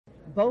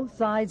Both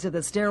sides of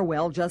the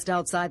stairwell just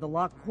outside the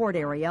locked court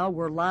area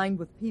were lined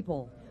with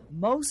people.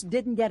 Most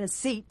didn't get a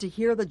seat to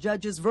hear the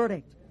judge's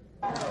verdict.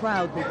 The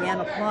crowd began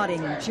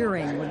applauding and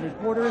cheering when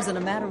reporters in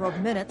a matter of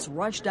minutes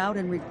rushed out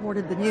and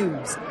reported the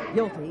news,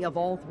 guilty of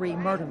all 3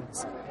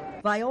 murders.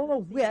 Viola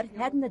Witt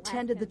hadn't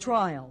attended the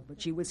trial,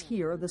 but she was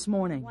here this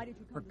morning.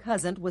 Her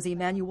cousin was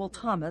Emmanuel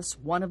Thomas,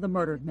 one of the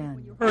murdered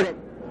men. You heard it.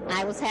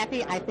 I was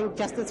happy. I think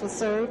justice was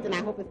served, and I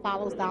hope it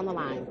follows down the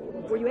line.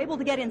 Were you able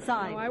to get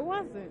inside? No, I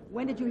wasn't.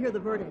 When did you hear the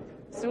verdict?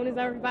 As soon as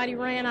everybody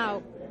ran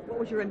out. What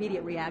was your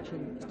immediate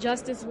reaction?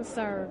 Justice was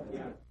served.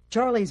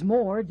 Charles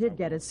Moore did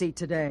get a seat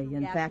today.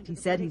 In fact, he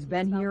said he's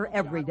been here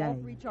every day.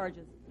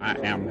 I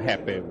am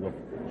happy with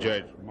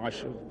Judge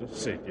Marshall's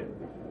decision.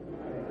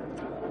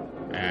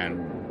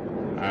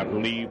 And I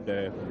believe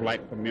the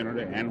black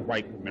community and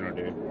white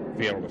community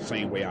feel the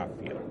same way I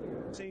feel.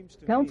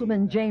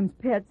 Councilman James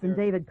Pitts and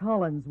David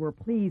Collins were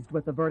pleased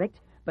with the verdict,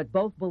 but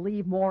both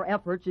believe more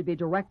effort should be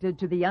directed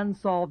to the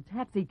unsolved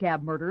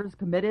taxicab murders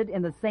committed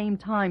in the same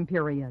time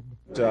period.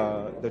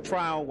 The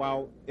trial,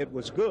 while it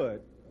was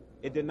good,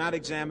 it did not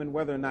examine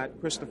whether or not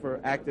Christopher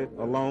acted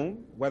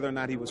alone, whether or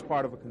not he was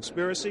part of a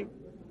conspiracy.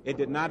 It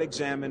did not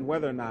examine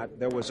whether or not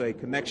there was a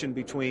connection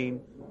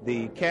between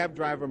the cab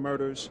driver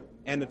murders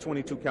and the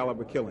 .22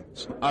 caliber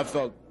killings. I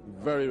felt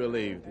very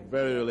relieved,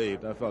 very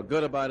relieved. I felt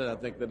good about it. I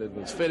think that it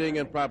was fitting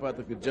and proper. I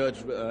think the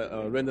judge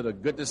rendered a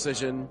good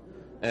decision,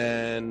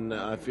 and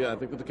I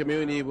think that the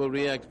community will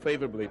react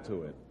favorably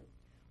to it.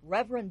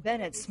 Reverend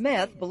Bennett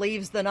Smith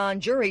believes the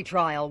non-jury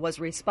trial was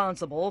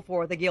responsible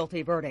for the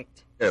guilty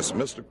verdict. Yes,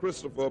 Mr.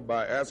 Christopher,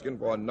 by asking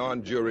for a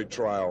non-jury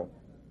trial,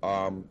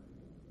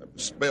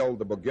 spelled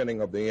the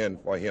beginning of the end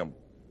for him.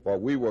 For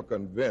we were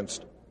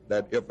convinced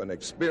that if an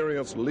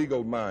experienced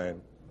legal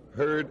mind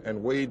heard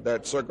and weighed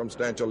that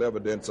circumstantial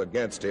evidence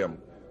against him,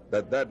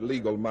 that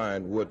legal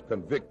mind would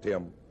convict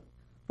him.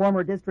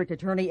 Former District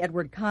Attorney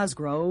Edward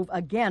Cosgrove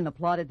again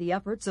applauded the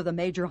efforts of the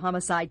Major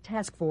Homicide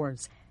Task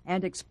Force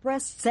and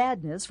expressed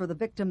sadness for the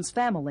victim's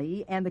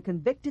family and the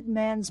convicted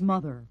man's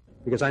mother.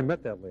 Because I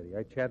met that lady.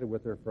 I chatted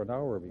with her for an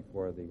hour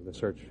before the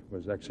search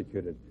was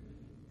executed.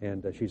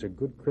 And she's a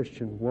good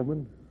Christian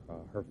woman.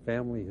 Her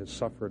family has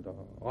suffered an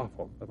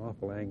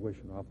awful anguish,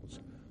 an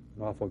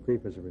awful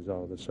grief as a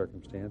result of this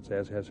circumstance,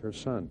 as has her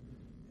son.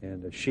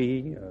 And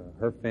she,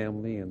 her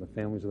family, and the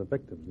families of the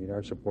victims need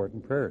our support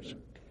and prayers.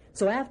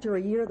 So after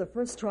a year, the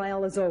first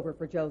trial is over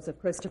for Joseph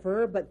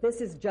Christopher, but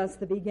this is just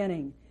the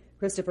beginning.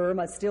 Christopher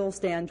must still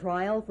stand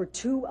trial for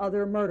 2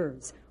 other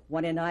murders,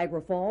 one in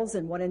Niagara Falls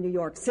and one in New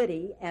York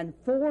City, and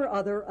 4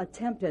 other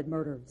attempted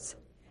murders.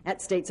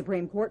 At State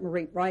Supreme Court,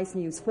 Marie Rice,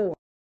 News 4.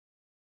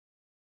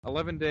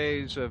 11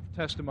 days of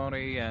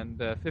testimony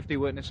and 50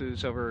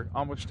 witnesses over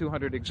almost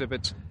 200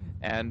 exhibits,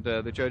 and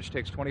the judge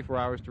takes 24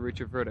 hours to reach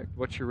a verdict.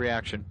 What's your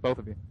reaction, both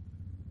of you?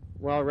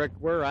 Well, Rick,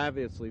 we're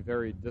obviously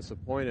very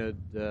disappointed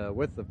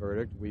with the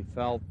verdict. We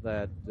felt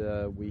that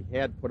we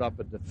had put up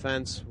a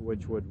defense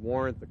which would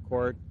warrant the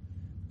court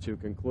to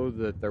conclude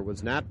that there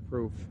was not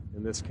proof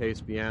in this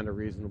case beyond a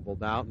reasonable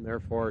doubt, and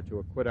therefore to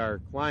acquit our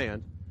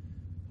client.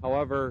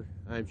 However,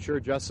 I'm sure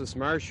Justice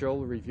Marshall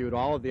reviewed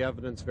all of the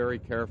evidence very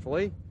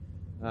carefully,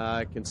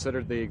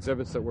 considered the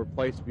exhibits that were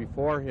placed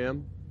before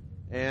him,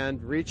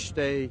 and reached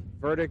a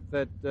verdict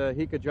that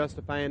he could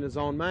justify in his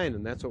own mind,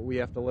 and that's what we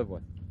have to live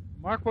with.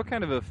 Mark, what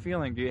kind of a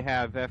feeling do you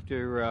have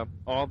after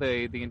all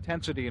the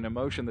intensity and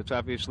emotion that's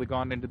obviously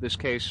gone into this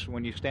case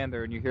when you stand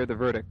there and you hear the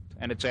verdict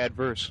and it's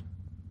adverse?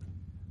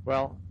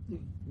 Well,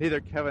 neither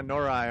Kevin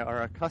nor I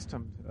are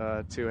accustomed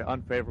to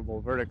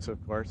unfavorable verdicts,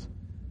 of course.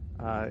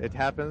 It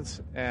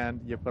happens, and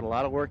you put a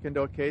lot of work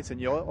into a case,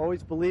 and you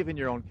always believe in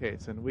your own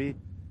case, and we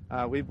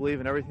believe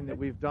in everything that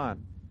we've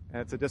done.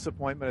 And it's a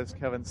disappointment, as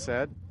Kevin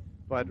said,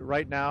 but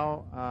right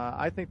now,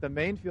 I think the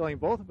main feeling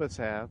both of us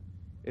have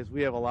is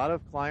we have a lot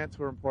of clients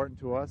who are important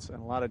to us and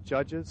a lot of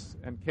judges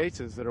and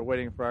cases that are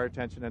waiting for our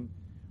attention, and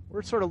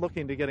we're sort of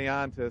looking to getting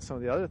on to some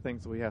of the other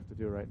things that we have to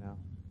do right now.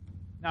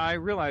 Now, I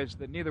realize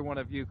that neither one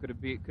of you could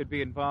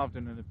be involved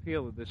in an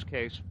appeal of this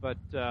case, but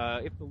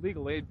if the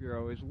Legal Aid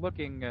Bureau is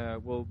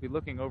will be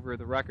looking over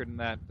the record in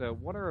that,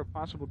 what are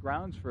possible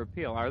grounds for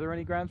appeal? Are there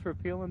any grounds for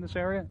appeal in this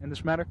area, in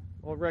this matter?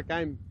 Well, Rick,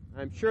 I'm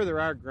sure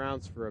there are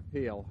grounds for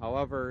appeal.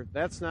 However,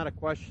 that's not a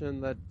question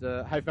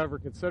that I've ever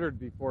considered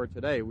before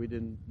today. We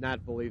did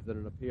not believe that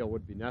an appeal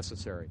would be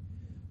necessary.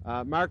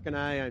 Mark and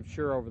I'm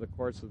sure over the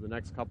course of the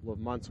next couple of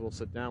months, we'll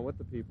sit down with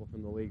the people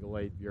from the Legal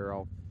Aid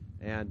Bureau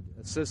and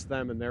assist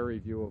them in their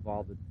review of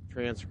all the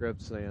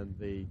transcripts and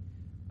the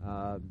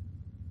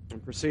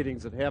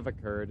proceedings that have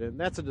occurred, and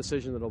that's a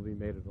decision that will be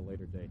made at a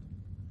later date.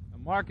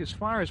 Mark, as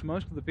far as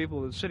most of the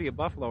people of the city of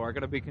Buffalo are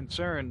going to be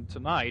concerned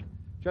tonight,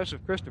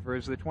 Joseph Christopher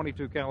is the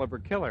 .22 caliber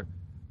killer.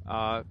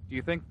 Do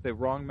you think the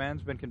wrong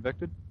man's been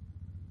convicted?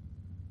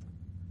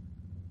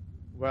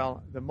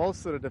 Well, the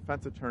most that a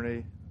defense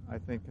attorney, I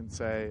think, can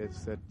say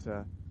is that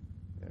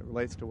it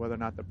relates to whether or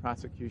not the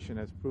prosecution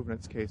has proven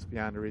its case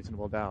beyond a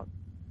reasonable doubt.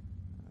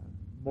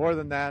 More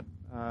than that,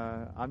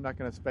 I'm not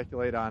going to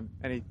speculate on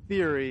any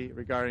theory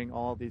regarding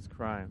all these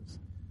crimes.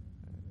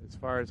 As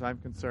far as I'm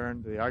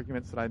concerned, the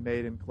arguments that I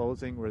made in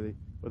closing were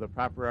the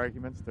proper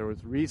arguments. There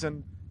was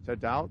reason to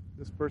doubt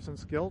this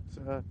person's guilt.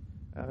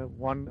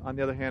 One, on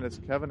the other hand,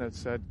 as Kevin has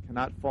said,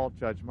 cannot fault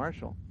Judge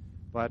Marshall.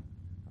 But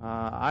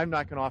I'm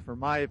not going to offer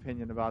my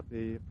opinion about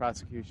the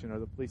prosecution or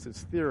the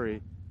police's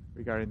theory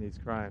regarding these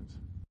crimes.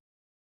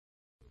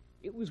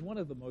 It was one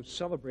of the most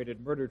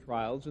celebrated murder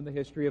trials in the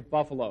history of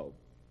Buffalo.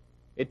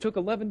 It took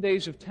 11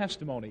 days of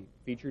testimony,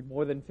 featured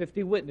more than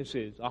 50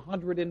 witnesses,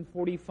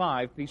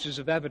 145 pieces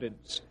of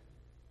evidence.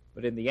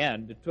 But in the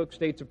end, it took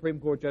State Supreme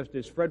Court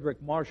Justice Frederick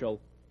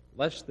Marshall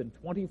less than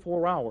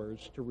 24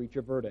 hours to reach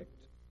a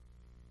verdict.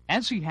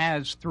 As he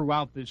has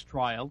throughout this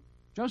trial,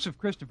 Joseph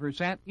Christopher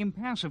sat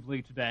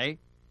impassively today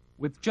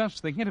with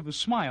just the hint of a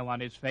smile on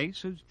his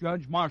face as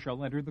Judge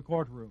Marshall entered the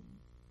courtroom.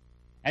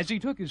 As he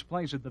took his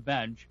place at the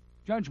bench,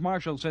 Judge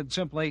Marshall said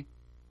simply,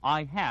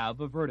 "I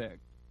have a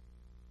verdict."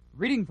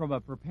 Reading from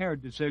a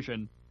prepared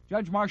decision,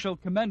 Judge Marshall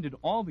commended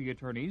all the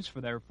attorneys for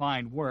their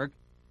fine work,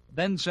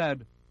 then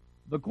said,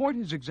 "The court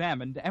has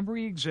examined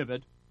every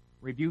exhibit,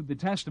 reviewed the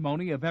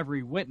testimony of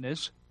every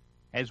witness,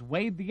 has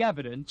weighed the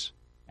evidence,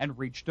 and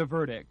reached a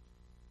verdict."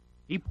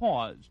 He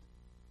paused.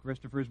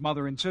 Christopher's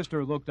mother and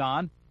sister looked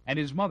on, and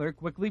his mother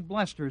quickly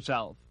blessed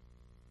herself.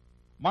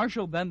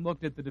 Marshall then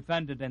looked at the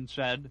defendant and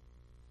said,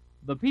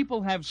 "The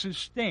people have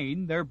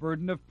sustained their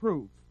burden of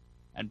proof,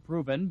 and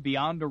proven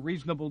beyond a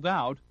reasonable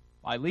doubt,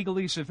 by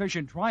legally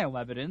sufficient trial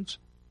evidence,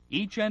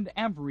 each and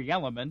every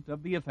element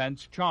of the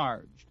offense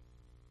charged.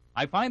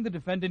 I find the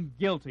defendant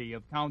guilty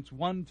of counts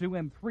 1, 2,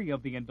 and 3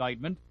 of the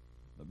indictment,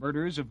 the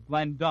murders of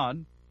Glenn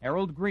Dunn,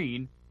 Harold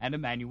Green, and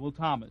Emmanuel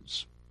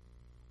Thomas."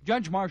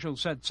 Judge Marshall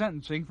set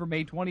sentencing for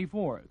May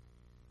 24th.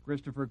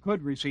 Christopher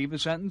could receive a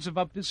sentence of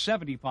up to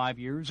 75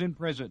 years in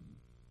prison.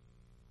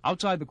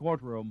 Outside the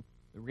courtroom,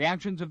 the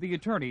reactions of the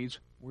attorneys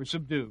were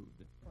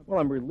subdued. Well,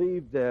 I'm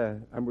relieved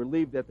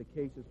that the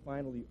case is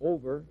finally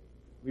over.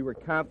 We were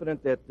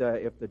confident that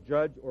if the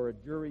judge or a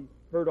jury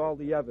heard all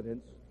the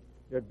evidence,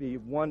 there'd be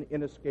one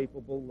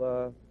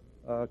inescapable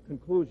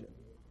conclusion.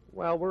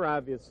 Well, we're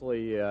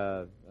obviously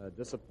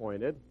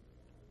disappointed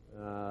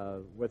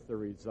with the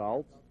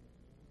result.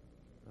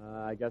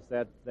 I guess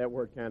that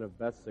word kind of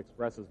best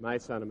expresses my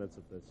sentiments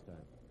at this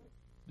time.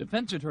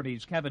 Defense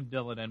attorneys Kevin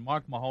Dillon and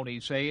Mark Mahoney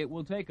say it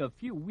will take a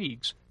few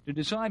weeks to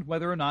decide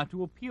whether or not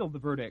to appeal the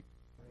verdict.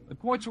 The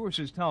court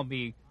sources tell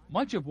me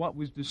much of what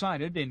was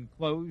decided in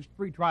closed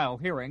pretrial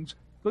hearings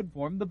could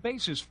form the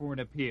basis for an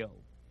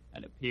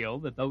appeal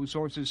that those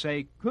sources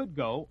say could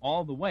go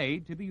all the way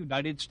to the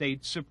United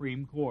States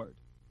Supreme Court.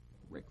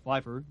 Rick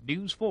Pfeiffer,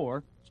 News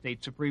 4,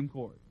 State Supreme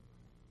Court.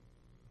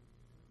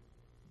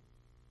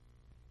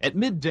 At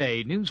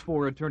midday, News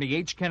 4 attorney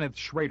H. Kenneth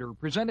Schrader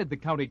presented the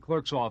county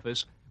clerk's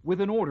office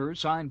with an order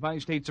signed by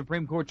State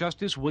Supreme Court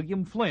Justice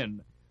William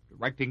Flynn,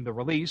 directing the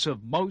release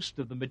of most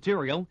of the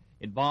material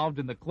involved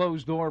in the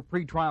closed-door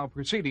pretrial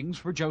proceedings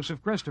for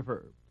Joseph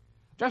Christopher.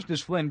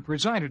 Justice Flynn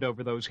presided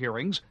over those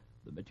hearings.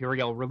 The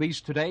material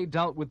released today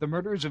dealt with the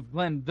murders of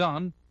Glenn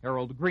Dunn,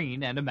 Harold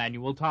Green, and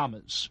Emmanuel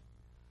Thomas.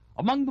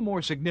 Among the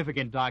more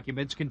significant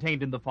documents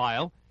contained in the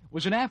file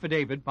was an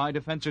affidavit by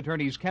defense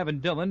attorneys Kevin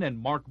Dillon and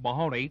Mark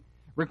Mahoney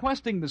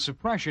requesting the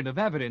suppression of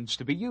evidence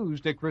to be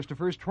used at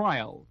Christopher's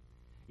trial.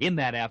 In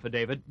that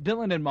affidavit,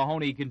 Dillon and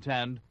Mahoney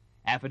contend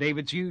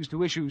affidavits used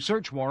to issue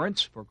search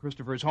warrants for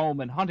Christopher's home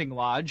and hunting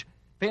lodge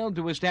failed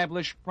to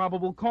establish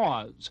probable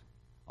cause.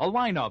 A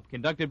lineup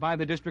conducted by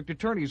the district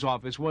attorney's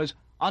office was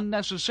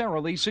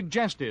unnecessarily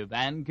suggestive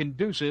and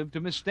conducive to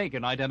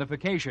mistaken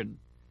identification.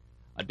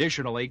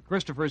 Additionally,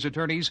 Christopher's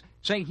attorneys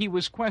say he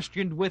was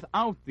questioned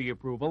without the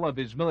approval of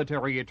his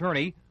military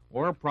attorney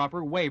or a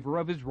proper waiver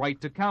of his right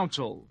to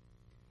counsel.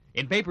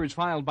 In papers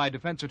filed by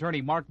defense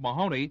attorney Mark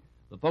Mahoney,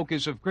 the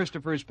focus of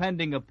Christopher's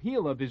pending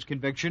appeal of his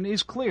conviction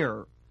is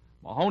clear.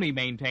 Mahoney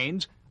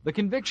maintains the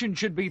conviction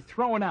should be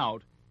thrown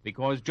out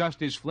because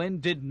Justice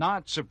Flynn did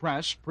not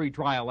suppress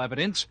pretrial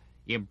evidence,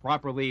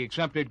 improperly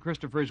accepted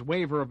Christopher's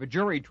waiver of a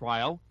jury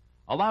trial,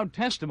 allowed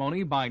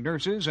testimony by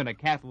nurses and a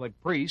Catholic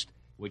priest,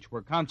 which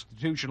were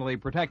constitutionally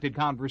protected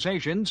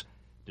conversations,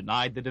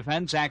 denied the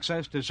defense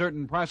access to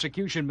certain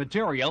prosecution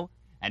material,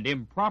 and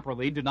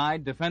improperly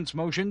denied defense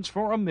motions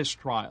for a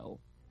mistrial.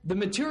 The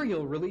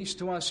material released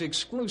to us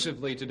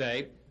exclusively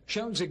today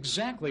shows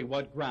exactly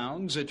what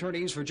grounds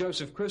attorneys for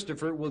Joseph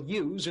Christopher will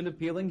use in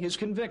appealing his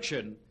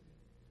conviction,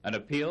 an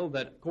appeal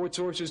that court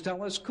sources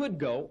tell us could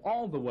go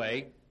all the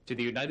way to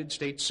the United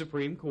States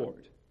Supreme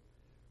Court.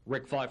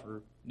 Rick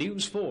Pfeiffer,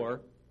 News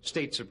 4,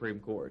 State Supreme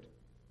Court.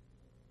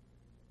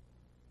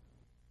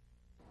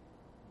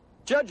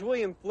 Judge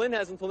William Flynn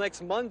has until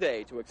next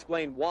Monday to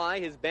explain why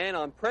his ban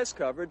on press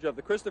coverage of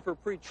the Christopher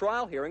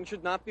pre-trial hearing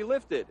should not be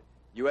lifted.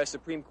 U.S.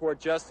 Supreme Court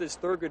Justice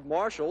Thurgood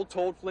Marshall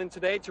told Flynn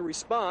today to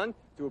respond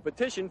to a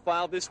petition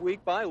filed this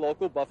week by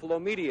local Buffalo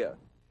media.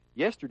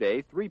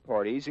 Yesterday, 3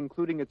 parties,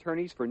 including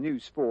attorneys for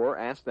News 4,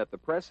 asked that the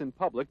press and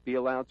public be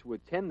allowed to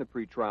attend the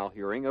pretrial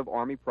hearing of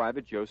Army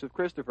Private Joseph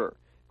Christopher.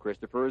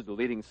 Christopher is the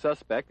leading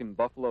suspect in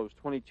Buffalo's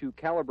 .22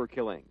 caliber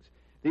killings.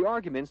 The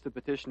arguments the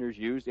petitioners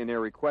used in their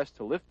request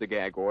to lift the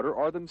gag order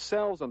are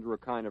themselves under a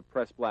kind of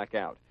press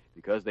blackout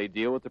because they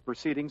deal with the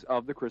proceedings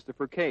of the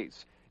Christopher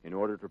case. In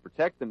order to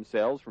protect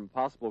themselves from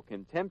possible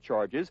contempt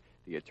charges,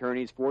 the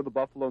attorneys for the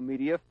Buffalo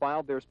media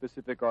filed their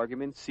specific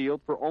arguments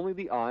sealed for only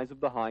the eyes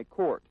of the High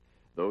Court.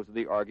 Those are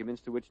the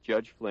arguments to which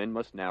Judge Flynn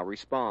must now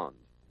respond.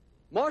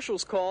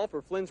 Marshall's call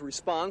for Flynn's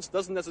response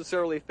doesn't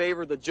necessarily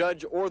favor the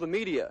judge or the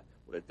media.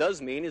 What it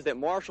does mean is that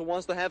Marshall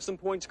wants to have some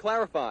points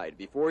clarified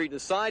before he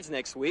decides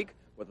next week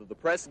whether the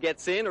press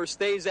gets in or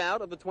stays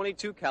out of the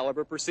 .22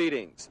 caliber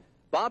proceedings.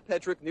 Bob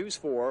Petrick, News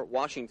 4,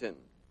 Washington.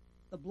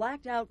 The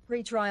blacked-out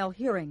pretrial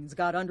hearings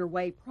got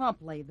underway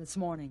promptly this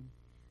morning.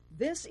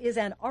 This is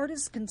an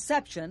artist's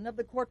conception of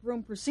the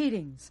courtroom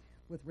proceedings.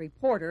 With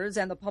reporters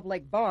and the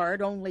public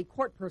barred, only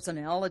court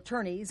personnel,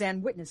 attorneys,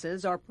 and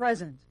witnesses are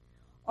present.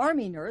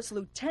 Army nurse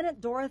Lieutenant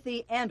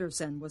Dorothy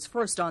Anderson was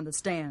first on the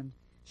stand.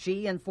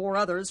 She and 4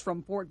 others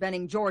from Fort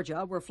Benning,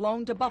 Georgia, were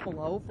flown to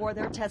Buffalo for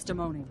their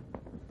testimony.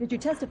 Did you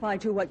testify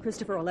to what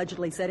Christopher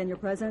allegedly said in your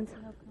presence? No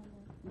comment.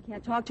 You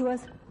can't talk to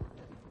us?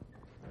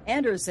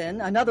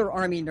 Anderson, another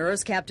Army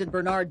nurse, Captain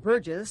Bernard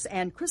Burgess,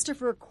 and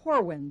Christopher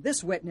Corwin,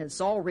 this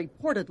witness, all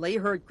reportedly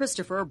heard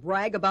Christopher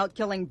brag about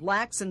killing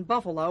blacks in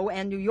Buffalo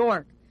and New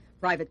York.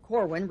 Private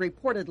Corwin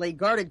reportedly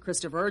guarded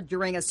Christopher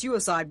during a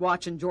suicide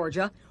watch in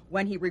Georgia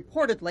when he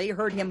reportedly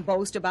heard him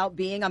boast about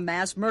being a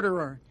mass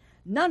murderer.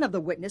 None of the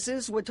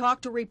witnesses would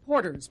talk to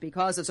reporters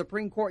because of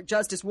Supreme Court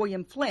Justice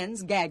William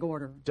Flynn's gag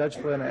order. Judge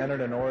Flynn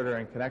entered an order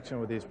in connection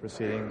with these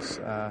proceedings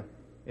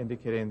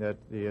indicating that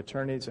the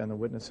attorneys and the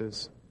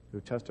witnesses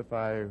who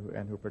testify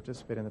and who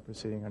participate in the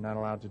proceeding are not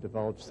allowed to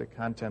divulge the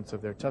contents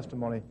of their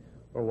testimony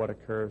or what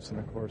occurs in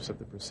the course of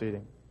the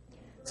proceeding.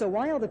 So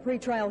while the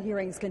pretrial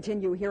hearings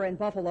continue here in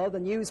Buffalo, the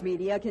news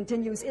media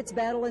continues its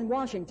battle in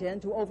Washington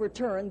to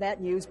overturn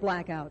that news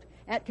blackout.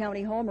 At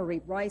County Hall,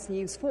 Marie Rice,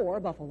 News 4,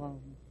 Buffalo.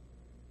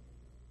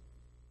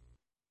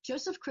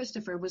 Joseph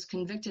Christopher was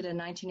convicted in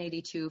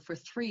 1982 for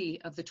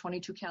 3 of the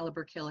 .22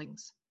 caliber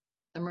killings,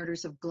 the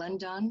murders of Glenn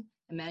Dunn,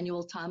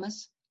 Emmanuel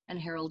Thomas, and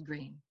Harold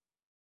Green.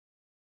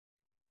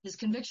 His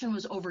conviction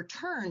was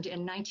overturned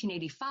in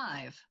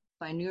 1985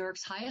 by New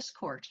York's highest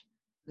court,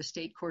 the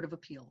State Court of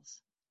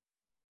Appeals.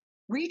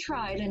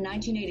 Retried in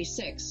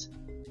 1986,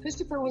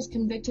 Christopher was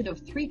convicted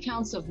of 3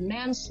 counts of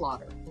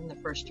manslaughter in the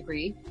first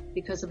degree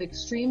because of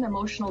extreme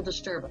emotional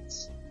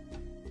disturbance.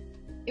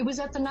 It was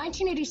at the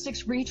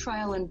 1986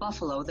 retrial in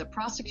Buffalo that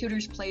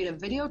prosecutors played a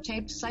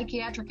videotaped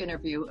psychiatric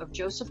interview of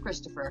Joseph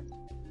Christopher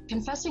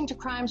confessing to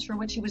crimes for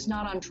which he was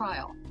not on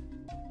trial.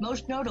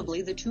 Most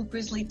notably, the 2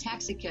 grisly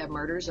taxicab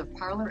murders of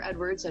Parler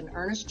Edwards and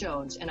Ernest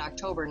Jones in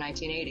October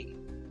 1980.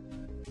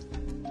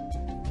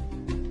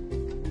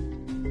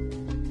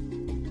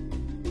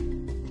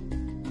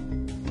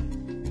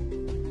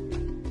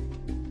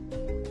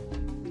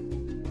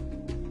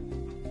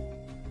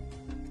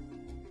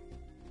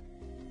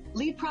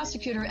 Lead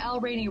prosecutor Al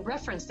Rainey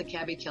referenced the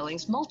cabbie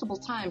killings multiple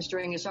times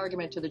during his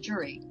argument to the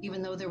jury,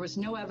 even though there was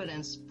no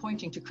evidence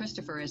pointing to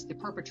Christopher as the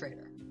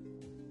perpetrator.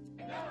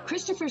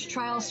 Christopher's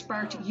trial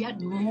sparked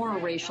yet more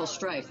racial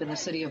strife in the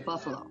city of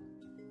Buffalo.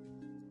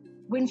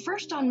 When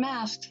first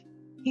unmasked,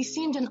 he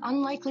seemed an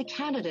unlikely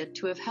candidate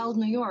to have held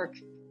New York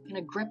in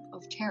a grip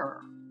of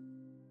terror.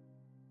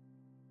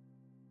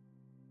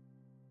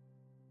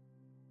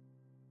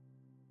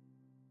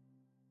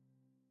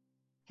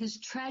 His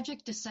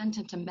tragic descent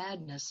into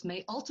madness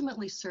may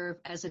ultimately serve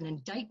as an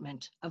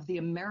indictment of the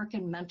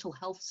American mental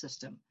health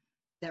system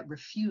that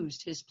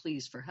refused his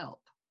pleas for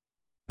help.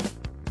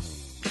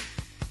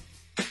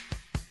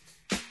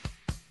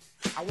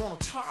 I want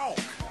to talk.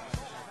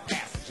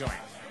 Pass the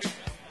joint.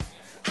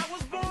 I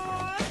was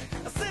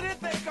born a city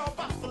they call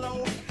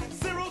Buffalo,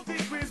 0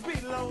 degrees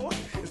below.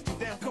 It's too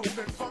damn cold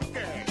and funky.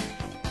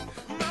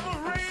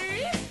 Mama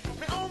raised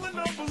me on the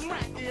numbers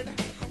racket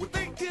with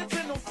 8 kids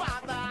and no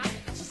father.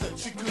 She said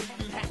she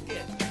couldn't hack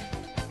it.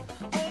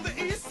 On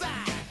the east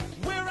side,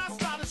 where I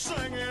started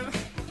singing,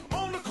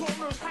 on the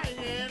corners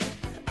hanging,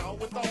 out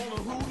with all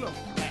the hula.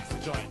 Pass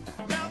the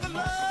joint. Now the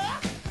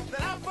love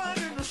that I find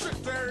in the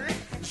city,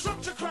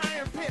 such a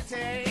crying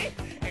pity.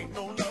 Ain't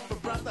no love for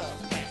brother.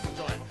 Pass the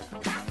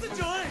joint. Pass the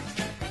joint.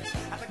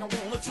 I think I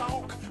want to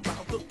talk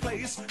about the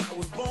place I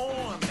was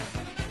born.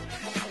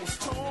 I was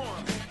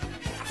torn.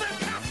 I said,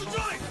 pass the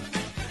joint.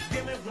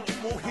 Give me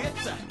one more hit.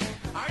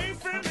 I ain't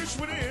finished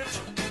with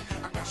it.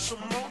 I got some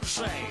more to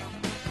say.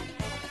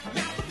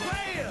 Now the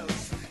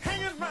players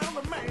hanging around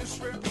the main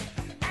strip,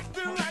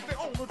 acting like they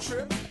own the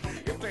trip.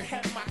 If they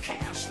had my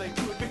cash, they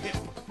could be hit.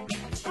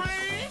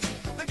 Strange,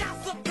 the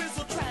gossip is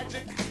so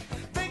tragic.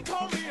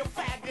 Call me a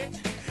faggot,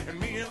 and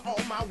me and all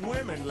my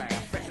women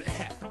laugh at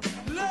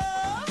it.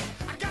 Love,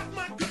 I got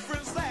my good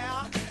friends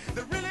there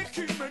that really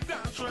keep me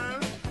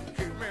dancing,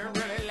 keep me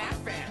really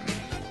laughing.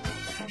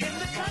 In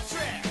the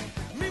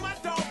country, me, my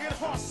dog, and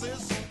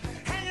horses,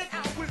 hanging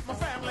out with my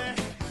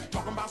family,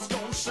 talking about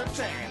Stone City.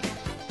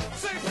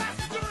 Say, pass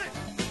the joint.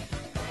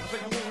 I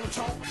think I want to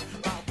talk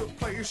about the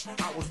place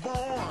I was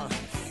born.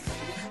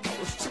 I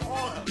was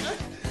torn.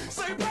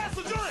 Say, pass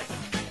the joint.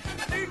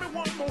 I need me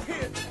one more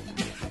hit.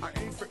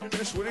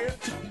 finished with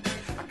it,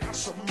 I got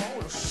some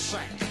more to say.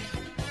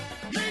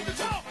 Need to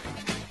talk.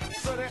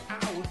 So that I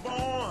was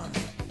born.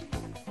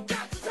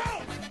 Got to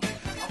talk.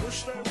 I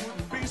wish they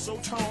wouldn't be so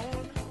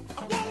torn.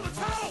 I want to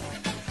talk.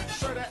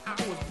 So that I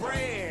was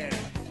bred.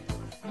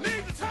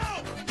 Need to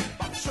talk.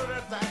 I'm sure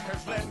that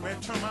has led me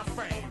to my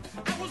fame.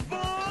 I was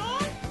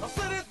born a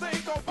city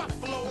thing called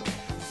Buffalo.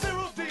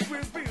 0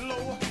 degrees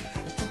below.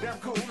 It's too damn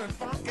cold and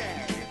funky.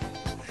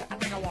 I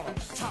think I want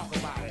to talk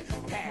about it.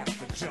 Pass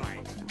the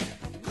joint.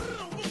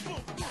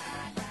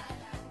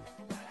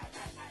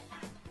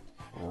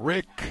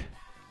 Rick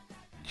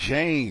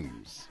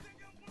James.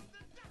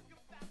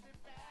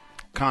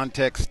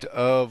 Context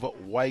of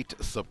white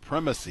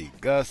supremacy.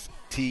 Gus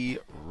T.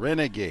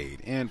 Renegade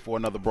in for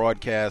another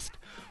broadcast,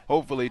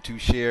 hopefully to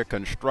share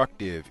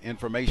constructive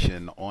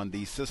information on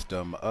the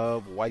system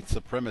of white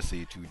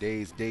supremacy.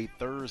 Today's date,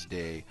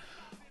 Thursday,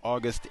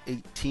 August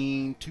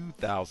 18,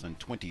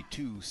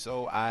 2022.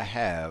 So I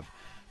have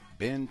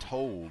been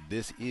told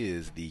this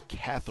is the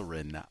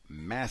Catherine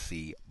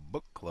Massey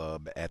Book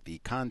Club at the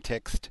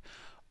Context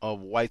of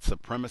White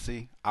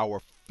Supremacy, our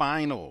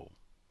final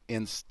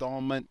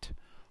installment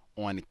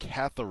on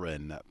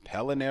Catherine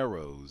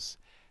Pelonero's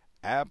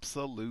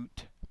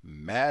Absolute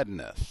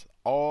Madness.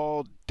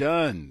 All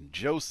done.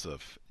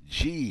 Joseph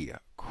G.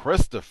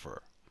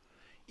 Christopher,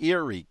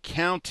 Erie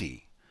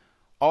County.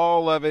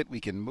 All of it. We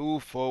can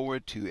move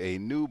forward to a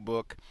new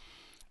book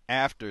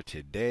after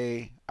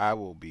today. I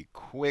will be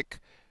quick.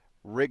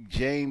 Rick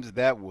James,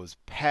 that was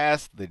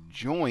Pass the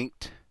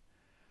Joint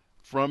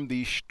from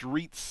the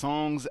Street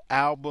Songs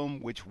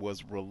album, which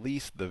was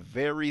released the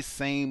very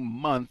same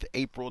month,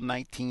 April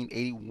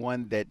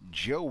 1981, that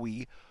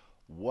Joey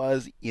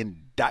was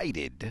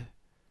indicted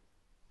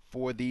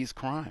for these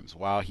crimes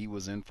while he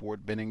was in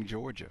Fort Benning,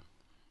 Georgia.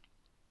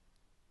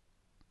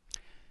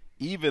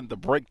 Even the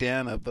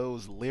breakdown of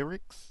those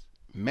lyrics,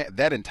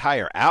 that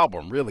entire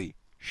album, really,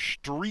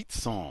 street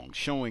songs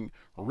showing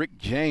Rick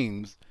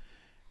James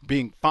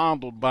being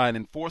fondled by an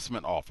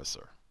enforcement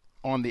officer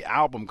on the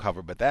album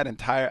cover, but that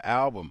entire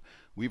album,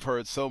 we've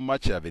heard so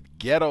much of it.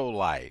 Ghetto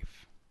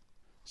Life,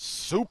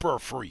 Super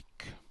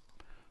Freak,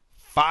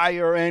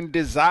 Fire and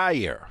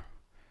Desire,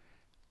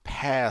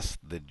 Pass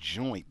the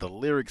Joint. The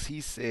lyrics, he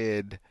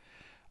said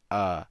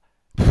so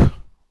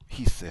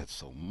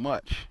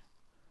much.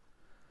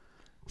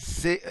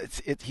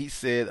 He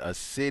said a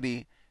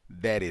city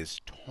that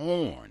is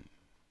torn.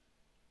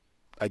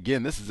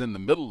 Again, this is in the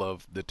middle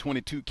of the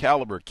 22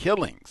 caliber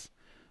killings.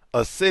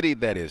 A city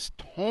that is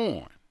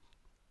torn.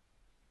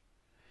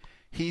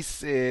 He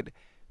said,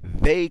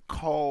 they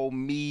call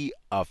me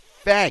a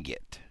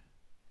faggot.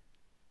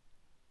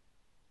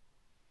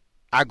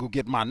 I go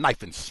get my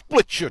knife and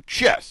split your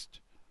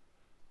chest.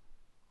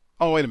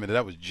 Oh, wait a minute,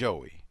 that was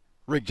Joey.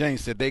 Rick James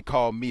said, they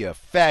call me a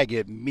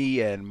faggot, me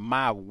and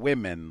my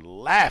women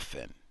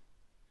laughing.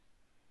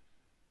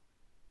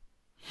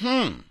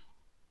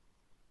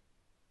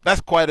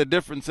 That's quite a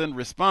difference in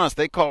response.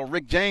 They call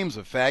Rick James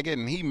a faggot,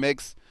 and he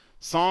makes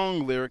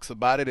song lyrics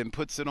about it and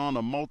puts it on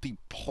a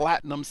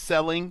multi-platinum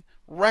selling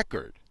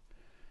record.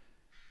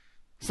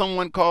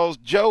 Someone calls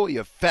Joey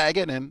a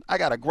faggot, and I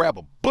gotta grab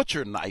a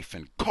butcher knife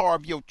and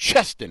carve your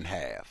chest in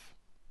half.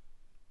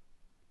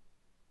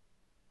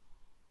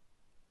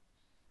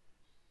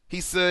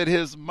 He said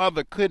his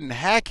mother couldn't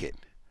hack it.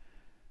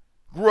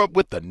 Grew up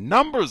with the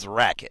numbers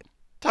racket.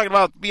 Talking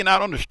about being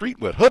out on the street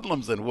with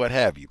hoodlums and what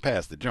have you.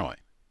 Past the joint.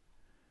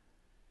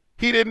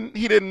 He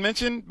didn't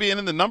mention being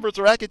in the numbers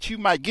racket. You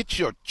might get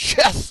your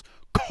chest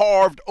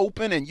carved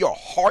open and your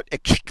heart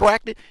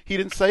extracted. He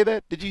didn't say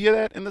that. Did you hear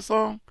that in the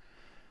song?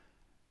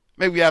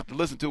 Maybe we have to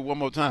listen to it one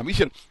more time.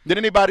 Did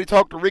anybody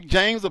talk to Rick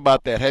James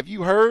about that? Have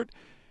you heard?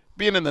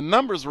 Being in the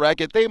numbers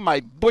racket, they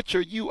might butcher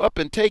you up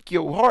and take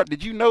your heart.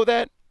 Did you know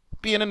that?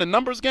 Being in the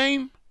numbers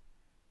game?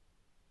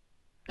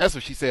 That's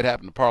what she said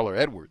happened to Parler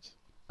Edwards.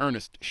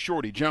 Ernest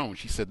Shorty Jones.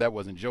 She said that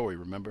wasn't Joey,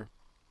 remember?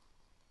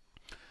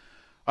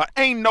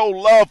 Ain't no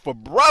love for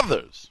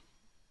brothers.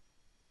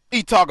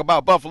 He talk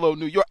about Buffalo,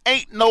 New York.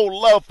 Ain't no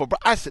love for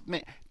brothers. I said,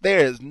 man, there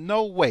is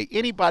no way.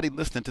 Anybody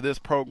listening to this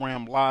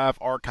program live,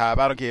 archive,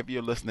 I don't care if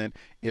you're listening,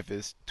 if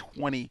it's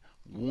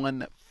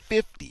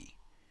 2150.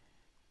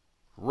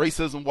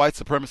 Racism, white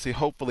supremacy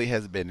hopefully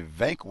has been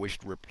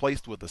vanquished,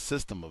 replaced with a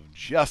system of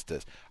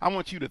justice. I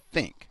want you to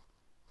think.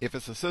 If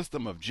it's a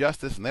system of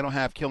justice and they don't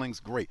have killings,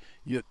 great.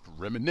 You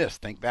reminisce,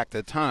 think back to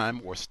the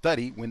time or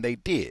study when they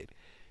did.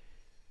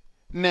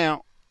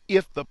 Now,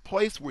 if the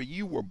place where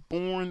you were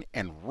born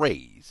and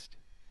raised,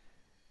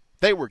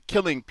 they were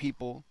killing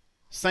people,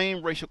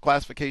 same racial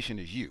classification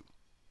as you.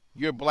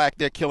 You're black,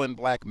 they're killing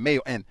black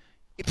male. And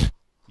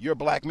you're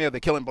black male, they're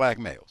killing black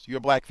males.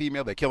 You're black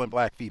female, they're killing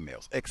black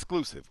females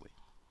exclusively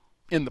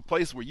in the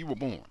place where you were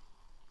born.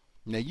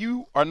 Now,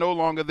 you are no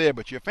longer there,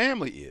 but your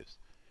family is.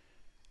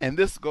 And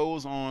this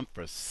goes on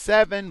for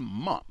 7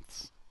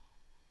 months.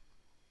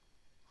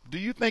 Do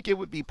you think it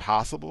would be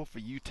possible for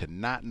you to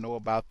not know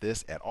about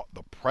this at all?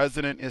 The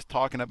president is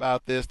talking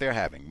about this. They're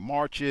having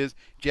marches.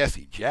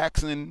 Jesse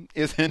Jackson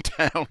is in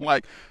town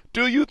like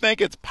Do you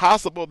think it's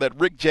possible that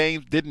Rick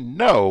James didn't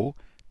know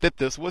that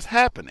this was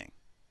happening?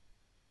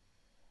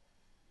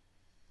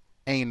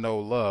 Ain't no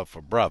love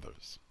for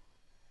brothers.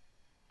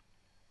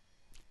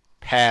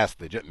 Past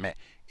the man.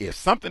 If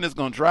something is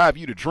going to drive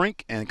you to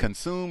drink and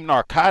consume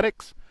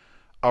narcotics,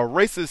 a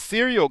racist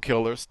serial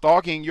killer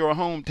stalking your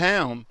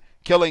hometown,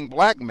 killing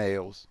black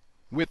males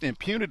with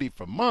impunity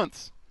for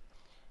months,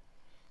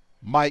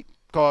 might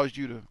cause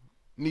you to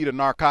need a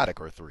narcotic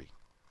or three.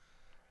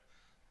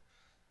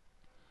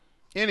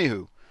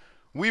 Anywho,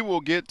 we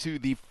will get to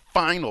the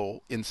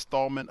final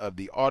installment of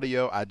the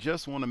audio. I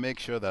just want to make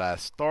sure that I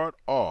start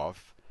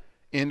off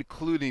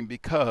including,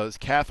 because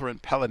Catherine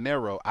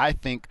Pelonero, I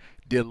think,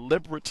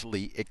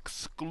 deliberately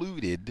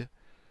excluded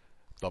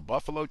the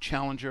Buffalo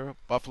Challenger,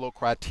 Buffalo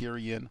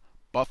Criterion,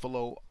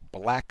 Buffalo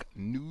black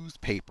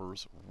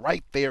newspapers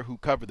right there who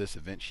cover this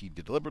event. She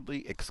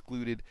deliberately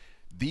excluded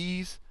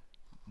these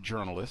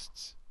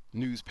journalists,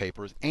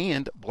 newspapers,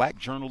 and black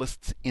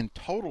journalists in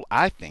total,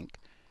 I think.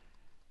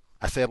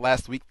 I said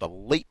last week the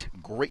late,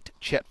 great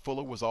Chet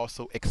Fuller was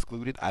also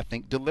excluded, I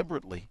think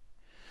deliberately.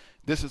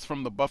 This is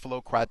from the Buffalo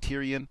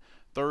Criterion,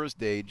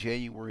 Thursday,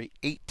 January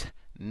 8,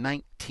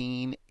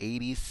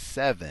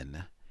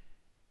 1987.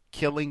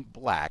 Killing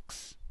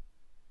Blacks,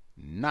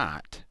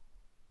 Not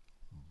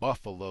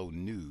Buffalo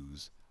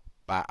News,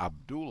 by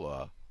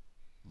Abdullah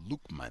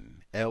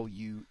Luqman,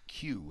 Luqman.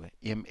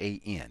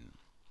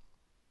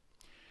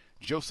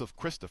 Joseph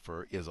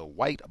Christopher is a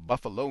white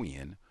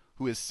Buffaloian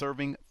who is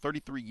serving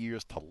 33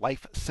 years to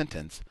life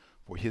sentence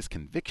for his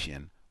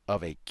conviction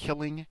of a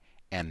killing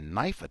and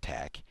knife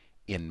attack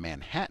in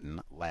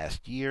Manhattan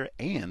last year,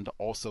 and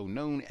also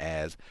known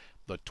as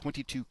the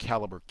 .22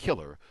 caliber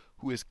killer,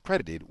 who is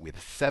credited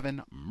with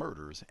 7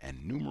 murders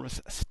and numerous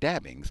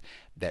stabbings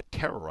that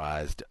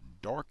terrorized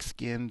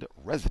dark-skinned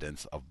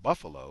residents of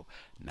Buffalo,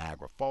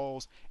 Niagara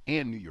Falls,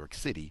 and New York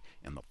City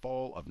in the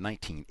fall of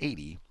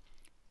 1980.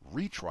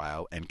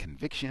 Retrial and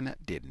conviction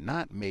did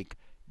not make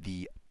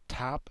the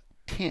top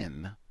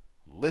 10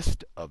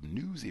 list of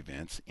news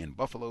events in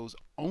Buffalo's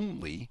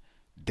only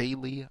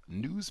daily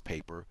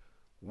newspaper,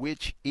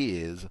 which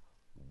is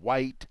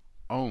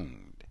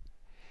white-owned.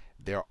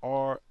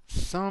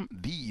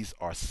 These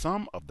are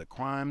some of the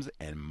crimes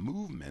and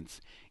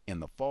movements in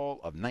the fall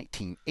of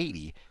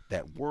 1980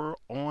 that were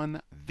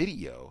on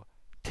video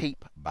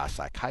tape by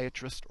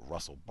psychiatrist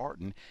Russell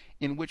Barton,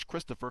 in which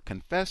Christopher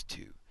confessed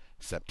to.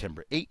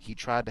 September 8, he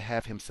tried to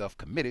have himself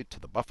committed to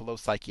the Buffalo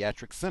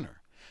Psychiatric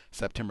Center.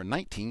 September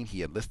 19,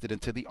 he enlisted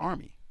into the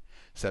Army.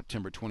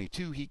 September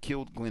 22, he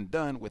killed Glenn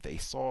Dunn with a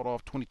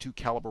sawed-off .22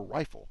 caliber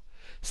rifle.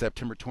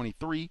 September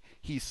 23,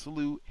 he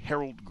slew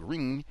Harold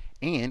Green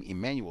and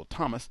Emmanuel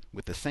Thomas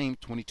with the same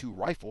 .22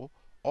 rifle,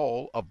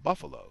 all of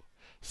Buffalo.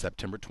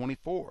 September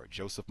 24,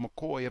 Joseph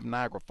McCoy of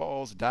Niagara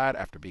Falls died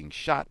after being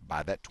shot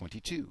by that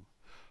 .22.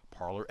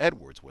 Parler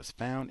Edwards was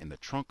found in the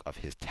trunk of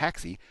his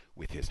taxi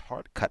with his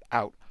heart cut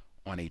out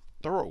on a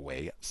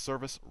thoroughway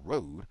service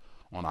road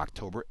on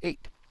October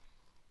 8.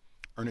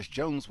 Ernest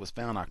Jones was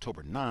found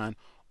October 9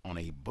 on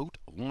a boat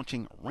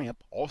launching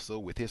ramp, also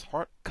with his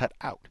heart cut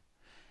out.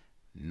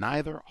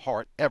 Neither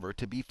heart ever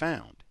to be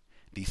found.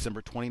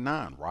 December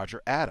 29,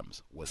 Roger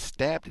Adams was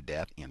stabbed to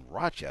death in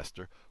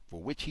Rochester,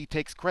 for which he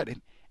takes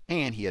credit,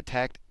 and he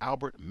attacked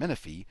Albert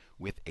Menifee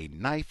with a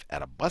knife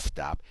at a bus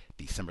stop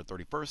December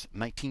 31,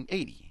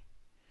 1980.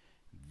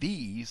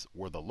 These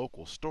were the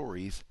local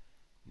stories,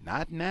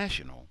 not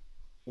national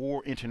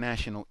or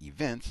international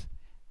events,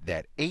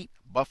 that 8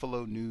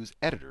 Buffalo News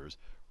editors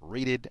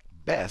rated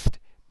best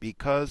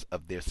because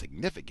of their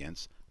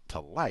significance to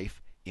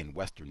life in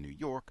Western New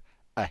York,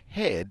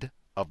 ahead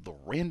of the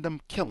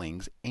random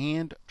killings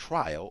and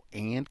trial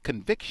and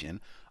conviction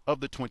of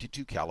the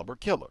 .22 caliber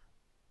killer.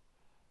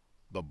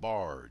 The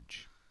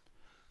Barge.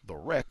 The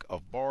wreck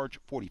of Barge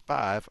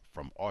 45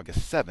 from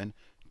August 7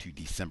 to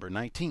December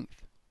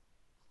 19th.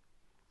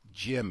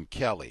 Jim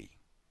Kelly.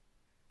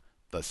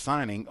 The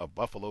signing of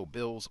Buffalo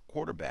Bills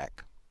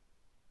quarterback.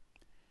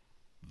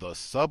 The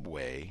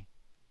subway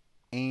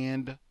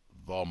and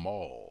the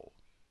mall.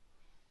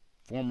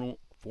 Formal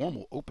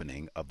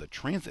opening of the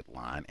transit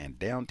line and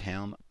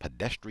downtown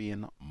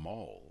pedestrian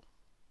mall.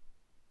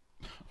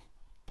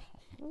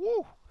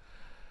 Woo!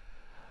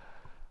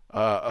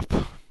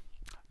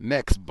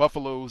 Next,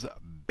 Buffalo's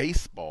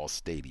baseball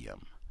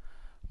stadium.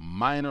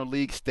 Minor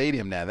league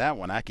stadium. Now that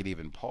one I could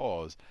even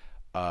pause.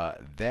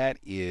 That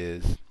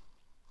is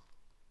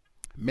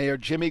Mayor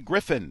Jimmy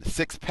Griffin,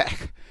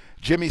 six-pack.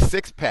 Jimmy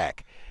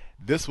Six-Pack.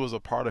 This was a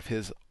part of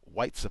his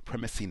white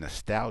supremacy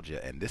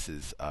nostalgia, and this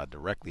is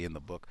directly in the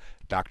book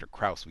Dr.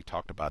 Krause. We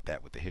talked about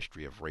that with the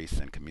history of race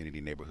and community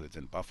neighborhoods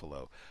in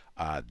Buffalo.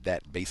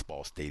 That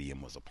baseball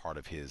stadium was a part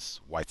of his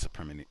white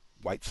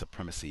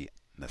supremacy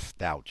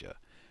nostalgia.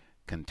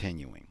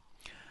 Continuing.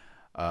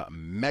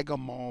 Mega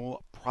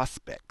Mall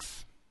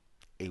prospects.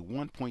 A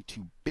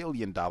 $1.2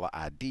 billion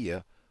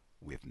idea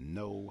with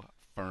no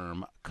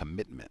firm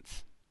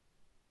commitments.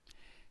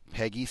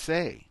 Peggy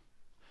Say,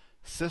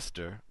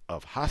 sister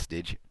of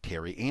hostage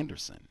Terry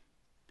Anderson.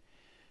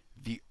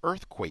 The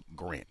earthquake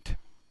grant.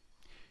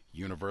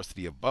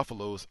 University of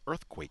Buffalo's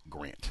earthquake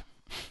grant.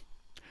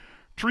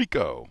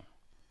 Trico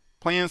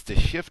plans to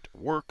shift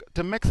work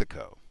to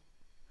Mexico.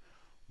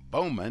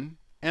 Bowman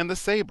and the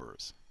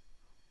Sabres,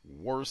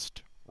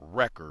 worst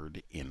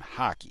record in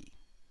hockey.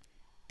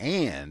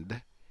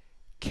 And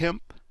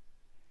Kemp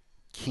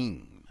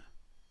King,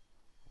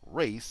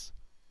 race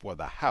for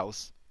the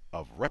House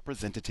of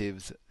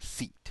Representatives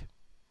seat.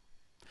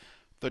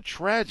 The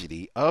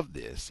tragedy of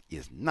this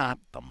is not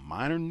the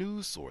minor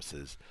news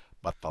sources,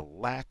 but the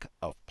lack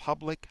of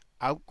public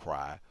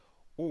outcry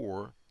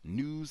or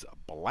news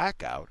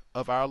blackout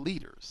of our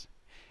leaders.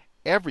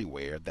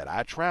 Everywhere that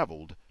I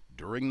traveled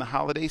during the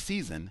holiday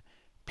season,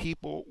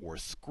 people were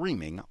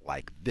screaming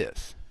like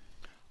this.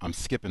 I'm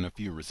skipping a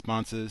few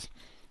responses.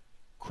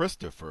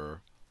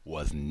 Christopher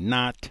was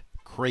not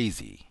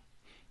crazy.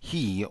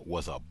 He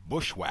was a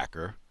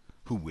bushwhacker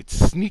who would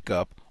sneak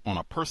up on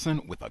a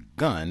person with a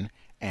gun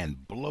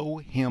and blow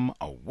him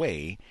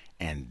away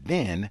and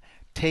then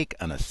take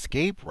an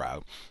escape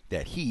route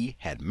that he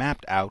had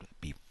mapped out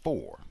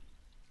before.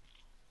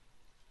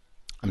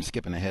 I'm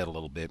skipping ahead a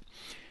little bit.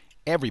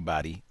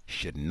 Everybody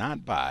should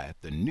not buy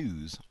the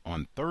news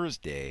on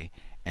Thursday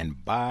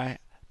and buy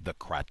the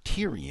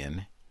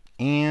Criterion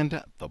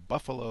and the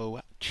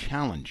Buffalo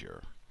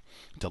Challenger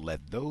to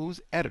let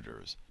those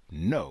editors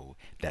know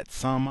that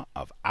some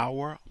of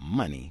our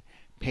money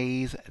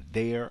pays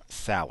their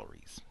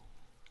salaries.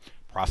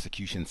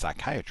 Prosecution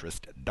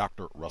psychiatrist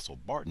Dr. Russell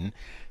Barton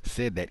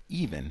said that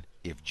even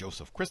if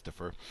Joseph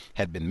Christopher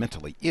had been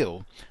mentally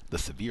ill, the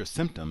severe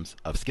symptoms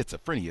of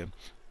schizophrenia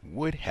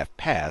would have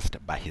passed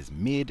by his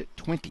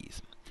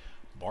mid-20s.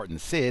 Barton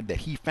said that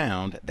he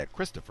found that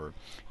Christopher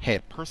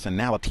had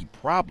personality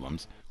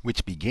problems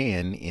which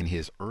began in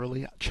his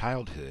early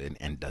childhood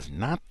and does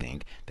not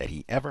think that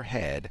he ever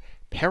had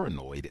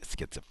paranoid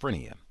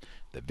schizophrenia.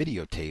 The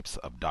videotapes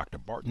of Dr.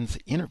 Barton's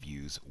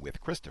interviews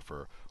with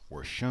Christopher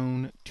were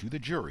shown to the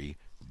jury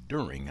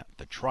during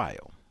the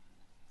trial.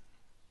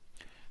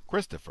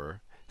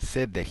 Christopher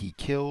said that he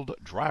killed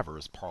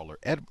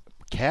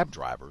cab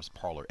drivers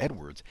Parlor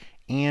Edwards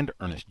and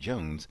Ernest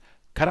Jones,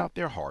 cut out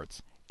their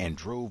hearts, and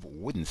drove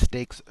wooden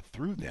stakes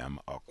through them,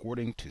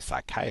 according to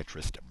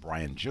psychiatrist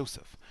Brian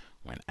Joseph.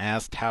 When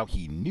asked how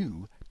he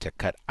knew to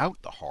cut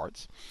out the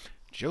hearts,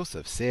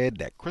 Joseph said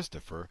that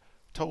Christopher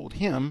told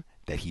him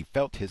that he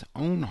felt his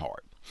own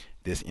heart.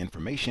 This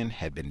information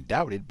had been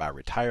doubted by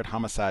retired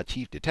homicide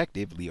chief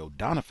detective Leo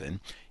Donovan.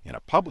 In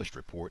a published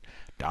report,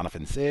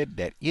 Donovan said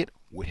that it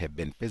would have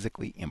been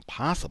physically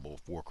impossible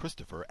for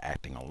Christopher,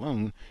 acting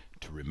alone,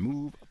 to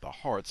remove the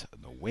hearts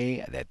the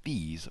way that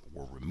these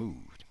were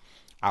removed.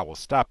 I will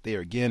stop there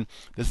again.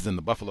 This is in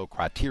the Buffalo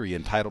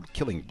Criterion, titled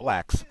Killing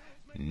Blacks,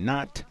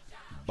 Not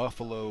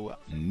Buffalo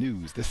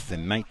News. This is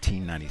in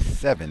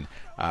 1997,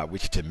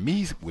 which to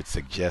me would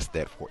suggest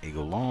that for a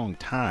long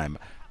time,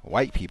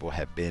 white people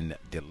have been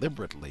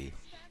deliberately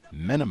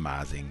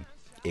minimizing,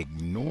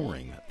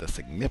 ignoring the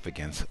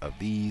significance of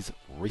these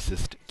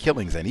racist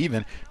killings. And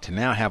even to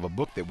now have a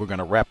book that we're going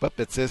to wrap up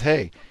that says,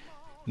 hey,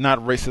 not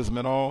racism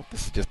at all.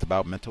 This is just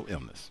about mental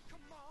illness.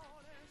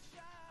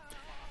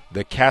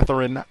 The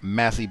Catherine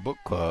Massey Book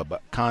Club,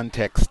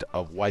 Context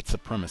of White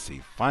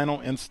Supremacy, final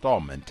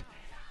installment,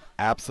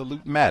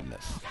 Absolute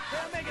Madness.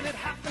 They're making it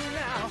happen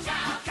now. We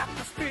got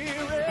the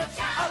spirit,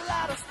 a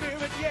lot of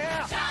spirit,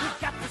 yeah.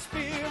 We got the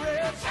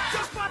spirit.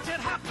 Just watch it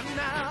happen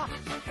now.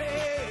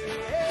 Hey,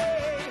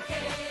 hey,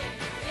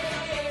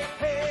 hey,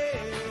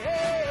 hey,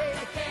 hey.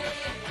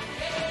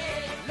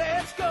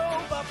 Let's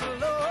go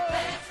Buffalo.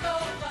 Let's go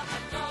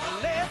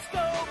Buffalo. Let's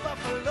go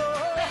Buffalo.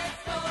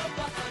 Let's go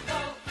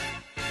Buffalo.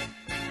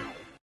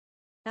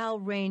 Al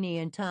Rainey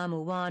and Tom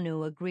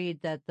Uwanu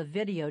agreed that the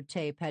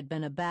videotape had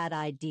been a bad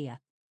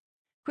idea.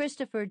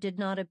 Christopher did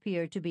not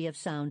appear to be of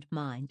sound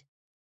mind.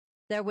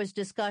 There was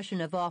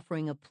discussion of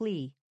offering a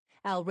plea.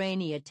 Al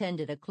Rainey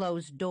attended a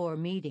closed-door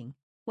meeting.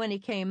 When he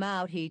came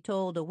out, he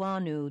told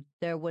Uwanu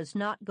there was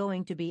not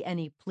going to be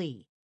any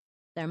plea.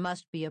 There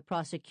must be a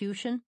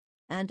prosecution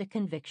and a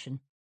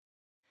conviction.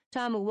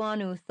 Tom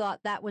Uwanu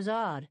thought that was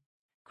odd.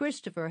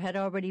 Christopher had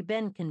already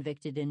been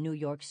convicted in New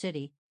York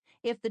City.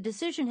 If the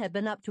decision had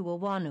been up to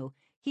Uwanu,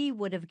 he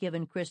would have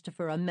given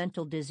Christopher a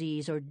mental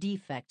disease or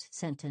defect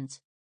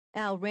sentence.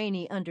 Al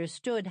Rainey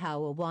understood how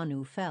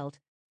Uwanu felt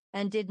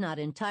and did not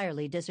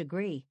entirely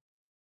disagree.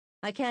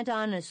 I can't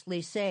honestly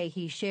say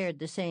he shared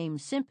the same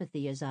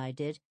sympathy as I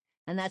did,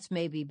 and that's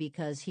maybe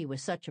because he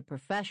was such a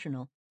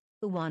professional,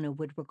 Uwanu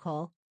would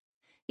recall.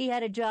 He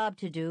had a job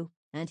to do,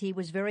 and he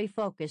was very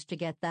focused to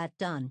get that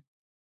done.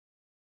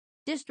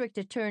 District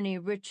Attorney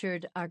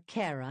Richard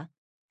Arcara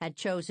had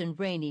chosen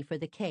Rainey for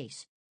the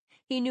case.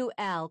 He knew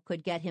Al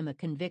could get him a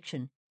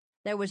conviction.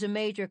 There was a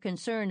major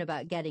concern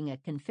about getting a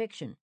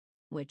conviction,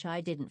 which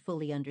I didn't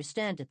fully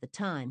understand at the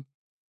time.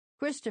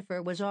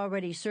 Christopher was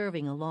already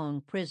serving a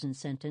long prison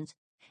sentence.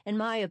 In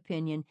my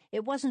opinion,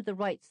 it wasn't the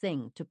right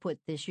thing to put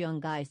this young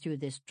guy through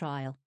this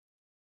trial.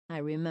 I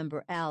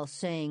remember Al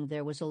saying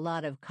there was a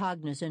lot of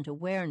cognizant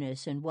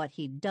awareness in what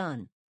he'd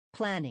done,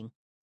 planning.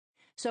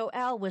 So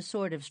Al was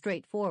sort of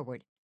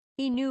straightforward.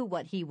 He knew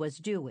what he was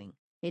doing.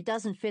 It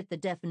doesn't fit the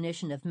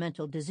definition of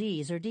mental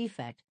disease or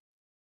defect.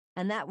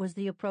 And that was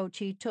the approach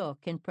he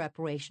took in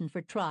preparation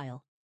for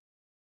trial.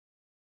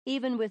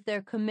 Even with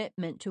their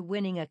commitment to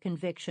winning a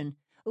conviction,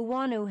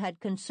 Uwanu had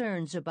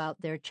concerns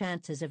about their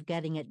chances of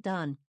getting it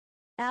done.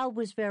 Al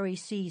was very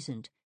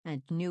seasoned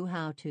and knew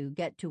how to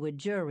get to a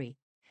jury,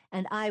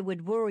 and I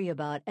would worry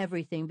about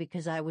everything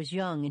because I was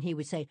young, and he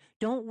would say,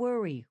 "Don't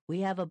worry, we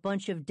have a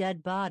bunch of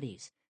dead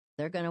bodies.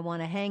 They're going to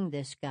want to hang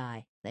this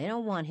guy. They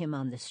don't want him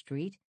on the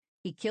street.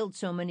 He killed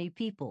so many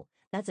people.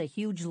 That's a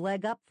huge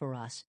leg up for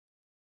us."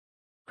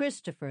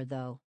 Christopher,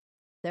 though,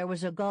 there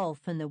was a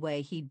gulf in the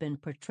way he'd been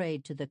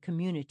portrayed to the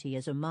community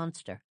as a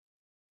monster.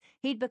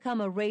 He'd become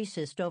a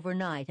racist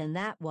overnight, and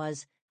that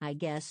was, I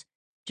guess,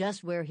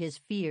 just where his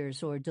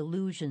fears or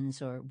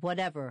delusions or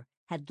whatever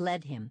had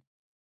led him.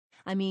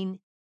 I mean,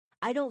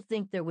 I don't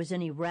think there was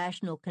any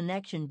rational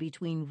connection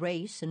between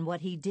race and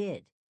what he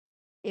did.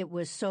 It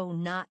was so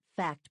not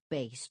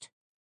fact-based.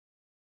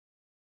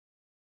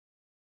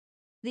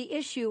 The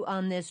issue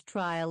on this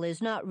trial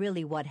is not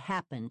really what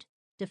happened,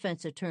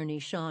 defense attorney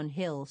Sean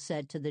Hill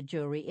said to the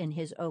jury in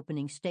his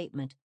opening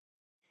statement.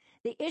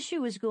 The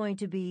issue is going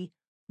to be,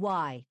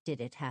 why did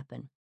it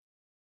happen?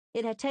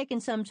 It had taken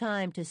some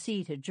time to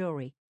seat a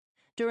jury.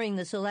 During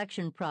the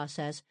selection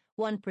process,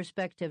 one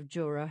prospective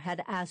juror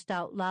had asked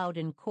out loud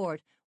in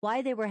court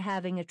why they were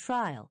having a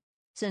trial,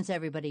 since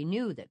everybody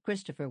knew that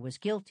Christopher was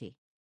guilty.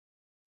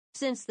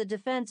 Since the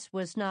defense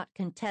was not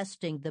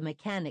contesting the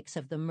mechanics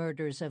of the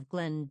murders of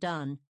Glenn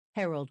Dunn,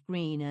 Harold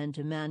Green, and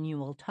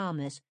Emmanuel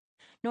Thomas,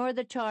 nor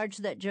the charge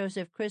that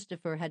Joseph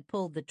Christopher had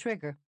pulled the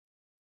trigger,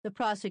 the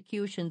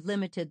prosecution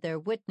limited their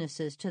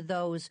witnesses to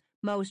those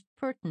most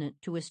pertinent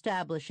to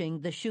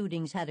establishing the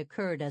shootings had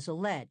occurred as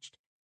alleged,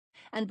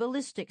 and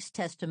ballistics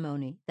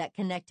testimony that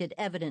connected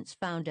evidence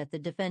found at the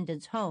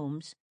defendants'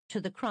 homes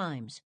to the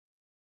crimes.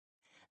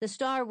 The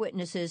star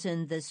witnesses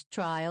in this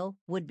trial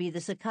would be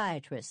the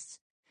psychiatrists,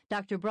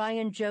 Dr.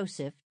 Brian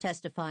Joseph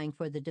testifying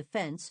for the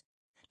defense,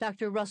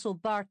 Dr. Russell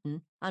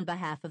Barton on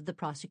behalf of the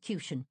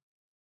prosecution.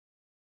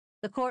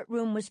 The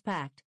courtroom was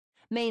packed,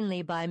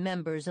 mainly by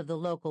members of the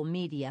local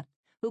media,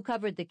 who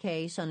covered the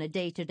case on a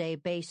day-to-day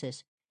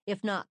basis,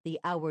 if not the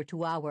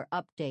hour-to-hour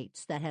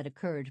updates that had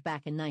occurred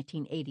back in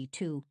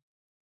 1982.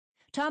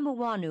 Tom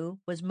Uwanu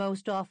was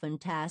most often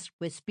tasked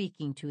with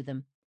speaking to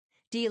them.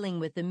 Dealing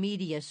with the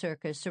media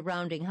circus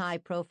surrounding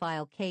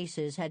high-profile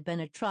cases had been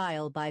a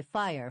trial by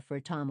fire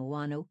for Tom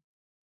Uwanu.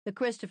 The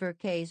Christopher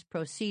case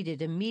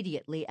proceeded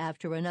immediately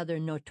after another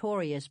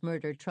notorious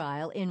murder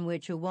trial in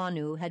which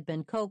Uwanu had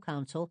been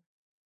co-counsel,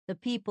 the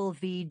People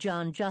v.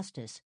 John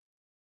Justice.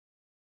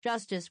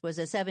 Justice was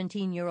a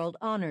 17-year-old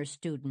honors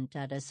student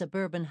at a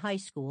suburban high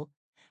school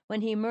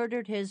when he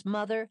murdered his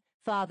mother,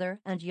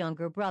 father, and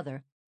younger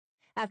brother.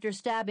 After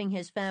stabbing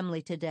his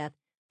family to death,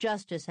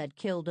 Justice had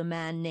killed a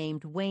man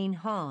named Wayne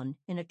Hahn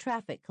in a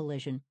traffic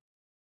collision.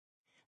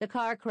 The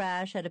car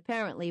crash had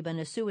apparently been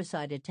a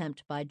suicide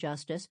attempt by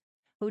Justice,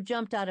 who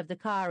jumped out of the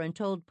car and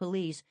told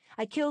police,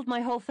 "I killed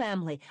my whole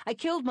family! I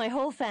killed my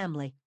whole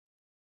family!"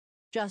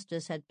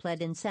 Justice had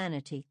pled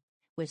insanity,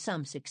 with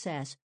some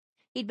success.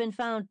 He'd been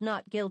found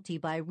not guilty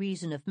by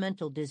reason of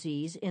mental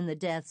disease in the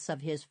deaths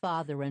of his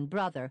father and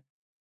brother,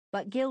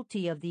 but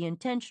guilty of the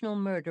intentional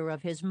murder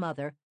of his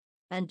mother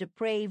and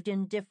depraved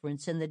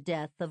indifference in the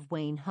death of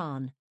Wayne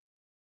Hahn.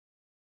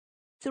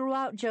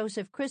 Throughout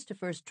Joseph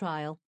Christopher's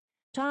trial,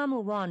 Tom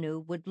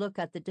Uwanu would look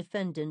at the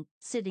defendant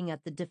sitting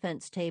at the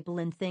defense table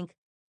and think,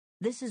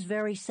 "This is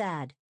very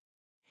sad."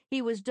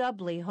 He was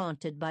doubly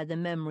haunted by the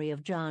memory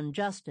of John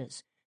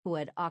Justice, who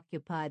had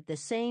occupied the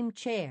same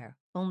chair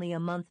only a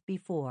month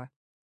before.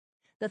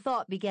 The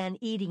thought began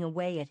eating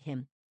away at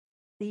him.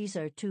 These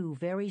are two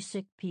very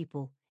sick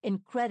people,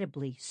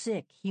 incredibly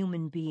sick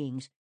human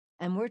beings,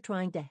 and we're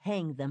trying to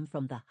hang them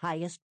from the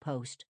highest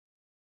post.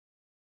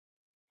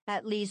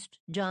 At least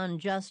John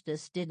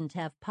Justice didn't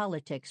have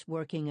politics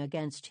working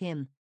against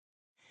him.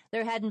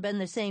 There hadn't been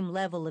the same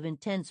level of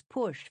intense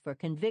push for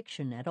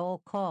conviction at all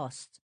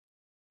costs.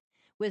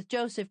 With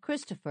Joseph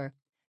Christopher,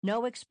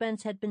 no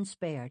expense had been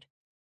spared.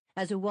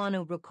 As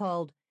Uwanu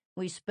recalled,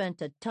 "We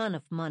spent a ton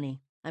of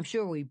money. I'm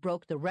sure we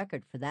broke the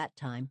record for that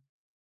time."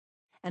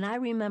 And I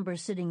remember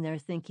sitting there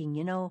thinking,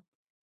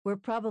 we're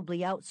probably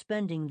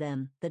outspending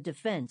them, the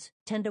defense,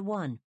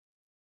 10-1.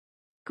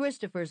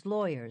 Christopher's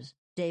lawyers,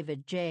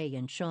 David J.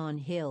 and Sean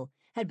Hill,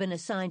 had been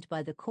assigned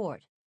by the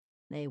court.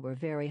 They were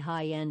very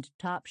high-end,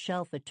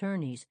 top-shelf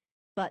attorneys,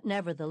 but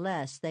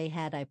nevertheless they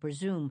had, I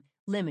presume,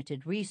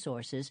 limited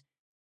resources,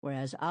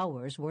 whereas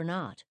ours were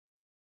not.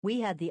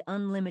 We had the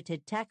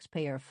unlimited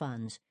taxpayer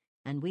funds,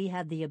 and we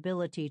had the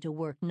ability to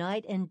work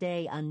night and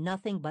day on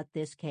nothing but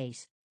this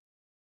case.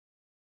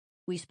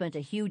 We spent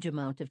a huge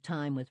amount of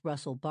time with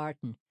Russell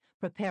Barton,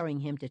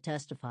 preparing him to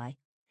testify.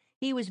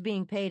 He was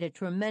being paid a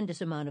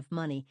tremendous amount of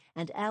money,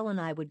 and Al and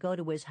I would go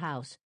to his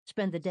house,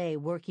 spend the day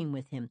working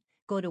with him,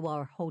 go to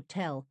our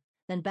hotel,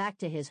 then back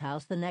to his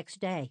house the next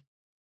day.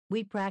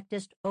 We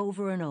practiced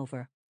over and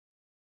over.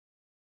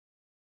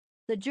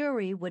 The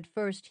jury would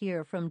first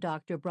hear from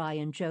Dr.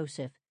 Brian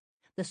Joseph,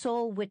 the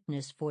sole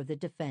witness for the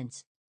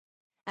defense.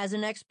 As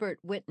an expert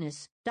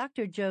witness,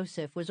 Dr.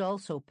 Joseph was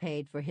also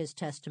paid for his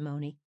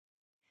testimony.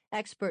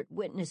 Expert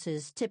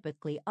witnesses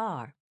typically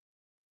are.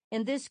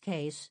 In this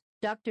case,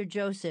 Dr.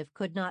 Joseph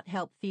could not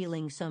help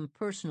feeling some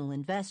personal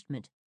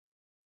investment.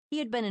 He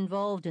had been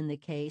involved in the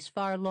case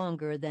far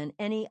longer than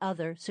any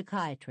other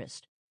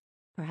psychiatrist,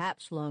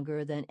 perhaps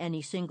longer than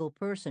any single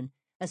person,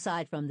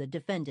 aside from the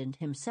defendant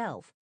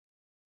himself.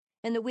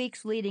 In the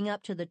weeks leading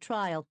up to the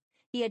trial,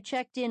 he had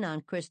checked in on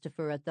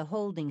Christopher at the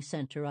holding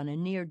center on a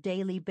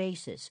near-daily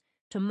basis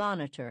to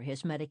monitor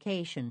his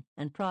medication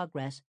and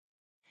progress.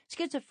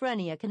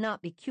 Schizophrenia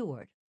cannot be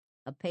cured.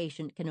 A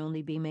patient can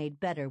only be made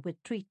better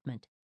with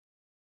treatment.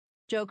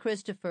 Joe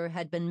Christopher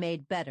had been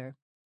made better,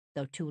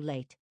 though too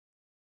late.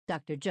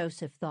 Dr.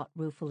 Joseph thought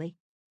ruefully.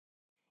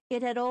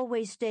 It had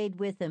always stayed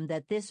with him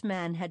that this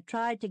man had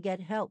tried to get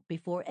help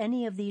before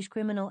any of these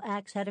criminal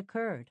acts had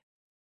occurred.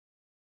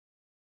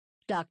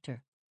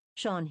 Doctor,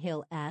 Sean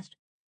Hill asked,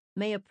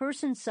 may a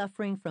person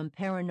suffering from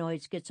paranoid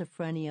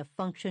schizophrenia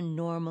function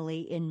normally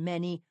in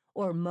many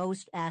or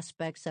most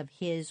aspects of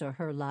his or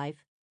her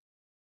life?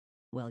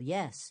 Well,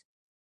 yes,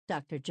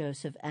 Dr.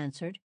 Joseph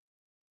answered.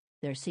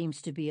 There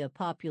seems to be a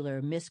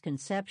popular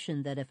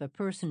misconception that if a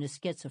person is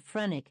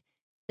schizophrenic,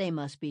 they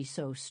must be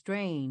so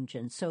strange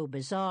and so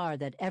bizarre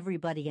that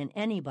everybody and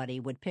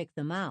anybody would pick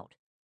them out.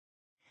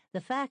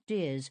 The fact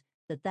is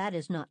that that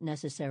is not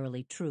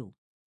necessarily true.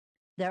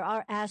 There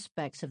are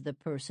aspects of the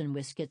person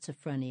with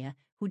schizophrenia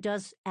who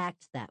does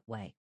act that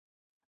way.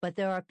 But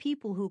there are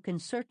people who can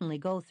certainly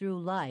go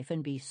through life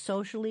and be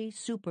socially,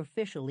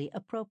 superficially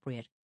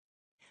appropriate.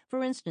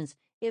 For instance,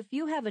 if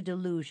you have a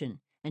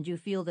delusion and you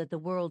feel that the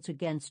world's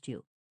against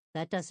you,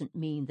 that doesn't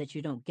mean that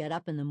you don't get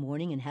up in the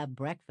morning and have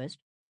breakfast,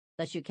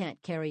 that you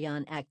can't carry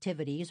on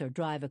activities or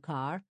drive a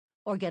car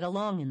or get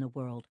along in the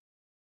world.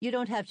 You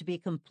don't have to be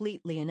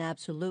completely and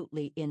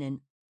absolutely in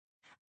an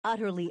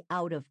utterly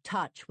out of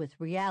touch with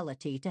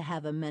reality to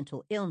have a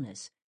mental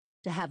illness,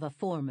 to have a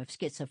form of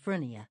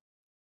schizophrenia.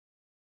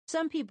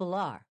 Some people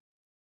are.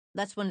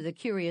 That's one of the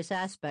curious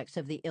aspects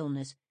of the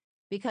illness,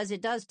 because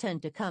it does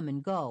tend to come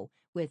and go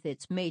with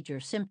its major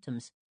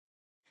symptoms.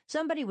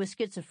 Somebody with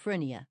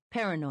schizophrenia,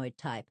 paranoid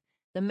type,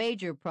 the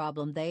major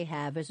problem they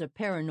have is a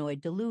paranoid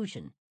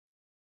delusion.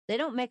 They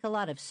don't make a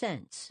lot of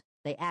sense.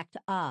 They act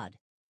odd.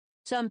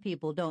 Some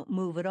people don't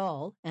move at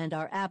all and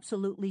are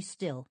absolutely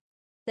still.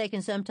 They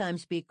can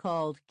sometimes be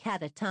called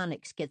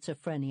catatonic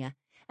schizophrenia,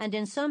 and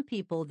in some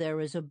people there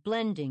is a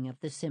blending of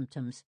the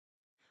symptoms.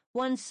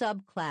 One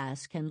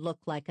subclass can look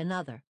like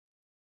another.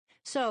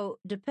 So,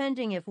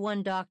 depending if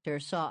one doctor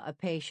saw a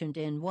patient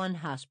in one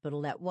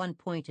hospital at one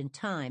point in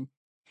time,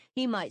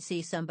 he might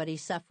see somebody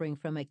suffering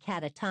from a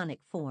catatonic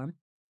form,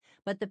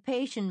 but the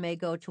patient may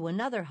go to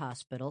another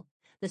hospital,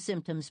 the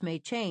symptoms may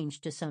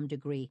change to some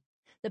degree,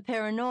 the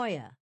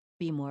paranoia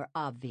be more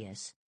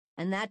obvious,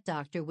 and that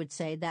doctor would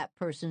say that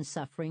person's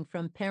suffering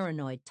from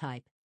paranoid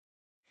type.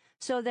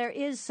 So there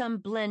is some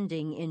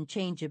blending in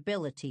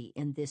changeability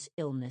in this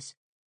illness.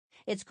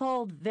 It's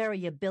called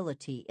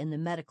variability in the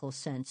medical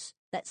sense,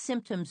 that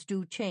symptoms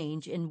do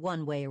change in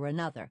one way or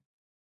another.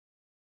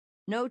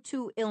 No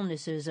two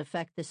illnesses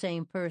affect the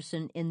same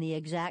person in the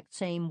exact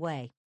same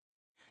way.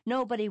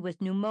 Nobody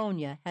with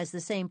pneumonia has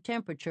the same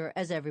temperature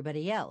as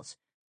everybody else,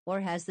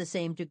 or has the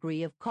same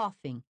degree of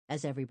coughing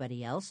as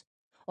everybody else,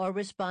 or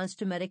responds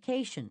to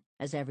medication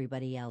as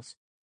everybody else.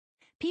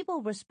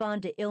 People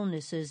respond to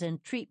illnesses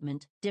and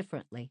treatment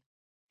differently,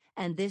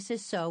 and this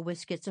is so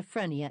with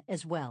schizophrenia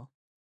as well.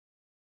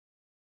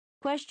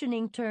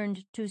 Questioning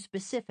turned to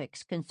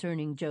specifics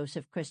concerning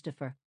Joseph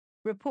Christopher.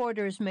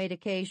 Reporters made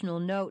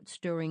occasional notes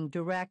during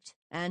direct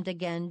and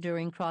again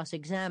during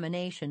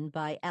cross-examination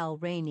by Al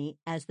Rainey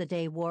as the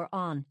day wore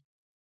on.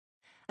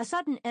 A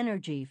sudden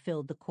energy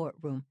filled the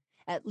courtroom,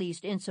 at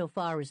least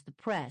insofar as the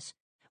press,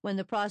 when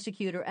the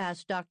prosecutor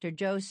asked Dr.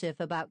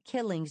 Joseph about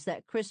killings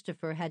that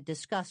Christopher had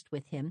discussed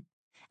with him,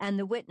 and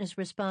the witness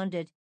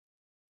responded,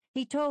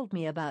 "He told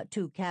me about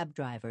 2 cab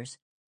drivers."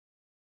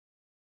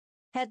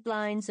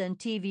 Headlines and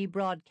TV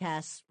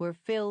broadcasts were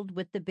filled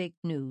with the big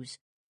news.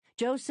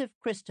 Joseph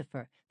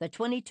Christopher, the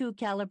 .22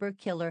 caliber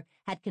killer,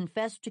 had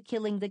confessed to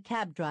killing the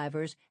cab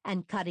drivers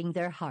and cutting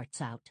their hearts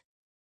out.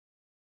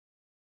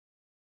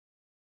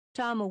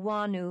 Tom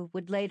Iwanu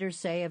would later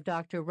say of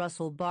Dr.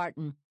 Russell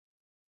Barton,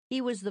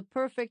 "He was the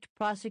perfect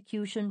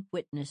prosecution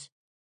witness,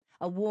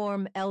 a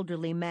warm,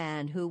 elderly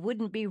man who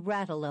wouldn't be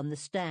rattled on the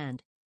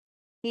stand.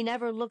 He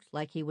never looked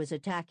like he was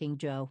attacking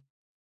Joe."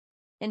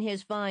 In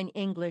his fine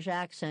English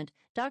accent,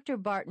 Dr.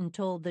 Barton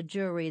told the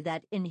jury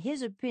that, in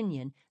his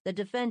opinion, the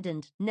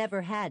defendant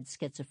never had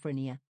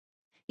schizophrenia.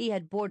 He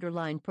had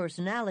borderline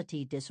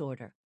personality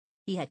disorder.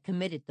 He had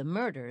committed the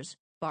murders,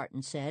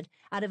 Barton said,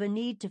 out of a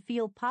need to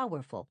feel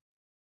powerful.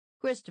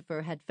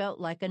 Christopher had felt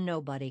like a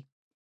nobody.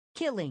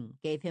 Killing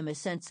gave him a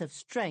sense of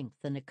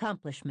strength and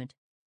accomplishment.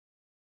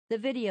 The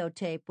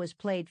videotape was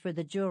played for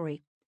the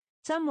jury.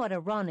 Somewhat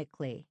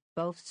ironically,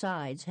 both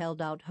sides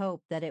held out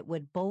hope that it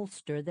would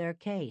bolster their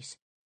case.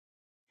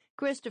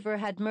 Christopher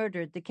had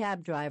murdered the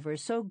cab driver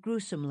so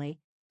gruesomely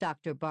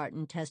Dr.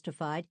 Barton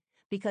testified,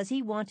 because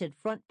he wanted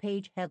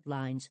front-page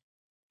headlines.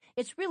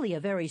 It's really a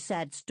very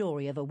sad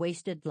story of a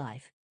wasted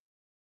life.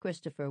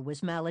 Christopher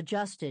was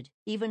maladjusted,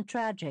 even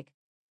tragic.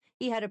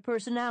 He had a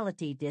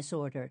personality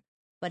disorder,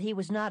 but he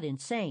was not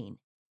insane.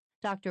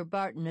 Dr.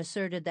 Barton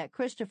asserted that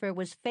Christopher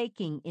was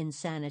faking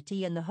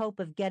insanity in the hope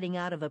of getting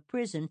out of a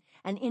prison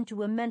and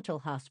into a mental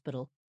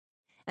hospital,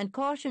 and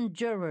cautioned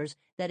jurors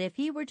that if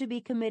he were to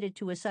be committed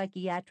to a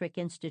psychiatric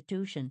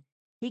institution,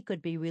 he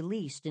could be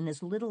released in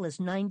as little as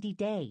 90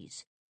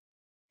 days.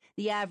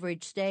 The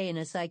average stay in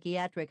a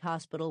psychiatric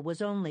hospital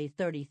was only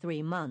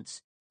 33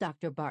 months,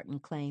 Dr. Barton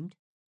claimed.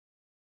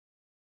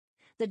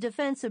 The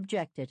defense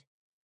objected.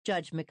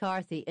 Judge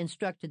McCarthy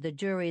instructed the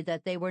jury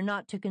that they were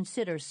not to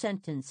consider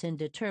sentence in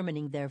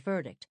determining their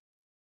verdict.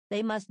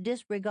 They must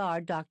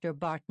disregard Dr.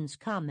 Barton's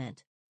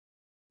comment.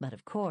 But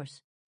of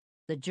course,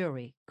 the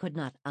jury could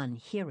not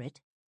unhear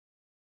it.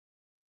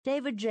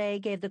 David J.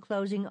 gave the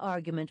closing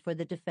argument for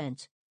the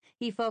defense.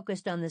 He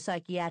focused on the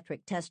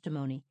psychiatric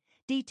testimony,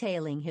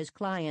 detailing his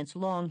client's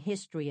long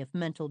history of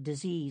mental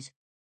disease.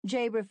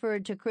 Jay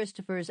referred to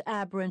Christopher's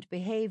aberrant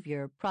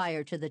behavior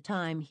prior to the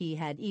time he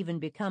had even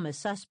become a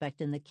suspect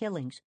in the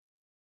killings.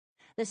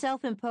 The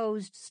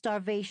self-imposed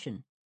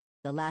starvation,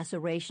 the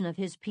laceration of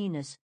his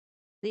penis,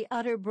 the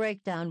utter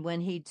breakdown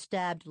when he'd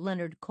stabbed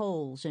Leonard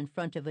Coles in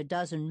front of a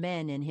dozen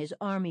men in his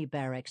army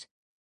barracks.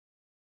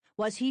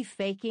 Was he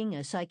faking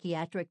a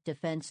psychiatric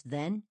defense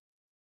then?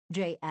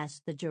 Jay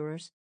asked the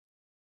jurors.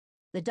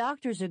 The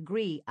doctors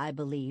agree, I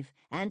believe,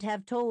 and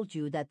have told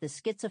you that the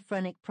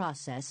schizophrenic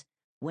process,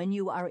 when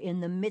you are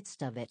in the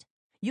midst of it,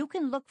 you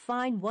can look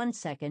fine 1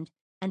 second,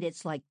 and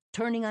it's like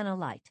turning on a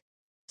light.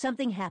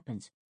 Something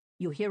happens.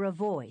 You hear a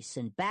voice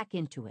and back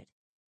into it.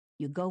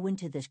 You go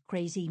into this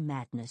crazy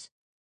madness.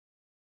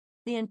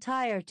 The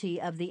entirety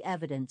of the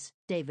evidence,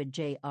 David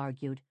J.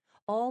 argued,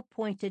 all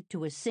pointed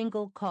to a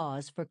single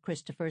cause for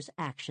Christopher's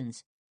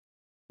actions.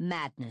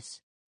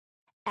 Madness.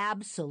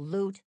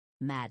 Absolute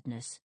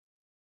madness.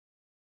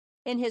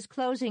 In his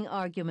closing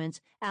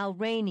arguments, Al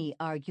Rainey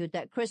argued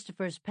that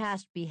Christopher's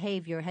past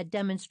behavior had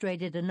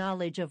demonstrated a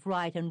knowledge of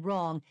right and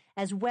wrong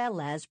as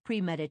well as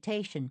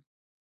premeditation.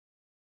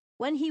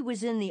 When he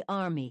was in the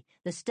Army,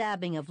 the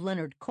stabbing of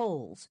Leonard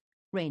Coles,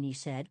 Rainey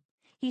said,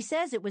 he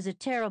says it was a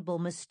terrible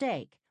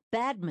mistake,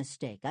 bad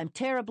mistake, I'm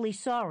terribly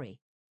sorry.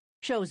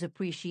 Shows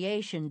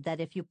appreciation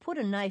that if you put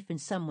a knife in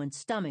someone's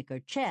stomach or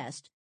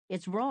chest,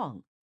 it's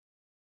wrong.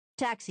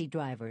 Taxi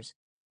drivers,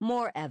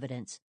 more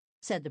evidence,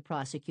 said the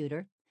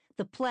prosecutor.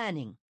 The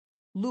planning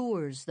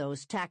lures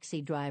those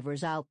taxi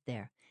drivers out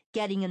there,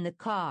 getting in the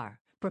car,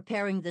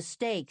 preparing the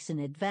stakes in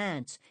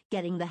advance,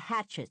 getting the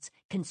hatchets,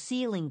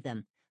 concealing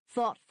them,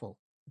 thoughtful,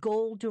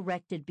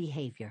 goal-directed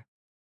behavior.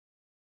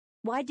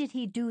 Why did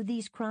he do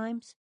these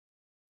crimes?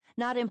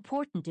 Not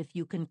important if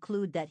you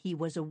conclude that he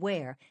was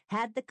aware,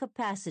 had the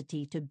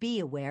capacity to be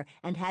aware,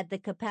 and had the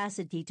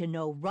capacity to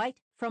know right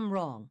from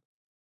wrong.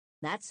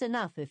 That's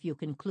enough if you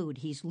conclude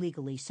he's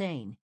legally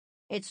sane.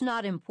 It's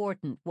not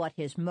important what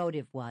his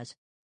motive was.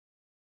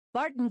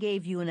 Barton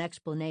gave you an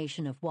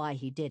explanation of why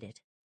he did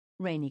it,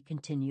 Rainey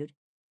continued.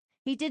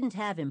 He didn't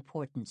have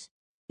importance.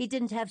 He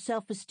didn't have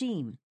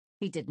self-esteem.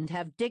 He didn't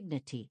have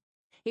dignity.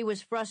 He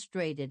was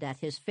frustrated at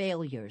his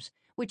failures,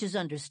 which is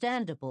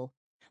understandable,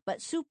 but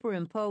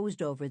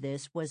superimposed over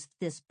this was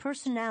this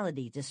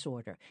personality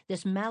disorder,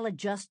 this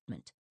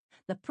maladjustment.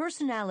 The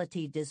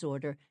personality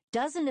disorder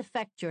doesn't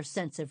affect your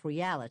sense of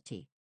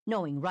reality,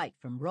 knowing right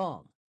from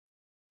wrong.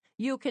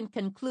 You can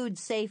conclude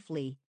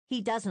safely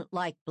he doesn't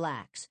like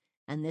blacks,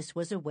 and this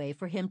was a way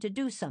for him to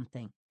do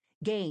something,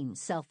 gain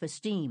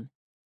self-esteem.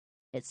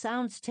 It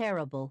sounds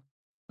terrible,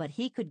 but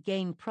he could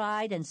gain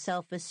pride and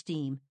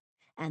self-esteem,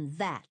 and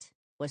that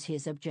was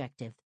his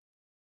objective.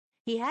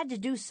 He had to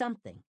do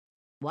something.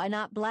 Why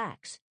not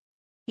blacks?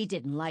 He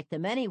didn't like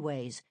them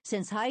anyways,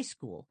 since high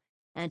school,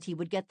 and he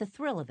would get the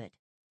thrill of it.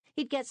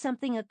 He'd get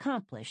something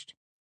accomplished.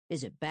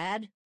 Is it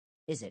bad?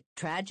 Is it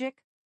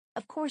tragic?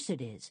 Of course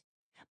it is.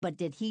 But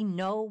did he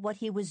know what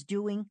he was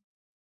doing?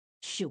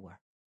 Sure.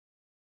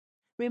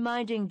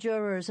 Reminding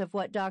jurors of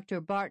what Dr.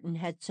 Barton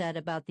had said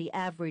about the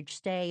average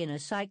stay in a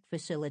psych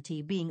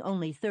facility being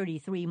only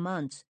 33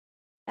 months,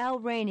 Al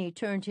Rainey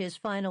turned his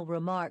final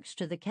remarks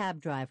to the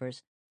cab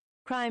drivers,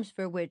 crimes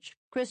for which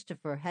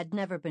Christopher had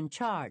never been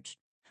charged,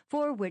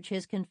 for which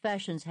his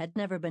confessions had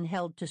never been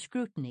held to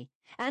scrutiny,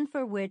 and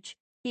for which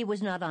he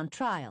was not on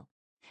trial,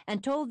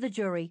 and told the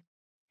jury,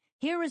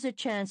 here is a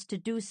chance to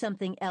do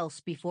something else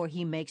before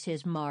he makes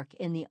his mark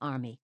in the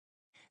Army.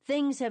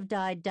 Things have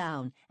died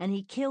down, and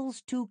he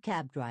kills 2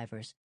 cab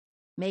drivers.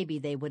 Maybe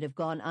they would have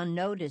gone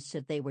unnoticed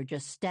if they were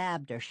just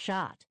stabbed or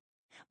shot.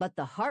 But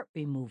the heart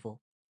removal,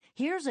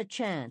 here's a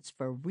chance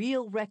for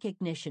real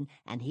recognition,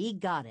 and he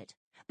got it,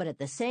 but at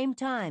the same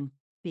time,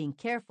 being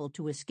careful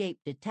to escape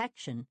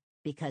detection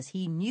because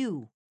he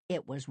knew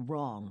it was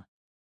wrong.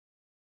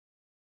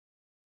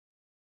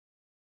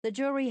 The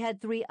jury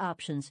had 3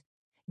 options: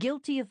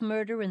 guilty of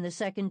murder in the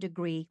 2nd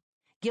degree,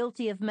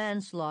 guilty of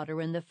manslaughter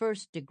in the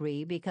 1st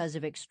degree because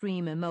of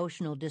extreme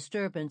emotional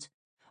disturbance,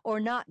 or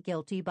not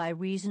guilty by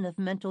reason of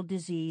mental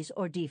disease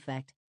or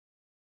defect.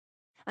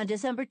 On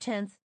December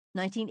 10,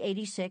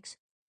 1986,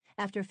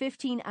 after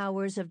 15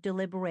 hours of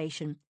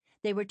deliberation,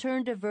 they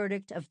returned a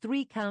verdict of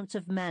 3 counts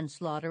of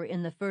manslaughter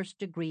in the first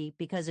degree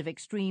because of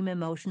extreme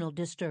emotional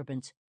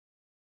disturbance.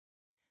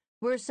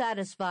 "We're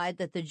satisfied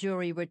that the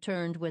jury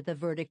returned with a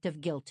verdict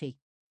of guilty,"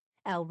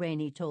 Al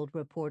Rainey told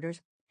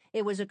reporters.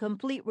 "It was a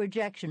complete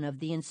rejection of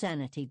the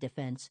insanity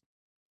defense."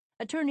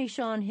 Attorney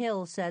Sean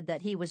Hill said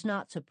that he was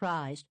not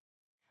surprised.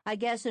 "I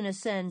guess in a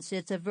sense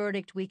it's a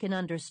verdict we can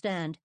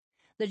understand.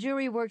 The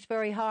jury worked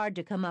very hard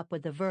to come up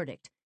with a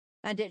verdict,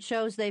 and it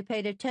shows they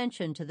paid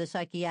attention to the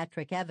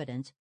psychiatric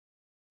evidence."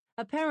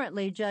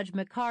 Apparently, Judge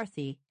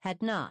McCarthy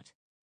had not.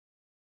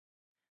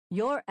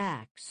 "Your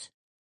acts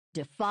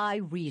defy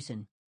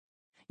reason.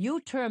 You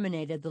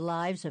terminated the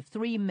lives of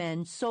 3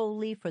 men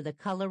solely for the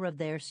color of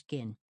their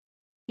skin,"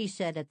 he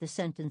said at the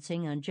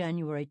sentencing on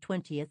January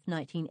 20,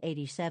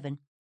 1987.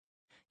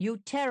 "You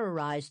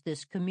terrorized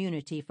this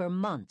community for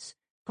months,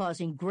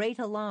 causing great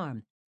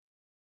alarm."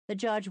 The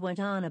judge went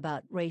on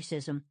about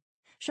racism.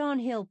 Sean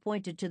Hill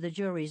pointed to the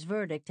jury's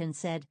verdict and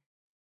said,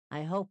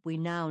 "I hope we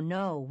now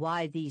know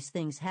why these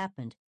things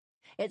happened.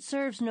 It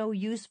serves no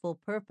useful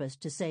purpose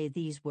to say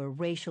these were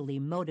racially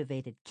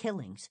motivated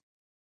killings."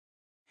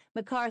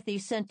 McCarthy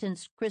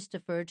sentenced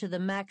Christopher to the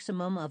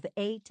maximum of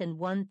 8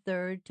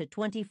 1/3 to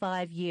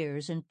 25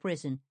 years in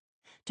prison,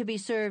 to be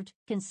served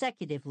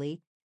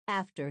consecutively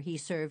after he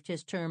served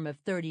his term of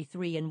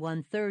 33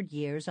 1/3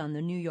 years on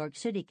the New York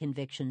City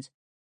convictions.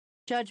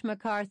 Judge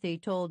McCarthy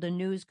told a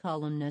news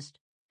columnist,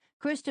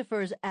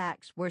 "Christopher's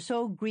acts were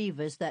so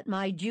grievous that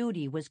my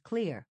duty was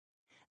clear.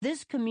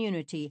 This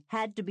community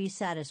had to be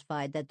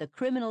satisfied that the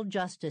criminal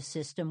justice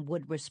system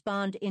would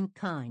respond in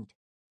kind."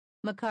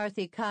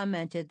 McCarthy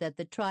commented that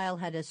the trial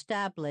had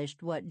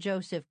established what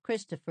Joseph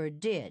Christopher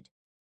did,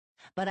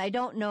 "but I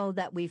don't know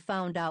that we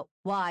found out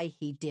why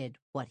he did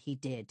what he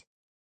did."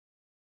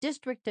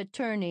 District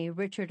Attorney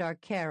Richard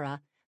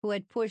Arcara, who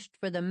had pushed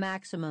for the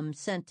maximum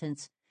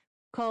sentence,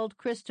 called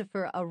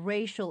Christopher a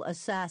racial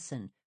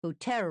assassin who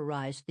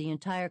terrorized the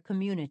entire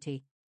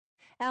community.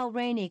 Al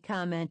Rainey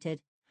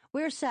commented,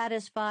 "We're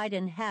satisfied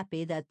and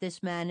happy that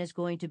this man is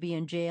going to be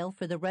in jail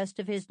for the rest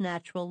of his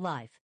natural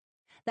life.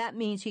 That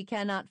means he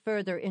cannot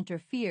further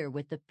interfere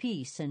with the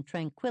peace and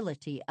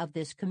tranquility of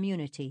this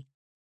community."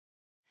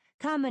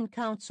 Common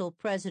Council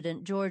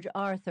President George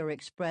Arthur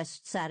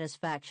expressed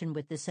satisfaction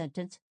with the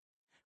sentence,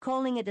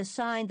 calling it a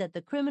sign that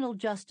the criminal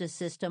justice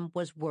system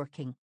was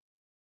working.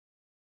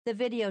 The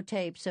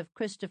videotapes of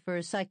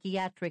Christopher's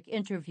psychiatric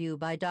interview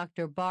by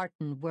Dr.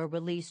 Barton were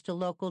released to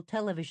local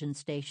television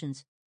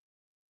stations.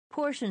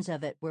 Portions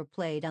of it were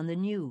played on the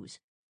news,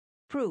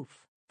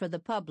 proof for the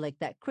public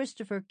that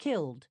Christopher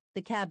killed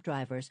the cab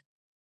drivers.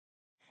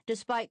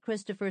 Despite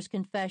Christopher's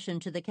confession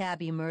to the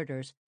cabbie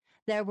murders,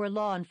 there were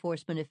law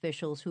enforcement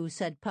officials who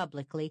said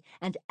publicly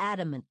and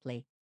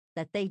adamantly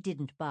that they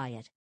didn't buy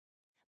it.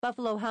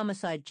 Buffalo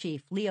Homicide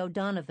Chief Leo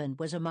Donovan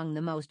was among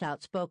the most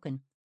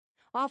outspoken.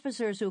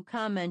 Officers who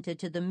commented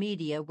to the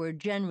media were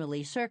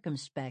generally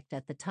circumspect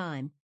at the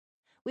time.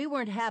 "We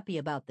weren't happy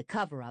about the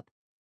cover-up,"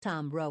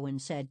 Tom Rowan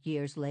said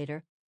years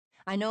later.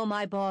 "I know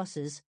my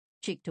bosses,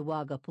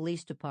 Cheektowaga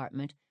Police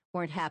Department,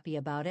 weren't happy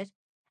about it,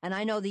 and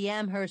I know the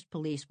Amherst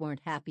police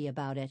weren't happy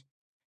about it.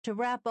 To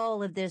wrap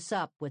all of this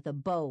up with a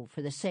bow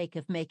for the sake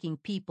of making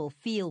people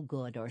feel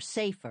good or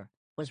safer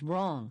was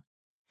wrong.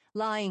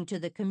 Lying to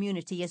the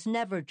community is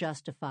never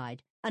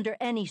justified under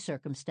any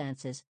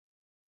circumstances.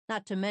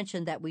 Not to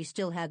mention that we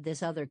still had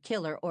this other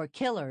killer or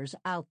killers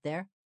out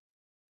there."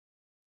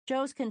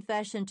 Joe's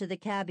confession to the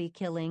cabbie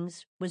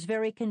killings was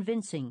very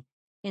convincing,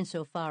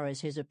 insofar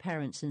as his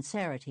apparent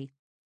sincerity.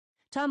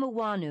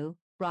 Tamuwanu,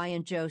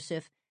 Brian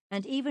Joseph,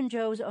 and even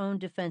Joe's own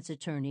defense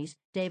attorneys,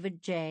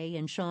 David J.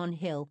 and Sean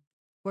Hill,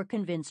 were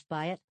convinced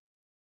by it.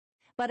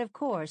 But of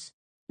course,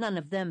 none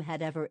of them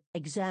had ever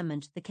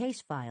examined the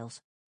case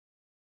files.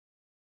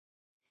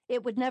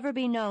 It would never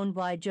be known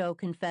why Joe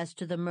confessed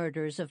to the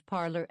murders of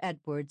Parler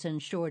Edwards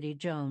and Shorty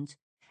Jones,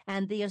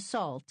 and the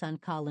assault on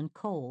Colin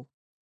Cole.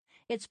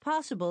 It's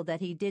possible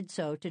that he did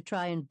so to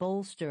try and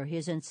bolster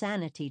his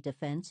insanity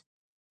defense.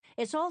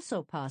 It's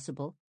also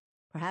possible,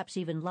 perhaps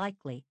even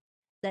likely,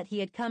 that he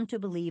had come to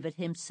believe it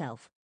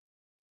himself.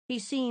 He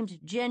seemed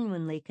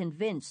genuinely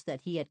convinced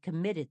that he had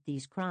committed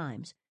these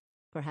crimes,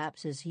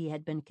 perhaps as he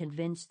had been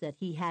convinced that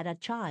he had a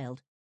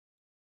child,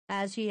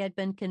 as he had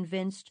been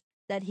convinced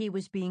that he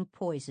was being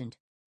poisoned,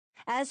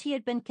 as he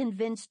had been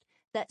convinced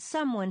that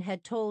someone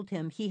had told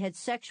him he had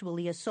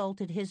sexually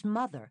assaulted his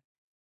mother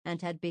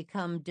and had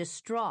become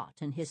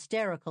distraught and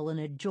hysterical in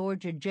a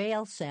Georgia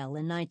jail cell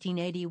in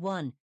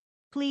 1981,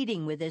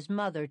 pleading with his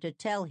mother to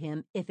tell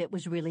him if it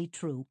was really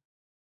true.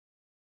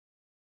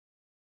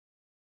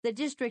 The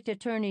district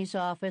attorney's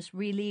office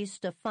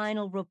released a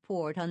final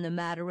report on the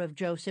matter of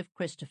Joseph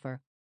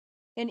Christopher.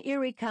 In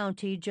Erie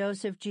County,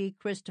 Joseph G.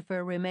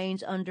 Christopher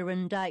remains under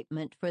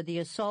indictment for the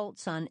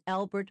assaults on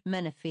Albert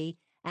Menifee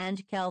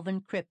and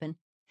Calvin Crippen,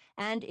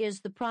 and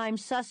is the prime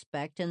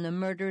suspect in the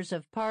murders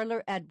of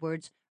Parler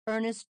Edwards,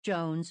 Ernest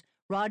Jones,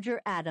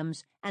 Roger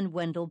Adams, and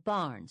Wendell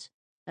Barnes,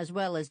 as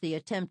well as the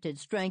attempted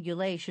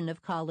strangulation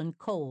of Colin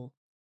Cole.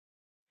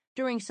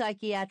 During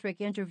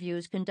psychiatric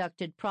interviews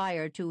conducted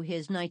prior to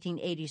his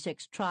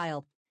 1986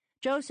 trial,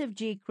 Joseph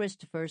G.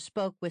 Christopher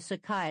spoke with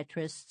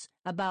psychiatrists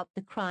about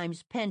the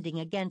crimes pending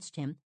against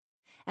him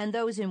and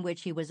those in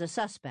which he was a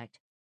suspect.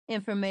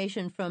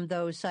 Information from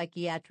those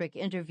psychiatric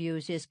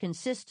interviews is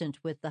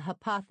consistent with the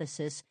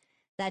hypothesis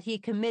that he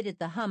committed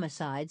the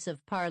homicides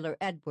of Parlor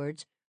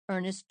Edwards,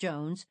 Ernest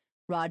Jones,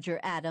 Roger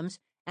Adams,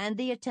 and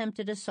the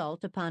attempted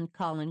assault upon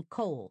Colin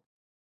Cole.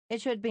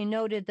 It should be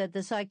noted that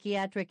the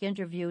psychiatric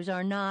interviews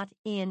are not,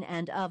 in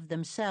and of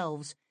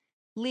themselves,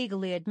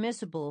 legally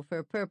admissible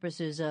for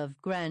purposes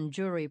of grand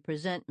jury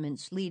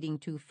presentments leading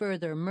to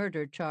further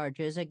murder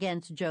charges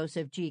against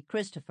Joseph G.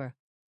 Christopher.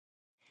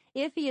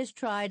 If he is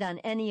tried on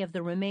any of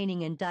the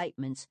remaining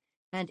indictments,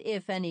 and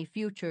if any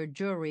future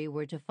jury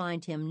were to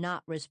find him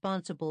not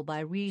responsible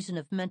by reason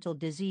of mental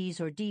disease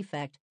or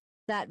defect,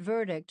 that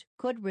verdict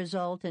could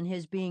result in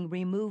his being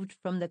removed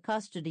from the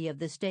custody of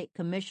the State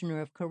Commissioner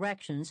of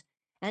Corrections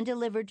and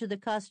delivered to the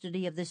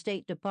custody of the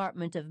State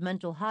Department of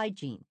Mental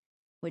Hygiene,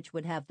 which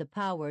would have the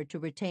power to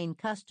retain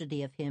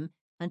custody of him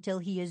until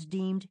he is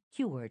deemed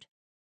cured.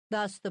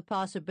 Thus, the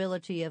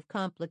possibility of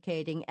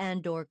complicating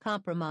and/or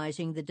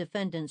compromising the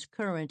defendant's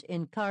current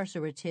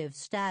incarcerative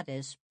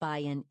status by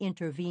an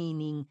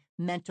intervening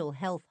mental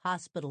health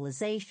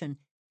hospitalization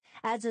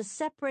adds a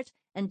separate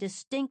and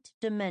distinct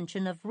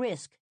dimension of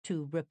risk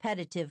to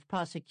repetitive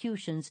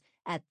prosecutions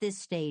at this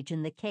stage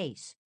in the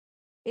case.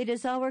 It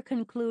is our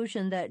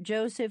conclusion that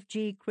Joseph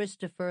G.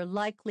 Christopher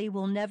likely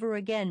will never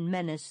again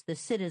menace the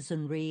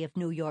citizenry of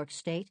New York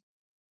State.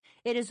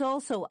 It is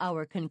also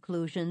our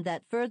conclusion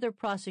that further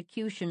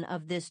prosecution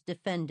of this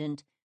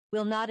defendant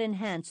will not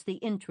enhance the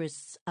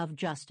interests of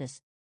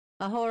justice.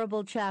 A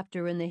horrible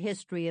chapter in the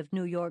history of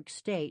New York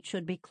State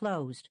should be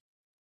closed.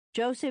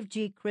 Joseph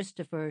G.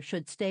 Christopher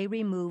should stay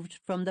removed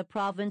from the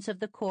province of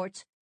the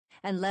courts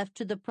and left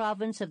to the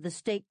province of the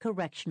state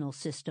correctional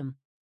system.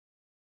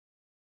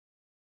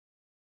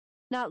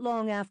 Not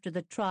long after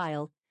the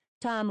trial,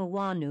 Tom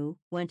Iwanu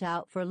went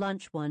out for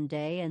lunch one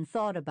day and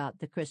thought about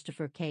the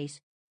Christopher case.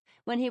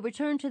 When he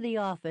returned to the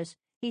office,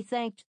 he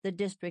thanked the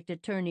district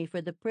attorney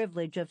for the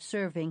privilege of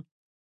serving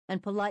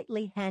and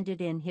politely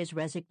handed in his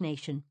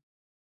resignation.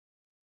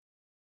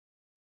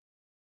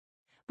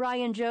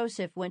 Brian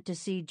Joseph went to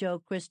see Joe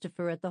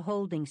Christopher at the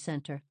holding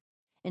center.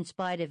 In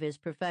spite of his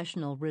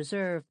professional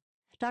reserve,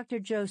 Dr.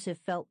 Joseph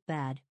felt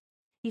bad.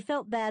 He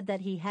felt bad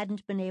that he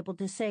hadn't been able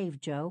to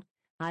save Joe,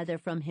 either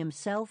from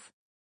himself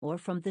or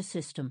from the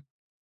system.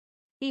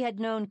 He had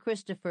known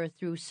Christopher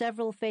through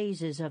several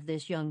phases of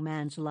this young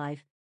man's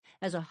life,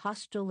 as a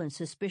hostile and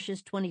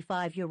suspicious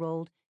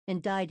 25-year-old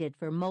indicted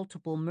for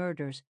multiple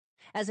murders,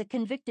 as a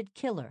convicted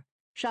killer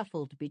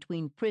shuffled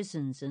between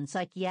prisons and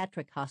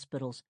psychiatric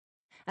hospitals,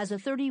 as a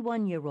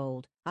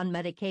 31-year-old on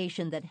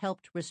medication that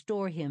helped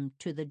restore him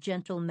to the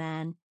gentle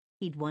man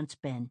he'd once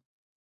been.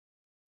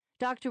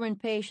 Doctor and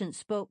patient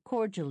spoke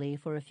cordially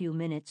for a few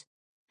minutes.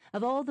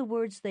 Of all the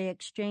words they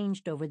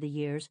exchanged over the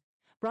years,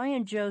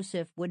 Brian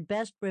Joseph would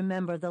best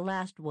remember the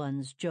last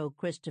ones Joe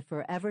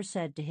Christopher ever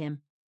said to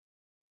him.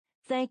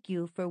 "Thank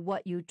you for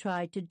what you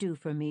tried to do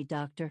for me,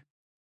 Doctor."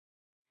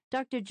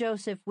 Dr.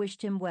 Joseph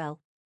wished him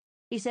well.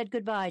 He said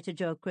goodbye to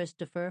Joe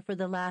Christopher for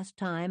the last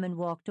time and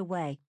walked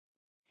away.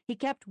 He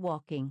kept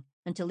walking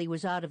until he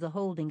was out of the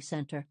holding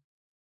center.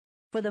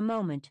 For the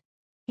moment,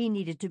 he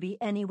needed to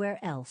be anywhere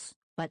else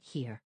but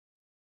here.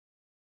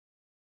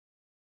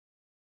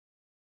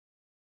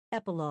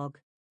 Epilogue.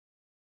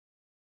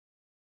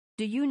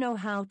 Do you know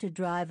how to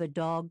drive a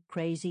dog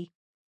crazy?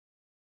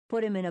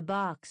 Put him in a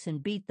box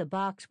and beat the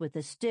box with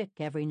a stick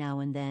every now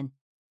and then.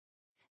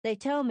 They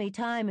tell me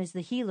time is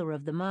the healer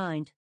of the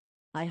mind.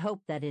 I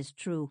hope that is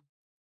true.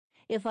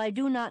 If I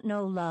do not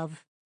know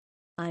love,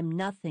 I'm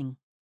nothing.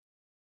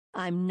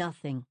 I'm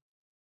nothing.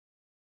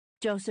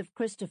 Joseph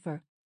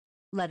Christopher,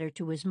 letter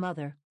to his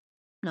mother,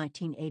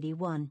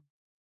 1981.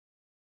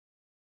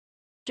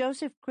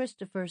 Joseph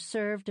Christopher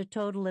served a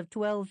total of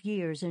 12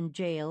 years in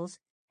jails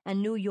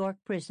and New York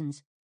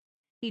prisons.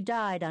 He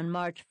died on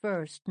March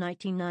 1st,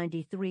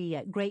 1993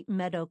 at Great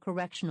Meadow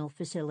Correctional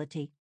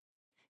Facility.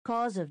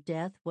 Cause of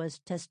death was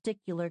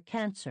testicular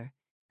cancer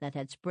that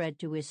had spread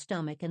to his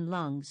stomach and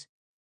lungs.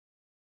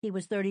 He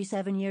was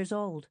 37 years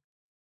old.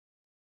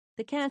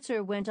 The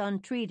cancer went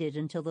untreated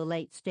until the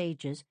late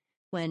stages,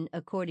 when,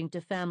 according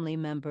to family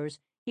members,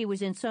 he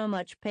was in so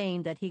much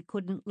pain that he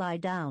couldn't lie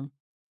down.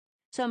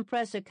 Some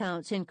press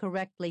accounts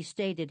incorrectly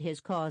stated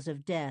his cause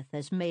of death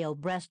as male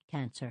breast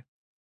cancer.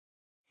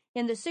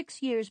 In the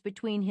 6 years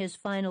between his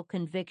final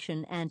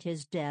conviction and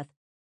his death,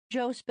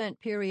 Joe spent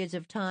periods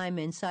of time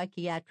in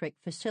psychiatric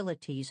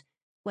facilities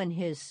when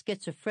his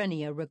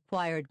schizophrenia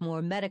required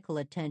more medical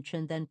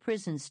attention than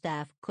prison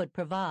staff could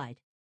provide.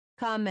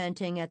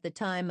 Commenting at the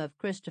time of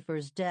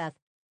Christopher's death,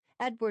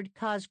 Edward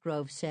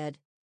Cosgrove said,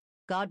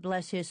 "God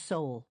bless his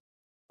soul,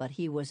 but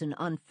he was an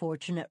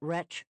unfortunate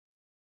wretch."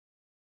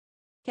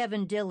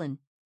 Kevin Dillon,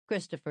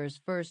 Christopher's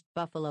first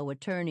Buffalo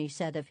attorney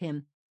said of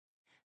him,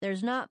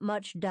 "There's not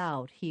much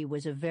doubt he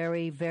was a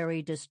very,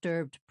 very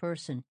disturbed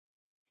person.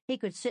 He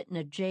could sit in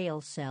a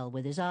jail cell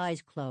with his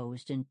eyes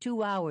closed, and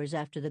 2 hours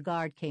after the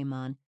guard came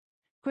on,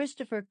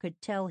 Christopher could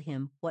tell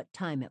him what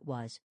time it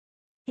was.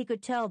 He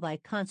could tell by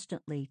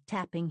constantly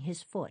tapping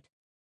his foot."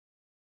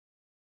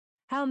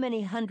 How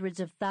many hundreds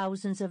of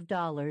thousands of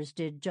dollars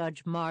did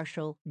Judge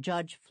Marshall,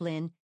 Judge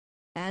Flynn,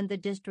 and the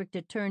district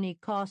attorney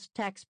cost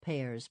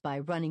taxpayers by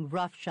running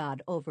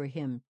roughshod over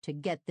him to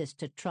get this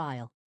to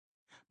trial?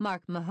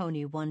 Mark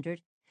Mahoney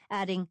wondered,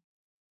 adding,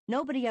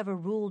 "Nobody ever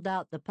ruled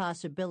out the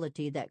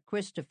possibility that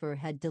Christopher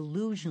had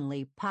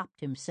delusionally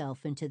popped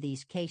himself into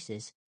these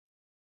cases."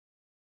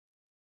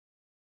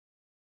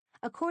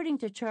 According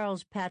to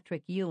Charles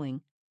Patrick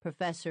Ewing,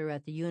 professor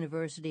at the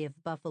University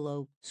of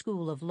Buffalo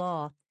School of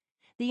Law,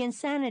 the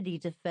insanity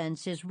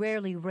defense is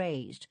rarely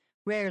raised,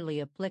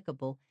 rarely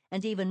applicable,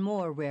 and even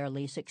more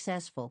rarely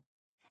successful.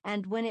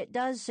 And when it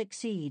does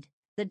succeed,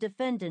 the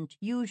defendant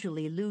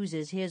usually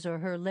loses his or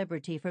her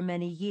liberty for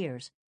many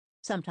years,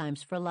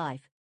 sometimes for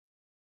life.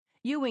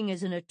 Ewing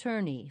is an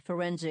attorney,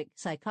 forensic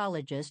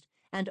psychologist,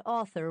 and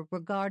author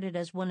regarded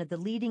as one of the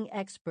leading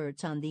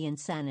experts on the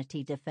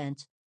insanity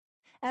defense.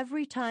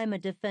 Every time a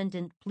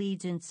defendant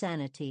pleads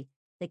insanity,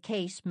 the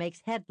case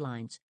makes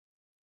headlines.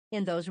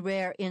 In those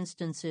rare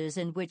instances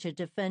in which a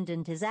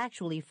defendant is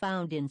actually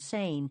found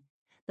insane,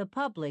 the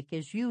public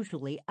is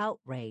usually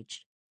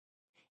outraged.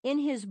 In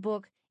his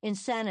book,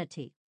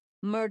 Insanity,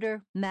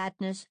 Murder,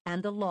 Madness,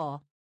 and the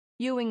Law,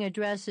 Ewing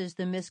addresses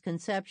the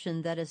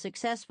misconception that a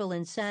successful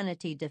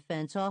insanity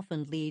defense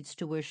often leads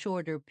to a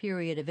shorter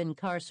period of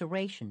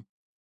incarceration.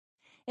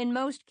 In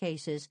most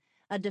cases,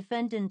 a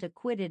defendant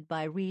acquitted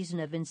by reason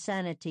of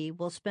insanity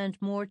will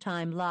spend more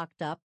time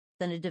locked up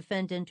than a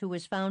defendant who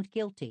is found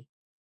guilty.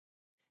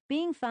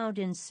 Being found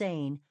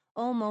insane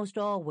almost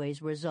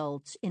always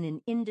results in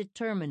an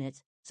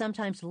indeterminate,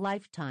 sometimes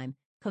lifetime,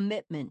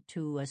 commitment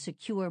to a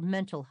secure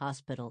mental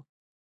hospital.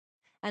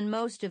 And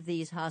most of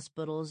these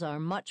hospitals are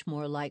much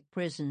more like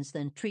prisons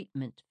than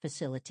treatment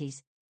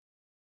facilities.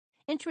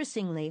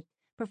 Interestingly,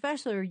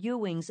 Professor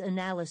Ewing's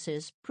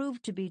analysis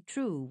proved to be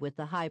true with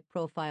the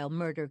high-profile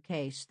murder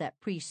case that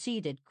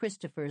preceded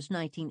Christopher's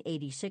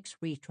 1986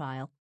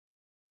 retrial.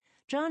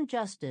 John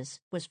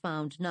Justice was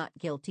found not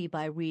guilty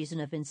by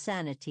reason of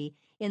insanity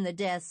in the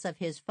deaths of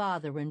his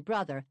father and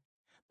brother,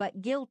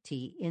 but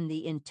guilty in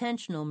the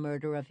intentional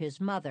murder of his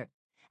mother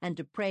and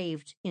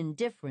depraved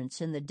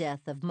indifference in the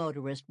death of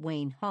motorist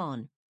Wayne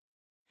Hahn.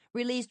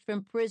 Released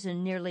from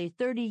prison nearly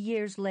 30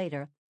 years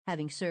later,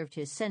 having served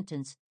his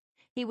sentence,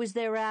 he was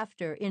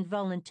thereafter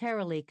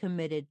involuntarily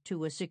committed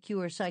to a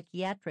secure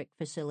psychiatric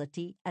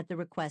facility at the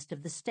request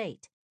of the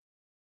state.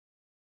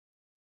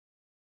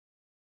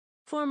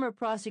 Former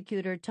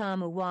prosecutor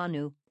Tom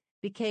Uwanu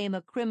became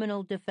a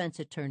criminal defense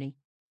attorney.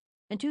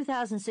 In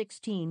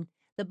 2016,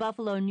 the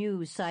Buffalo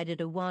News cited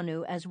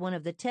Uwanu as one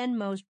of the 10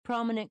 most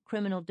prominent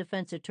criminal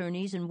defense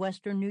attorneys in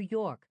western New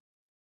York.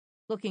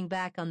 Looking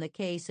back on the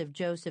case of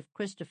Joseph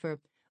Christopher,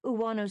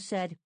 Uwanu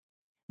said,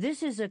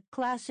 "This is a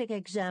classic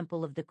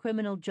example of the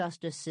criminal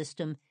justice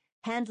system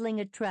handling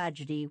a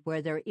tragedy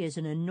where there is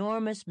an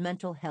enormous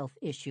mental health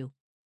issue.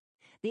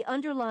 The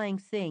underlying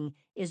thing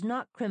is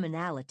not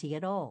criminality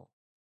at all.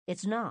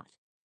 It's not.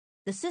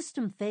 The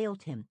system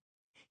failed him.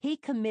 He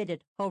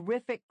committed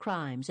horrific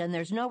crimes, and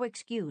there's no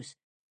excuse.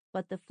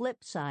 But the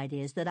flip side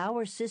is that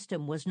our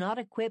system was not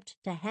equipped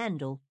to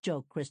handle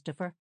Joe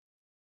Christopher."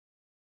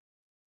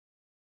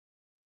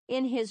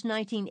 In his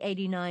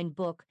 1989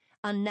 book,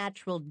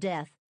 Unnatural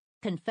Death,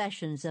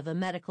 Confessions of a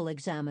Medical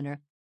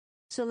Examiner,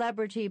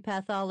 celebrity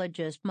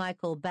pathologist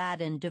Michael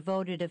Baden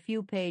devoted a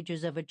few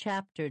pages of a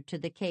chapter to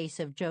the case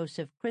of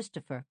Joseph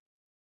Christopher.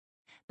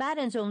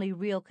 Baden's only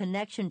real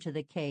connection to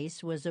the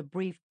case was a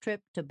brief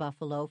trip to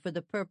Buffalo for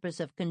the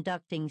purpose of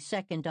conducting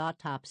second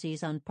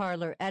autopsies on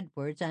Parler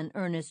Edwards and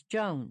Ernest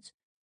Jones,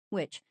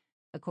 which,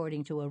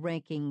 according to a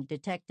ranking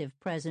detective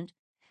present,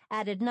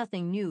 added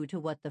nothing new to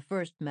what the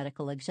first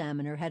medical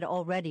examiner had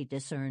already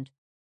discerned.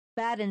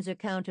 Baden's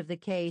account of the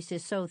case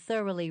is so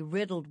thoroughly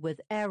riddled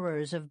with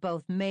errors of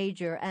both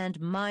major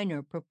and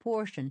minor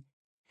proportion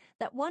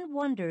that one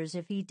wonders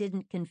if he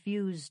didn't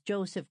confuse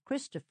Joseph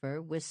Christopher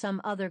with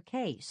some other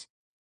case.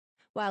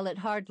 While it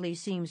hardly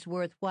seems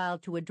worthwhile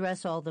to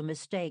address all the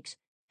mistakes,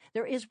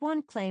 there is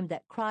one claim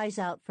that cries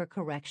out for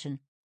correction.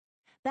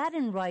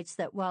 Baden writes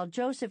that while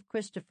Joseph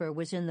Christopher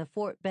was in the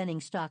Fort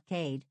Benning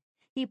stockade,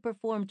 he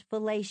performed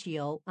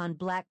fellatio on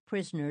black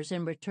prisoners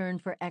in return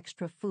for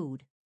extra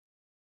food.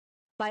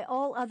 By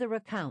all other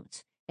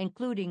accounts,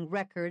 including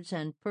records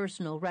and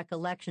personal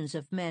recollections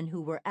of men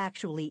who were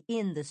actually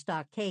in the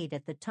stockade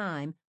at the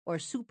time or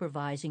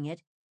supervising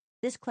it,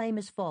 this claim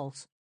is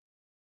false.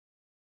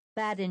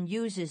 Baden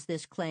uses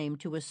this claim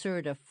to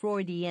assert a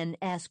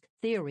Freudian-esque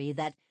theory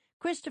that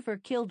Christopher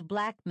killed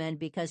black men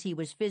because he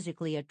was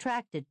physically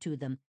attracted to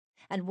them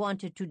and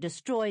wanted to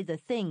destroy the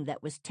thing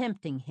that was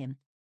tempting him.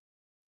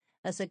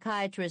 A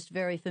psychiatrist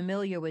very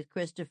familiar with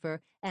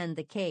Christopher and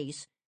the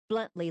case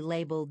bluntly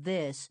labeled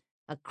this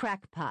a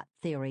crackpot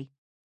theory.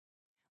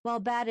 While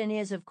Batten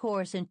is, of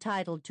course,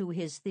 entitled to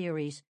his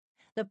theories,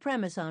 the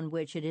premise on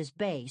which it is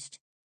based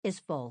is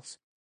false.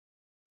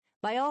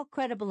 By all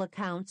credible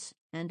accounts,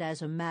 and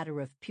as a matter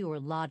of pure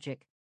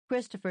logic,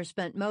 Christopher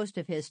spent most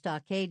of his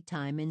stockade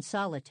time in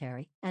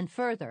solitary, and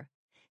further,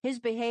 his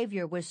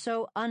behavior was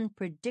so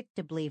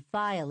unpredictably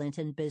violent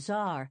and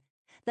bizarre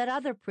that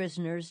other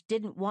prisoners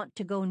didn't want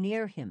to go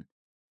near him.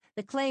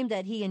 The claim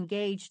that he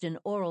engaged in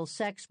oral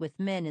sex with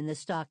men in the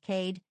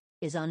stockade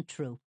is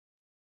untrue.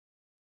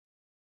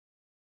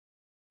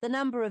 The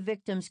number of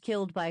victims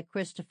killed by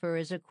Christopher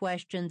is a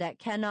question that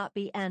cannot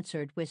be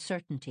answered with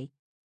certainty.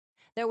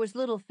 There was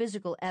little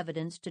physical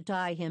evidence to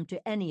tie him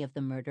to any of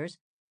the murders,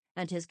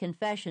 and his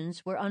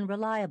confessions were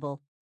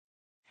unreliable.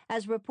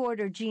 As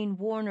reporter Gene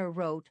Warner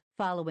wrote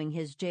following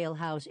his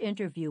jailhouse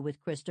interview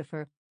with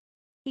Christopher,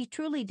 he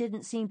truly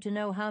didn't seem to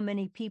know how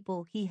many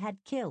people he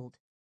had killed.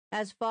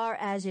 As far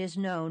as is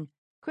known,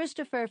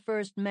 Christopher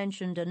first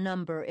mentioned a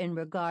number in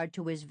regard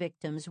to his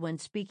victims when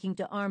speaking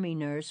to Army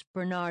nurse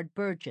Bernard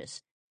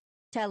Burgess,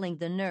 telling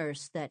the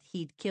nurse that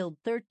he'd killed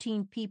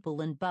 13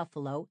 people in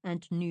Buffalo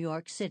and New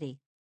York City.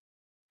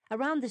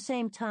 Around the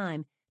same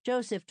time,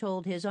 Joseph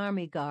told his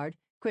Army guard,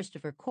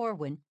 Christopher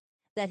Corwin,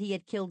 that he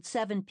had killed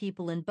 7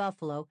 people in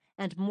Buffalo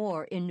and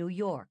more in New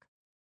York.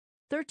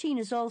 13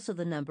 is also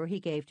the number he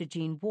gave to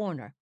Gene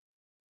Warner.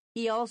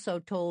 He also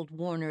told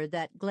Warner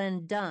that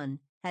Glenn Dunn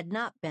had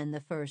not been the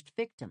first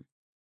victim.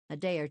 A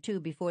day or two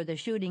before the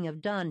shooting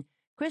of Dunn,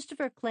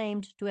 Christopher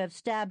claimed to have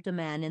stabbed a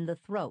man in the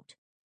throat.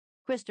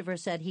 Christopher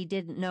said he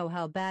didn't know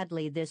how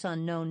badly this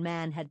unknown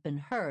man had been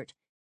hurt,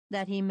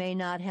 that he may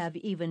not have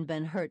even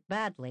been hurt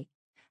badly.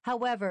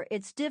 However,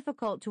 it's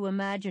difficult to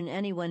imagine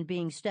anyone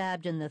being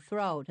stabbed in the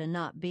throat and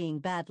not being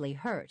badly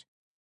hurt,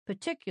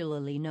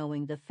 particularly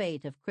knowing the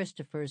fate of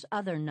Christopher's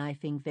other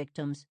knifing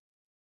victims.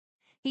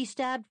 He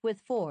stabbed with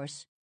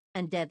force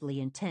and deadly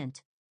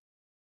intent.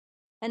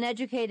 An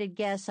educated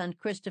guess on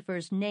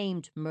Christopher's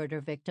named murder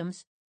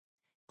victims: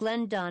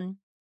 Glenn Dunn,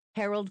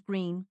 Harold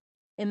Green,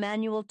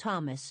 Emmanuel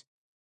Thomas,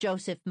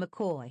 Joseph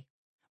McCoy,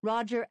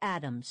 Roger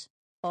Adams,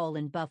 all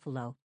in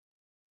Buffalo,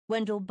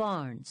 Wendell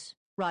Barnes,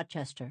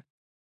 Rochester,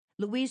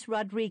 Luis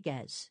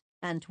Rodriguez,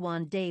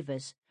 Antoine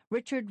Davis,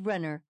 Richard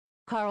Renner,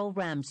 Carl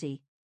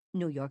Ramsey,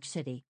 New York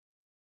City.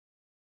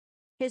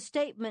 His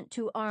statement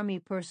to Army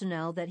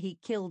personnel that he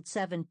killed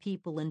 7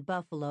 people in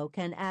Buffalo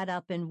can add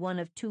up in one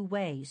of 2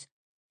 ways.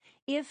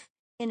 If,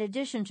 in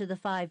addition to the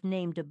 5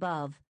 named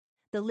above,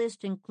 the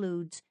list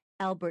includes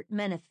Albert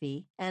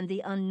Menifee and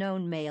the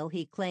unknown male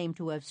he claimed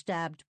to have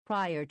stabbed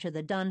prior to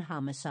the Dunn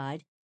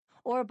homicide,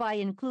 or by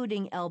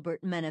including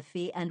Albert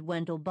Menifee and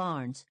Wendell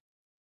Barnes.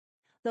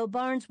 Though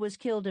Barnes was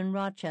killed in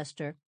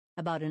Rochester,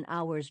 about an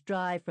hour's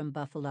drive from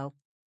Buffalo,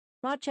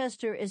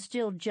 Rochester is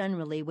still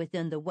generally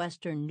within the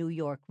western New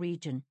York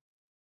region.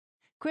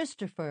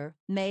 Christopher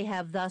may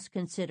have thus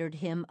considered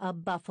him a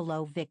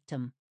Buffalo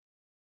victim.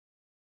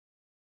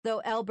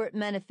 Though Albert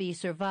Menifee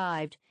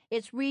survived,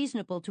 it's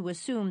reasonable to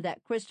assume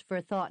that Christopher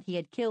thought he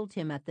had killed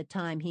him at the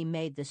time he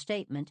made the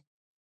statement.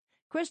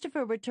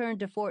 Christopher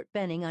returned to Fort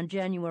Benning on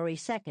January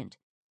 2nd,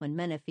 when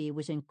Menifee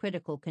was in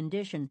critical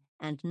condition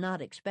and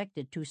not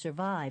expected to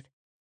survive.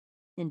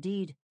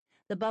 Indeed,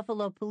 the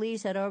Buffalo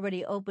police had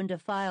already opened a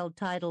file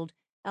titled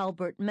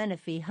Albert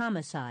Menifee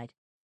Homicide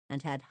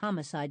and had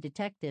homicide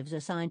detectives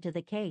assigned to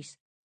the case.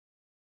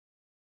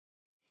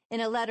 In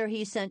a letter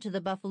he sent to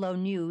the Buffalo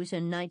News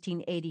in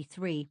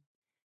 1983,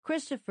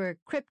 Christopher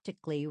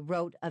cryptically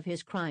wrote of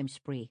his crime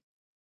spree.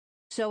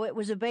 So it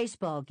was a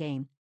baseball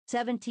game,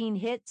 17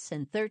 hits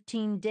and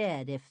 13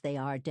 dead, if they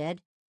are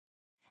dead.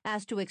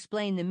 Asked to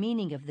explain the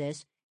meaning of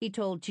this, he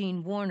told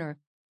Gene Warner,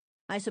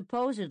 "I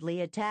supposedly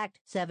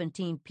attacked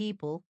 17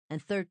 people,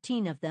 and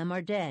 13 of them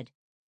are dead."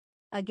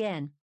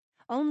 Again,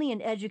 only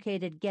an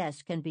educated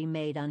guess can be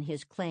made on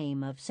his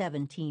claim of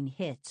 17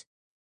 hits,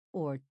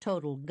 or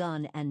total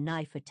gun and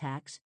knife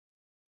attacks.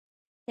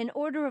 In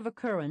order of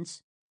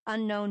occurrence: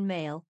 unknown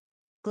male,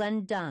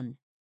 Glenn Dunn,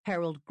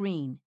 Harold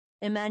Green,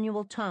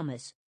 Emmanuel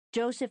Thomas,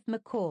 Joseph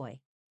McCoy,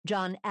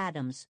 John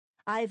Adams,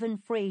 Ivan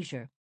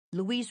Frazier,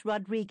 Luis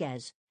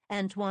Rodriguez,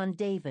 Antoine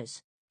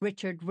Davis,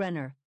 Richard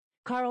Renner,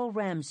 Carl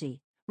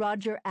Ramsey,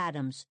 Roger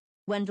Adams,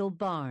 Wendell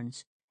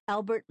Barnes,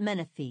 Albert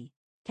Menifee,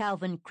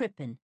 Calvin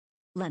Crippen,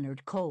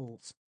 Leonard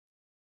Coles.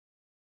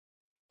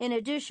 In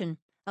addition,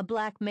 a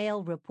black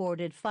male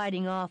reported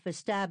fighting off a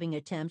stabbing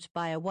attempt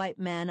by a white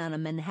man on a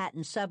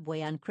Manhattan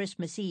subway on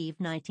Christmas Eve,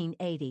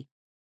 1980.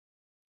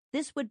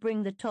 This would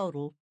bring the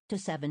total to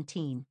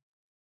 17.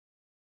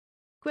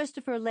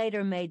 Christopher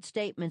later made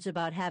statements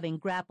about having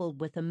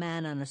grappled with a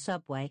man on a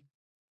subway.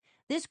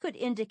 This could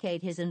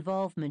indicate his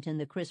involvement in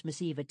the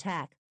Christmas Eve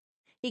attack.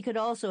 He could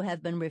also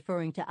have been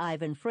referring to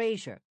Ivan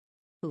Frazier,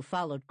 who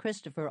followed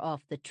Christopher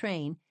off the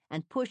train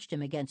and pushed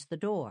him against the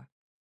door.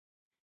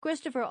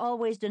 Christopher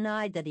always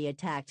denied that he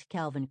attacked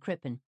Calvin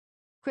Crippen.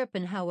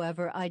 Crippen,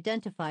 however,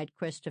 identified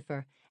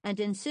Christopher and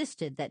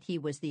insisted that he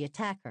was the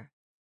attacker.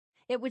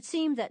 It would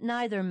seem that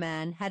neither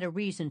man had a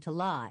reason to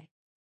lie.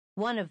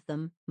 One of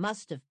them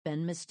must have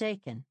been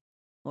mistaken.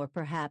 or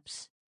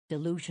perhaps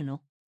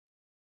delusional.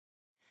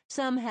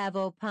 Some have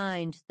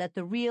opined that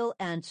the real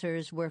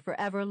answers were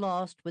forever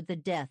lost with the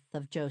death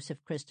of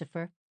Joseph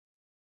Christopher.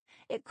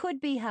 It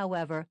could be,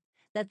 however,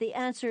 that the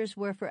answers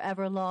were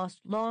forever lost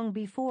long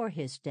before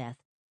his death,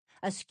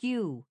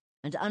 askew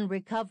and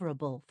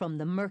unrecoverable from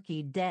the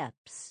murky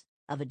depths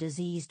of a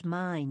diseased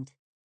mind.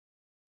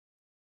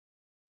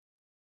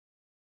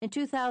 In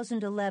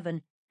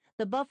 2011,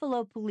 the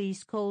Buffalo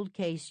Police Cold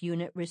Case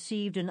Unit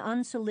received an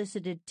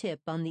unsolicited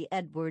tip on the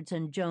Edwards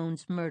and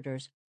Jones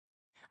murders.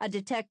 A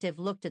detective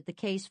looked at the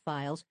case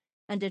files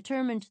and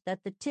determined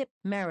that the tip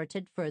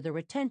merited further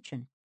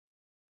attention.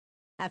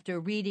 After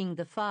reading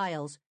the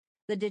files,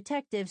 the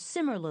detective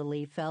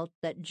similarly felt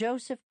that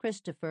Joseph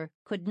Christopher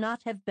could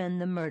not have been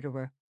the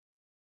murderer.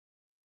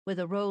 With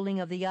a rolling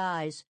of the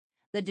eyes,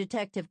 the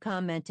detective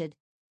commented,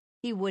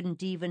 "He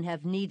wouldn't even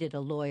have needed a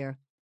lawyer.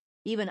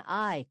 Even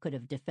I could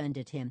have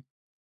defended him."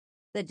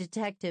 The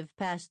detective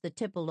passed the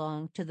tip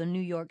along to the New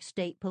York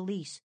State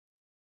Police.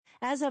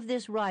 As of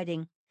this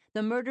writing,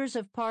 the murders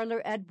of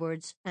Parlor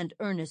Edwards and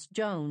Ernest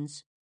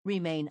Jones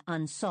remain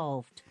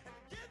unsolved.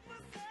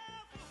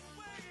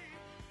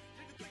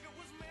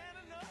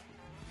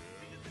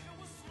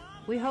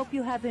 We hope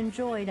you have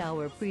enjoyed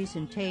our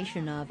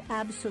presentation of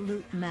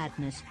Absolute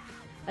Madness,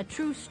 a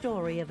true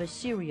story of a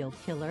serial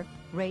killer,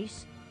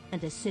 race,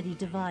 and a city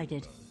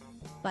divided,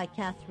 by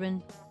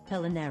Catherine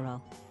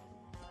Pelonero.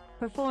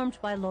 Performed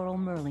by Laurel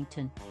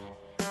Merlington.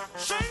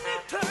 Sing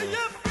it till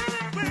you feel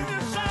it when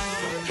you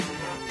sing it.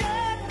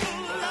 Get the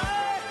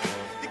light.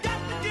 You got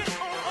to get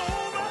on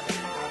over.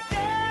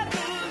 Get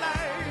the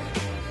light.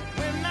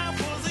 When I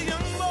was a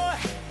young boy,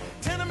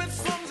 tenement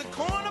slums and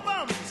corner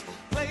bums,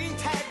 playing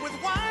tag with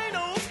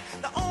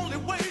winos, the only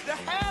way to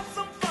have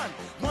some fun.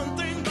 One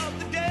thing about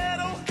the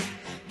ghetto,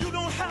 you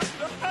don't have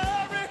to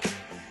hurry.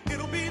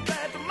 It'll be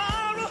bad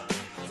tomorrow,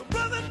 so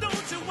brother,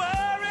 don't you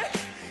worry.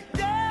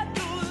 Get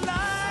the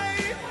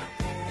light.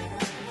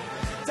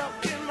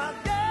 Talk in my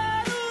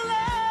ghetto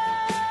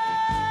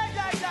light.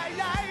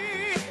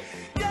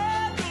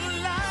 Get the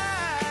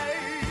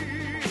light,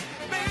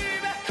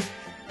 baby.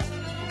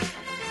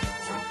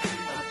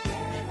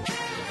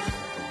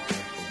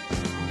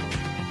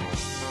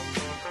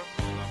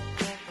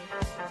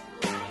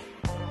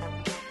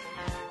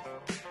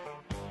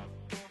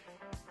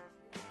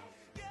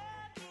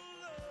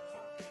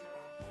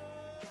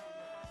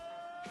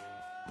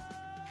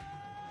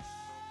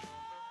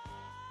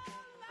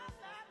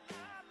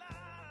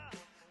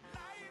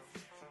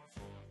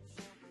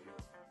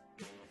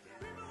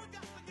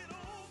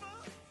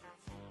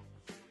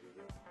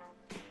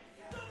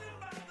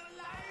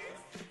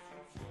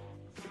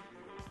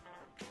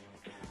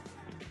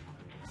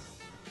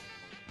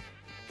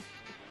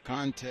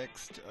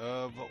 Context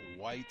of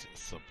white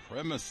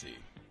supremacy.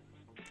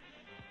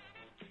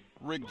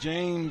 Rick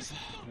James,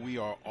 we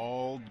are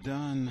all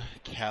done.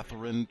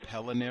 Catherine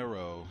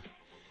Pelonero,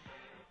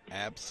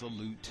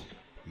 Absolute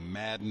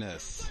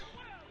Madness.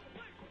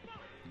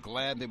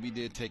 Glad that we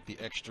did take the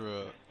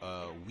extra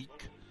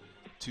week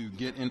to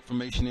get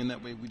information in.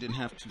 That way we didn't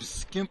have to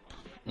skimp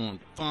on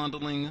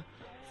fondling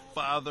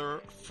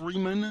Father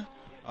Freeman.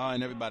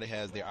 And everybody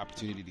has their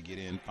opportunity to get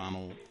in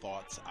final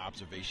thoughts,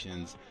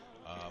 observations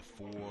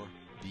for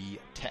the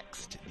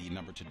text. The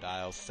number to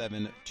dial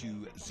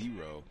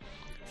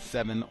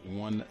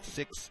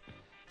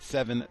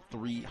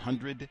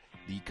 720-716-7300.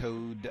 The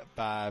code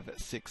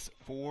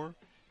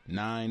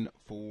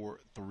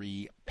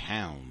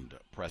 564-943#.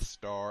 Press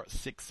star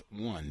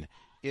 61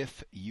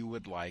 if you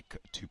would like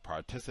to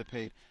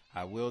participate.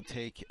 I will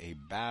take a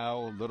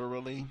bow,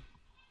 literally.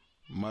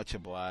 Much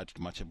obliged,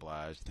 much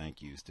obliged.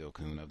 Thank you. Still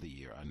Coon of the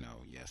Year. I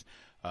know, yes.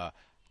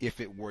 If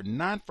it were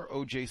not for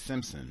O.J.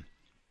 Simpson,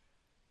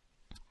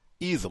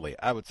 easily,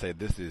 I would say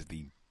this is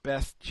the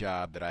best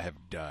job that I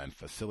have done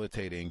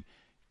facilitating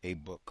a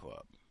book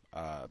club.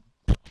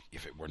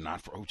 If it were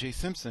not for O.J.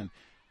 Simpson,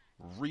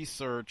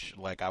 research,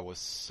 like I was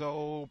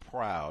so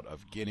proud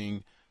of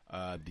getting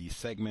the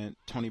segment,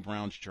 Tony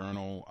Brown's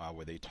Journal,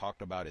 where they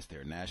talked about it's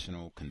their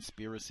national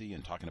conspiracy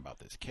and talking about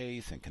this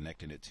case and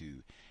connecting it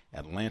to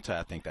Atlanta.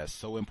 I think that's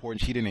so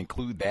important. She didn't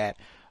include that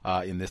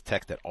in this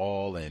text at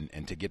all,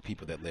 and to get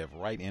people that live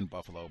right in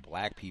Buffalo,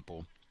 black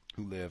people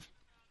who live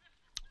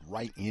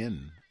right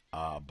in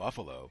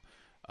Buffalo,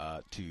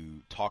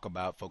 to talk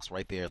about folks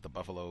right there at the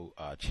Buffalo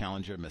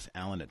Challenger, Miss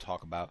Allen, to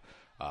talk about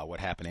what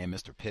happened, and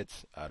Mr.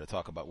 Pitts to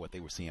talk about what they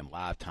were seeing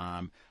live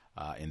time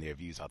in their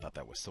views. I thought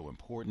that was so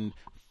important.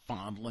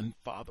 Fondling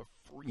Father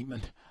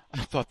Freeman,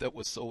 I thought that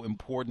was so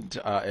important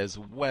as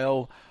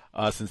well,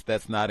 since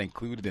that's not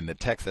included in the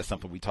text. That's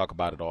something we talk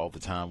about it all the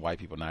time, white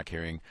people not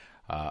caring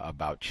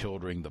about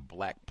children. The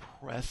black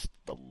press,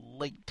 the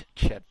late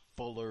Chet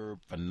Fuller,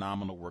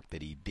 phenomenal work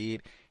that he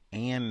did.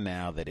 And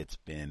now that it's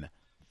been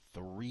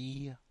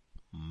 3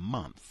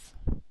 months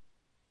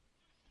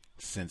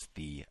since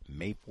the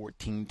May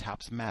 14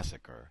 Tops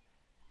Massacre,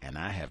 and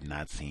I have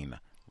not seen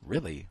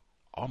really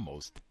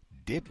almost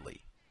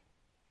diddly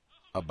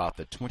about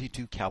the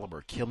 .22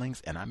 caliber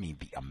killings, and I mean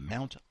the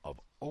amount of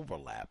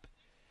overlap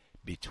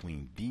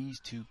between these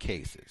two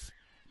cases,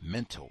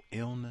 mental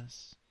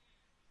illness,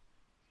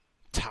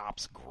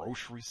 Tops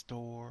grocery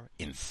store,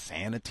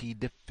 insanity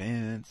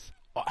defense,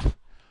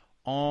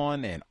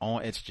 on and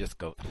on. It's just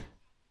go.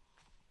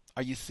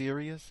 Are you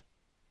serious?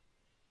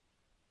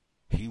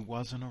 He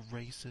wasn't a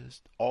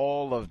racist.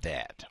 All of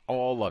that,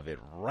 all of it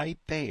right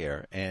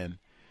there, and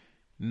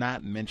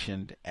not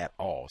mentioned at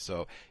all.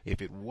 So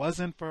if it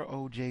wasn't for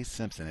O.J.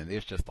 Simpson, and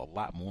there's just a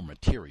lot more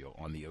material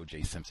on the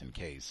O.J. Simpson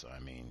case, I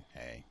mean,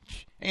 hey,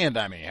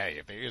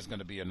 if there is going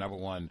to be a number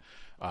one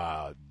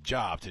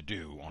job to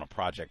do on a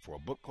project for a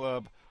book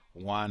club,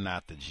 why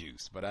not the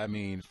juice? But I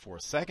mean, for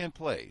second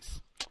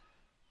place,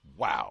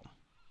 wow.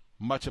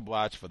 Much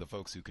obliged for the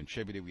folks who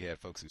contributed. We had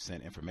folks who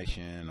sent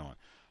information on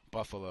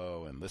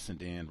Buffalo and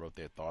listened in, wrote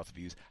their thoughts,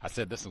 views. I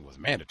said this one was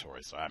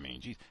mandatory, so I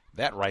mean, geez,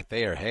 that right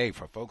there, hey,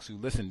 for folks who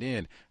listened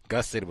in,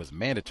 Gus said it was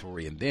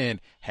mandatory and then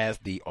has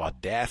the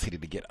audacity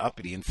to get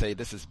uppity and say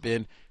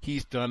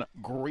he's done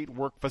great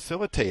work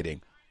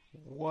facilitating.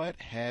 What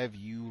have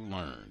you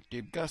learned?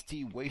 Did Gus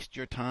T waste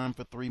your time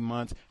for 3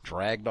 months,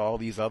 dragged all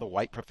these other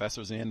white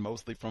professors in,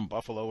 mostly from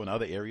Buffalo and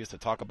other areas, to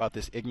talk about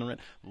this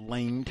ignorant,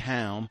 lame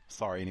town?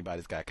 Sorry,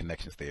 anybody's got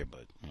connections there,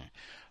 but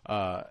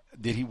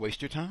did he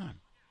waste your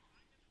time?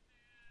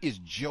 Is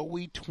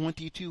Joey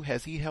 22?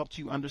 Has he helped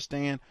you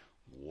understand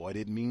what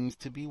it means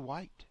to be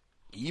white?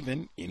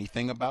 Even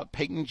anything about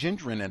Peyton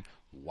Gendron and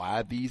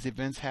why these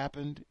events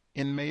happened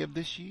in May of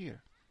this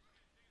year?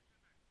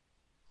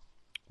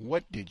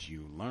 What did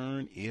you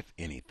learn, if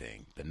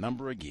anything? The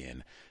number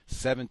again,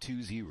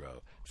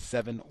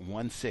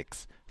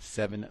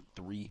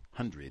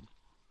 720-716-7300.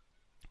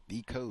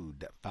 The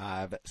code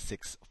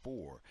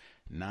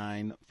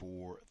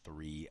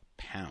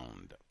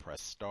 564-943#.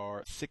 Press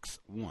star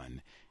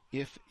 61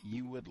 if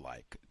you would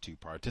like to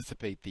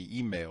participate. The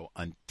email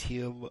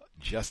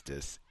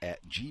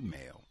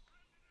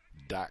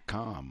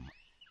untiljustice@gmail.com.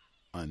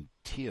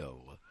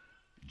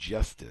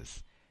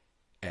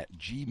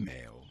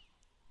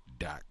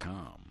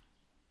 untiljustice@gmail.com.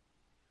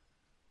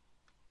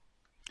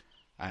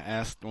 I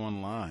asked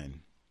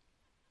online,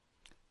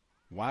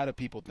 why do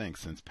people think,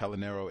 since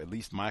Pelonero, at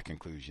least my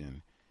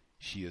conclusion,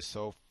 she is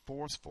so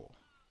forceful,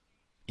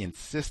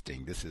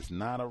 insisting this is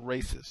not a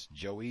racist.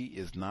 Joey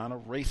is not a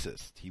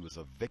racist. He was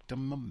a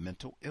victim of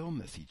mental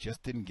illness. He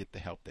just didn't get the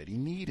help that he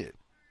needed.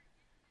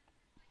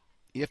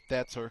 If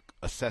that's her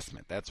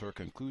assessment, that's her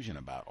conclusion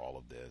about all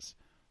of this,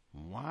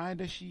 why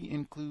does she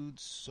include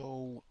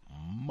so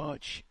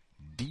much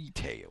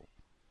detail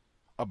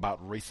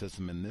about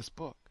racism in this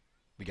book?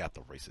 We got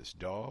the racist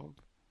dog,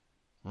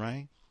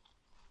 right?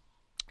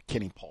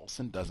 Kenny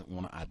Paulson doesn't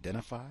want to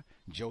identify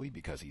Joey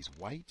because he's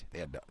white. They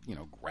had to,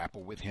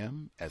 grapple with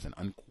him as an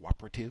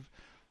uncooperative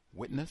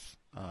witness.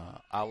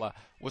 A la,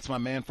 what's my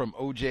man from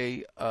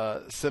O.J.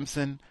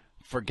 Simpson?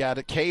 Forgot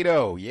it.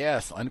 Cato.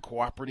 Yes,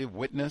 uncooperative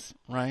witness,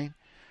 right?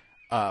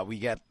 We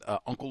got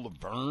Uncle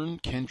Laverne,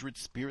 kindred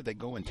spirit. They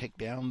go and take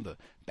down the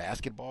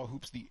basketball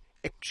hoops. The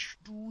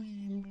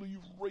extremely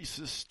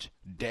racist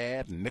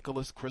dad,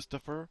 Nicholas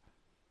Christopher,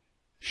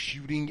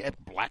 shooting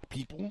at black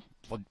people,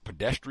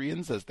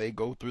 pedestrians, as they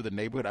go through the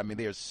neighborhood. I mean,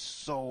 there's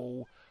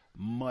so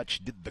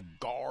much. Did the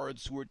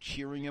guards who are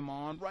cheering him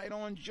on, right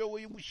on,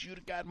 Joey, we should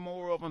have got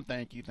more of them.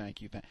 Thank you.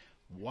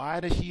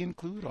 Why does she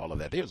include all of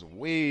that? There's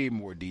way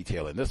more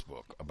detail in this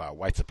book about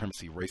white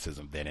supremacy,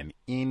 racism than in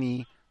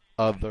any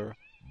other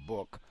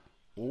book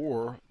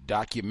or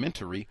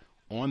documentary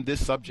on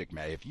this subject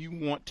matter. If you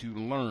want to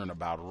learn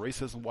about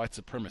racism, white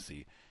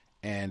supremacy,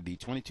 and the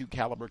 22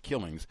 caliber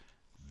killings,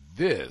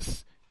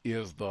 this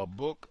is the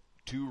book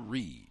to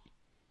read.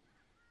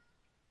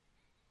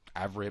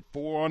 I've read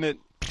 4 on it,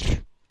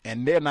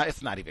 and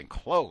it's not even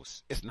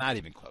close. It's not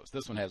even close.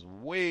 This one has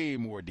way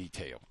more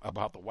detail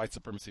about the white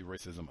supremacy,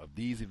 racism of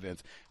these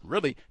events,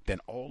 really, than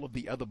all of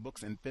the other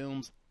books and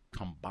films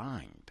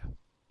combined.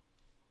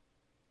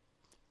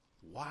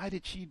 Why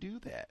did she do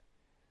that?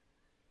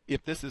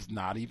 If this is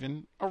not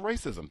even a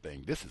racism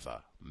thing, this is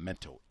a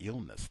mental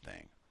illness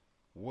thing.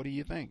 What do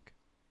you think?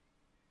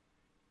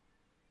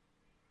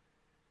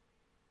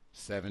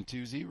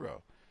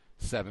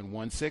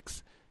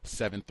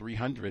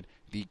 720-716-7300.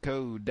 The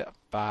code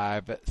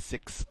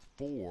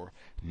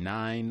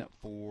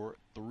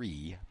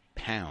 564-943#.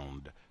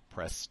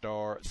 Press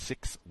star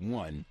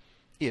 61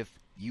 if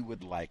you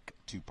would like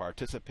to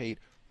participate.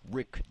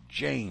 Rick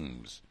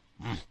James.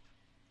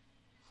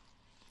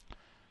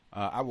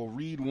 I will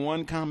read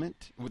one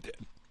comment. With the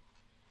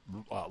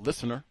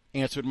listener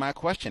answered my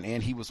question,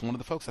 and he was one of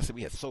the folks. I said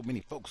we had so many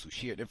folks who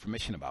shared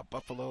information about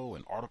Buffalo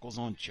and articles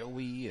on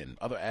Joey and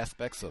other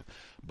aspects of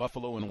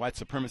Buffalo and white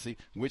supremacy,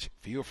 which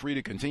feel free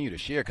to continue to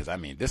share, because, I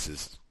mean, this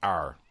is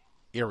our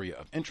area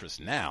of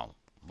interest now.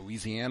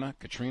 Louisiana,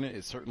 Katrina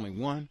is certainly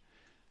one.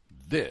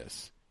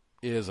 This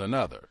is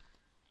another.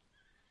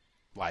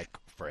 Like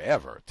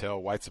forever,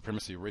 till white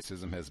supremacy,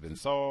 racism has been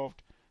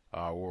solved,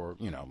 or,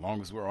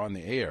 long as we're on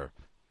the air,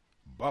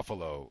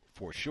 Buffalo,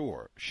 for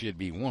sure, should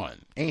be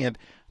one. And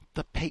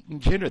the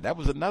Peyton Gendron, that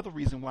was another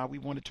reason why we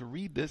wanted to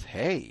read this.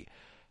 Hey,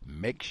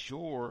 make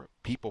sure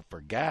people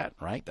forgot,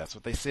 right? That's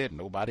what they said.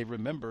 Nobody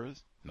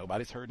remembers.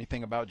 Nobody's heard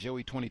anything about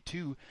Joey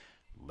 22.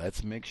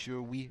 Let's make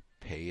sure we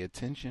pay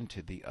attention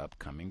to the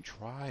upcoming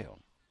trial.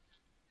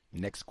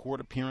 Next court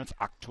appearance,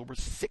 October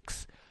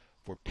 6th.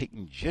 For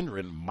Peyton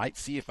Gendron. Might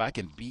see if I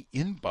can be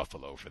in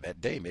Buffalo for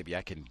that day. Maybe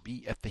I can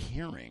be at the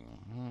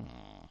hearing.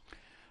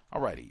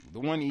 Alrighty,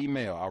 the one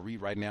email I'll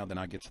read right now, then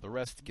I'll get to the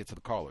rest, get to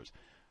the callers.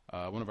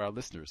 One of our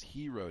listeners,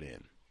 he wrote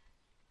in,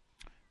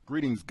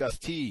 "Greetings, Gus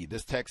T.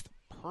 This text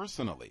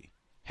personally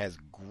has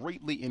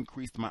greatly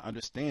increased my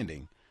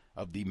understanding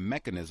of the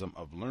mechanism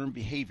of learned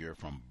behavior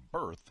from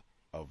birth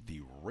of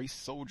the race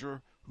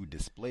soldier who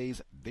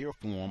displays their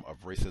form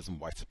of racism,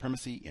 white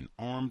supremacy in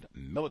armed,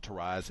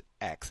 militarized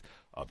acts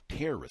of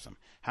terrorism.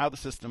 How the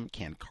system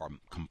can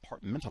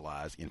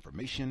compartmentalize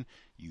information,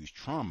 use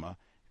trauma,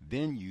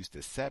 then use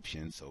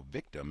deception so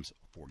victims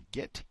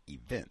forget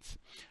events.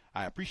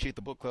 I appreciate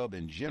the book club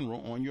in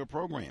general on your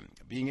program.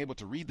 Being able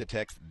to read the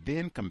text,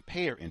 then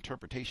compare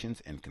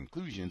interpretations and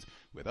conclusions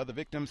with other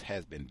victims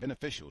has been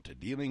beneficial to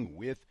dealing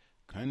with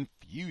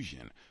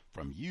confusion.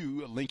 From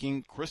you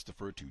linking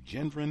Christopher to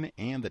Gendron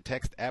and the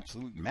text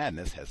Absolute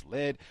Madness has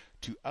led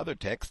to other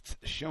texts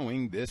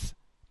showing this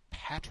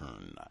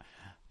pattern.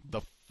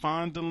 The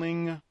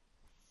fondling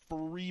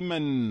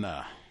Freeman,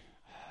 a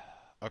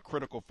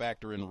critical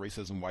factor in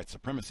racism, white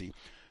supremacy,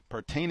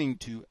 pertaining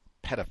to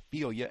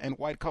pedophilia and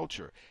white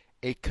culture.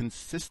 A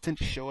consistent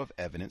show of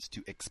evidence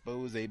to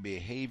expose a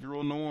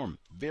behavioral norm.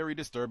 Very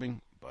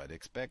disturbing, but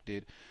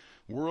expected.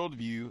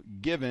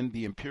 Worldview given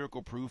the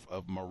empirical proof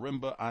of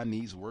Marimba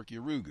Ani's work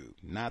Yurugu.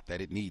 Not that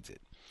it needs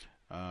it."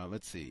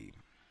 Let's see.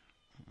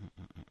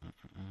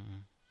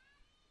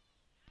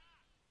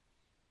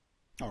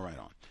 All right,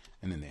 on.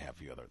 And then they have a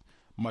few other.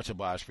 Much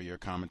obliged for your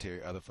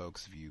commentary. Other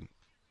folks,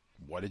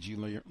 what did you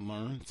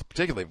learn?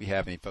 Particularly if you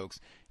have any folks,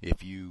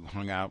 if you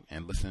hung out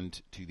and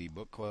listened to the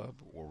book club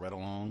or read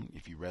along,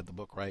 if you read the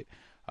book right,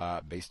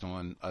 based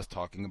on us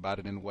talking about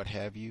it and what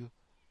have you,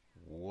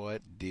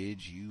 what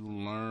did you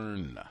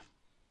learn?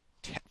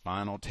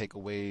 Final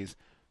takeaways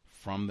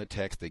from the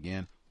text.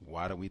 Again,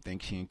 why do we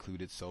think she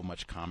included so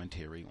much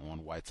commentary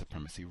on white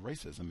supremacy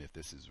racism if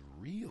this is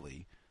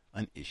really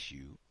an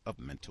issue of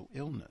mental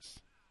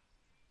illness?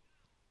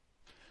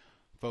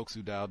 Folks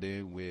who dialed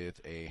in with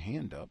a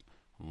hand up,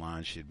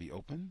 line should be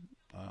open.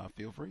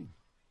 Feel free.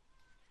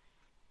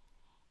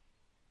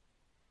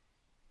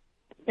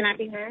 Can I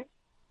be heard?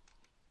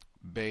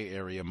 Bay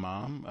Area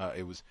Mom.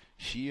 It was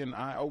she and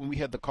I. Oh, we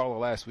had the caller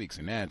last week,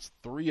 so now it's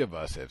three of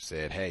us have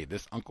said, hey,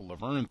 this Uncle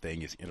Laverne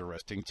thing is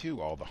interesting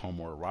too, all the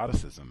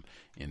homoeroticism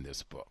in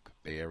this book.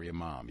 Bay Area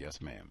Mom. Yes,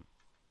 ma'am.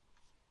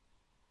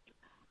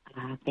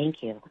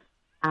 Thank you.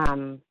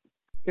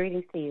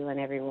 Greetings to you and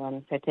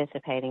everyone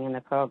participating in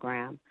the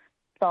program.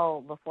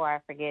 So before I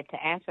forget,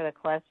 to answer the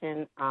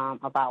question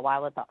about why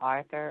would the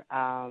author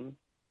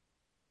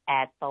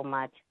add so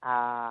much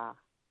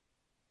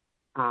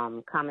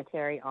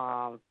commentary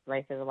on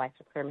racism, white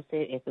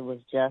supremacy, if it was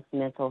just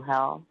mental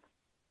health,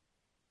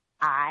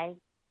 I,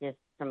 just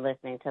from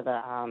listening to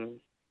the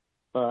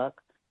book,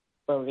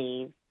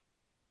 believe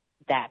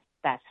that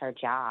that's her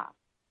job,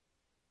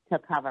 to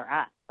cover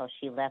up. So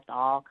she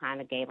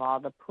gave all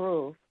the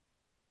proof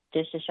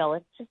just to show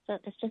it's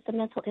just a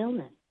mental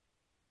illness.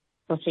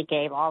 So she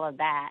gave all of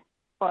that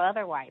for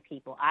other white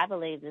people. I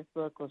believe this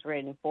book was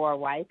written for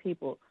white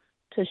people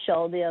to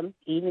show them,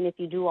 even if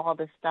you do all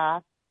this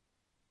stuff,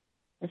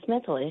 it's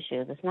mental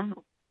issues. It's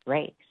not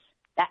race.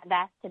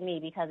 That's to me,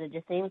 because it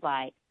just seems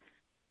like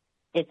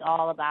it's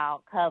all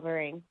about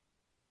covering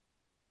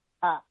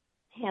up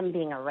him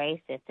being a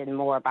racist and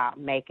more about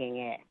making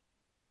it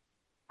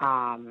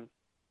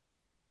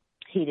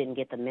he didn't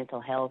get the mental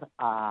health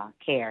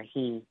care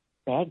he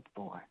begged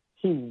for.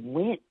 He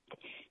went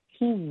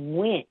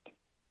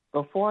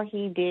before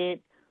he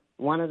did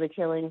one of the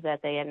killings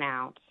that they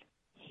announced.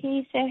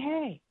 He said,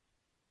 hey,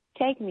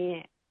 take me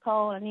in.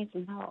 Cole, I need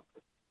some help.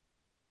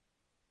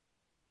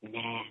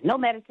 Nah, no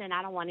medicine.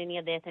 I don't want any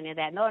of this, any of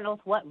that. No one knows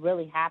what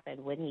really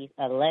happened when he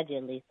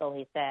allegedly, so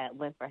he said,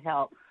 went for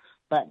help.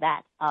 But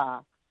that's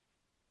a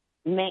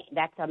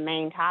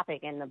main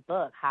topic in the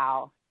book,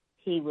 how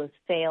he was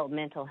failed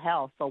mental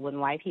health. So when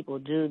white people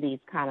do these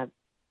kind of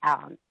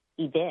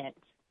events,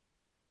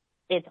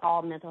 it's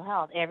all mental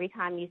health. Every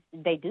time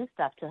they do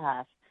stuff to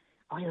us,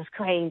 oh, he was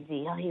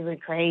crazy. Oh, he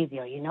went crazy.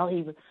 Or, he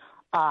was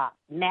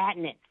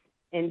madness.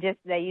 And just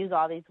they use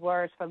all these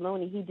words for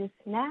Looney. He just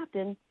snapped,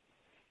 and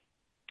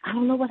I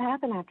don't know what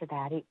happened after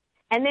that.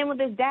 And then with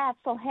his dad,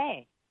 so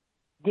hey,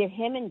 did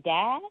him and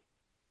Dad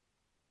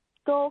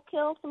go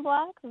kill some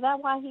blacks? Is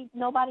that why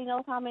nobody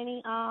knows how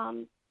many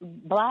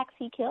blacks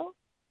he killed?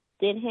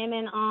 Did him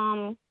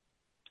and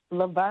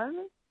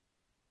Laverne?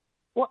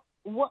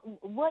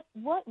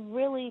 What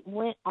really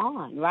went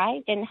on,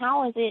 right? And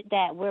how is it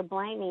that we're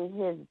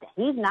blaming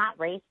he's not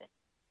racist.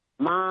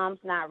 Mom's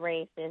not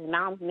racist.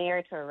 Mom's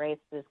married to a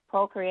racist,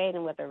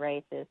 procreating with a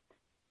racist,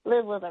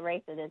 live with a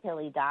racist until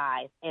he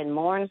dies and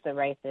mourns the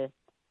racist,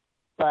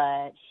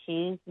 but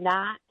she's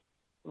not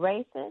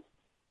racist?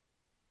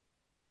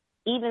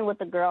 even with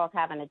the girls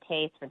having a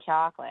taste for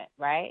chocolate,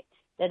 right?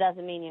 That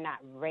doesn't mean you're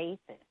not racist.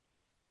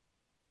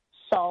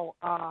 So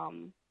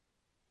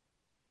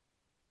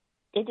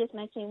it just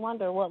makes me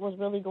wonder what was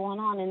really going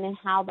on, and then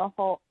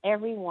how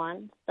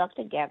everyone stuck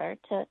together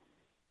to,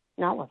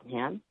 no, it wasn't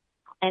him.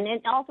 And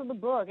then also the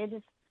book, it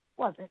just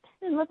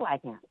didn't look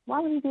like him.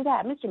 Why would he do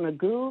that? Mr.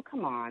 Magoo,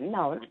 come on,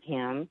 no, not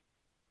him.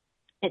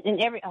 And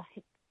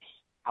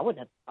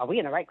are we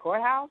in the right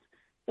courthouse?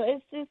 So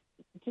it's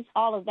just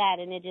all of that,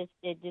 and it just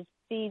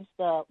feeds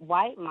the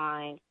white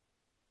mind.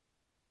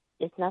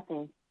 It's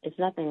nothing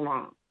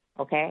wrong,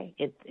 okay?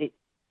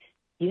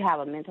 You have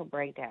a mental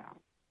breakdown.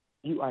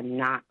 You are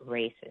not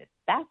racist.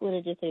 That's what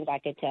it just seems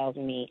like it tells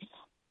me.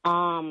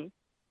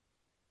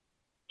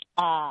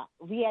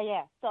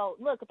 Yeah. So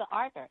look at the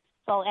Arthur.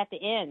 So at the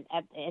end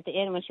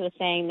when she was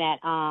saying that,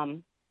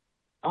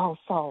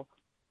 so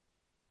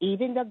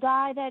even the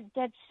guy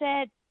that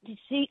said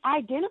she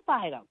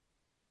identified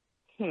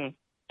him.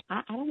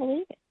 I don't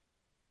believe it.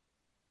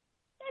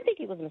 I think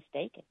he was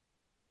mistaken.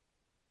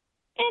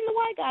 And the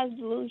white guy's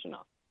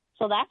delusional.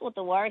 So that's what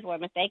the words were.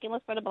 Mistaken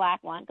was for the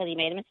black one because he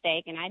made a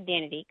mistake in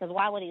identity. Because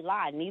why would he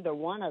lie? Neither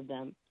one of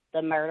them,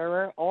 the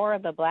murderer or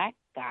the black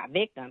guy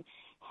victim,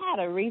 had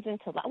a reason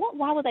to lie.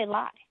 Why would they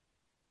lie?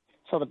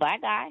 So the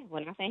black guy,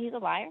 we're not saying he's a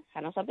liar.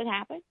 I know something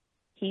happened.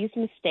 He used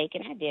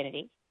mistaken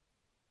identity.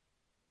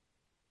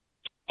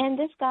 And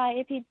this guy,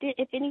 if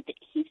anything,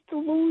 he's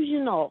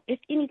delusional. If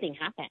anything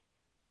happened.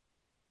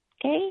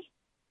 Okay?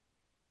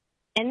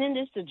 And then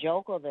just the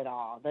joke of it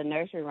all, the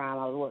nursery rhyme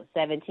of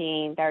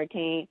 17,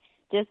 13,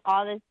 just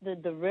all this,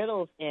 the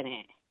riddles in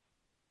it,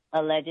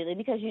 allegedly,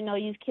 because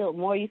you've killed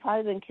more. You've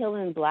probably been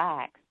killing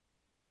blacks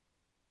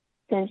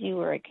since you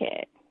were a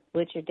kid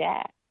with your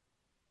dad.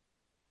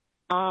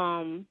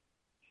 And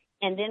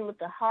then with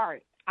the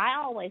heart,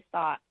 I always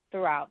thought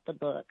throughout the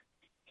book,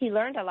 he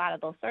learned a lot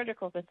of those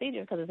surgical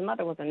procedures because his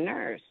mother was a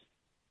nurse.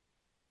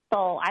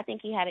 So I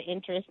think he had an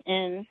interest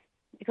in,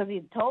 because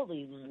he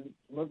totally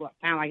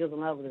sounded like he was in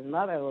love with his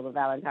mother, little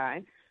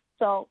Valentine.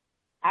 So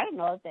I don't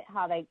know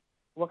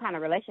what kind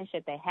of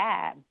relationship they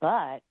had,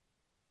 but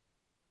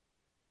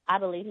I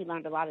believe he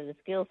learned a lot of the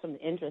skills from the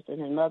interest in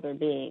his mother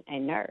being a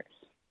nurse,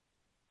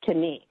 to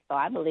me. So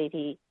I believe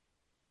he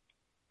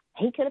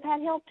could have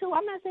had help, too.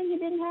 I'm not saying he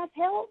didn't have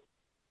help.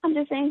 I'm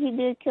just saying he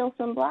did kill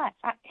some blacks.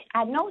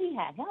 I know he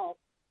had help.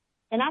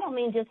 And I don't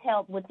mean just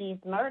help with these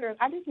murders.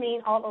 I just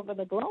mean all over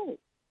the globe.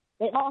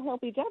 They all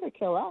help each other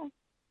kill us.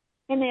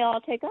 And they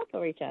all take up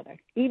for each other,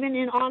 even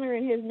in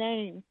honoring his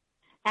name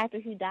after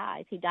he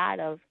died. He died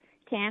of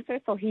cancer,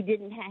 so he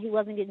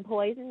wasn't getting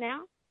poisoned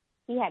now.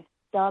 He had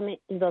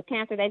the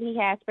cancer that he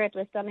had spread to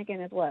his stomach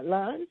and his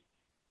lungs.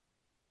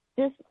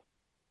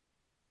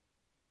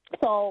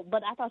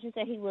 But I thought you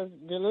said he was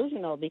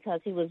delusional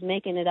because he was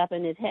making it up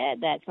in his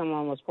head that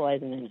someone was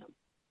poisoning him.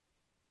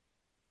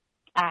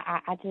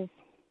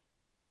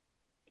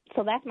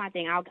 So that's my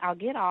thing. I'll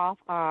get off.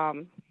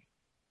 I'll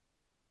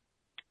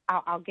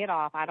get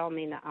off. I don't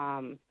mean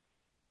to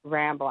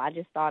ramble. I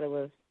just thought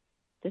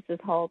this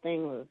whole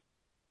thing was,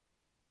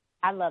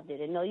 I loved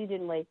it. And no, you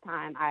didn't waste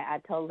time. I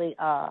totally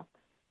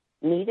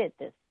needed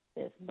this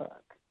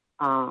book.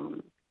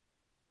 And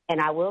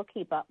I will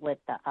keep up with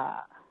the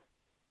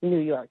New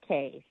York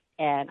case.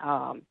 And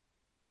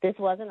this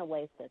wasn't a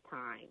waste of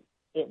time.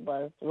 It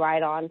was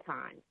right on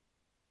time.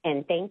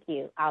 And thank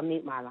you. I'll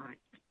mute my line.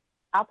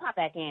 I'll pop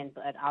back in,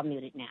 but I'll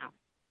mute it now.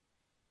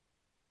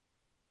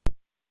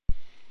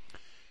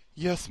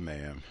 Yes,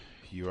 ma'am.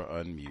 You are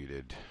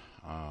unmuted.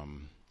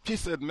 She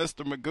said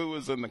Mr. Magoo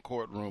is in the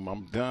courtroom.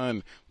 I'm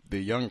done. The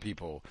young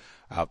people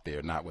out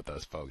there, not with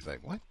us folks,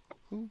 like, what?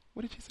 Who?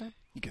 What did you say?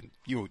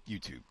 You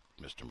YouTube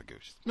Mr. Magoo.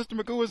 Mr.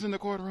 Magoo is in the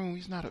courtroom.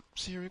 He's not a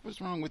serious.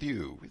 What's wrong with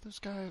you? This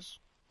guy's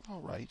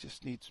all right. He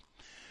just needs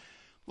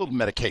a little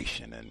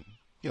medication and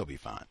he'll be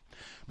fine.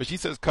 But she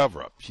says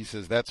cover up. She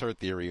says that's her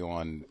theory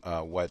on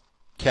what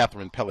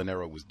Catherine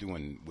Pelonero was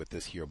doing with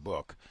this here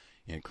book.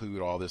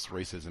 Include all this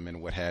racism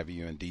and what have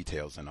you and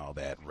details and all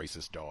that,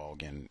 racist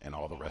dog and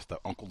all the rest of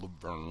Uncle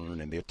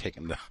Laverne, and they're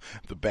taking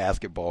the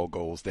basketball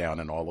goals down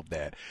and all of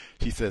that.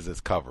 She says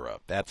it's cover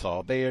up. That's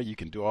all there. You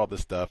can do all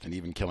this stuff and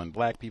even killing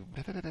black people.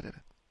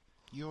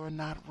 You're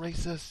not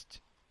racist.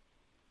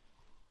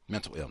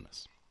 Mental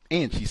illness.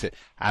 And she said,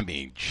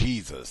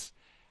 Jesus,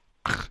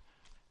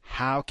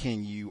 how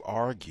can you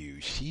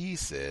argue? She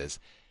says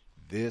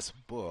this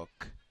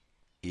book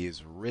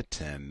is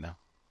written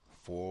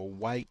for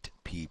white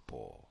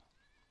people.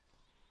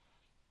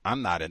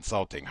 I'm not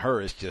insulting her.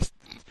 It's just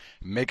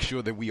make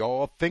sure that we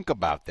all think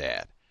about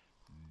that.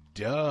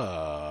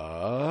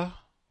 Duh.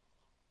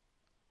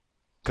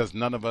 Because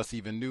none of us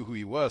even knew who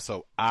he was.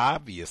 So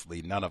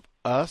obviously none of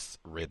us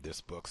read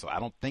this book. So I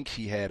don't think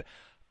she had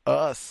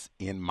us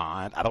in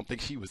mind. I don't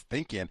think she was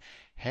thinking,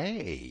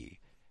 hey,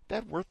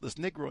 that worthless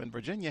Negro in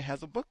Virginia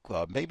has a book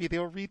club. Maybe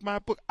they'll read my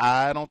book.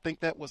 I don't think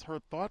that was her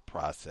thought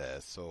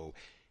process. So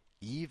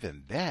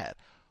even that,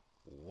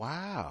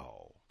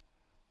 wow,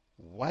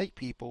 white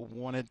people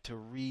wanted to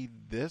read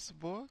this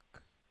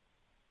book?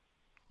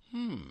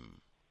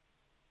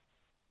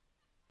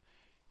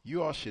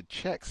 you all should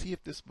check, see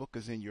if this book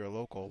is in your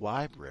local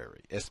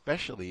library,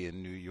 especially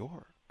in New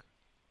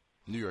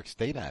York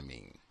State, I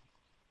mean.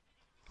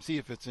 See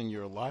if it's in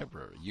your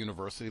library,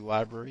 university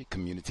library,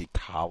 community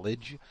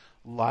college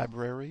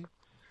library,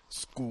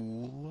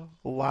 school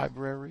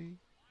library,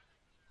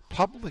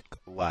 public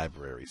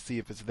library. See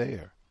if it's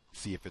there.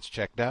 See if it's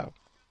checked out.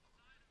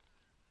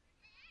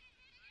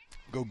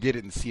 Go get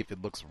it and see if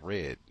it looks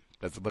red.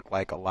 Does it look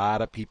like a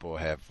lot of people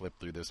have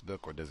flipped through this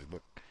book, or does it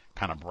look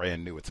kind of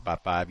brand new? It's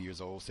about 5 years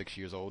old, 6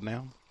 years old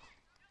now.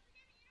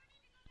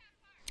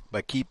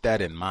 But keep that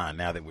in mind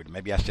now that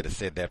maybe I should have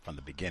said that from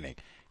the beginning.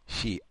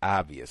 She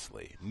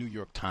obviously, New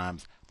York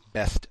Times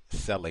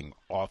best-selling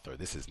author.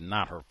 This is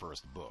not her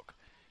first book.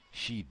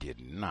 She did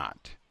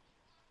not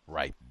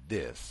write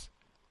this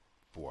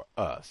for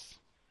us.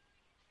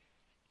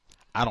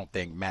 I don't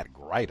think Matt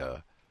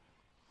Greiter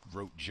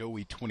wrote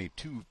Joey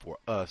 22 for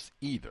us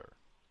either.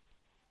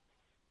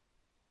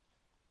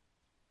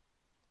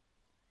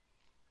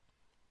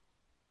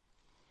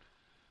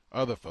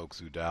 Other folks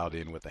who dialed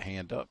in with a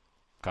hand up,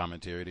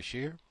 commentary to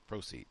share,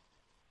 proceed.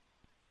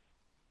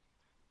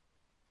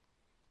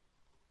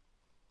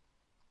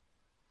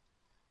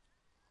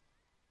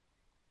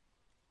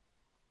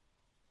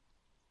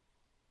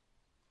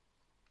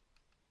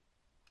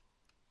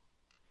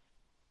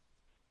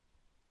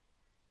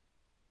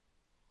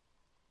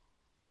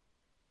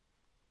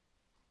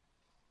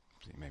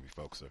 See, maybe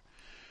folks are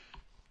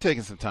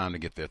taking some time to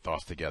get their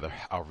thoughts together.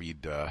 I'll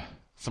read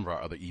some of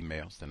our other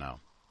emails, then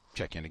I'll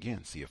check in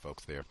again, see if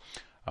folks there.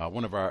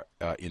 One of our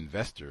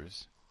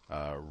investors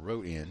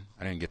wrote in.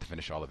 I didn't get to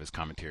finish all of his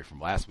commentary from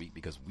last week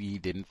because we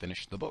didn't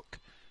finish the book.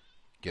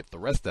 Get the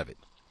rest of it.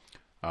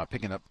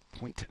 Picking up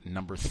point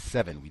number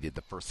 7. We did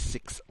the first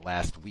 6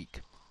 last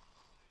week.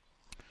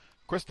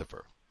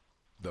 Christopher,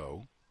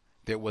 though,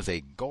 there was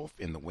a gulf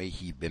in the way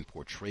he'd been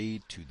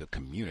portrayed to the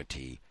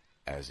community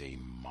as a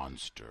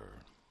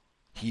monster.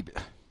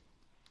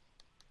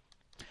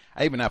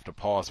 I even have to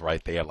pause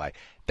right there. Like,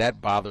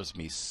 that bothers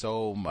me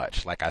so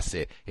much. Like I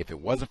said, if it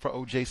wasn't for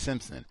O.J.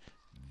 Simpson,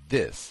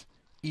 this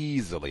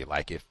easily,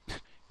 like if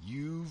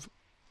you've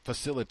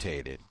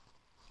facilitated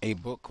a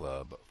book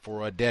club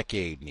for a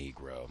decade,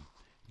 Negro,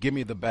 give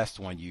me the best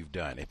one you've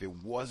done. If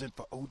it wasn't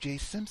for O.J.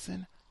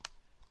 Simpson,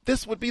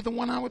 this would be the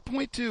one I would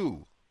point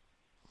to.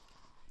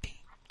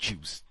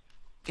 Juice.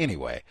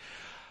 Anyway,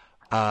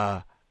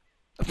 part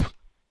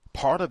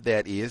of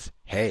that is,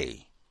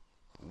 hey,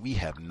 we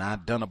have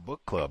not done a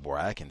book club where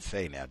I can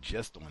say now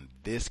just on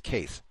this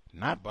case,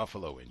 not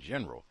Buffalo in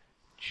general,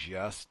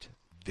 just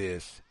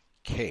this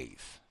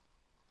case,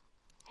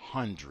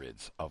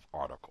 hundreds of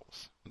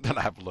articles that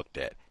I've looked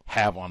at,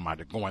 have on my,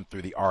 going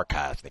through the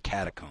archives, the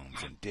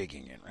catacombs and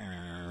digging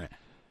and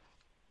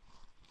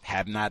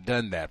have not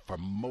done that for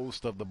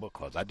most of the book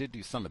clubs. I did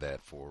do some of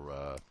that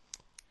for,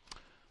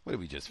 what did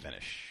we just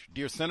finish?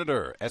 Dear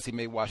Senator, Essie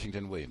Mae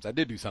Washington Williams. I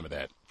did do some of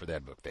that for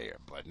that book there,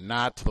 but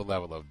not to the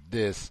level of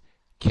this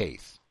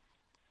case.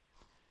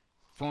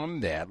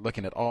 From that,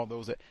 looking at all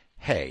those,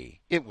 hey,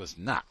 it was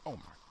not, oh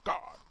my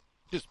God,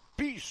 this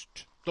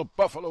beast, the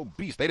Buffalo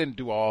Beast. They didn't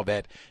do all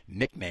that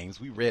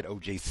nicknames. We read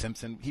O.J.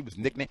 Simpson. He was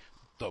nicknamed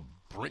the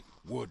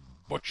Brentwood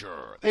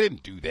Butcher. They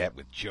didn't do that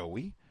with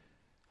Joey.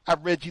 I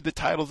read you the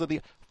titles of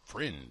the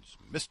Friends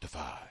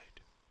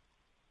Mystified,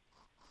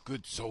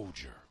 Good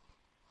Soldier,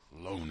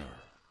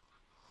 Loner,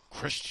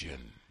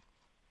 Christian,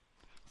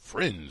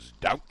 Friends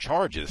Doubt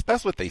Charges.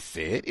 That's what they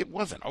said. It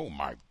wasn't, oh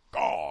my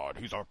God,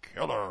 he's a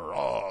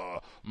killer.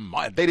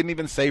 They didn't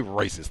even say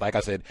racist. Like I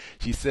said,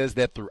 she says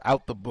that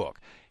throughout the book.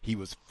 He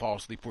was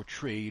falsely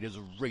portrayed as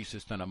a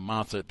racist and a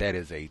monster. That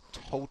is a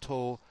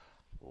total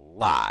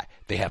lie.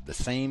 They have the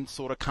same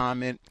sort of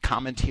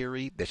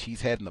commentary that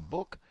she's had in the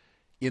book,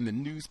 in the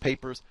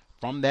newspapers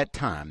from that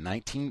time,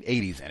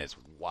 1980s, and it's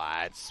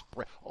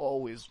widespread.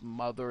 Oh, his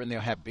mother, and they'll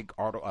have big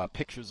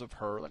pictures of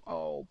her, like,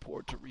 oh,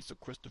 poor Teresa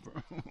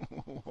Christopher.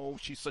 Oh,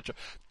 she's such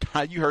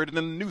a, you heard it in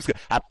the news.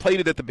 I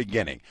played it at the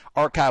beginning,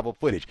 archival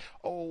footage.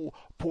 Oh,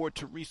 poor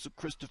Teresa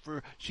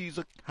Christopher, she's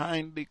a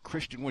kindly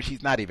Christian when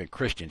she's not even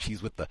Christian.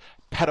 She's with the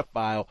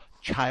pedophile,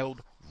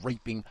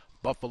 child-raping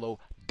Buffalo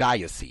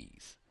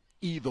Diocese.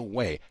 Either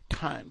way,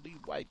 kindly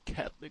white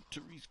Catholic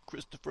Teresa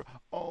Christopher,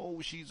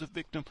 oh, she's a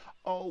victim.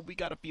 Oh, we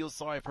got to feel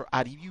sorry for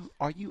her.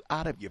 Are you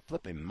out of your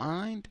flipping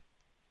mind?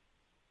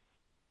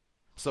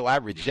 So I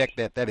reject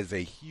that. That is a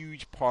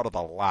huge part of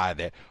the lie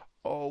that,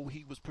 oh,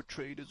 he was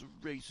portrayed as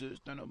a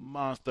racist and a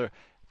monster.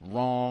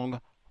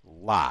 Wrong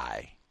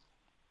lie.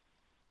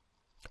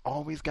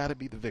 Always got to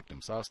be the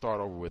victim. So I'll start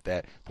over with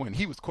that point.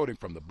 He was quoting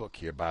from the book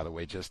here, by the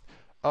way. Just,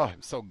 oh, it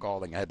was so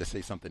galling. I had to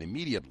say something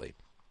immediately.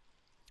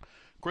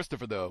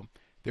 Christopher, though,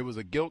 there was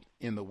a guilt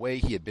in the way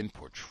he had been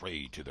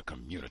portrayed to the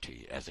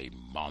community as a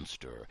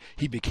monster.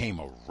 He became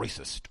a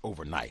racist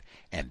overnight,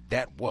 and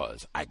that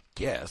was, I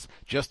guess,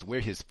 just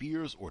where his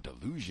fears or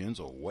delusions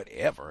or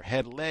whatever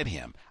had led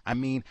him. I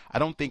mean, I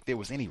don't think there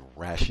was any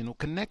rational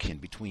connection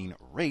between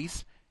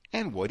race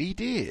and what he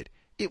did.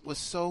 It was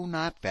so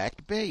not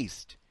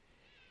fact-based.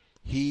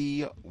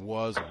 He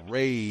was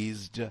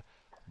raised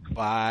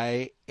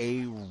by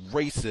a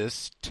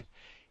racist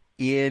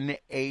in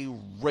a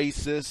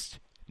racist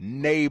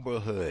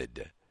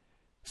neighborhood.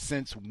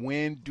 Since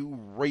when do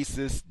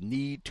racists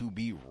need to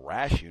be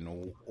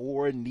rational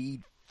or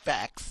need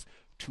facts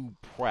to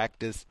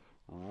practice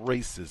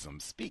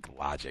racism? Speak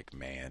logic,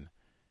 man.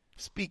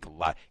 Speak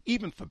logic.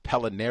 Even for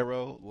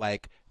Pelonero,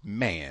 like,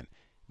 man,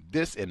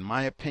 this, in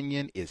my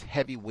opinion, is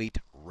heavyweight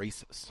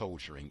race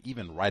soldiering,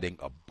 even writing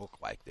a book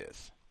like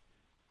this.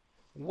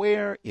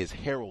 Where is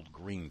Harold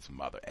Green's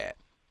mother at?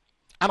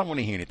 I don't want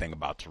to hear anything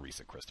about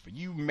Teresa Christopher.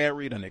 You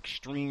married an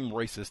extreme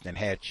racist and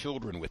had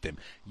children with him.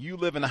 You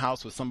live in a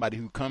house with somebody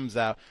who comes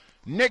out,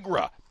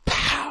 Nigra,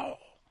 pow!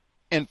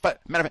 And matter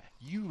of fact,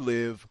 you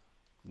live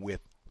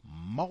with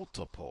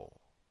multiple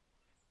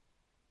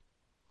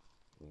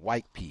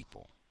white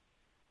people.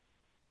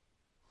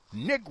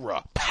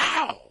 Nigra,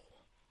 pow!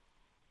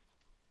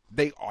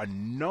 They are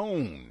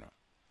known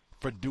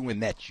for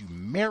doing that. You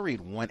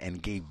married one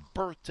and gave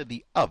birth to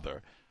the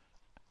other.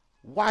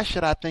 Why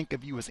should I think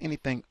of you as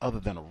anything other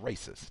than a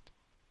racist?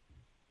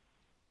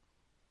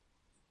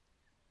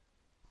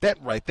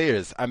 That right there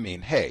is, I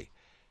mean, hey,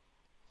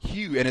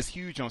 huge, and it's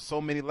huge on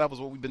so many levels,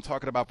 what we've been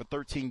talking about for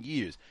 13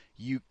 years.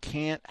 You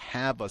can't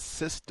have a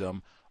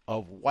system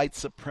of white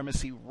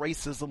supremacy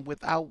racism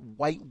without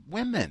white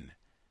women.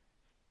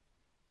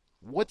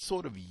 What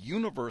sort of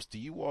universe do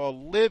you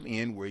all live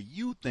in where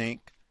you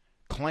think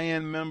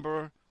Klan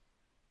member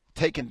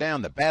taking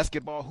down the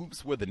basketball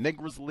hoops where the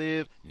niggers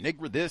live,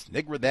 nigger this,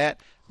 nigger that,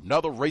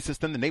 another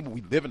racist in the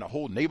neighborhood? We live in a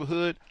whole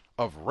neighborhood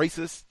of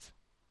racists,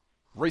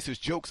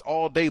 racist jokes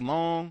all day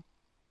long.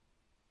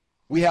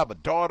 We have a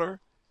daughter.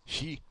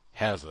 She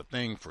has a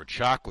thing for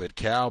chocolate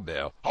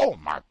cowbell. Oh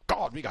my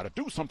God, we got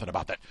to do something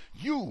about that.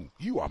 You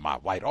are my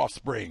white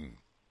offspring.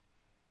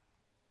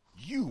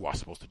 You are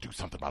supposed to do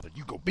something about it.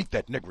 You go beat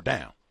that nigger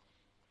down.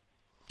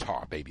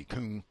 Tar baby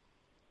coon.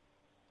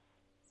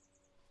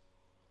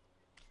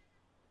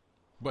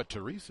 But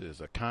Teresa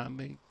is a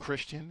kindly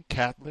Christian,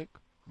 Catholic,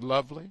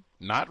 lovely,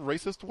 not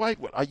racist white.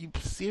 What, are you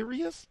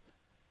serious?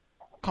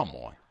 Come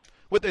on.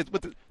 With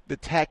the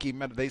tacky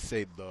method, they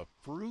say the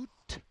fruit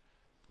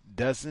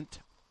doesn't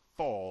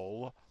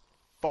fall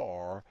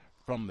far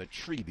from the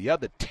tree. The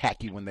other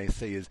tacky one they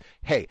say is,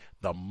 hey,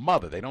 the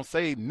mother. They don't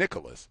say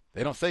Nicholas.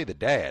 They don't say the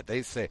dad.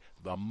 They say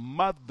the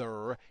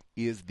mother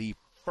is the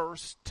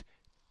first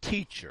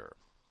teacher.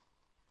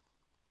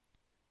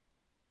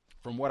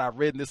 From what I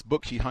read in this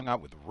book, she hung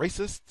out with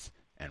racists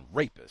and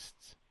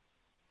rapists.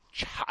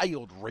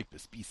 Child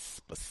rapists, be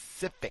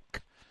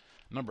specific.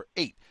 Number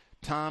 8,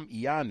 Tom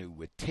Ianu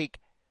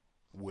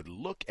would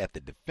look at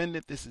the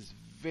defendant. This is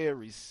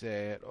very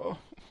sad. Oh,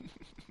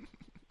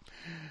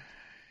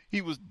 he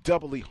was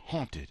doubly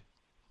haunted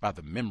by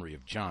the memory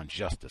of John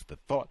Justice. The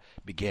thought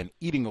began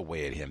eating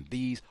away at him.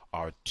 These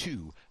are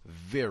two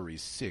very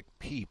sick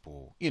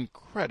people,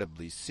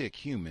 incredibly sick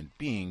human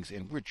beings,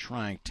 and we're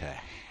trying to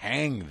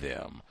hang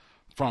them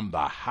from the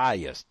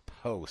highest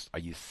post. Are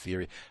you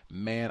serious?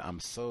 Man, I'm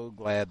so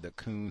glad the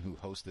coon who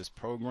hosts this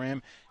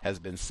program has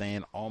been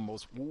saying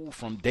almost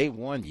from day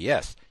one.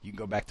 Yes, you can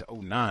go back to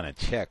 2009 and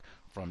check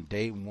from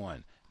day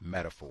one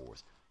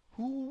metaphors.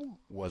 Who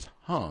was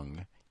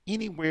hung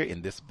anywhere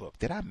in this book?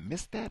 Did I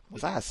miss that?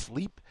 Was I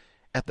asleep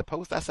at the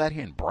post? I sat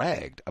here and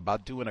bragged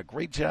about doing a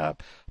great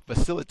job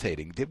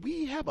facilitating. Did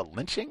we have a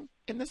lynching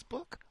in this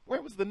book?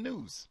 Where was the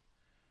news?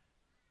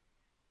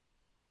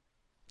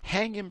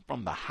 Hang him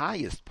from the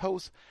highest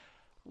post?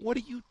 What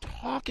are you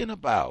talking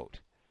about?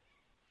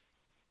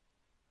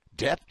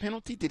 Death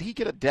penalty? Did he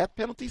get a death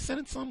penalty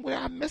sentence somewhere?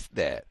 I missed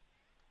that.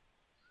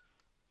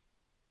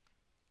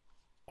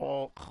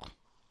 All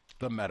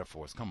the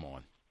metaphors. Come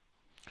on.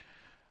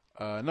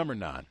 Number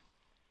 9.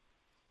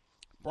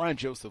 Brian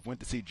Joseph went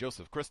to see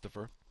Joseph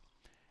Christopher.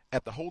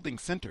 At the holding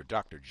center,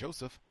 Dr.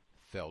 Joseph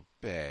felt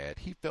bad.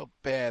 He felt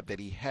bad that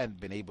he hadn't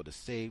been able to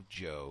save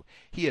Joe.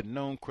 He had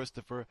known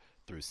Christopher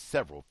through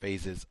several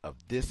phases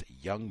of this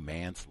young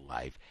man's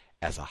life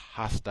as a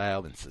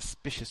hostile and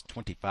suspicious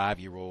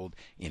 25-year-old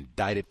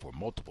indicted for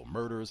multiple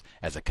murders,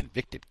 as a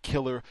convicted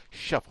killer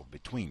shuffled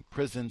between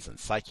prisons and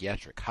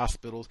psychiatric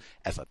hospitals,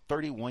 as a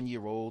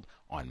 31-year-old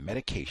on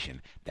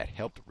medication that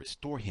helped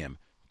restore him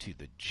to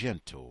the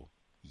gentle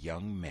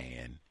young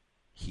man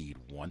he'd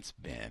once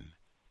been.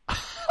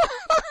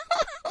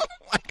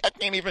 Like, I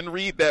can't even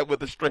read that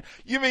with a straight.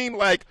 You mean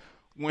like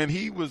when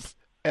he was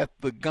at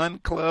the gun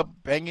club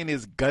banging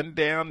his gun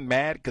down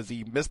mad because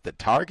he missed the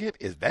target?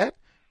 Is that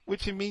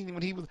what you mean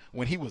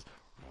when he was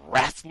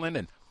wrestling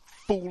and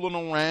fooling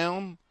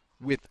around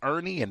with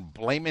Ernie and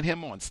blaming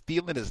him on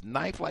stealing his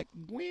knife? Like,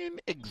 when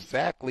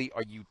exactly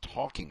are you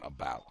talking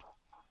about?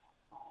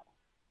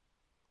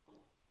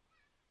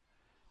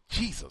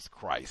 Jesus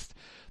Christ.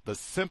 The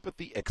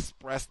sympathy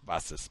expressed by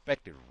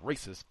suspected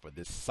racists for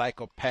this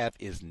psychopath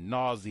is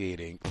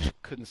nauseating.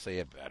 Couldn't say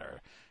it better.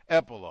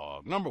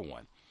 Epilogue. Number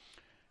 1.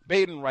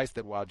 Baden writes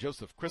that while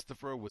Joseph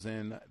Christopher was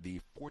in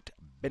the Fort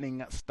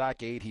Benning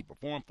stockade, he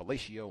performed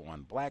fellatio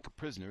on black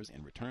prisoners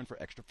in return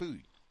for extra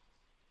food.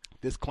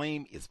 This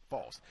claim is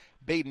false.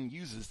 Baden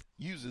uses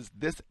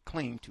this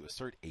claim to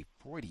assert a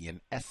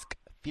Freudian-esque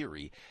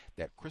theory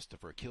that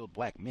Christopher killed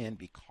black men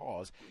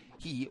because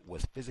he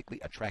was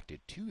physically attracted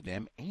to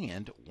them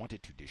and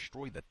wanted to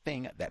destroy the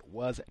thing that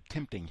was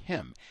tempting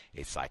him.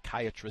 A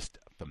psychiatrist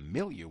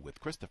familiar with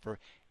Christopher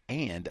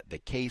and the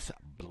case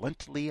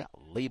bluntly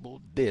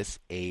labeled this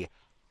a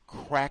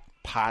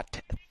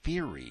crackpot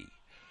theory.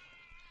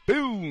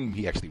 Boom!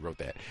 He actually wrote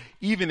that.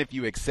 Even if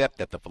you accept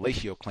that the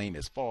fellatio claim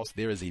is false,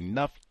 there is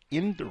enough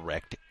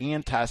indirect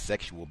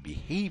anti-sexual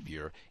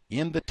behavior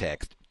in the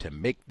text to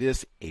make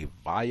this a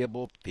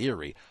viable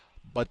theory.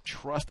 But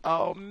trust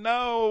by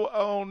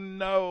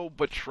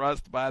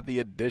the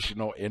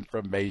additional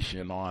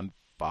information on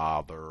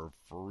Father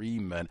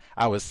Freeman.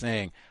 I was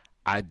saying,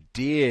 I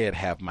did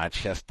have my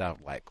chest out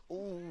like,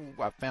 ooh,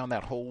 I found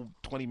that whole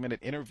 20-minute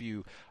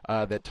interview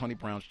that Tony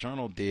Brown's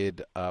Journal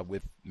did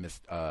with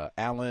Miss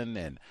Allen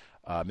and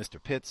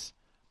Mr. Pitts,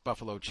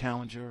 Buffalo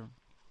Challenger,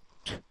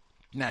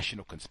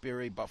 National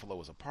Conspiracy. Buffalo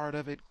was a part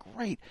of it.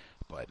 Great.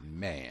 But,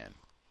 man,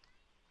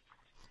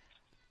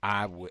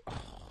 I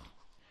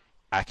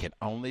can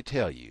only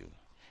tell you,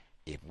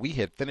 if we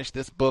had finished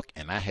this book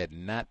and I had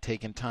not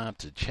taken time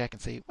to check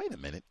and say, wait a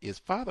minute, is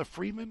Father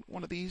Freeman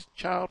one of these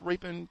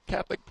child-raping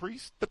Catholic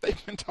priests that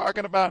they've been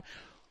talking about?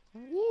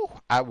 Woo,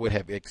 I would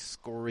have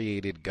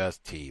excoriated Gus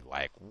T.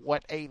 Like,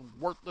 what a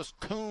worthless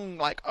coon.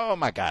 Like, oh,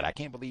 my God, I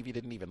can't believe he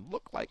didn't even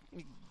look like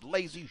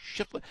lazy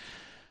shifter.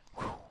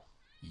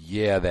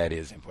 Yeah, that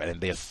is important.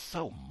 And there's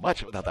so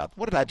much about that.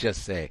 What did I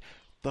just say?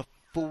 The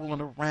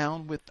fooling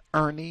around with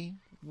Ernie.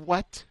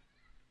 What?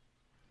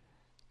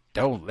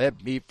 Don't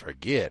let me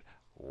forget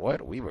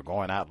what we were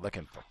going out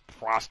looking for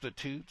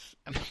prostitutes.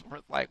 And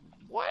we're like,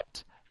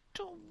 what?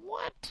 To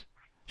what?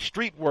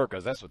 Street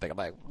workers. That's what they're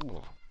like.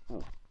 Ooh,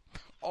 ooh.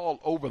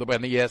 All over the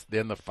and yes,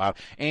 then the five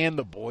and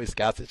the Boy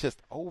Scouts. It's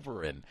just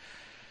over and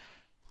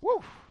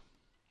woo.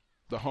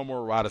 The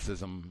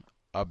homoeroticism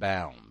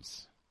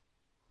abounds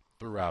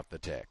throughout the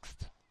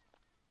text.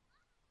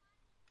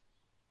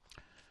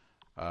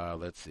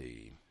 Let's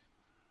see.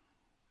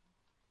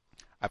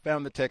 I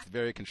found the text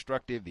very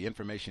constructive. The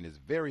information is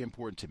very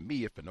important to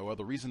me, if for no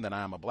other reason than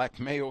I am a black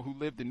male who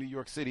lived in New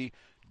York City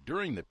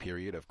during the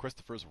period of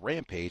Christopher's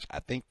rampage. I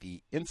think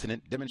the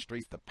incident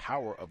demonstrates the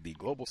power of the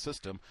global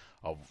system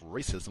of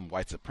racism,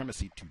 white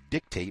supremacy to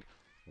dictate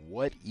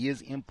what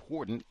is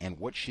important and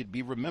what should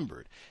be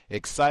remembered.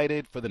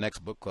 Excited for the next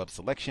book club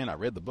selection. I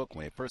read the book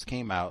when it first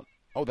came out.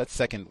 Oh, that's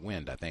Second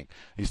Wind, I think.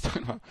 He's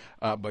talking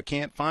about, but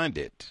can't find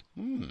it.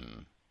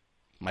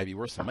 Might be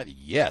worth some money.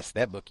 Yes,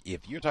 that book,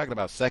 if you're talking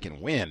about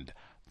Second Wind,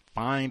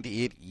 find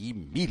it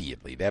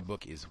immediately. That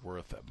book is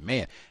worth a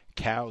man.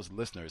 Cal's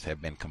listeners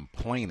have been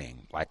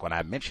complaining, like when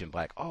I mentioned,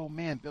 like, oh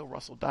man, Bill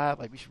Russell died,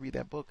 like we should read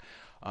that book.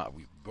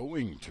 We're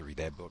going to read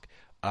that book.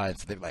 And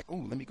so they're like,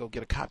 oh, let me go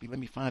get a copy. Let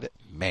me find it.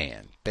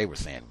 Man, they were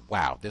saying,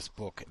 wow, this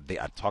book,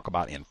 I talk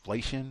about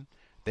inflation.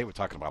 They were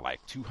talking about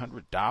like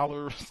 $200,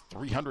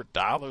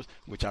 $300,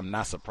 which I'm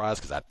not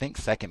surprised because I think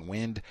Second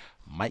Wind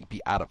might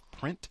be out of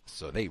print.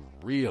 So they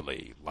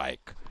really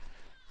like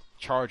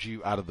charge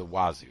you out of the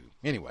wazoo.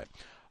 Anyway,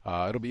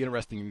 it'll be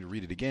interesting to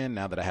read it again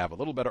now that I have a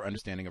little better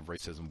understanding of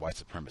racism, white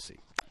supremacy.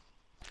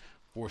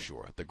 For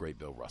sure, the great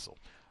Bill Russell.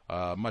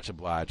 Much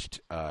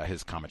obliged,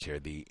 his commentary.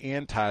 The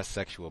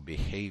anti-sexual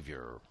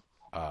behavior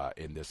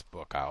in this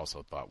book I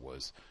also thought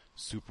was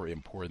super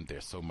important.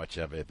 There's so much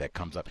of it that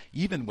comes up.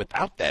 Even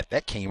without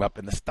that came up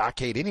in the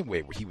stockade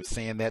anyway, where he was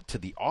saying that to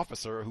the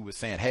officer who was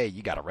saying, hey,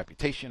 you got a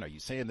reputation. Are you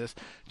saying this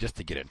just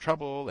to get in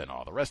trouble and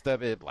all the rest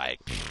of it? Like,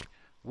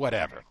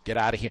 whatever. Get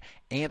out of here.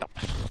 And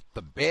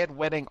the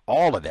bedwetting,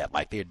 all of that.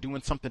 Like they're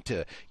doing something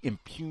to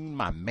impugn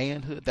my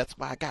manhood. That's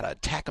why I got to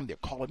attack them. They're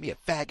calling me a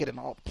faggot and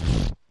all.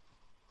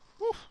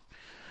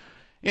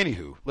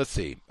 Anywho, let's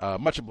see.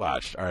 Much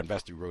obliged, our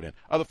investor who wrote in.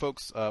 Other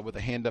folks with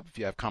a hand up, if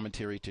you have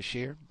commentary to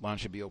share, line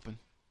should be open.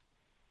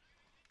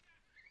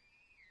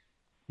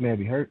 May I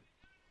be heard?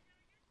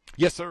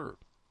 Yes, sir.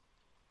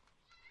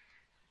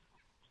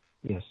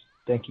 Yes.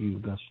 Thank you,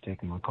 Gus, for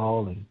taking my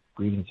call, and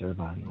greetings to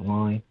everybody on the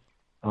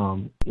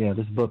line. Yeah,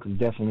 this book is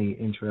definitely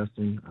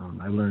interesting.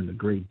 I learned a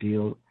great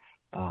deal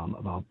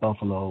about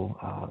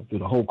Buffalo through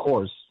the whole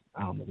course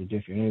of the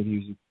different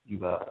interviews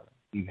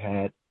you've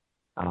had.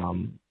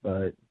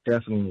 But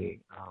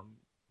definitely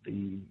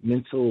the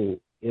mental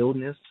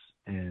illness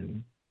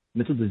and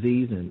mental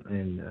disease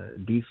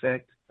and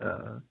defect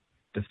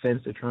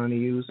defense they're trying to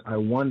use. I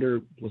wonder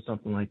was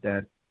something like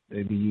that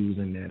they'd be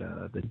using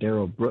that the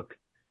Darrell Brooks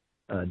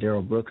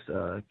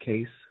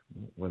case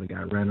where the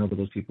guy ran over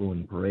those people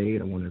in the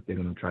parade. I wonder if they're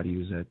going to try to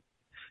use that.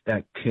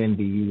 That can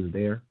be used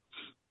there.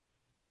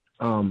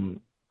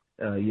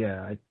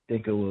 Yeah, I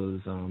think it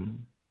was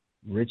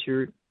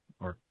Richard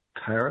or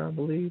Kyra, I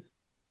believe,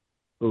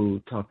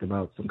 who talked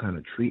about some kind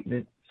of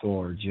treatment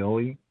for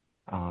Joey.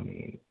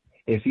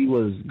 If he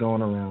was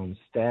going around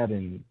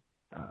stabbing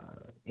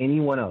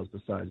anyone else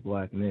besides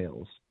black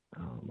males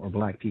or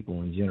black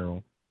people in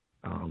general,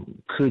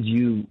 could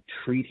you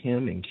treat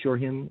him and cure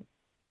him?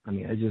 I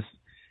mean,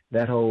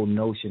 that whole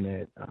notion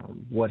that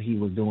what he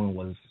was doing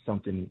was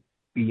something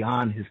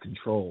beyond his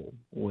control,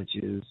 which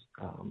is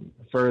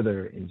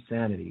further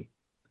insanity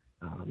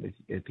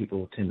if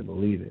people tend to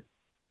believe it.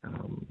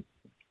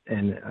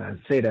 And I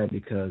say that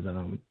because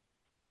I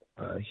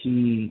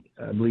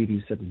believe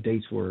he said the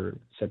dates were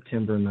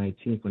September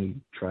 19th when he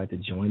tried to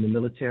join the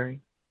military,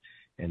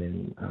 and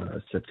then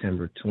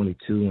September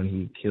 22 when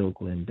he killed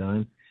Glenn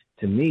Dunn.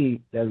 To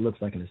me, that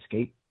looks like an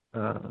escape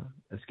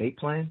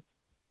plan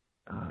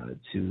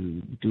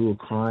to do a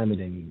crime and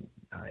then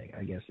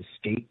I guess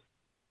escape,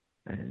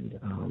 and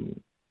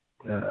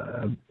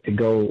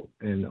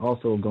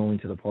also going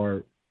to the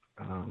part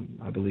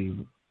I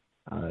believe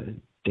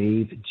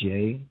David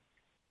J.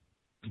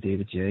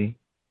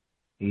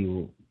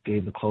 He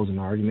gave the closing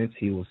arguments.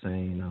 He was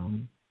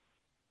saying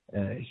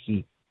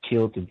he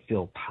killed to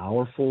feel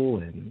powerful,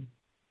 and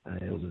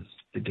it was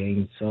to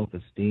gain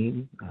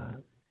self-esteem.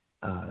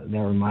 That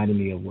reminded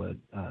me of what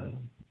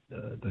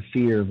the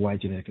fear of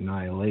white genetic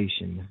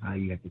annihilation, how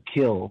you have to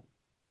kill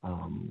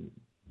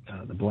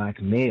the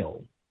black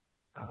male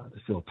to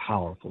feel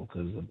powerful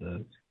because of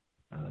the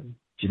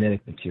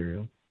genetic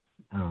material.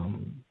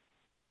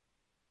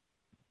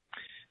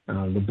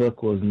 The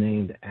book was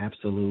named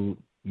Absolute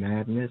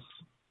Madness,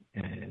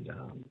 and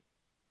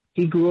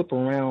he grew up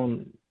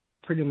around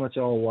pretty much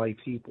all white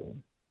people.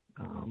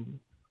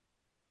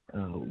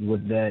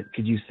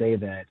 Could you say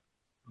that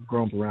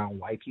growing up around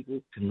white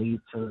people can lead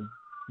to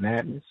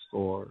madness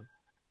for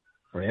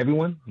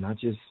everyone, not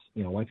just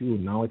white people,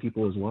 non-white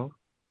people as well?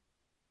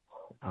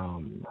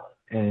 And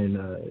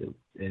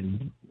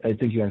I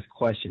think you asked a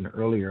question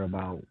earlier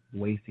about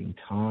wasting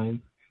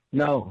time.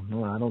 No,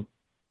 I don't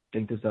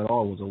think this at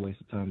all was a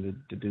waste of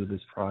time to do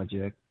this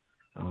project.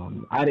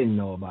 I didn't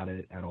know about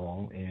it at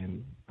all,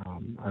 and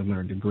I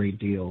learned a great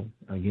deal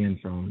again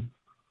from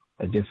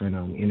different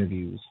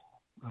interviews.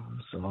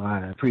 So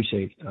I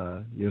appreciate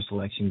your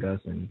selection, Gus,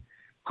 and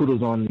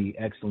kudos on the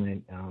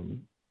excellent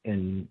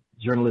in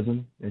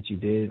journalism that you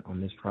did on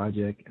this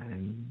project.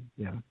 And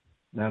yeah,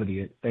 that'll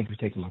be it. Thank you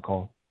for taking my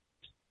call.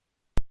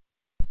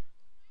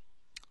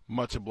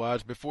 Much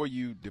obliged. Before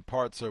you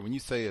depart, sir, when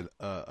you say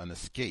an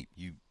escape,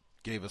 you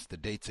gave us the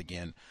dates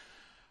again.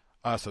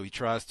 So he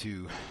tries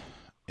to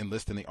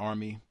enlist in the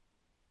Army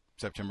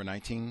September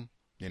 19,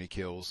 then he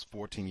kills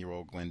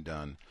 14-year-old Glenn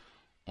Dunn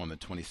on the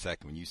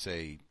 22nd. When you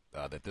say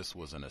that this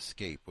was an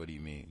escape, what do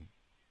you mean?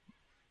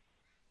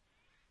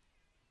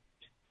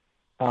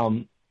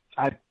 I'm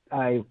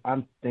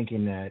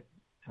thinking that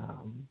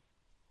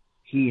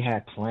he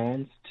had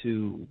plans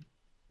to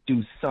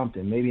do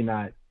something, maybe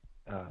not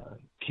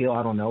kill,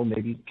 I don't know,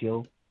 maybe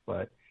kill,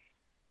 but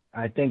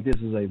I think this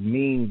is a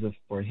means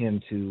for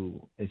him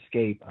to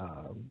escape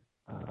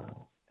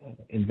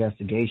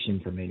investigation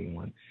from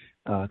anyone.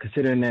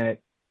 Considering that,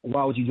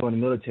 why would you join the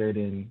military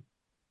then,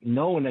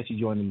 knowing that you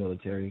joined the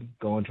military,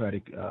 go and try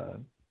to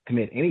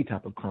commit any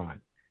type of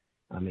crime?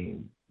 I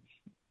mean,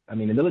 the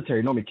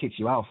military normally kicks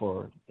you out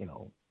for,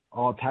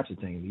 all types of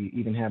things,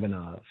 even having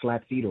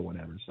flat feet or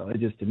whatever. So it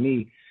just, to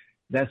me,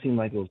 that seemed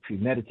like it was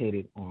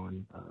premeditated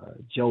on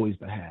Joey's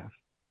behalf.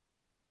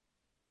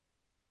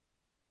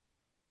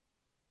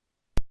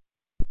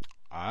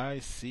 I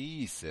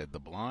see, said the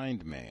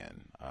blind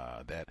man.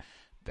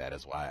 That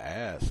is why I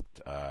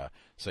asked.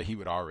 So he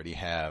would already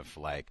have,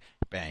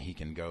 bang, he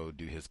can go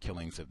do his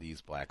killings of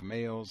these black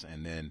males,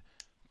 and then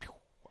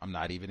I'm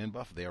not even in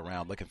Buffalo. They're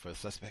around looking for a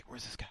suspect.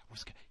 Where's this guy?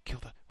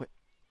 Killed her? What?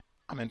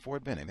 I'm in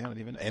Fort Benning. They don't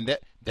even. And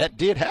that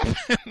did happen.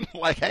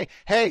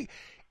 Hey,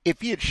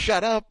 if he had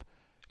shut up,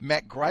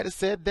 Matt Grider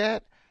said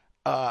that.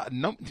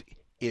 No,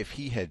 if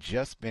he had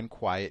just been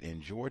quiet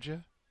in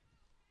Georgia,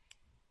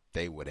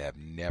 they would have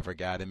never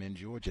got him in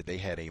Georgia. They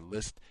had a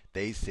list.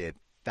 They said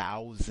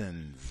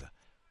thousands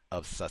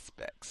of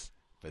suspects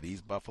for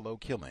these Buffalo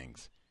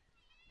killings.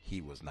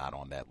 He was not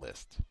on that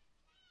list.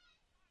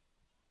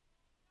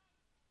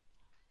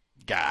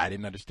 God, I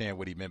didn't understand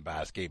what he meant by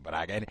escape, but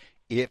I got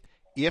it.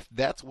 If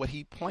that's what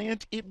he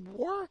planned, it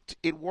worked.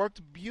 It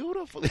worked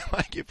beautifully.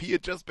 If he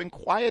had just been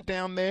quiet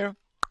down there,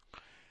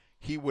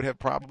 he would have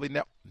probably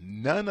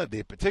none of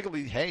it.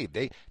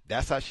 Particularly,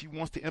 that's how she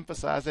wants to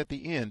emphasize at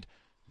the end.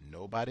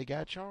 Nobody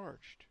got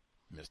charged.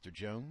 Mr.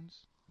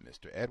 Jones,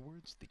 Mr.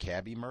 Edwards, the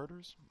cabbie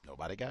murders,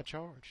 nobody got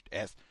charged,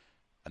 as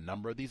a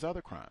number of these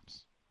other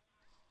crimes.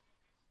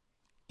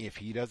 If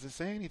he doesn't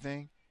say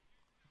anything,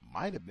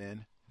 might have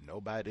been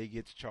nobody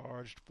gets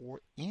charged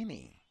for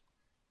any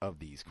of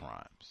these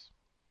crimes.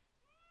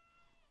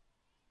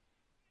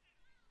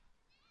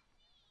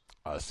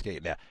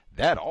 Escape. Now,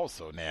 that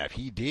also, if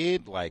he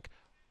did,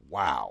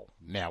 wow.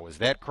 Now, is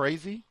that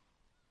crazy?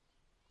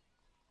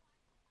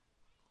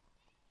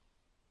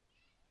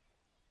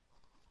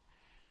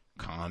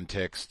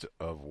 Context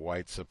of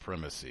white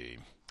supremacy.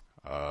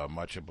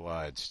 Much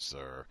obliged,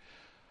 sir.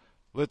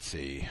 Let's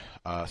see.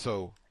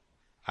 So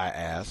I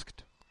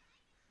asked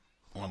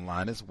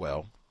online as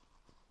well,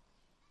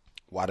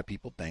 why do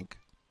people think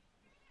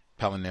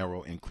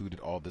Pelonero included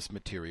all this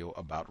material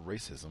about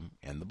racism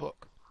in the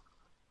book?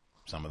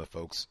 some of the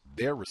folks,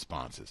 their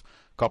responses.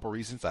 Couple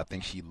reasons. I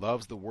think she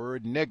loves the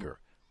word nigger.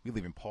 We'll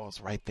even pause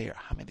right there.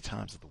 How many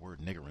times is the word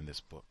nigger in this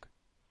book?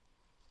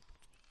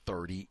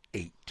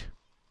 38.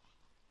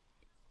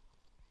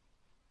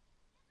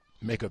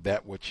 Make of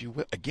that what you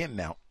will. Again,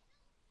 now,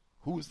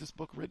 who is this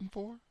book written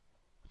for?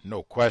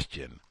 No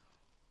question.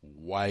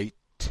 White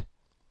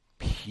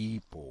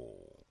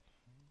people.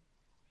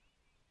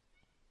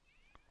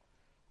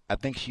 I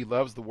think she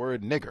loves the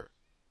word nigger.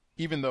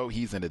 Even though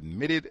he's an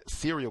admitted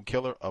serial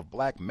killer of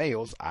black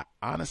males, I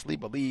honestly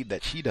believe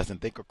that she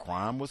doesn't think a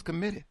crime was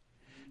committed.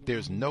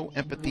 There's no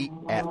empathy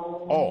at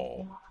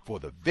all for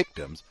the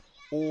victims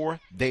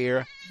or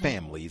their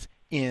families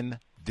in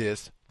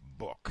this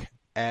book.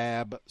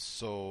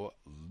 Absolutely.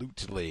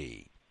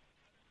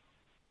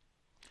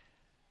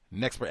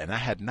 Next, and I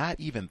had not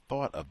even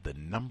thought of the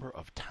number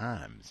of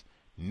times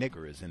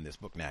nigger is in this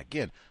book. Now,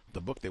 again,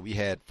 the book that we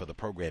had for the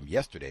program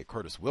yesterday,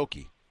 Curtis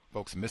Wilkie,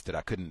 folks missed it.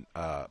 I couldn't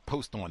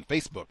post on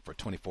Facebook for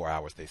 24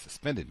 hours. They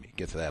suspended me.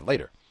 Get to that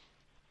later.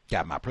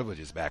 Got my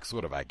privileges back,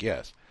 sort of, I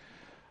guess.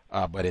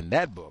 But in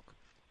that book,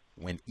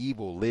 When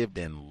Evil Lived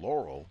in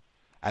Laurel,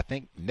 I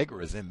think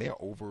nigger is in there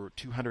over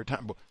 200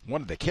 times.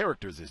 One of the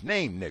characters is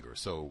named nigger,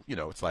 so,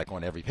 it's like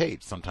on every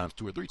page, sometimes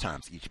 2 or 3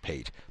 times each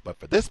page. But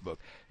for this book,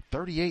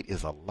 38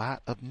 is a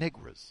lot of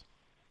niggers.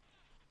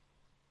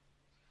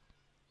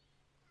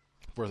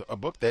 For a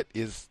book that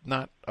is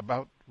not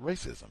about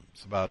racism,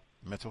 it's about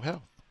mental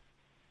health.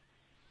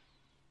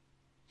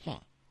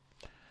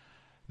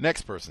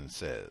 Next person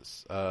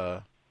says,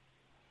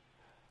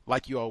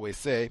 like you always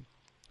say,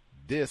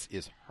 this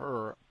is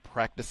her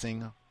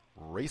practicing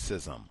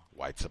racism,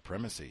 white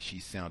supremacy. She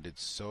sounded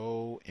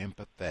so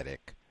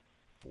empathetic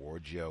for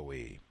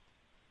Joey.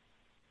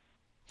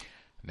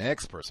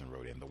 Next person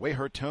wrote in, the way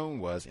her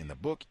tone was in the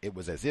book, it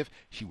was as if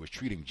she was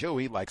treating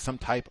Joey like some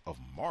type of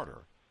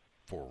martyr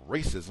for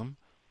racism,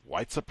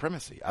 white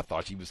supremacy. I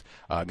thought she was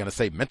going to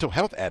say mental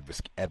health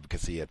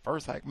advocacy at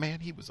first. Like,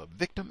 man, he was a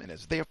victim and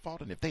it's their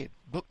fault. And if they had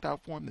looked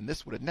out for him, then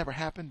this would have never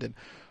happened. And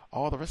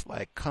all the rest,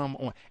 like, come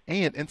on.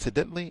 And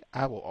incidentally,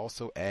 I will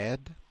also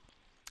add,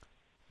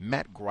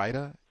 Matt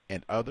Greida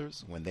and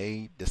others, when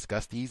they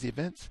discuss these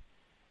events,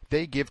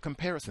 they give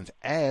comparisons,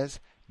 as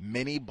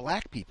many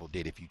black people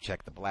did, if you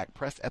check the black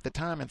press at the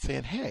time, and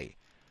saying, hey,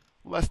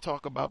 let's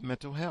talk about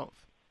mental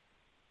health.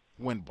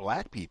 When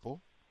black people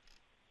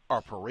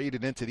are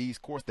paraded into these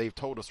courts, they've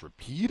told us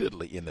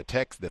repeatedly in the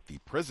text that the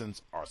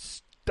prisons are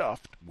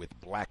stuffed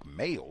with black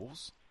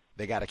males.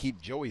 They got to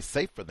keep Joey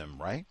safe for them,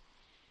 right?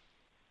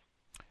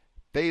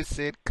 They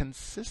said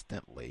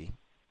consistently,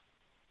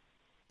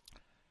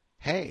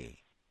 hey,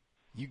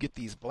 you get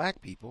these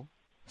black people,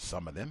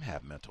 some of them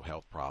have mental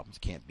health problems,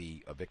 can't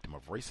be a victim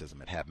of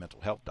racism and have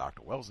mental health,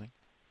 Dr. Welsing.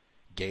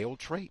 Gail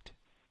Trait,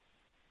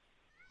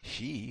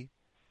 she,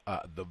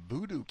 the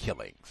voodoo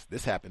killings,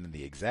 this happened in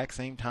the exact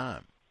same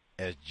time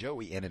as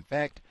Joey, and in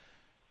fact,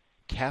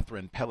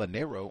 Catherine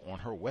Pelonero on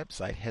her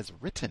website has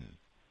written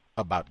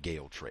about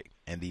Gail Trait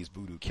and these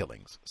voodoo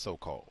killings,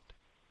 so-called.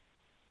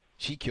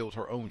 She killed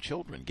her own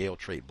children, Gail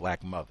Trait,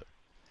 black mother.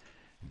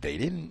 They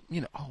didn't,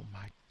 oh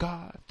my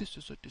God, this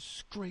is a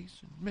disgrace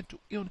and mental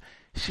illness.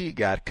 She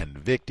got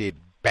convicted,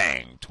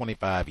 bang,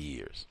 25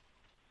 years.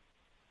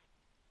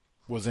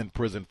 Was in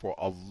prison for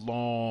a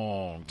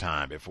long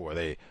time before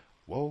they,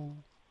 whoa,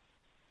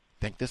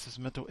 think this is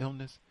mental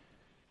illness?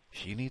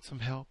 She needs some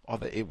help?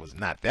 Although it was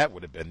not. That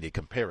would have been the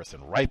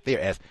comparison right there,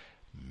 as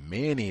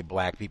many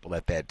black people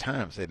at that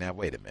time said, now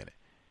wait a minute.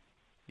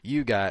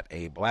 You got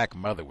a black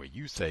mother where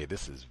you say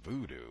this is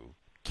voodoo,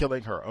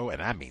 killing her own,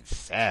 and I mean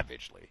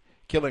savagely,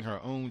 killing her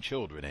own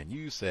children, and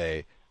you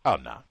say, oh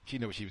no, she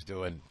knew what she was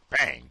doing,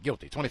 bang,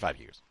 guilty, 25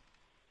 years.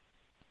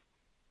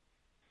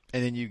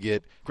 And then you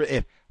get,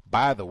 and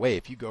by the way,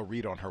 if you go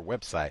read on her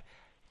website,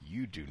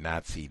 you do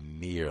not see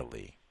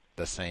nearly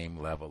the same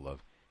level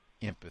of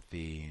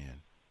empathy and,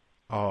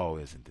 oh,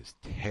 isn't this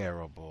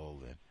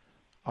terrible? And,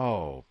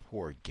 oh,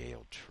 poor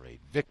Gail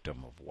Trait,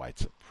 victim of white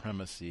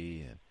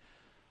supremacy. And,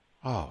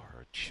 oh,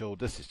 her children,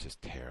 this is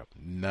just terrible.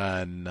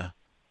 None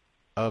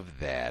of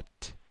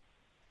that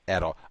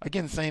at all.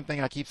 Again, same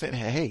thing I keep saying.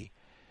 Hey,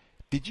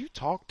 did you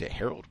talk to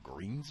Harold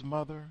Green's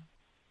mother?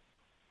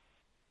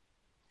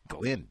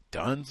 Glenn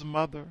Dunn's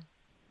mother?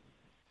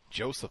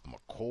 Joseph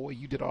McCoy?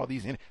 You did all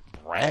these,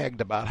 bragged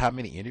about how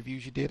many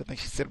interviews you did. I think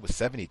she said it was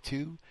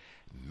 72.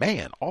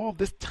 Man, all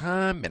this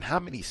time, and how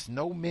many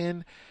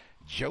snowmen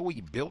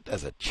Joey built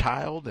as a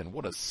child, and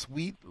what a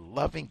sweet,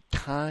 loving,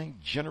 kind,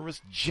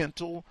 generous,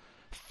 gentle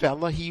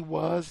fella he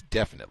was.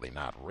 Definitely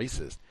not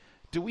racist.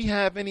 Do we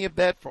have any of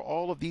that for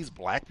all of these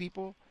black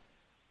people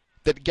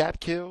that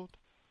got killed?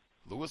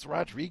 Luis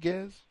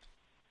Rodriguez,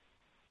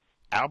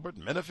 Albert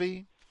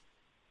Menifee,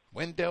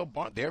 Wendell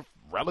Barnes, their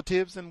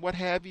relatives and what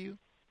have you?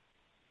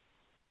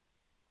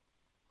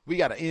 We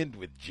got to end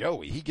with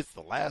Joey. He gets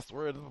the last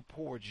word of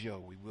poor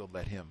Joey. We'll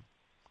let him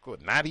go.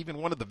 Not even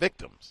one of the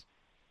victims.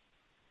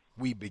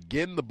 We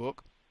begin the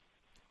book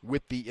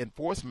with the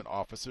enforcement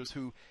officers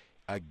who,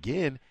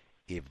 again,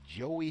 if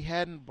Joey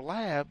hadn't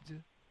blabbed,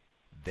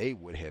 they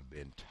would have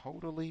been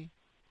totally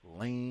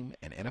lame,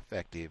 and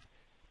ineffective,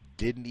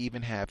 didn't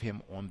even have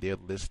him on their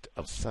list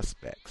of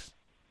suspects.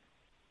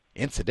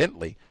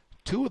 Incidentally,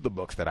 two of the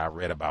books that I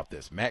read about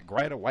this, Matt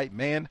Grider, White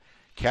Man,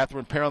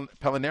 Catherine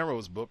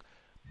Pelonero's book,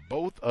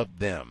 both of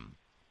them,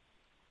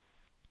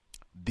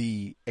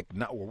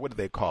 what do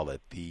they call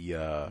it?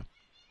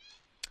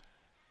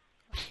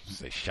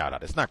 Say shout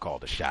out. It's not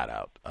called a shout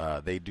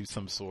out. They do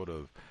some sort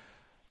of,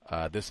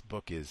 this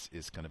book is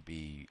going to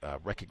be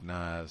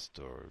recognized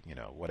or,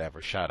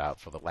 whatever, shout out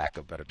for the lack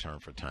of better term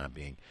for time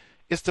being.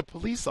 It's the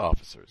police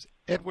officers,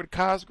 Edward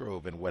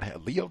Cosgrove and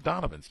Leo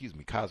Donovan,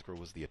 Cosgrove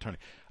was the attorney.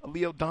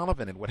 Leo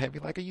Donovan and what have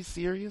you, like, are you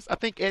serious? I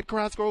think Ed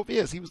Cosgrove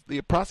he was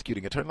the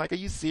prosecuting attorney. Like, are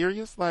you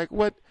serious? Like,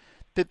 what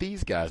did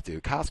these guys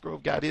do?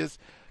 Cosgrove got his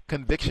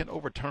conviction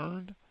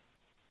overturned.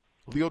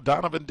 Leo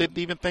Donovan didn't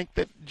even think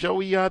that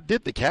Joey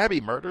did the cabbie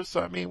murder.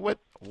 So, I mean,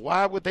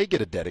 why would they get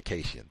a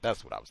dedication?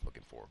 That's what I was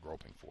looking for,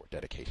 groping for,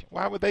 dedication.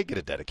 Why would they get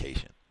a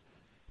dedication?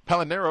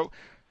 Pelonero,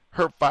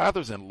 her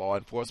father's in law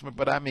enforcement,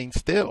 but I mean,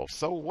 still,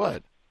 so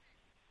what?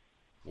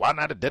 Why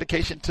not a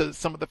dedication to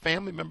some of the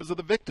family members of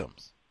the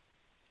victims?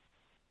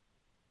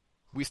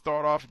 We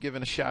start off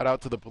giving a shout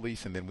out to the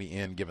police, and then we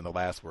end giving the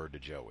last word to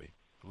Joey.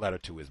 Letter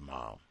to his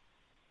mom.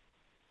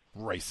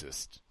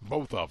 Racist.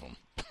 Both of them.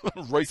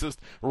 Racist,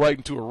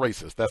 writing to a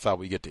racist. That's how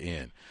we get to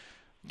end.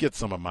 Get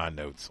some of my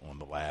notes on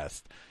the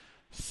last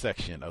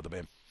section of the.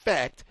 In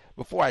fact,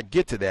 before I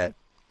get to that,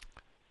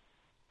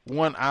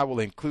 one I will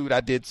include.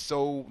 I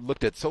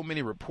looked at so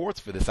many reports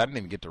for this. I didn't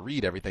even get to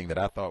read everything that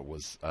I thought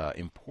was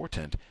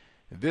important.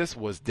 This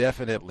was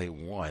definitely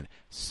one.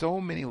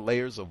 So many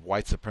layers of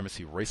white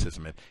supremacy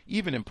racism, and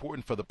even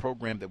important for the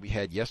program that we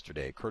had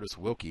yesterday. Curtis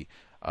Wilkie,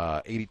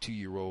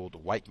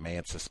 82-year-old white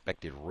man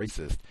suspected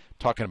racist,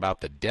 talking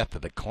about the death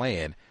of the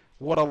Klan.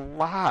 What a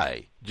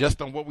lie.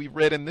 Just on what we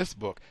read in this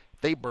book.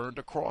 They burned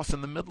a cross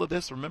in the middle of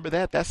this. Remember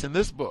that? That's in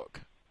this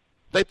book.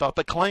 They thought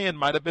the Klan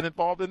might have been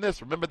involved in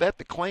this. Remember that?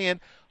 The Klan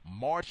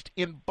marched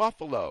in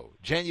Buffalo,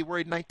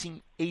 January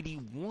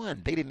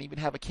 1981. They didn't even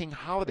have a King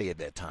holiday at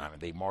that time,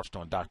 and they marched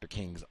on Dr.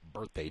 King's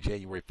birthday,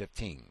 January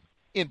 15,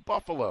 in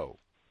Buffalo.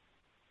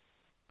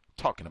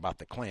 Talking about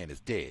the Klan is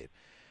dead.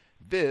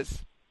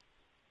 This,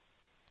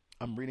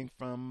 I'm reading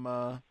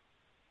from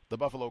the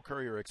Buffalo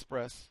Courier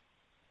Express,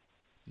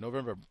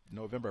 November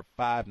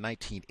 5,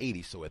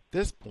 1980. So at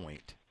this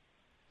point,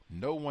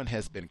 no one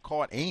has been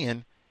caught,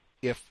 and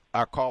if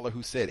our caller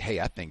who said,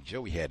 hey, I think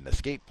Joey had an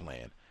escape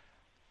plan,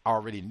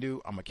 already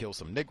knew I'm going to kill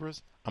some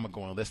niggers, I'm going to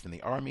go enlist in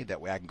the army,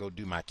 that way I can go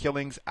do my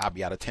killings, I'll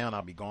be out of town,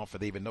 I'll be gone before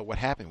they even know what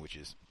happened, which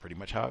is pretty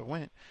much how it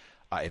went.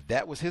 If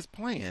that was his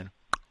plan,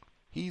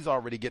 he's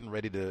already getting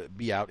ready to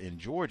be out in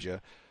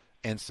Georgia,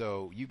 and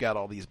so you got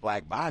all these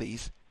black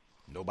bodies.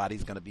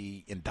 Nobody's going to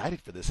be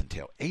indicted for this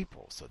until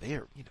April, so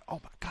they're,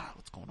 oh my God,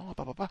 what's going on,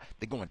 blah, blah, blah.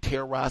 They go and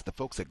terrorize the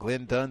folks at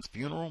Glenn Dunn's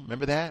funeral,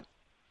 remember that?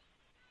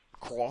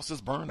 Crosses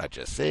burned, I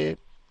just said.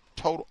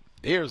 Total.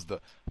 There's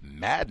the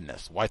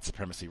madness, white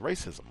supremacy,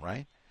 racism,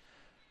 right?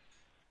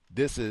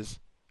 This is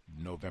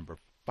November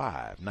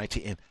 5,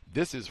 19, and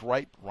this is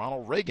right.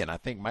 Ronald Reagan, I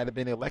think, might have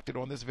been elected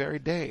on this very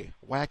day.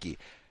 Wacky.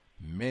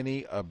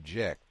 Many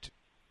object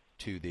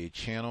to the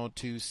Channel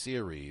 2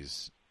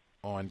 series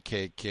on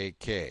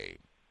KKK.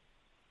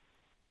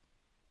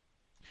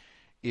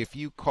 If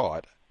you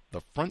caught the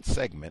front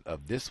segment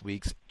of this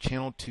week's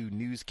Channel 2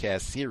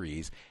 newscast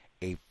series,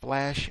 a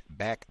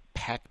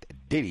flashback-packed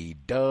ditty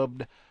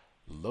dubbed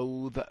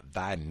Loathe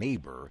Thy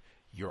Neighbor,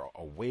 you're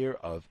aware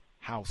of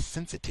how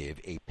sensitive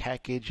a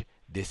package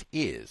this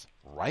is,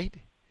 right?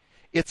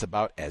 It's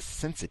about as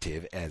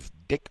sensitive as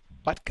Dick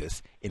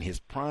Butkus in his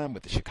prime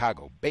with the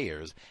Chicago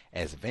Bears,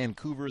 as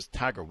Vancouver's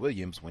Tiger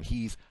Williams when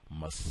he's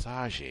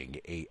massaging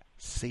a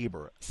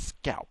saber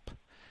scalp,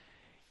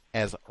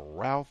 as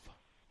Ralph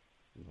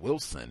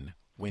Wilson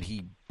when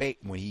he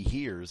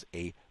hears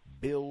a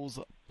Bills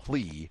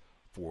plea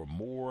for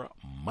more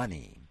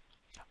money.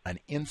 An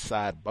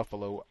inside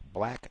Buffalo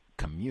black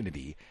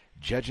community,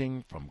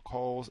 judging from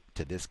calls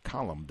to this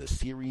column, the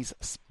series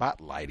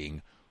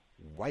spotlighting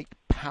white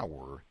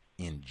power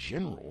in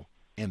general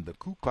and the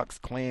Ku Klux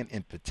Klan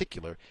in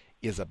particular,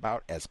 is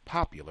about as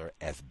popular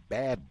as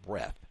bad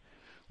breath.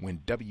 When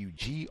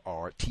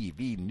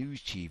WGR-TV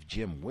news chief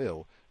Jim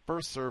Will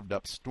first served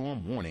up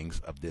storm warnings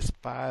of this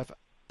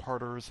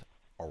five-parter's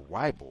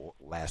arrival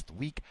last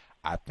week,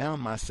 I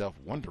found myself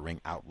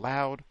wondering out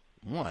loud,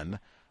 one,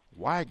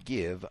 why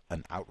give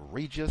an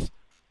outrageous,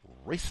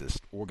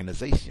 racist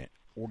organization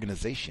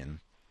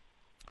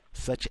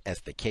such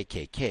as the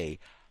KKK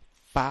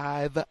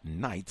 5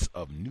 nights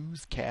of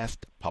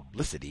newscast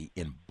publicity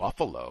in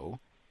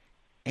Buffalo?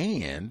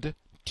 And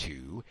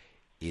two,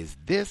 is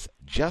this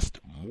just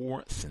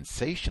more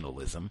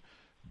sensationalism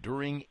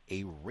during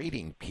a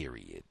rating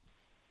period?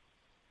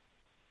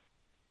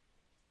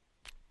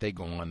 They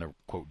go on to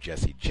quote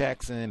Jesse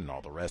Jackson and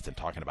all the rest and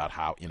talking about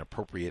how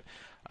inappropriate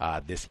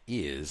this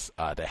is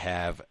to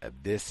have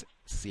this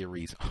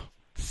series.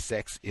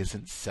 Sex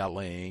isn't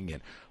selling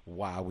and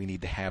why we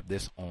need to have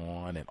this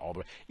on and all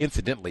the.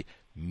 Incidentally,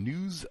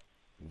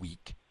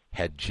 Newsweek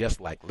had just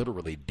like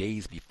literally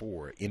days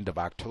before, end of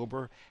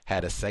October,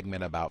 had a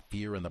segment about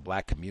fear in the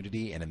black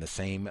community. And in the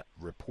same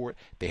report,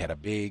 they had a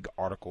big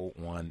article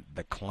on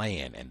the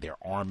Klan and their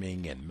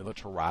arming and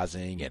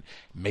militarizing and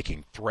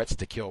making threats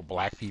to kill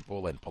black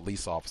people and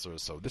police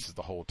officers. So this is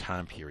the whole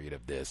time period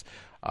of this.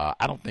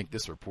 I don't think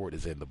this report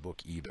is in the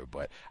book either,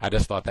 but I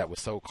just thought that was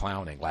so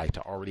clowning, like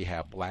to already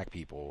have black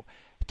people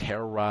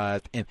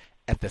terrorized. And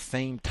at the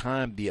same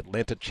time the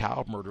Atlanta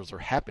child murders are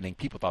happening,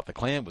 people thought the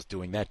Klan was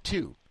doing that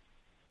too.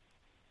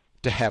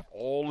 To have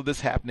all of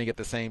this happening at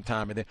the same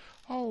time, and then,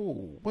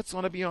 oh, what's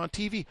going to be on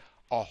TV?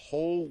 A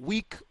whole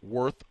week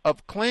worth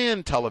of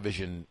Klan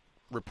television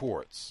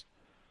reports.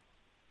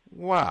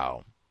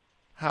 Wow.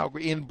 How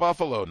in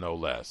Buffalo, no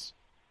less.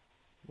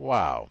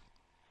 Wow.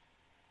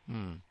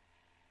 And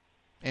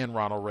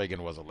Ronald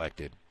Reagan was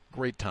elected.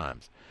 Great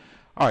times.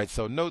 All right,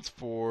 so notes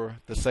for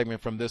the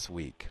segment from this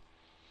week.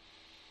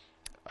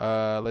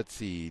 Let's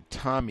see.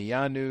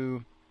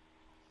 Tamianu.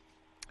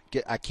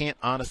 I can't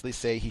honestly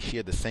say he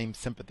shared the same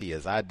sympathy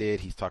as I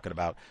did. He's talking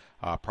about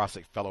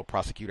fellow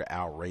prosecutor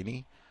Al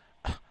Rainey.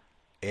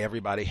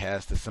 Everybody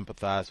has to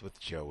sympathize with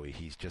Joey.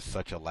 He's just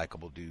such a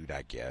likable dude,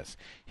 I guess.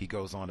 He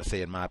goes on to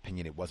say, in my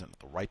opinion, it wasn't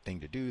the right thing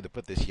to do to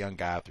put this young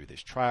guy through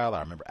this trial. I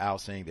remember Al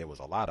saying there was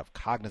a lot of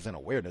cognizant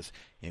awareness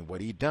in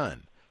what he'd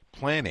done.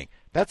 Planning.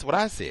 That's what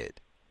I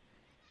said.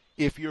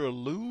 If you're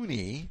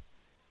loony,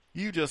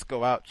 you just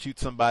go out, shoot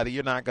somebody.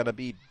 You're not going to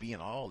be being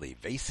all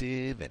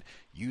evasive and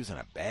using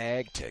a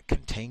bag to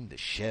contain the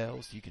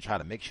shells. You can try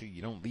to make sure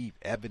you don't leave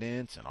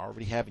evidence and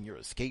already having your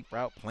escape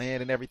route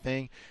planned and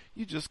everything.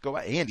 You just go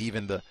out. And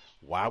even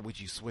why would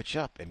you switch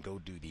up and go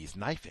do these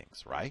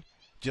knifings, right?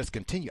 Just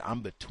continue.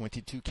 I'm the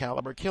 .22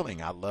 caliber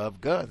killing. I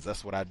love guns.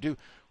 That's what I do.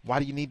 Why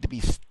do you need to be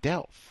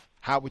stealth?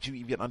 How would you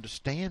even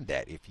understand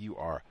that if you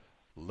are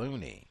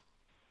loony?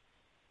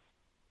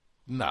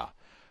 No.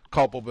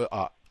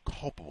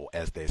 Culpable,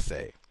 as they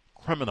say,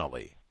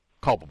 criminally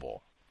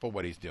culpable for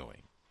what he's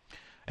doing.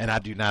 And I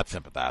do not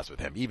sympathize with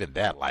him. Even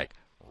that, like,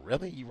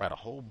 really? You write a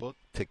whole book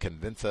to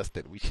convince us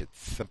that we should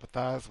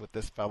sympathize with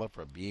this fella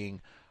for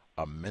being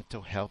a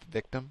mental health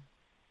victim?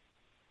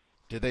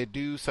 Did they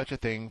do such a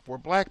thing for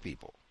black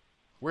people?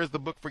 Where's the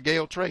book for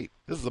Gail Trait?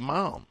 This is a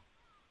mom.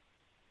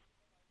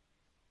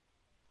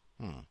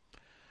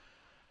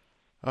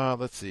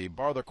 Let's see.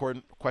 Barther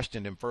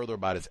questioned him further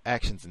about his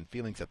actions and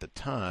feelings at the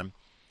time.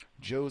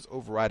 Joe's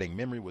overriding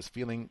memory was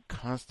feeling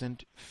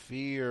constant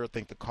fear. I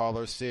think the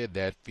caller said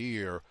that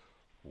fear,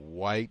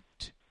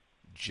 white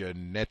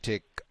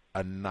genetic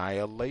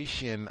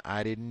annihilation.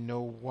 I didn't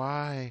know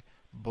why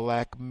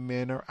black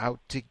men are out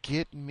to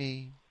get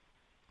me.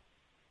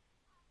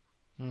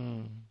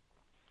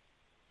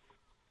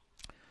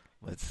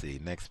 Let's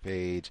see, next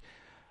page.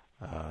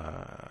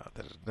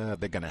 They're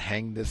going to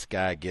hang this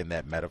guy again,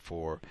 that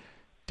metaphor.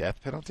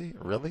 Death penalty?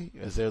 Really?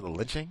 Is there the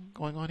lynching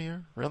going on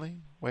here? Really?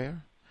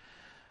 Where?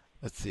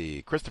 Let's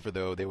see. Christopher,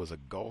 though, there was a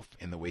gulf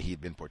in the way he'd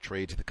been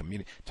portrayed to the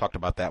community. Talked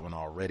about that one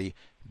already.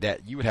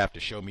 That you would have to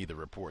show me the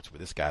reports where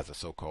this guy's a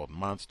so-called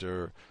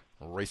monster,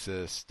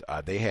 racist.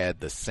 They had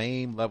the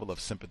same level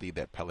of sympathy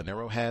that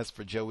Pelonero has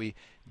for Joey.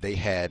 They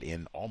had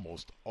in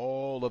almost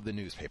all of the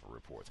newspaper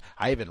reports.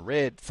 I even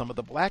read some of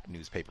the black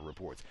newspaper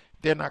reports.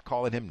 They're not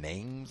calling him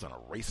names and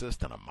a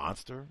racist and a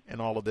monster and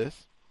all of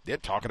this. They're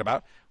talking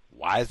about,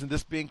 why isn't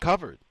this being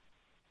covered?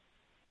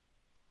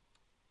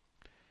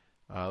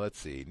 Let's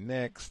see.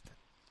 Next,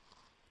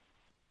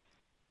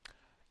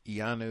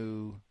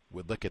 Ianu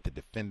would look at the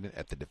defendant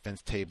at the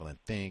defense table and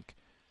think,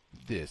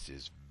 this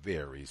is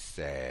very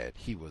sad.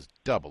 He was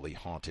doubly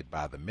haunted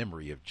by the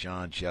memory of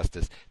John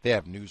Justice. They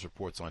have news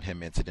reports on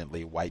him,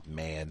 incidentally, white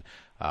man,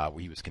 where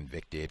he was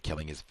convicted,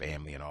 killing his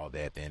family and all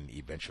that, then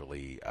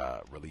eventually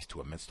released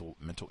to a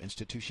mental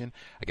institution.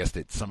 I guess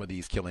that some of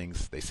these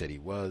killings, they said he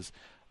was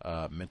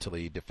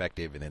mentally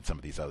defective, and then some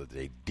of these others,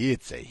 they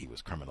did say he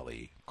was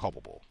criminally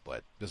culpable.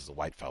 But this is a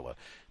white fella,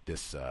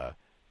 this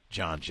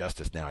John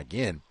Justice. Now,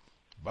 again,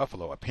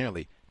 Buffalo,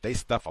 apparently, they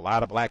stuff a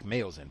lot of black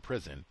males in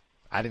prison.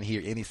 I didn't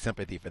hear any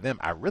sympathy for them.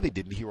 I really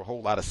didn't hear a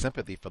whole lot of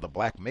sympathy for the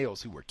black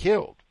males who were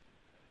killed.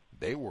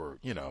 They were,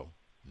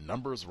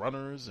 numbers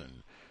runners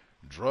and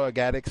drug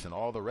addicts and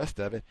all the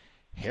rest of it.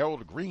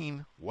 Harold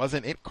Green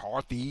wasn't it.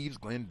 Car thieves,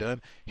 Glenn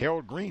Dunn.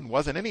 Harold Green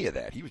wasn't any of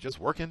that. He was just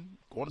working,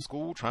 going to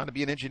school, trying to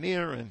be an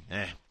engineer, and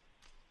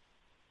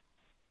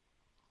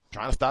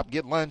trying to stop and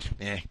get lunch.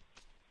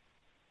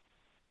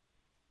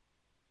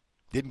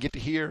 Didn't get to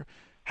hear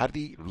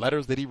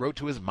letters that he wrote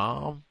to his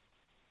mom.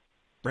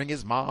 Bring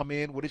his mom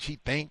in. What did she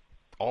think?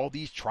 All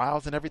these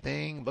trials and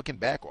everything, looking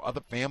back, or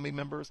other family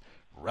members,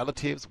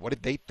 relatives, what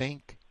did they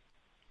think?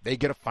 They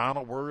get a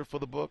final word for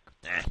the book?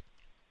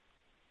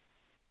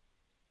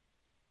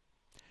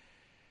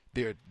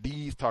 There are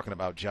these talking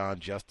about John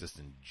Justice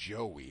and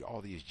Joey,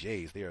 all these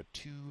J's. They are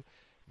two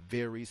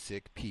very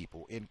sick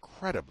people,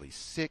 incredibly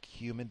sick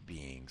human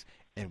beings,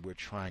 and we're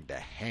trying to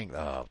hang.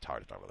 Oh, it's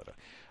hard to talk about that.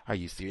 Are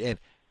you serious? And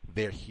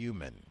they're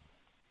human.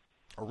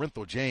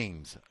 Orenthal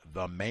James,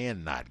 the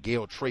man not.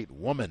 Gail Trait,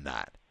 woman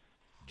not.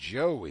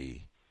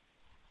 Joey,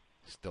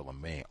 still a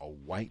man, a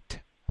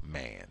white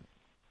man.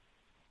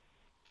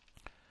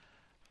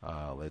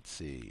 Let's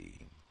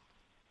see.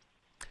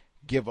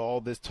 Give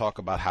all this talk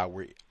about how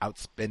we're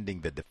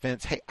outspending the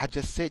defense. Hey, I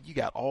just said you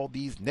got all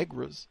these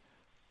niggers,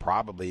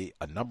 probably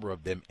a number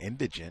of them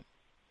indigent,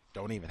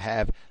 don't even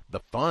have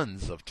the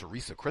funds of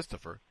Teresa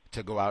Christopher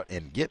to go out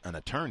and get an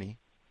attorney.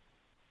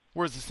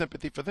 Where's the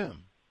sympathy for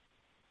them?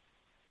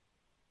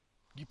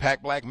 You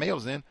pack black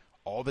males in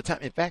all the time.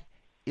 In fact,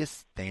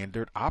 it's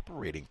standard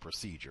operating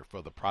procedure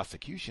for the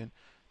prosecution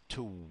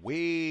to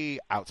way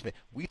outspend.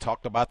 We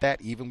talked about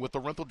that even with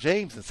Orenthal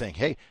James and saying,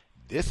 hey,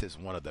 this is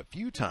one of the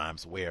few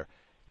times where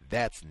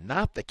that's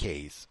not the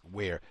case,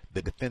 where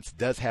the defense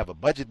does have a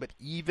budget, but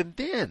even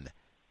then,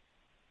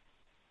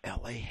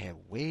 LA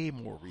had way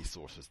more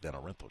resources than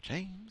Orenthal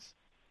James.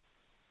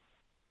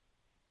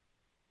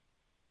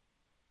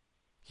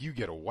 You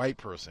get a white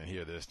person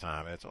here this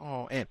time. It's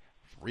and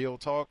real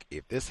talk,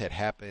 if this had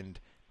happened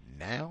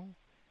now,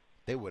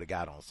 they would have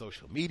got on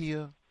social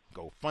media,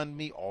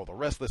 GoFundMe, all the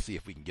rest. Let's see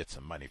if we can get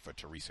some money for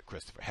Teresa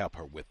Christopher. Help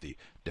her with the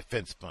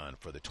defense fund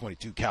for the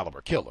 .22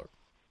 caliber killer.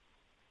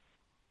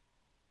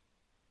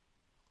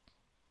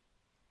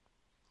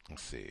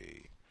 Let's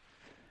see.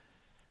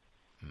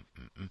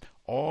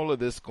 All of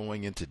this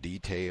going into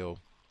detail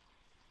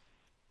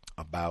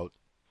about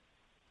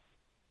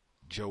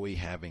Joey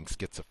having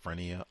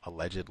schizophrenia,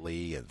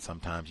 allegedly, and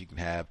sometimes you can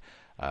have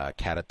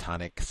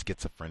catatonic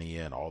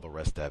schizophrenia and all the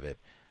rest of it.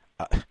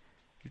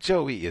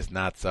 Joey is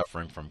not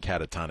suffering from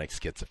catatonic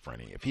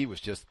schizophrenia. If he was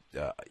just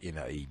in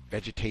a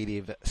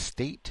vegetative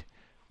state,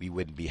 we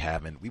wouldn't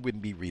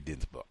be reading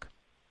this book.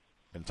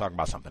 We're talking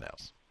about something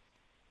else.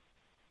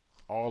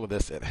 All of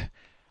this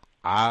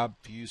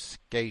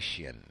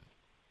obfuscation.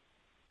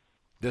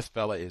 This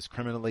fella is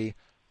criminally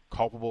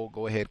culpable.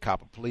 Go ahead,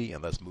 cop a plea,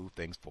 and let's move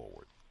things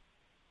forward.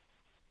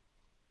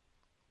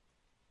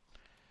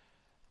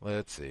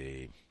 Let's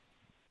see.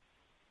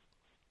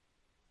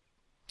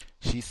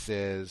 She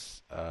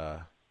says,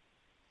 the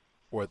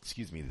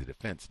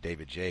defense,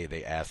 David J.,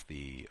 they asked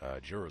the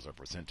jurors are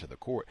present to the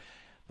court,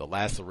 the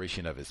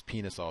laceration of his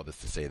penis, all this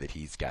to say that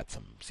he's got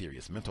some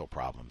serious mental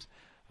problems.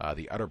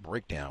 The utter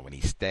breakdown when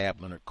he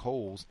stabbed Leonard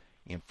Coles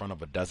in front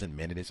of a dozen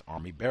men in his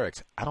army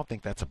barracks. I don't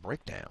think that's a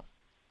breakdown.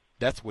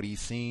 That's what he's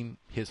seen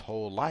his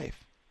whole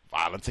life.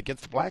 Violence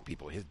against black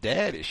people. His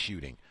dad is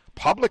shooting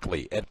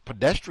publicly at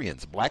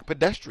pedestrians, black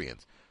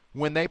pedestrians,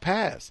 when they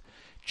pass,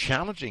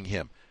 challenging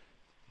him.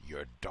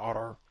 Your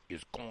daughter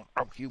is going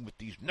out here with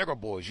these nigger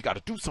boys. You got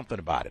to do something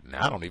about it.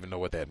 Now, I don't even know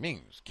what that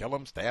means. Kill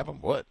him, stab him,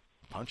 what?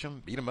 Punch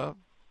him, beat him up?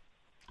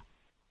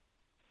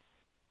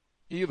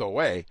 Either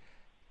way,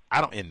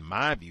 in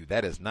my view,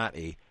 that is not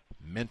a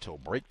mental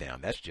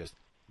breakdown. That's just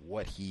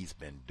what he's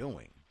been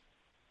doing.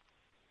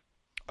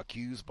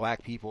 Accuse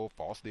black people,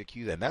 falsely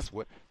accuse, and that's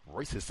what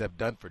racists have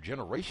done for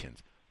generations.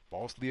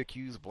 Falsely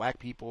accuse black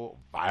people,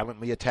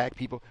 violently attack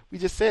people. We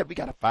just said we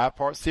got a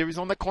 5-part series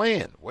on the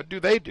Klan. What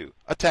do?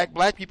 Attack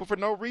black people for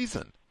no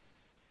reason.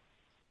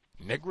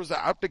 Niggers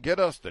are out to get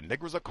us. The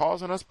niggers are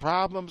causing us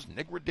problems.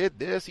 Nigger did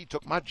this. He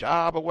took my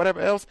job or whatever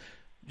else.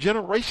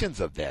 Generations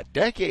of that.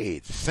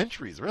 Decades,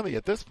 centuries really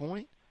at this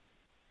point.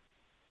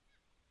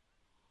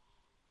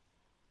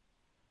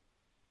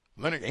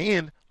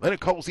 Leonard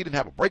Coles, he didn't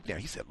have a breakdown.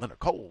 He said Leonard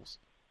Coles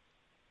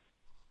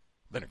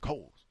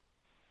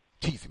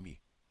teasing me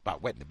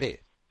about wetting the bed,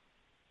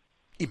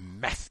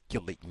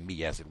 emasculating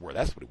me, as it were.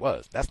 That's what it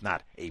was. That's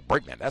not a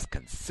breakdown. That's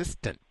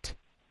consistent.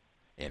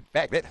 In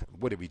fact,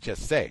 what did we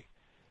just say?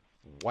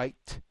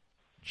 White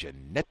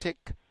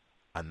genetic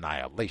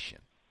annihilation.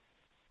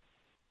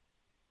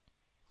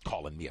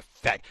 Calling me a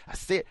faggot. I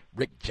said,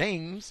 Rick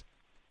James,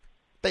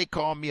 they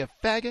call me a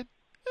faggot.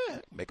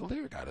 Make a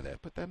lyric out of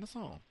that. Put that in the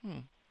song.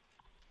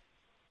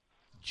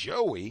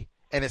 Joey,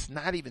 and it's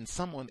not even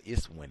someone,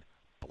 it's when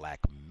black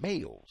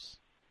males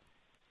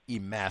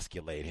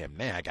emasculate him.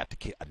 Now I got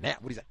to now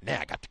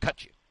I got to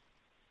cut you.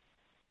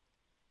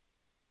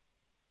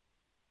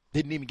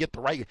 Didn't even get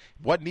the right.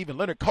 Wasn't even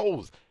Leonard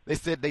Coles. They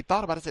said they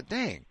thought about it. Said,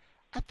 "Dang,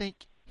 I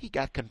think he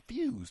got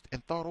confused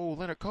and thought old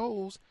Leonard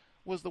Coles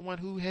was the one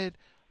who had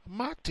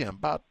mocked him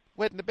about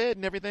wetting the bed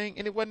and everything,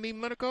 and it wasn't even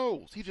Leonard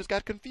Coles. He just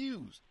got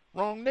confused.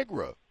 Wrong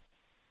Negro."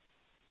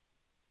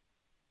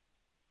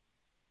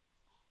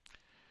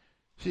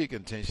 She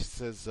continues. She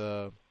says,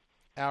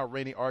 Al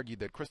Rainey argued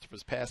that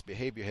Christopher's past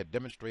behavior had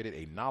demonstrated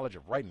a knowledge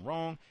of right and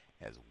wrong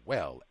as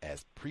well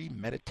as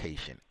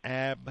premeditation.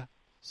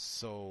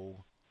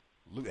 Absolutely.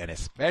 And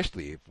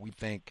especially if we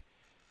think,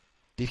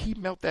 did he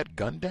melt that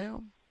gun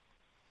down?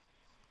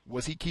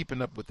 Was he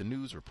keeping up with the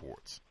news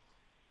reports?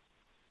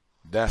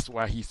 That's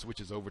why he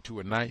switches over to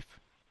a knife.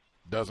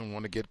 Doesn't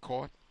want to get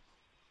caught.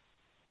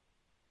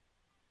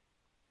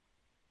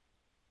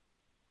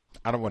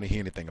 I don't want to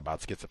hear anything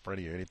about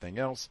schizophrenia or anything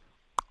else.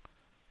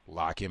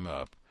 Lock him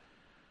up.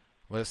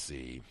 Let's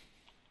see.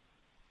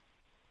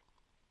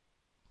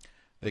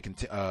 They can.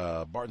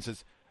 Barton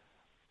says.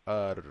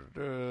 Oh,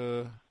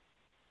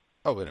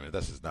 wait a minute.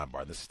 This is not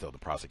Barton. This is still the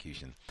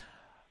prosecution.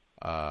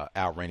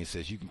 Al Rainey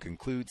says, you can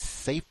conclude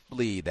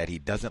safely that he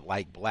doesn't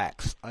like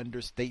blacks.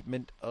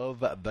 Understatement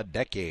of the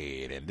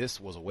decade. And this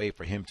was a way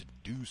for him to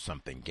do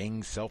something,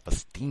 gain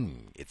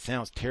self-esteem. It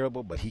sounds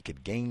terrible, but he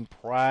could gain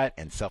pride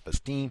and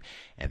self-esteem,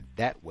 and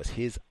that was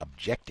his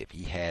objective.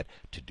 He had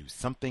to do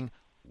something.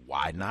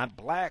 Why not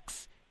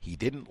blacks? He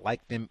didn't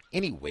like them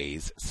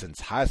anyways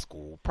since high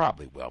school,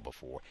 probably well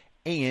before,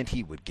 and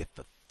he would get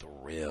the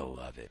thrill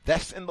of it.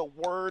 That's in the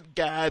word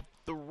guide,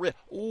 thrill.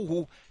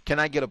 Ooh, can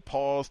I get a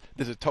pause?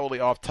 This is totally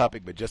off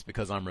topic, but just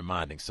because I'm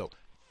reminding. So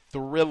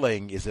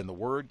thrilling is in the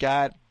word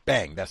guide.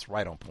 Bang, that's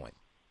right on point.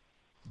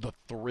 The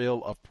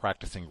thrill of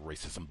practicing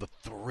racism. The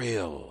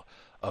thrill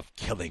of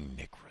killing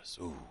niggers.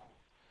 Ooh,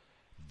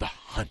 the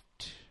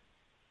hunt.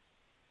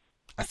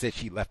 I said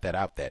she left that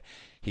out, that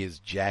his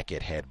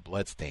jacket had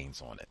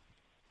bloodstains on it.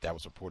 That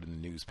was reported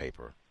in the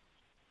newspaper.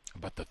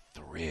 But the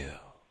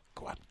thrill.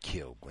 Go out and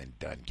kill Glenn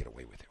Dunn, get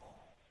away with it.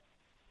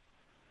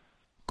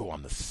 Go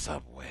on the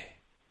subway.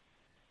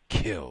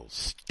 Kill,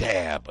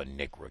 stab a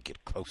Negro,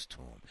 get close to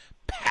him.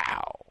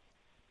 Pow.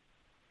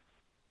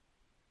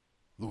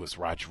 Luis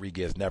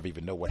Rodriguez never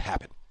even know what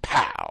happened.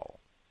 Pow.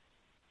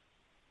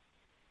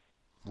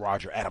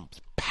 Roger Adams,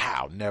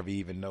 pow, never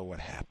even know what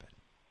happened.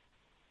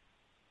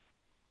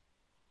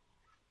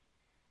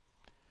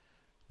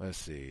 Let's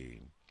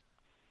see.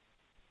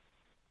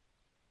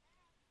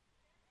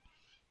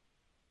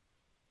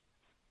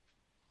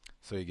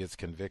 So he gets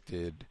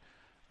convicted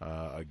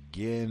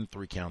again,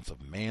 3 counts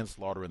of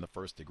manslaughter in the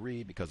first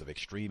degree because of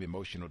extreme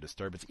emotional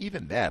disturbance.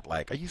 Even that,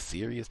 like, are you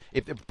serious?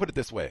 If put it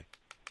this way,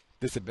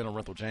 this had been a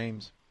Renthal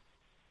James,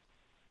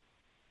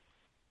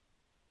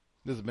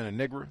 this had been a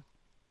nigger,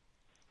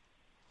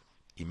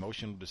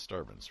 emotional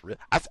disturbance.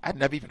 I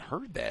never even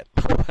heard that.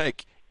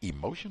 Like,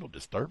 emotional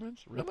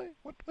disturbance? Really?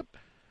 What?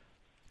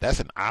 That's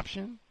an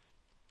option?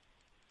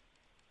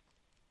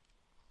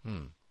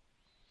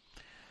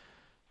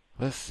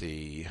 Let's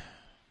see.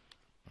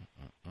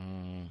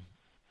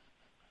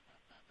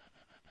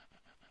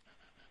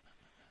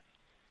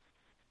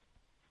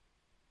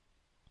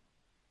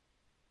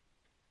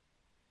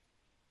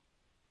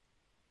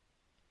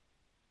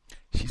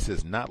 She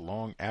says, not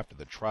long after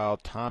the trial,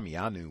 Tom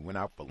Yanu went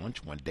out for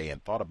lunch one day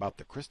and thought about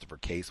the Christopher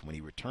case. When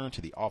he returned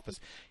to the office,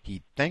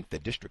 he thanked the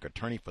district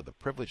attorney for the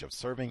privilege of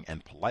serving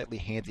and politely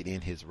handed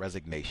in his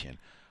resignation.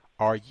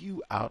 Are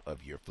you out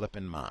of your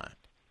flippin' mind?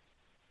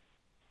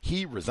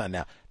 He resigned.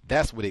 Now,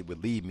 that's what it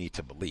would lead me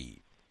to believe.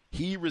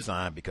 He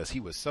resigned because he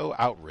was so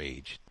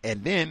outraged,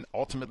 and then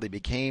ultimately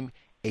became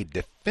a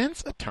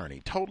defense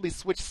attorney, totally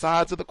switched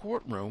sides of the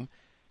courtroom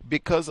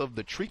because of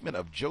the treatment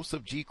of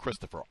Joseph G.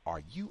 Christopher.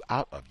 Are you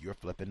out of your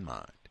flippin'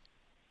 mind?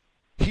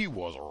 He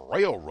was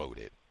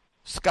railroaded.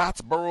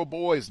 Scottsboro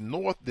boys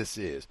north this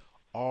is.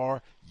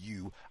 Are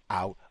you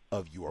out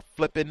of your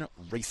flippin'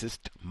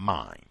 racist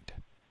mind?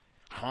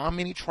 How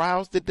many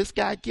trials did this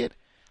guy get?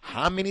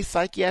 How many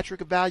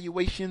psychiatric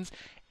evaluations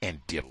and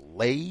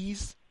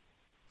delays?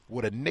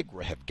 Would a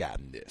Negro have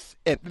gotten this?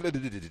 And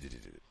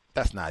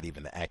that's not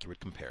even the accurate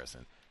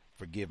comparison.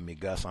 Forgive me,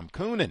 Gus, I'm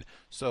cooning.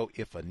 So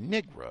if a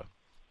Negro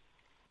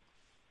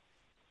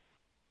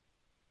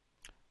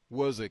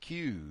was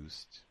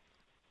accused,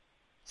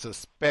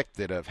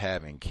 suspected of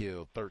having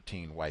killed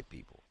 13 white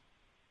people,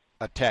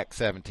 attacked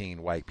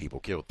 17 white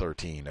people, killed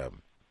 13 of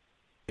them,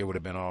 it would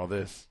have been all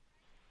this?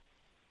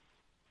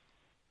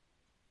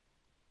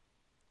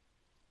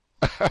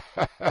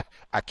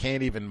 I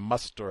can't even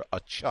muster a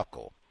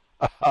chuckle.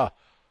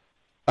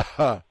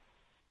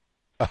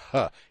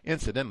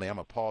 Incidentally, I'm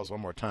going to pause one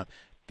more time.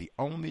 The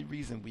only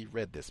reason we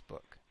read this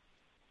book,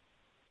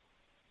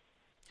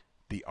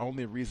 the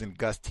only reason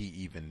Gus T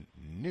even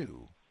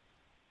knew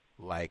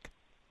like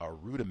a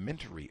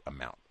rudimentary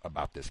amount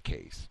about this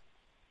case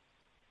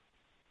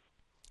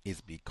is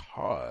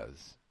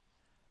because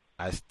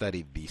I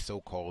studied the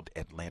so-called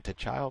Atlanta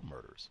child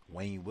murders.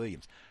 Wayne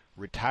Williams,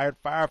 retired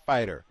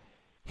firefighter.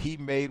 He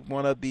made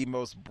one of the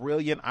most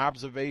brilliant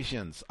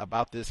observations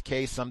about this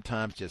case.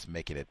 Sometimes just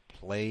making it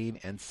plain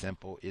and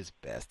simple is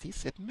best. He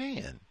said,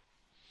 man,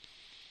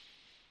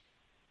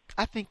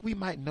 I think we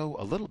might know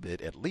a little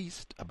bit, at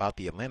least, about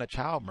the Atlanta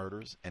child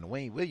murders and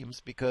Wayne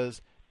Williams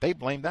because they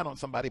blamed that on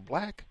somebody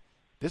black.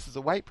 This is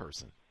a white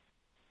person.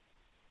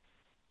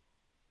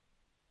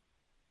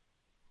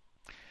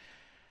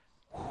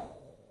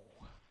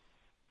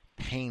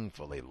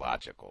 Painfully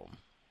logical.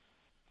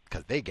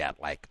 Because they got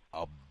like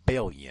a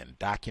billion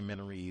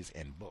documentaries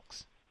and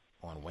books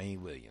on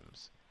Wayne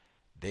Williams.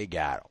 They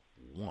got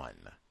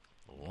one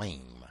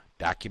lame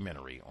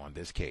documentary on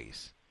this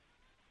case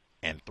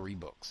and 3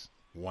 books.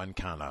 One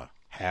kind of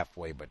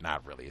halfway, but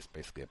not really. It's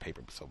basically a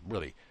paper. So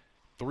really,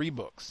 3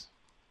 books.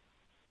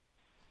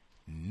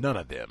 None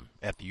of them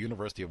at the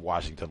University of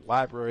Washington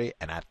Library,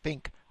 and I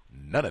think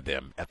none of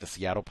them at the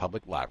Seattle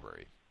Public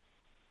Library.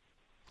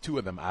 2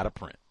 of them out of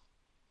print.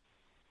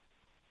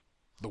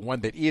 The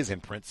one that is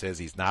in print says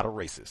he's not a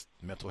racist.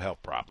 Mental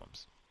health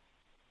problems.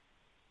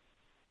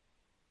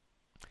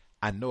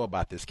 I know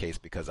about this case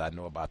because I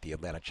know about the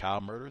Atlanta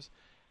child murders.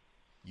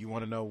 You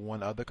want to know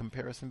one other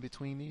comparison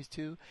between these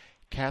two?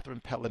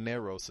 Catherine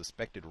Pelonero,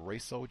 suspected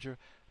race soldier,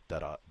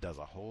 does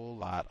a whole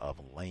lot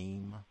of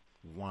lame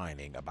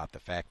whining about the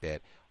fact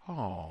that,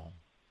 oh,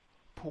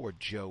 poor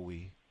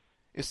Joey,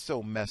 it's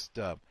so messed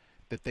up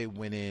that they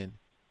went in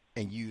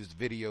and used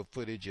video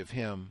footage of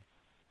him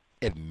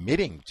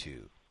admitting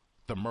to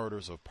the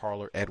murders of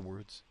Parler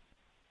Edwards,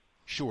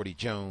 Shorty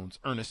Jones,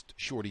 Ernest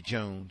Shorty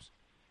Jones.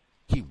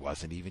 He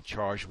wasn't even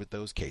charged with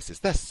those cases.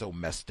 That's so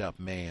messed up,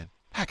 man.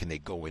 How can they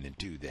go in and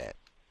do that?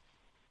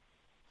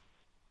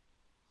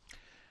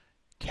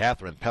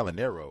 Catherine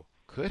Pelonero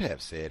could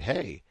have said,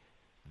 hey,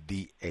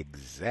 the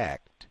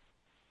exact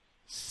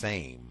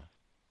same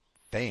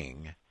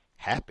thing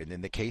happened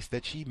in the case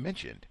that she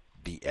mentioned,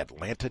 the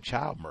Atlanta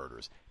child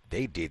murders.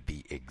 They did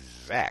the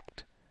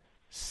exact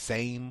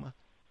same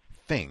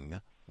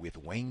thing with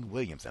Wayne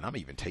Williams. And I'm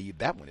even tell you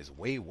that one is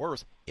way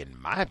worse. In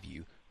my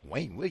view,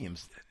 Wayne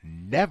Williams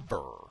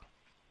never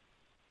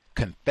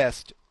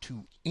confessed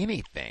to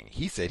anything.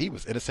 He said he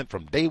was innocent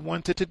from day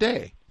one to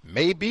today.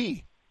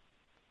 Maybe.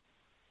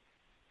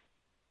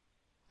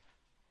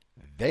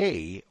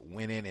 They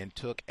went in and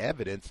took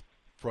evidence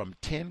from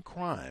 10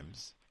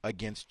 crimes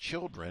against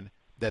children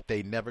that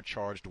they never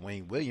charged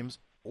Wayne Williams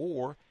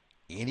or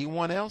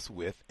anyone else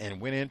with, and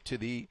went into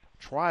the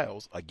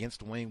trials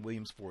against Wayne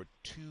Williams for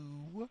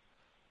 2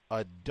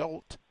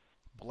 adult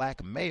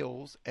black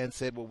males and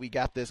said, well, we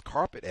got this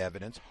carpet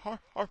evidence.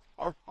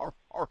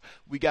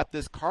 We got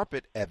this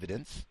carpet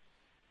evidence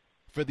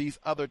for these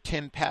other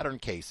 10 pattern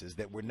cases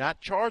that we're not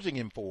charging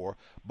him for,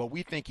 but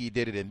we think he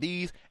did it in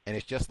these, and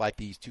it's just like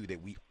these 2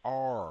 that we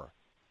are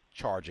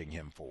charging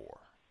him for.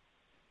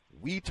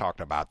 We talked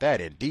about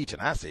that in detail,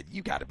 and I said,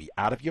 you got to be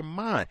out of your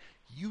mind.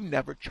 You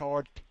never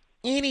charged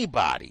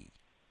anybody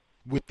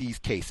with these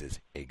cases,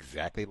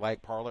 exactly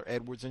like Parler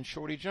Edwards and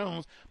Shorty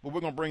Jones, but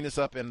we're going to bring this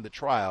up in the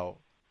trial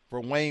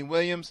for Wayne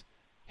Williams.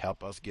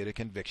 Help us get a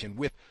conviction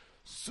with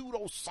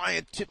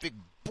pseudoscientific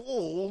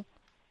bull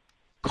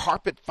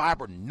carpet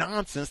fiber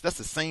nonsense. That's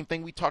the same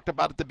thing we talked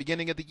about at the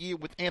beginning of the year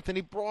with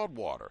Anthony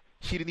Broadwater.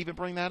 She didn't even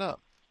bring that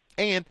up.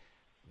 And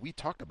we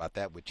talked about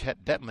that with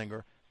Chet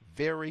Detlinger,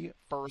 very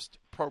first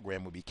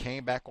program when we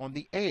came back on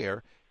the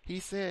air. He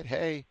said,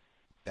 hey,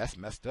 that's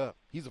messed up.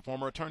 He's a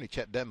former attorney,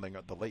 Chet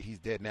Detlinger, he's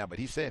dead now, but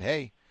he said,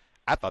 hey,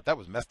 I thought that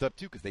was messed up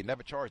too because they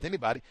never charged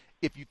anybody.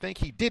 If you think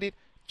he did it,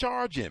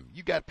 charge him.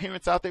 You got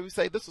parents out there who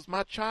say, this is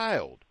my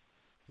child.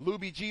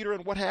 Luby Jeter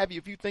and what have you.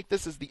 If you think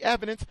this is the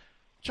evidence,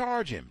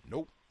 charge him.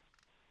 Nope.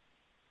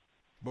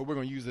 But we're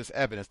going to use this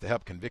evidence to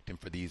help convict him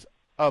for these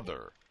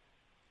other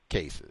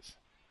cases.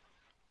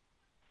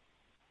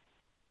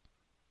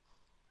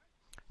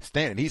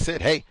 Standing, he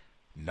said, hey,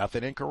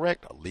 nothing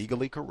incorrect,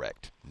 legally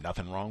correct.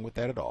 Nothing wrong with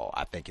that at all.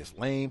 I think it's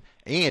lame.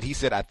 And he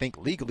said, I think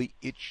legally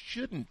it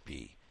shouldn't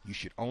be. You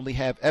should only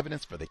have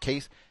evidence for the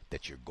case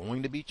that you're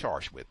going to be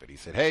charged with. But he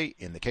said, hey,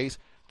 in the case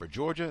for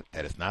Georgia,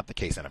 that is not the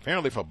case. And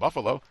apparently for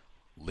Buffalo,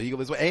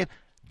 legal as well. And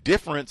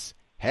difference,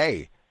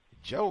 hey,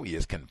 Joey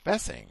is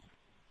confessing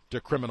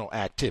to criminal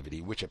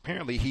activity, which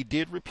apparently he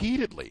did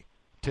repeatedly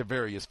to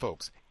various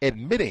folks,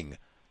 admitting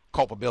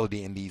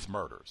culpability in these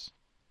murders.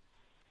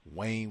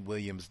 Wayne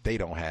Williams, they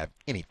don't have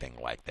anything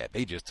like that.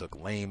 They just took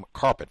lame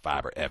carpet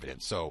fiber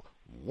evidence. So,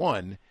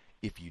 one,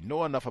 if you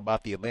know enough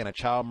about the Atlanta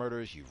child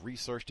murders, you've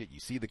researched it, you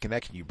see the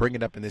connection, you bring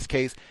it up in this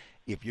case,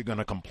 if you're going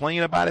to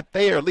complain about it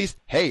there, at least,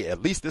 hey,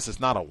 at least this is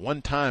not a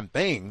one-time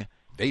thing.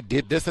 They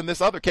did this in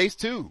this other case,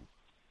 too.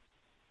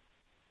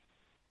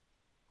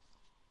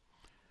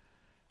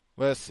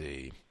 Let's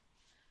see.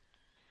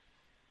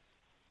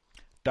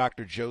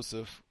 Dr.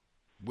 Joseph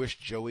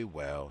wished Joey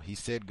well. He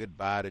said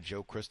goodbye to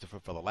Joe Christopher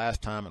for the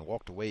last time and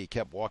walked away. He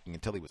kept walking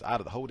until he was out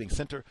of the holding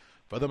center.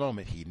 For the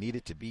moment, he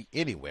needed to be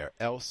anywhere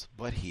else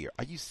but here.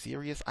 Are you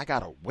serious? I got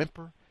to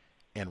whimper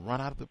and run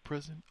out of the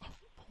prison? Oh,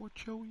 poor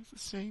Joey's the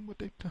same what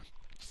they've done.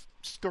 Just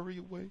scurry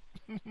away.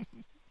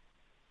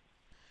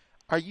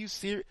 Are you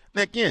serious?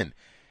 Now, again,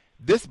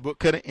 this book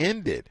could have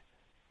ended.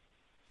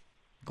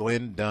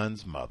 Glenn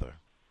Dunn's mother,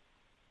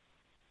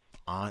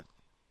 aunt,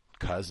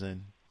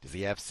 cousin, does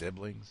he have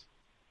siblings?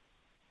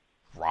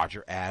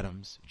 Roger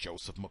Adams,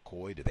 Joseph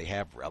McCoy, do they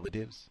have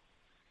relatives?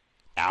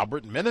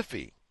 Albert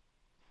Menifee,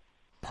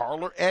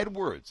 Parler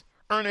Edwards,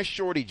 Ernest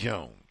Shorty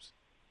Jones.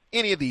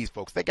 Any of these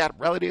folks, they got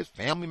relatives,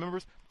 family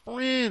members,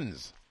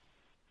 friends.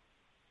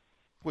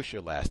 What's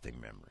your lasting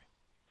memory?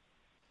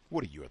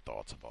 What are your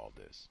thoughts of all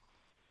this?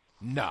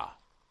 Nah.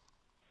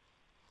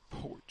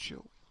 Poor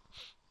Joey.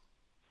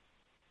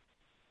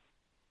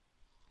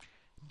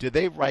 Do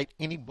they write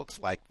any books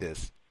like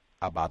this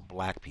about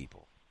black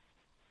people?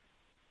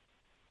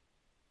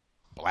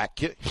 Black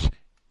kids,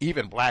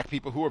 even black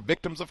people who are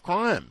victims of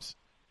crimes.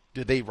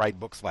 Do they write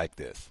books like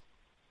this?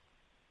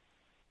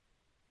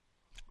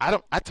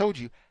 I told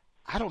you,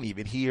 I don't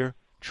even hear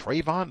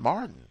Trayvon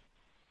Martin,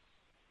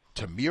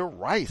 Tamir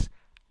Rice.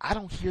 I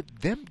don't hear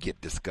them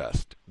get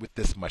discussed with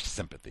this much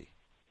sympathy.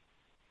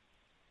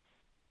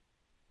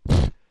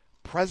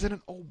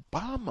 President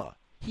Obama,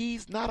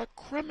 he's not a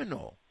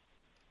criminal.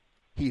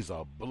 He's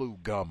a blue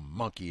gum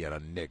monkey and a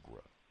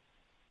nigger.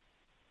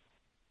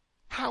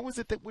 How is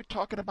it that we're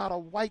talking about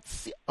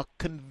a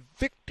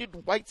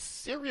convicted white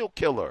serial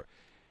killer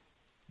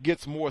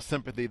gets more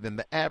sympathy than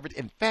the average?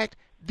 In fact,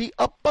 the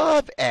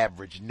above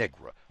average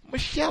Negro.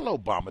 Michelle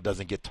Obama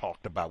doesn't get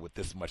talked about with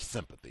this much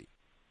sympathy.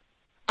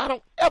 I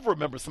don't ever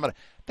remember somebody.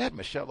 That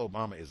Michelle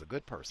Obama is a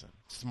good person.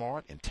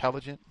 Smart,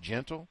 intelligent,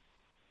 gentle.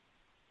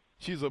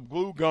 She's a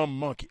blue gum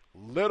monkey.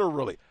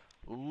 Literally.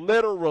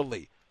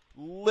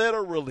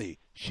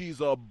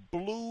 She's a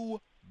blue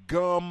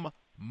gum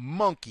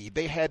monkey.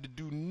 They had to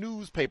do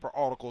newspaper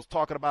articles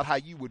talking about how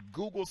you would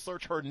Google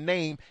search her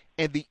name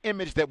and the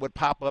image that would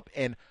pop up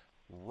and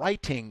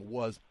writing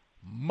was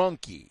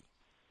monkey.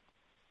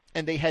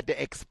 And they had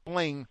to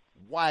explain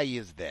why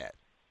is that.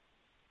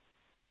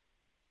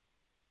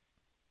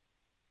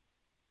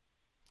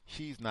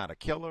 She's not a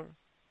killer.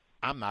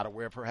 I'm not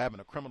aware of her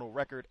having a criminal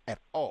record at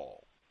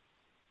all.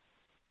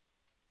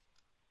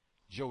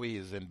 Joey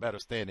is in better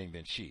standing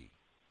than she.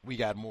 We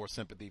got more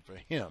sympathy for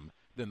him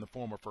than the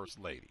former First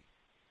Lady.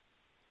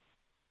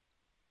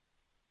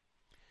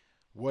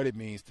 What it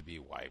means to be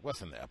white.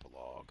 What's in the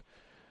epilogue?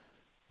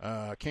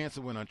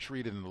 Cancer went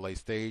untreated in the late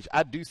stage.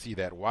 I do see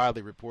that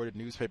widely reported.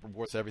 Newspaper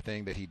reports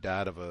everything that he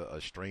died of a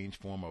strange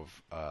form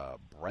of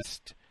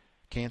breast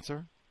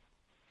cancer.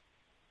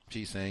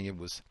 She's saying it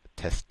was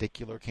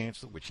testicular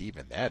cancer, which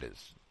even that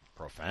is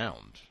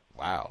profound.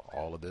 Wow,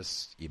 all of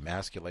this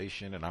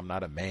emasculation, and I'm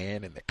not a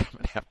man, and they're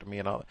coming after me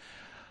and all that.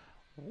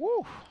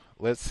 Woo!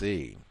 Let's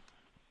see.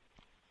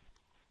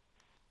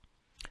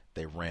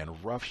 They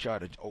ran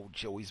roughshod. Old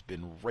Joey's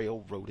been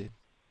railroaded.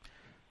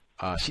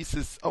 She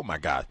says, oh my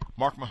God,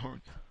 Mark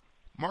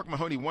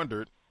Mahoney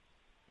wondered,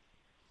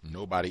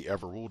 nobody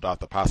ever ruled out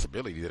the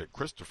possibility that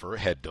Christopher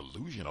had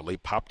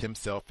delusionally popped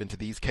himself into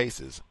these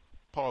cases.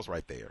 Pause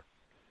right there.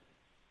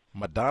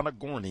 Madonna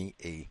Gorney,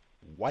 a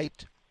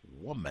white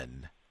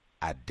woman,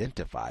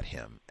 identified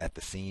him at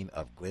the scene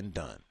of Glenn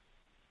Dunn.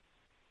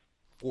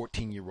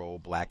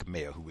 14-year-old black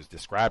male who was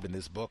described in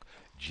this book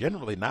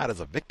generally not as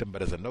a victim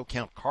but as a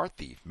no-count car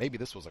thief. Maybe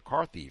this was a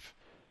car thief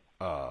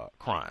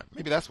crime.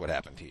 Maybe that's what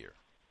happened here.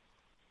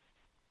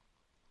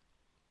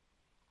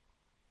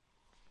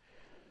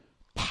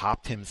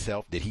 Popped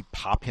himself. Did he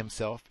pop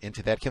himself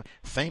into that kill?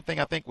 Same thing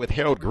I think with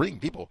Harold Green.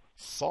 People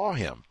saw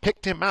him,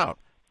 picked him out.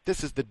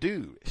 This is the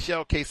dude.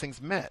 Shell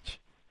casings match.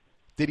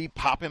 Did he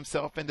pop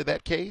himself into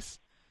that case?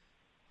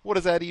 What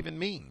does that even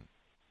mean?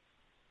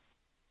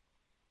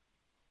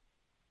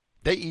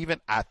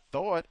 I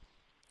thought,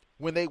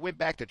 when they went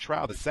back to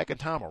trial the second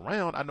time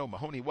around, I know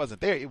Mahoney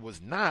wasn't there. It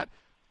was not,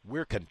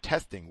 we're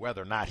contesting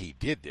whether or not he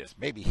did this.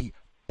 Maybe he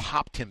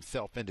popped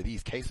himself into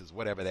these cases,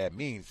 whatever that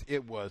means.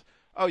 It was,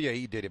 oh yeah,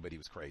 he did it, but he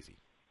was crazy.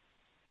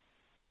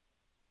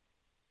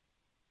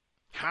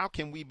 How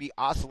can we be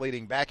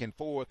oscillating back and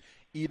forth?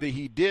 Either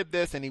he did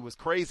this and he was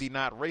crazy,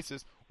 not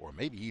racist, or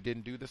maybe he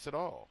didn't do this at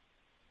all.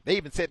 They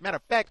even said, matter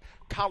of fact,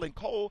 Colin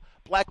Cole,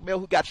 black male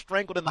who got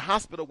strangled in the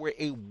hospital, where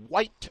a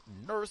white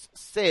nurse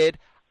said,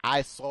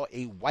 I saw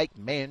a white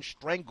man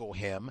strangle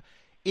him.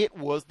 It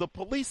was the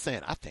police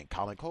saying, I think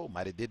Colin Cole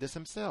might have did this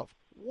himself.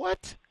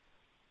 What?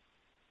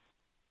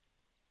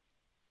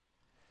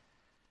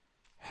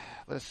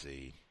 Let's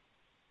see.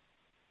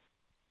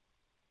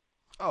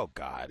 Oh,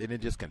 God. And it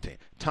just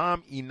continued.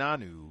 Tom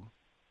Inanu,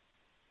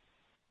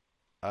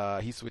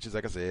 he switches,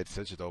 like I said,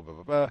 switches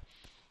over,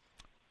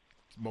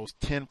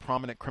 most 10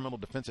 prominent criminal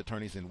defense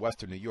attorneys in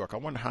Western New York. I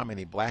wonder how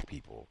many black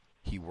people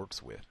he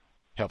works with,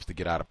 helps to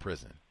get out of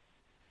prison.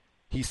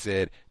 He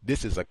said,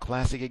 this is a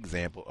classic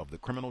example of the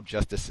criminal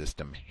justice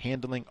system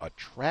handling a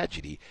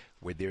tragedy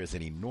where there is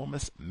an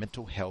enormous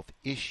mental health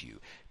issue.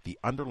 The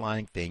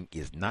underlying thing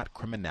is not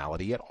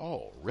criminality at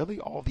all. Really,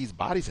 all these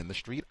bodies in the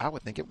street? I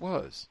would think it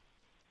was.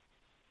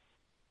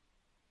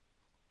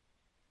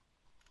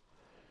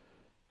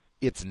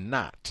 It's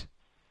not.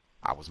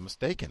 I was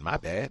mistaken. My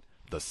bad.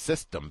 The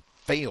system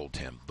failed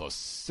him. The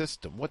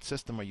system. What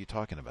system are you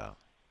talking about?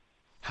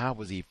 How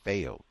was he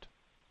failed?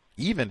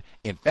 Even,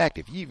 in fact,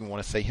 if you even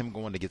want to say him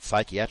going to get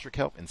psychiatric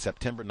help in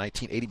September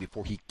 1980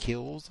 before he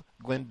kills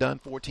Glenn Dunn,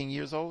 14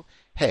 years old,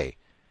 hey,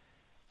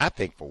 I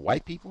think for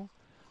white people,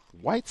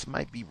 whites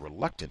might be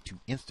reluctant to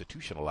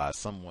institutionalize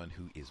someone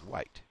who is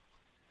white.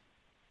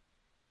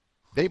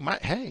 They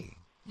might, hey,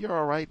 you're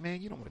all right,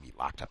 man. You don't want to be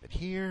locked up in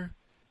here.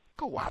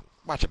 Go out,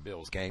 watch a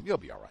Bills game. You'll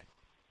be all right.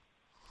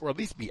 Or at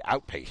least be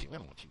outpatient. We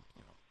don't want you,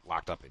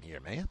 locked up in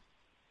here, man.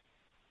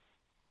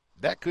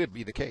 That could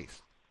be the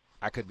case.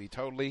 I could be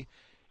totally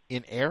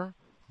in error,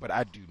 but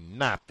I do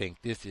not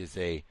think this is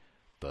the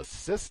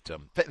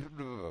system.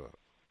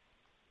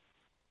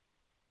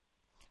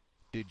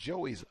 Did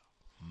Joey's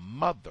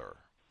mother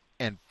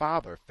and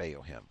father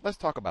fail him? Let's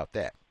talk about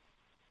that.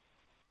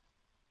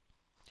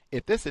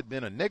 If this had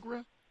been a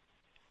Negra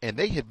and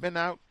they had been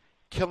out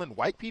killing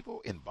white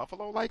people in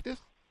Buffalo like this,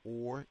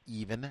 or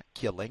even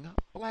killing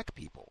black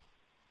people,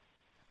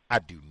 I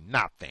do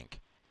not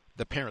think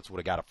the parents would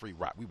have got a free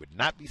ride. We would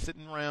not be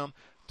sitting around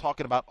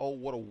talking about, oh,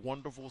 what a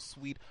wonderful,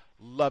 sweet,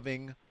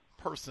 loving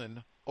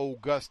person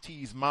old Gus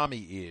T's mommy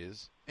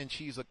is, and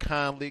she's a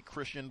kindly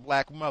Christian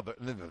black mother.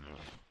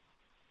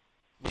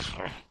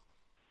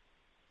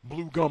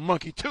 blue gum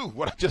monkey too.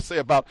 What I just say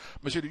about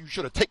Machida, you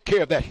should have taken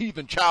care of that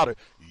heathen child.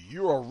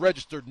 You're a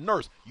registered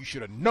nurse. You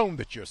should have known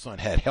that your son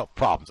had health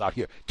problems out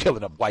here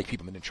killing up white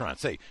people and then trying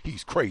to say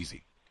he's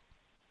crazy.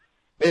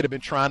 They'd have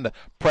been trying to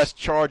press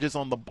charges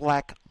on the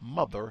black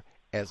mother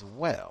as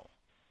well.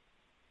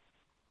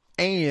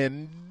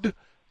 And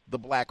the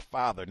black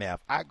father. Now,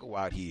 if I go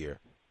out here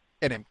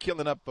and am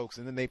killing up folks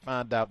and then they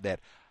find out that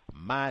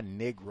my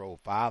Negro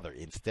father,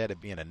 instead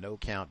of being a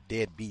no-count,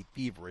 deadbeat,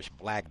 feverish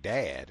black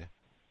dad,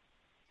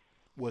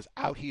 was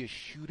out here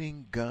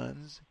shooting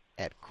guns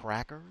at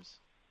crackers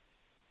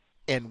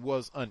and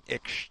was an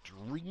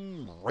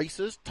extreme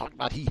racist, talking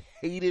about he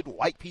hated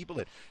white people,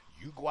 and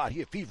you go out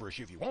here feverish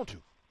if you want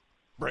to.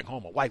 Bring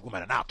home a white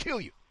woman and I'll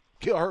kill you.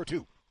 Kill her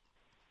too.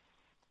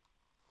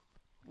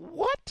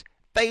 What?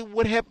 They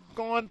would have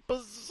gone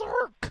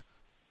berserk.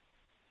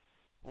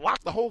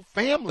 Lock the whole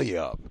family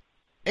up.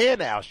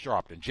 And Al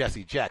Sharpton,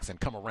 Jesse Jackson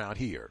come around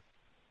here.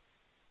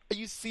 Are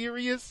you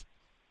serious?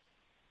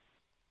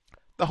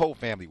 The whole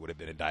family would have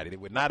been indicted. It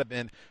would not have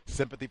been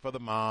sympathy for the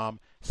mom,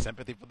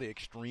 sympathy for the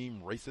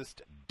extreme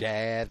racist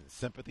dad, and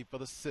sympathy for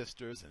the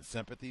sisters, and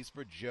sympathies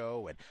for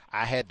Joe. And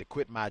I had to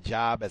quit my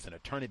job as an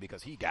attorney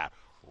because he got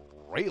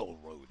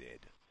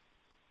railroaded.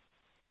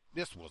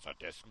 The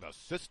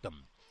system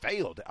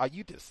failed. Are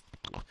you just...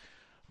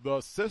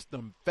 The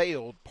system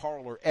failed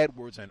Parler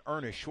Edwards and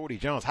Ernest Shorty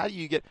Jones. How do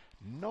you get...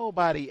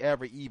 Nobody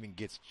ever even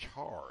gets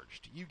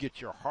charged. You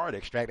get your heart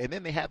extracted, and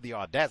then they have the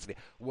audacity.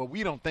 Well,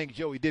 we don't think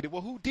Joey did it.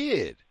 Well, who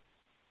did?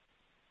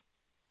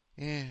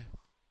 Yeah,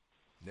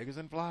 niggas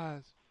and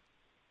flies.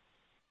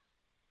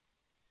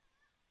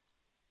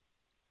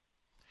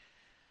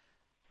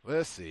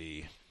 Let's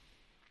see.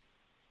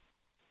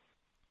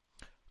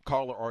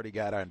 Caller already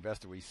got our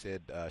investor.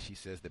 She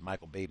says that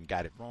Michael Baden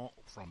got it wrong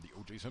from the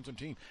O.J. Simpson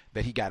team,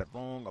 that he got it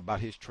wrong about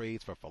his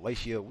trades for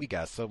fellatio. We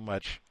got so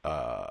much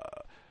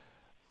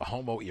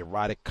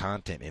homoerotic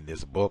content in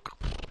this book.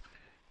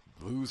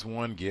 Lose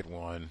one, get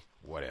one,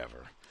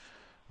 whatever.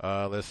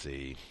 Let's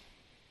see.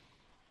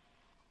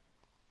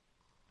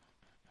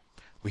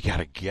 We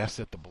got a guess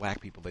at the black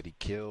people that he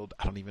killed.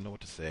 I don't even know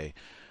what to say.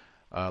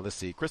 Let's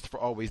see. Christopher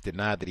always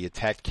denied that he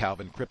attacked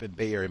Calvin Crippen.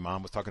 Bay Area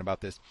Mom was talking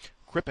about this.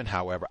 Crippen,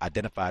 however,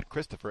 identified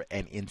Christopher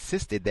and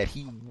insisted that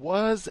he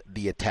was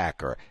the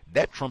attacker.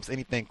 That trumps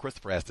anything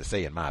Christopher has to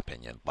say, in my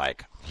opinion.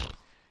 Like,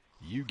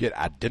 you get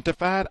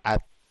identified, I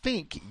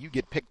think you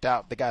get picked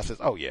out. The guy says,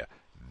 oh, yeah,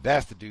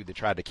 that's the dude that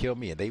tried to kill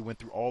me, and they went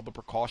through all the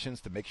precautions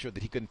to make sure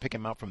that he couldn't pick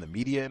him out from the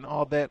media and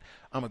all that.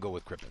 I'm going to go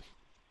with Crippen.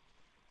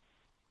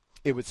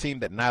 It would seem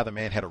that neither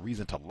man had a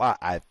reason to lie.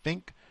 I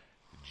think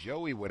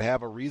Joey would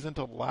have a reason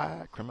to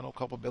lie, criminal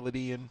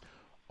culpability and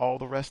all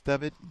the rest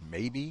of it,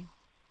 maybe.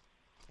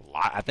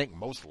 I think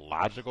most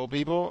logical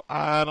people,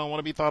 I don't want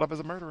to be thought of as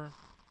a murderer.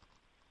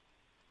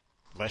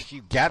 Unless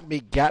you got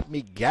me,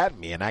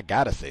 and I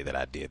gotta say that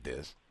I did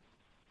this.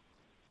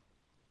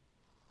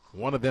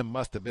 One of them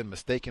must have been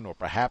mistaken or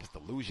perhaps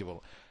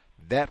delusional.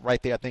 That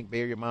right there, I think,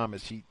 Barry, your mom,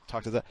 as she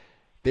talks to us,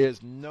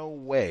 there's no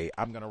way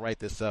I'm going to write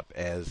this up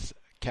as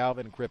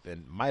Calvin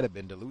Crippen might have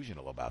been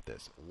delusional about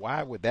this.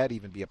 Why would that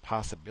even be a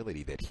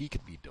possibility that he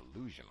could be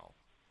delusional?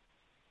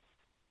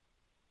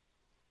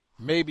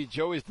 Maybe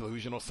Joey's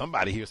delusional.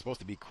 Somebody here is supposed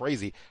to be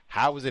crazy.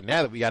 How is it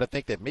now that we got to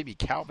think that maybe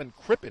Calvin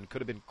Crippen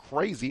could have been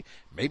crazy?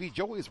 Maybe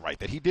Joey's right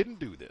that he didn't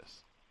do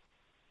this.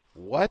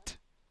 What?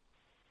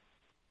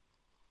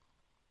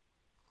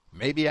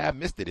 Maybe I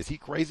missed it. Is he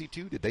crazy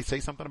too? Did they say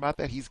something about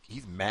that? He's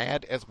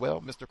mad as well,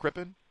 Mr.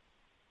 Crippen?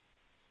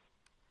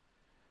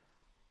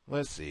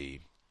 Let's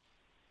see.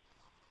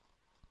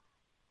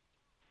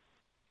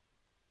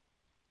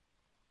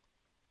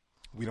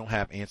 We don't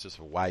have answers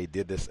for why he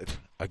did this.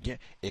 Again,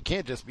 it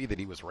can't just be that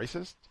he was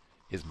racist.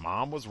 His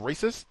mom was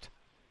racist.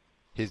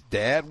 His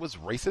dad was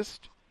racist.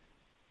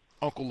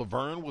 Uncle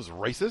Laverne was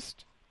racist.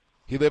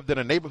 He lived in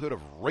a neighborhood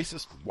of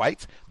racist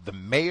whites. The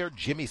mayor,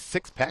 Jimmy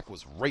Sixpack,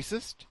 was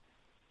racist.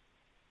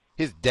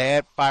 His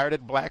dad fired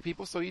at black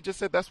people, so he just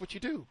said, that's what you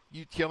do.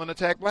 You kill and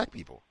attack black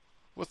people.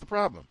 What's the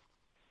problem?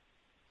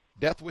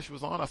 Death Wish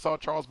was on. I saw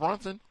Charles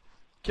Bronson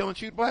kill and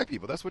shoot black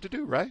people. That's what to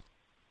do, right?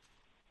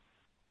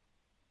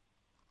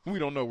 We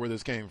don't know where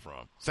this came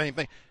from. Same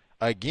thing.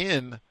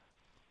 Again,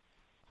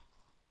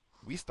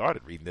 we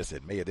started reading this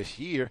in May of this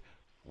year.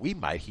 We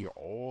might hear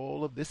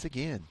all of this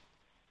again.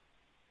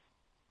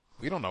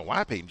 We don't know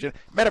why Peyton Gendron.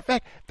 Matter of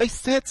fact, they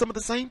said some of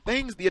the same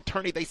things. The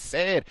attorney, they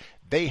said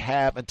they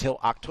have until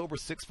October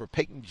 6th for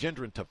Peyton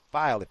Gendron to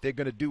file if they're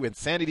going to do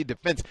insanity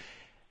defense.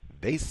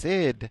 They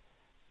said,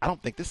 I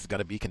don't think this is going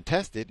to be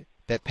contested,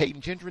 that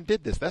Peyton Gendron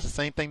did this. That's the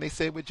same thing they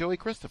said with Joey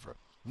Christopher.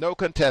 No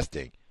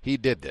contesting. He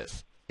did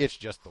this. It's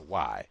just the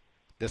why.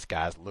 This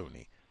guy's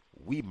loony.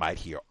 We might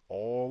hear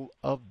all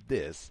of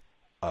this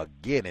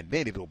again, and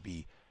then it'll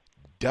be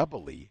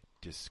doubly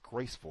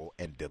disgraceful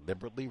and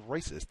deliberately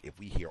racist if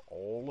we hear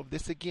all of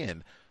this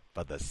again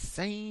for the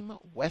same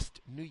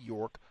West New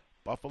York,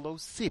 Buffalo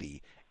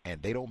City,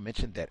 and they don't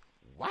mention that,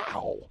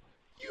 wow,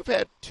 you've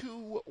had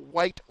 2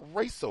 white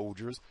race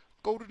soldiers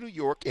go to New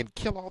York and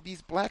kill all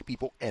these black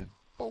people, and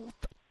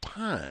both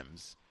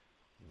times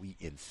We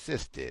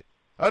insisted.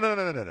 Oh, no,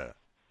 no, no, no, no.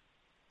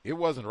 It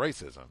wasn't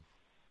racism.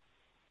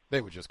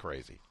 They were just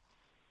crazy.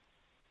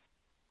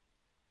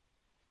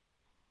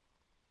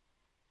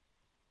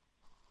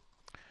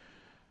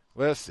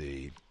 Let's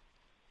see.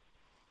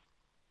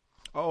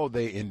 Oh,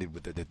 they ended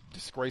with the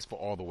disgraceful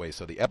all the way.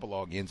 So the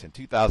epilogue ends in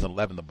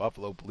 2011. The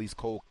Buffalo Police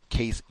Cold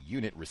Case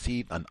Unit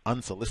received an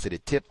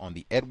unsolicited tip on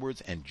the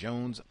Edwards and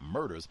Jones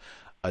murders.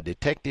 A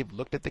detective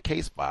looked at the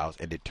case files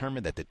and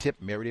determined that the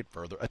tip merited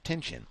further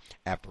attention.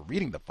 After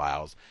reading the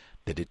files,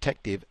 the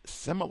detective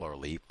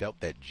similarly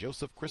felt that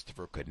Joseph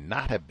Christopher could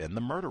not have been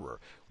the murderer.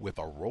 With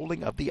a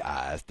rolling of the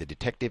eyes, the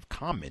detective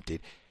commented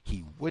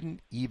he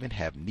wouldn't even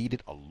have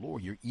needed a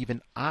lawyer.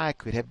 Even I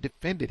could have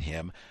defended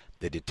him.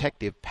 The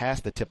detective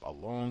passed the tip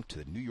along to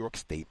the New York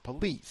State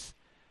Police.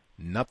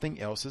 Nothing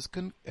else is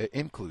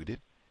included.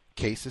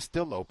 Case is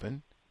still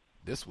open.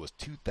 This was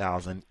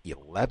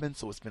 2011,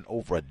 so it's been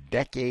over a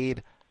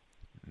decade.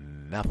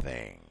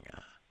 Nothing.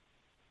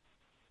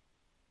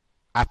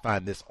 I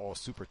find this all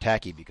super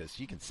tacky because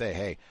you can say,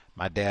 hey,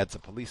 my dad's a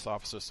police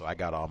officer, so I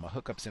got all my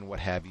hookups and what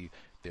have you.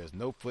 There's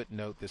no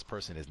footnote. This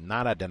person is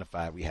not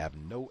identified. We have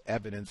no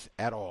evidence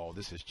at all.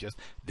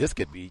 This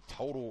could be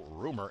total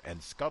rumor and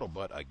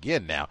scuttlebutt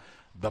again now.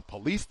 The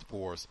police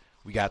force,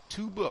 we got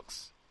 2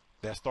 books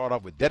that start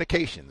off with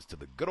dedications to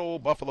the good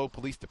old Buffalo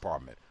Police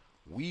Department.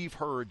 We've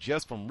heard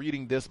just from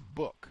reading this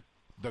book,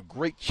 the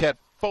great Chet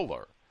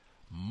Fuller,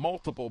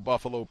 multiple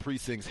Buffalo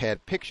precincts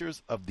had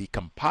pictures of the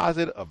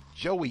composite of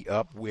Joey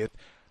up with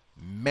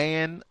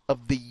Man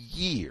of the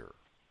Year.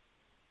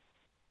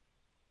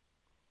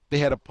 They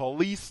had a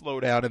police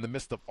slowdown in the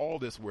midst of all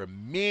this where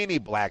many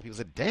black people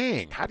said,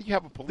 dang, how do you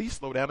have a police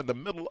slowdown in the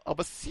middle of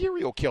a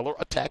serial killer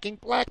attacking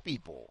black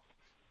people?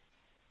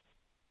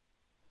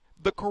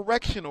 The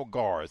correctional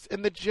guards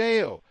in the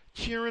jail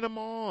cheering them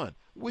on.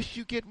 Wish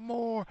you get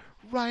more.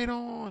 Right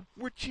on.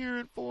 We're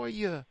cheering for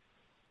you.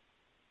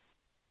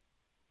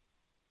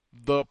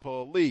 The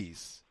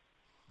police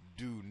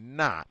do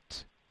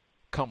not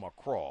come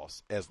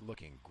across as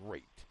looking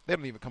great. They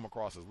don't even come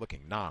across as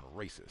looking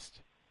non-racist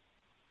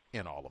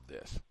in all of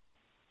this.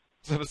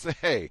 So to say,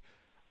 hey,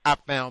 I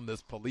found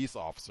this police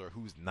officer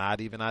who's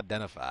not even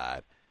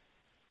identified.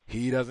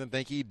 He doesn't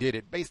think he did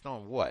it. Based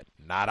on what?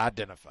 Not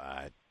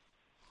identified.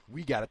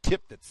 We got a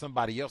tip that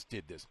somebody else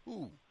did this.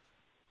 Who?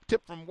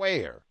 Tip from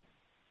where?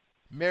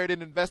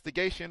 Merited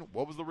investigation.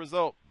 What was the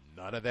result?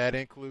 None of that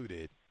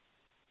included.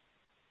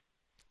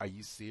 Are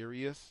you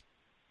serious?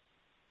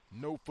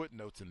 No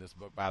footnotes in this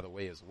book, by the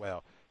way, as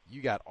well.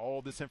 You got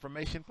all this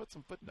information. Put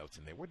some footnotes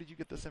in there. Where did you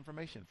get this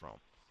information from?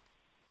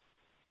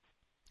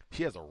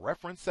 She has a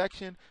reference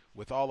section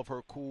with all of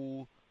her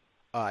cool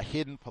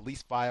hidden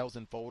police files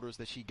and folders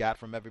that she got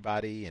from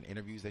everybody and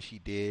interviews that she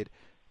did.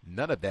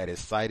 None of that is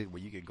cited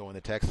where you can go in the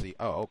text and see,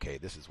 oh, okay,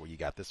 this is where you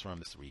got this from,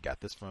 this is where you got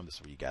this from, this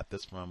is where you got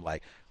this from.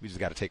 Like, we just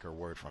got to take her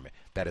word from it.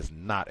 That is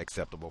not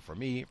acceptable for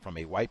me, from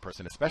a white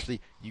person, especially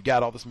you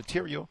got all this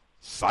material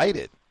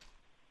cited.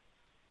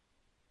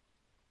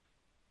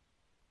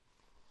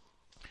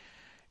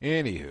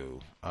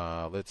 Anywho,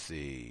 let's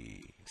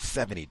see.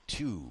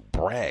 72,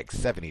 brag,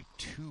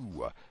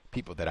 72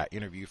 people that I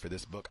interviewed for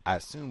this book. I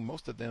assume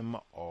most of them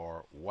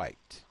are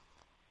white.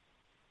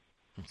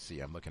 Let's see,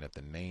 I'm looking at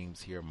the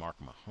names here. Mark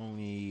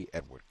Mahoney,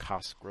 Edward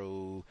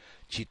Cosgrove,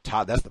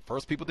 that's the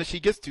first people that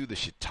she gets to, the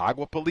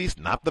Chautauqua police,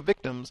 not the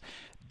victims.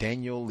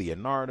 Daniel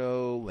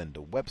Leonardo,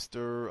 Linda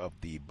Webster of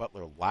the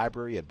Butler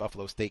Library at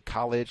Buffalo State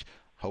College.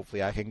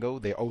 Hopefully I can go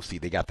there. Oh, see,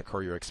 they got the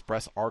Courier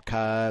Express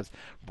archives.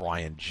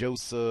 Brian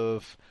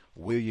Joseph,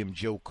 William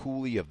Joe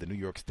Cooley of the New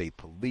York State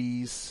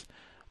Police.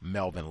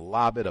 Melvin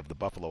Lobbett of the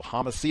Buffalo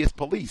Homicides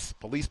Police.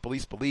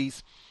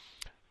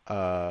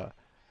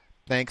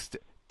 Thanks to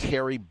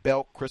Terry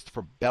Belk,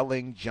 Christopher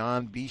Belling,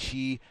 John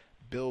Bishi,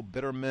 Bill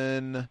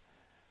Bitterman,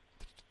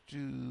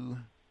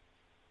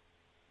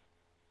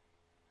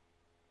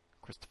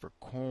 Christopher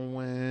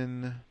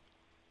Corwin,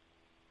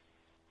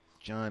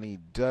 Johnny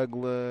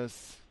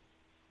Douglas.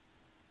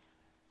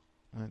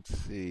 Let's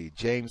see,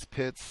 James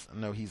Pitts. I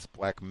know he's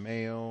black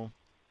male.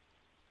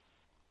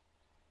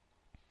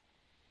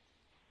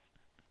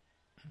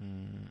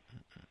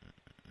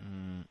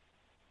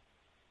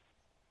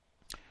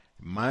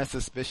 My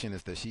suspicion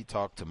is that she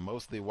talked to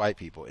mostly white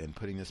people in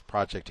putting this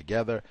project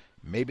together.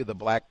 Maybe the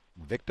black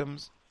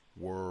victims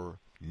were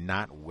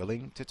not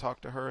willing to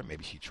talk to her.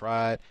 Maybe she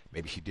tried.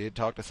 Maybe she did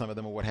talk to some of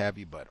them or what have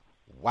you. But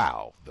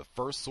wow, the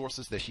first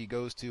sources that she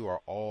goes to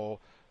are all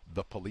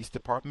the police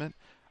department.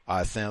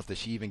 It sounds that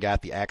she even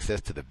got the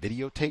access to the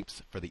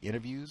videotapes for the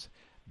interviews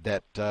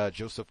that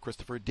Joseph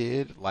Christopher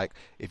did. Like,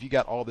 if you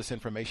got all this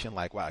information,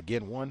 like, wow,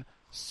 again, one,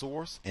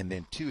 source, and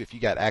then 2, if you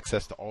got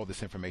access to all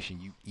this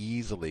information, you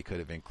easily could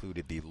have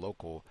included the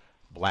local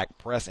black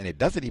press. And it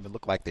doesn't even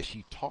look like that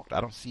she talked.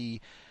 I don't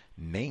see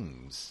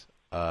names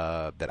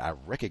that I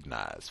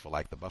recognize for,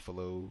 like, the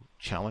Buffalo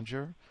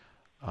Challenger.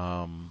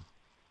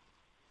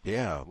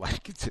 Yeah,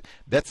 like,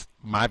 that's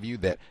my view,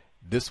 that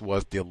this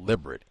was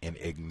deliberate in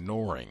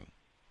ignoring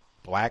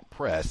black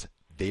press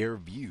their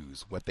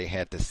views, what they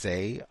had to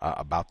say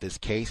about this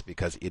case,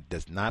 because it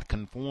does not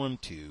conform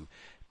to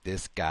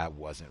this guy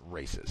wasn't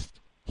racist.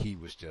 He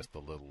was just a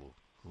little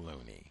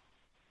loony,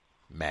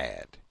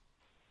 mad.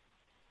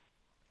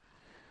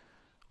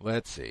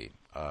 Let's see.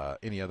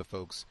 Any other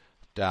folks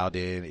dialed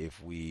in?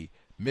 If we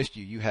missed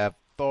you, you have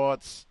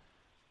thoughts.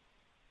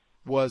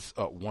 Was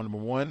number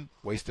one,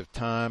 waste of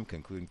time,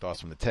 concluding thoughts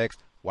from the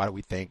text. Why do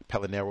we think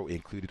Pelonero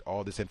included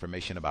all this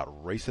information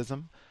about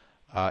racism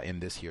in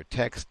this here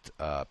text?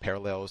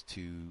 Parallels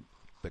to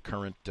the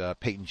current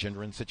Peyton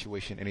Gendron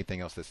situation. Anything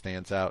else that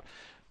stands out?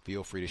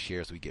 Feel free to share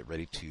as we get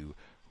ready to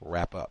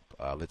wrap up.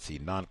 Let's see,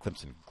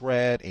 non-Clemson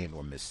grad and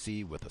or Miss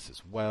C with us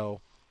as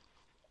well.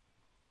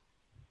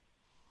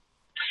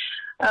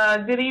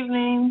 Good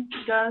evening,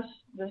 Gus.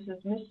 This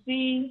is Miss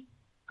C.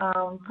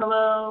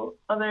 Hello,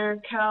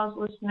 other COWS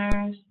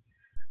listeners.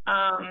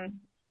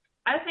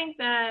 I think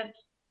that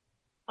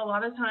a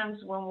lot of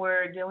times when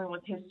we're dealing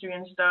with history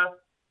and stuff,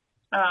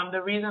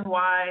 the reason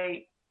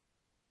why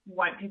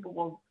white people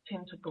will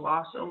tend to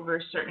gloss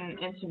over certain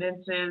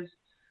incidences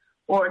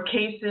or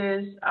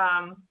cases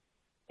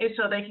is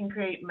so they can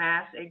create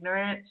mass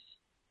ignorance.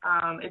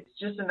 It's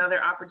just another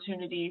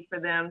opportunity for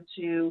them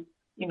to,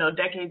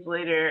 decades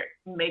later,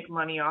 make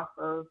money off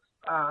of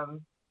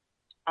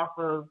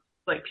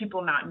like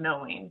people not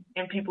knowing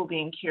and people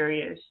being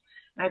curious.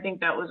 And I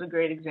think that was a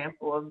great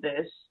example of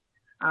this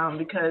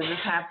because this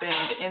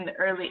happened in the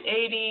early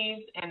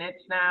 80s and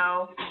it's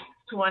now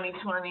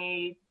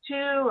 2022,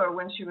 or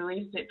when she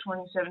released it,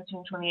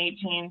 2017,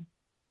 2018.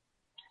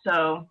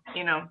 So,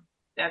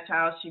 that's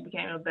how she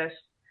became a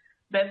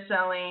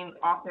best-selling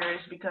author,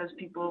 is because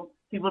people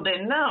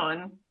didn't know.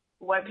 And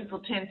white people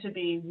tend to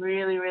be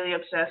really, really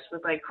obsessed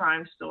with like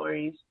crime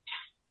stories.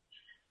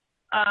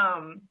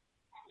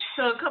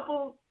 So a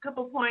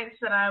couple points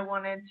that I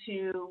wanted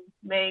to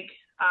make.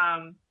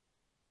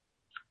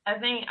 I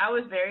think I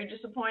was very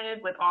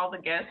disappointed with all the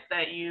guests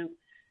that you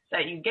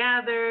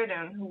gathered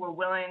and who were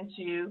willing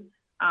to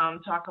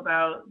talk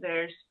about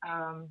their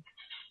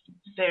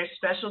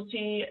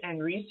specialty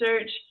and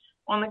research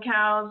on the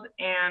cows.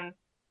 And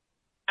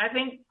I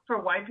think for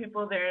white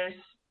people, there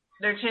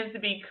tends to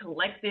be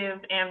collective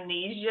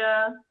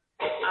amnesia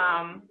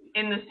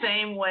in the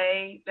same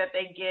way that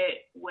they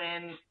get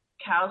when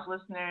COWS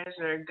listeners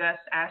or Gus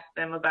ask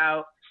them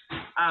about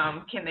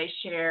can they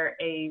share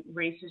a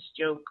racist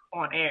joke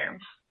on air,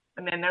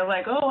 and then they're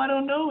like, oh, I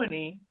don't know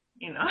any,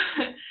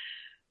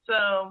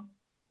 So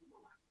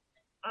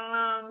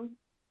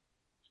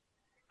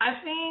I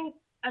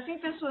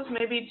think this was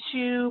maybe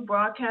 2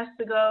 broadcasts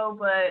ago,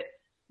 but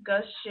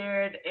Gus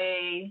shared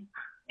an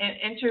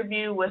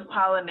interview with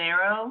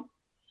Pelonero,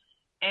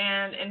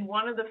 and in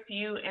one of the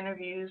few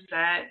interviews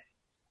that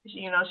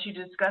she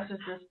discusses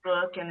this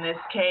book and this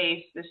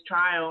case, this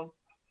trial,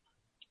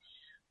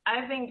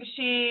 I think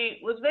she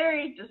was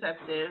very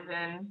deceptive,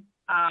 and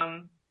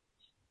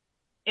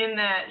in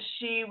that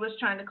she was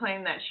trying to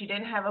claim that she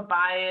didn't have a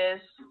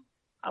bias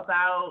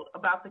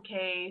about the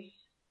case.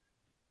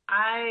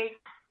 I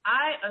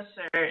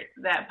assert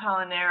that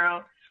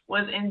Pelonero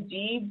was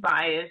indeed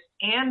biased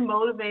and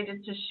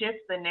motivated to shift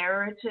the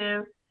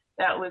narrative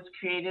that was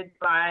created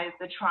by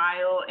the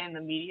trial and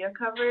the media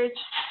coverage.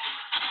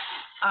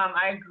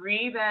 I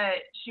agree that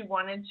she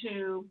wanted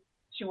to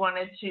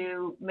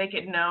make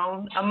it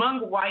known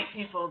among white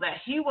people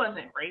that he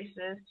wasn't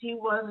racist, he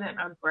wasn't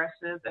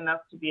aggressive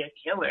enough to be a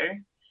killer.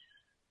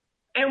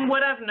 And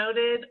what I've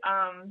noted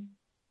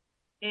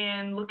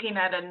in looking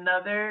at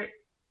another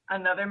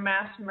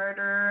mass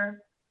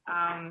murderer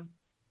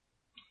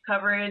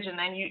coverage, and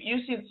then you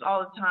see this all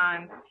the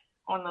time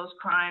on those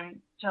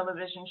crime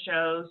television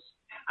shows,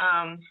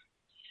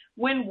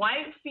 when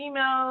white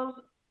female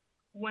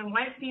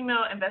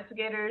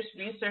investigators,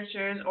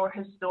 researchers, or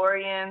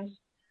historians,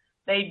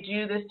 they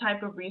do this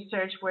type of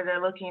research where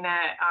they're looking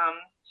at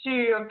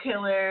serial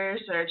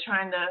killers or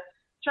trying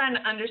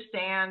to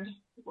understand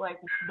like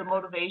the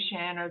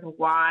motivation or the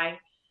why.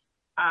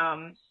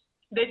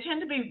 They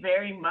tend to be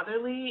very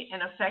motherly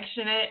and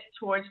affectionate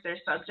towards their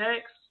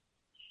subjects.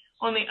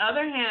 On the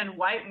other hand,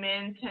 white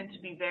men tend to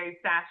be very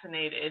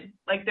fascinated.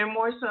 Like they're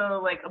more so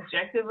like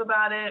objective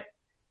about it.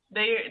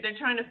 They're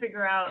trying to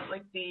figure out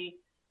like the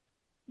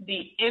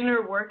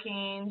inner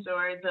workings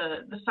or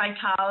the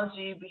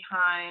psychology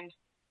behind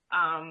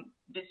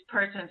this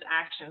person's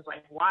actions,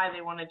 like why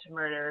they wanted to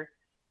murder.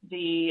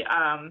 They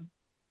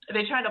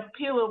try to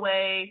peel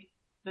away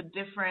the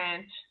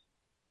different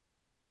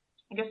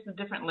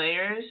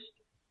layers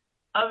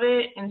of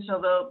it, and so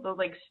they'll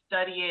like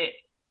study it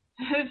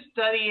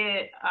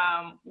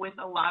with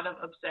a lot of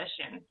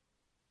obsession.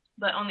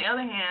 But on the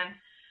other hand,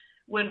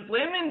 when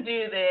women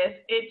do this,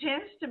 it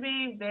tends to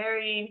be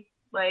very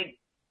like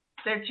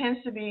there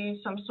tends to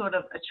be some sort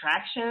of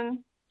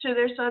attraction to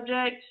their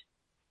subject.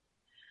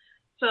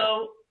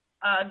 So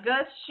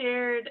Gus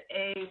shared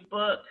a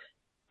book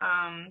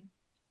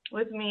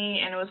with me,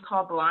 and it was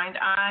called Blind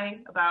Eye,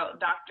 about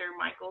Dr.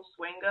 Michael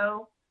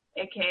Swango,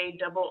 aka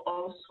Double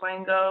O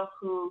Swango,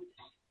 who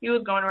he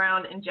was going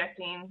around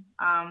injecting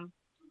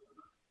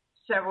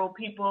several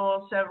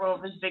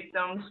of his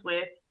victims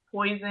with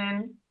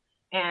poison,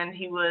 and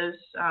he was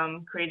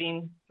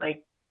creating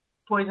like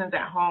poisons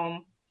at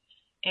home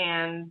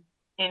and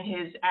in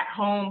his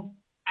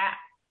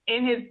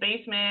in his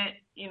basement,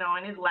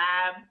 in his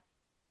lab.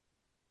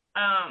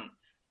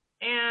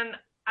 And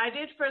I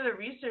did further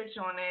research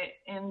on it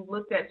and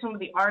looked at some of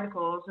the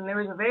articles, and there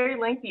was a very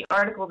lengthy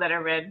article that I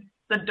read.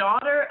 The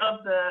daughter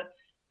of the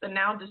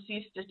now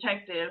deceased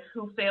detective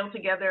who failed to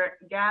gather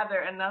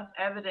enough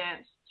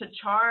evidence to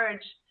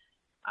charge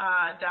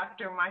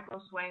Dr.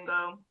 Michael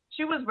Swango,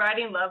 she was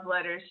writing love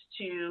letters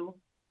to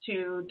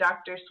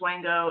Dr.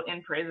 Swango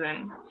in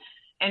prison.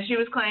 And she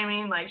was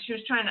claiming, like, she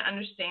was trying to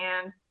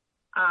understand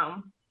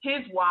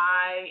his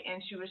why,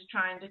 and she was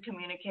trying to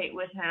communicate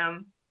with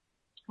him,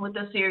 with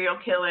the serial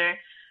killer,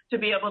 to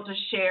be able to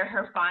share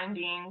her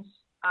findings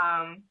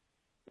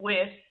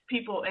with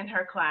people in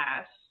her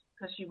class,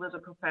 because she was a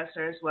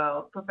professor as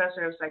well,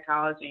 professor of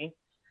psychology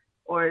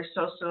or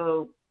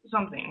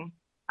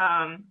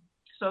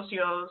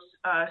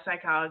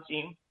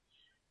psychology.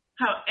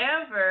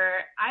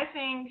 However, I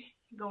think,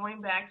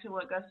 going back to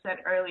what Gus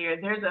said earlier,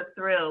 there's a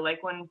thrill.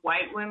 Like when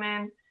white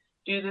women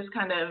do this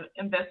kind of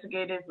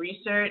investigative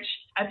research,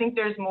 I think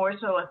there's more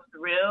so a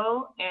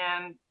thrill,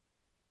 and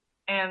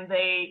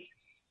they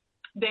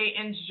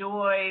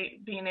enjoy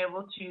being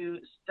able to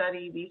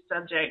study these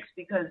subjects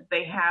because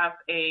they have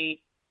an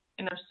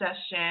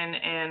obsession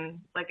and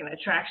like an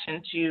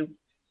attraction to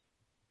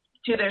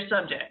their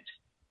subject.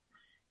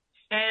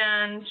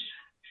 And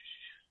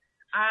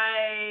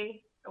I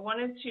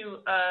wanted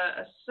to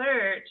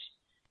assert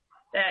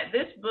that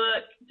this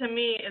book, to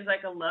me, is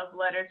like a love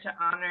letter to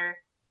honor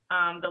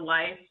the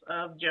life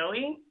of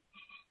Joey.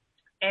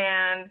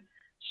 And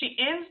she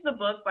ends the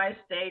book by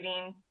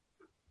stating,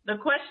 "The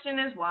question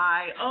is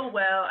why? Oh,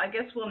 well, I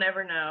guess we'll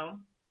never know."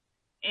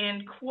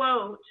 In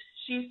quote,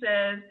 she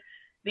says,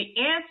 "The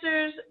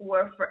answers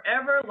were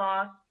forever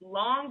lost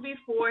long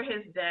before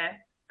his death,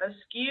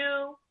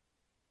 askew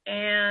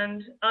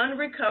and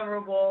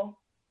unrecoverable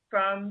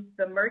from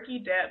the murky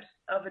depths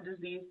of a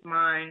diseased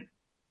mind."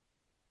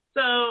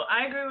 So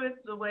I agree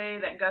with the way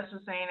that Gus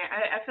was saying it.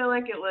 I feel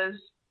like it was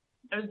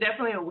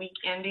definitely a weak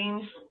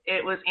ending.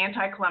 It was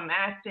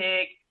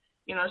anticlimactic.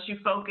 She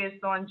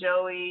focused on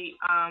Joey,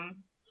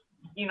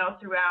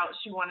 throughout.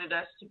 She wanted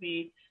us to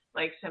be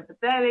like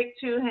sympathetic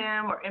to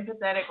him, or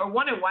empathetic, or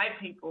wanted white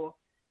people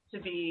to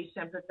be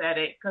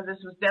sympathetic, because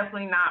this was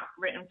definitely not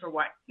written for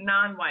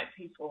non-white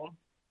people.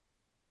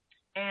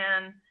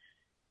 And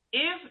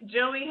if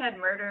Joey had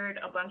murdered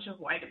a bunch of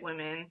white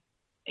women,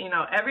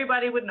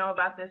 everybody would know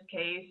about this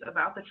case,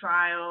 about the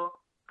trial.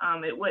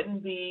 It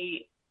wouldn't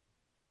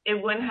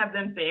have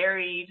been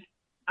buried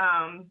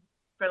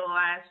for the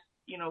last,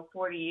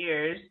 40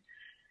 years.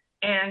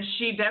 And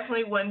she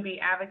definitely wouldn't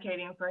be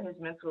advocating for his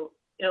mental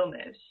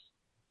illness.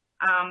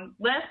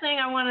 Last thing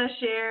I want to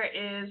share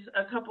is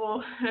a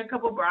couple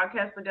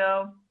broadcasts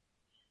ago,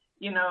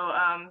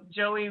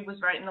 Joey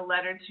was writing a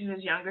letter to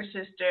his younger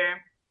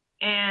sister,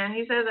 and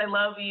he says, "I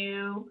love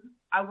you.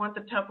 I want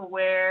the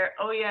Tupperware.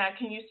 Oh yeah,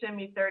 can you send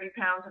me 30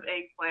 pounds of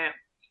eggplant?"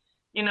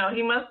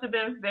 He must have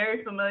been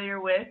very familiar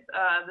with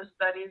the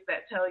studies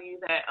that tell you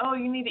that,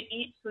 you need to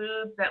eat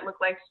foods that look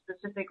like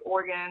specific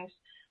organs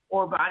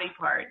or body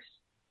parts.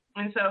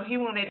 And so he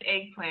wanted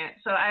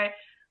eggplant. So I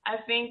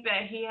think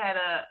that he had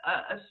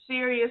a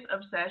serious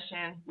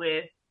obsession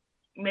with,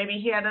 maybe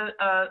he had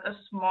a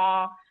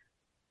small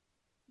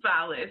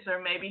phallus, or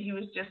maybe he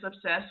was just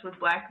obsessed with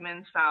black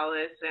men's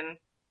phallus. And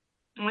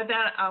with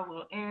that, I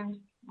will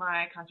end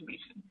my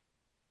contribution.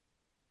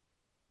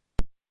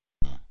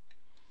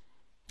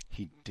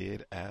 He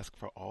did ask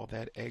for all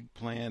that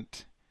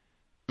eggplant.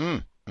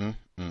 That's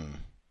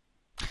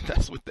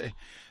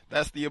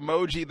the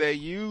emoji they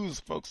use.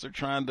 Folks are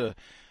trying to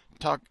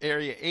talk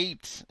Area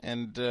 8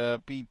 and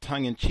be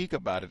tongue-in-cheek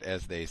about it,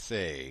 as they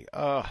say.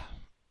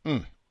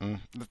 The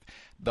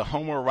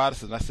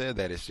homoeroticism, I said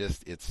that,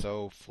 it's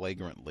so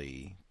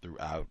flagrantly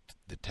throughout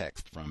the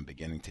text from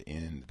beginning to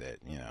end that,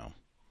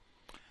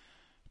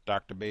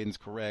 Dr. Baden's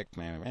correct,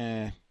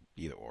 man,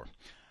 either or.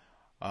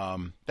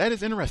 That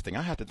is interesting.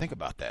 I have to think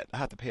about that. I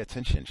have to pay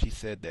attention. She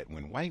said that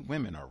when white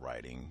women are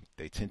writing,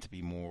 they tend to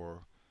be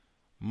more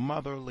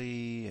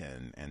motherly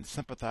and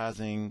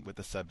sympathizing with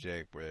the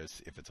subject,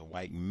 whereas if it's a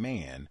white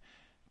man,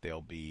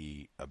 they'll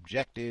be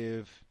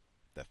objective,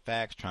 the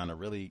facts, trying to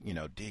really,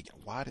 dig,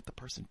 why did the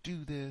person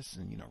do this,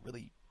 and,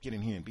 really get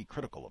in here and be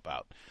critical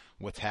about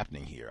what's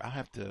happening here. I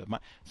have to,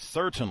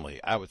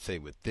 certainly, I would say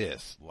with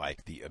this,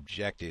 like, the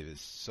objective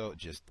is so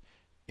just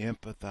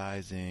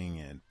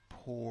empathizing and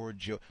poor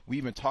Joe. We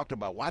even talked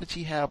about, why did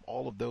she have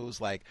all of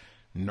those, like,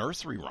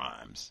 nursery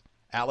rhymes?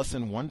 Alice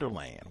in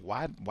Wonderland.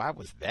 Why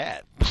was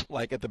that?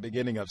 Like at the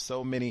beginning of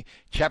so many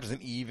chapters,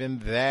 and even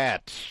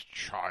that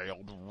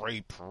child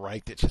rape,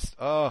 right? That just,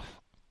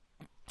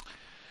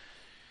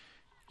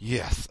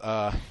 yes.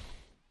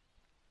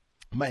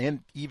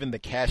 And even the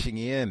cashing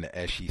in,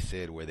 as she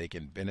said, where they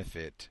can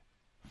benefit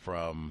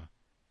from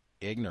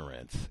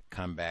ignorance,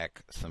 come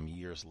back some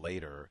years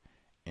later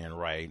and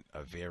write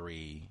a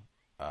very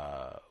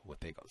what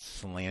they call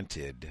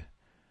slanted,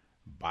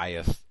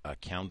 biased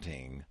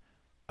accounting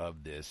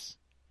of this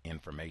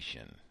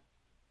information.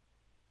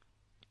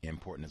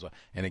 Important as well.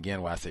 And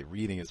again, why I say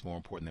reading is more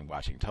important than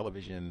watching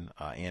television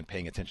and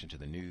paying attention to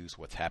the news,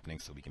 what's happening,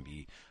 so we can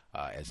be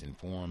as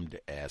informed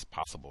as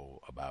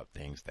possible about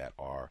things that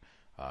are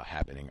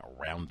happening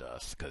around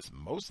us. Because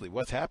mostly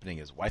what's happening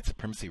is white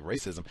supremacy,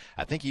 racism.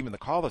 I think even the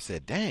caller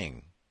said,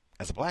 dang,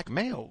 as a black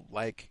male,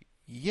 like,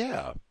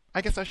 yeah,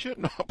 I guess I should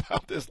know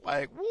about this.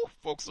 Like, woo,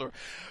 folks are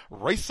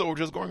race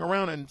soldiers going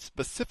around and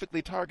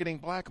specifically targeting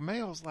black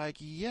males. Like,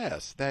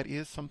 yes, that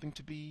is something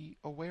to be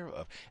aware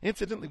of.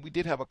 Incidentally, we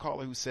did have a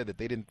caller who said that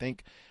they didn't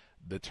think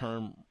the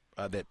term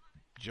that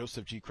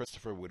Joseph G.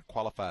 Christopher would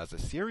qualify as a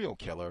serial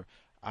killer.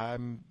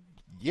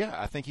 Yeah,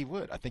 I think he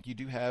would. I think you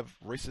do have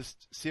racist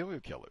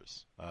serial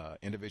killers,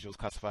 individuals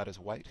classified as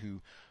white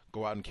who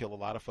go out and kill a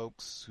lot of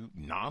folks, who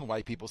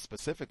non-white people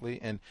specifically,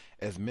 and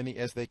as many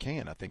as they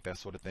can. I think that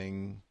sort of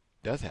thing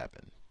does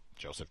happen.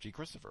 Joseph G.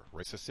 Christopher,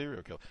 racist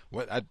serial killer.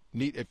 What I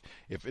need,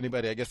 if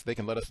anybody, I guess they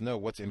can let us know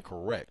what's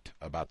incorrect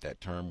about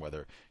that term,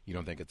 whether you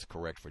don't think it's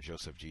correct for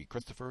Joseph G.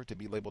 Christopher to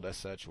be labeled as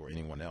such or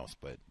anyone else.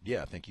 But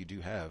yeah, I think you do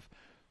have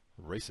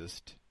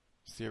racist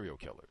serial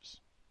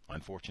killers,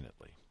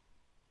 unfortunately.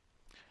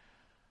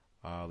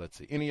 Let's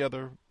see. Any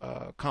other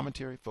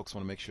commentary? Folks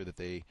want to make sure that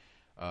they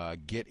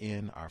get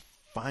in our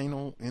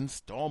final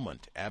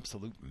installment,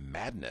 Absolute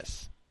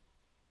Madness.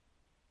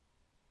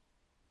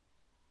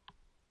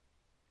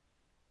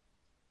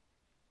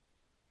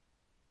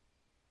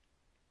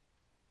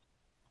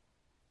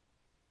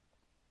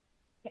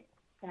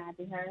 Can I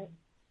be heard?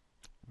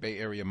 Bay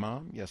Area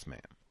Mom? Yes,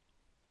 ma'am.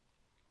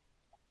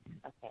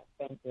 Okay,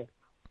 thank you.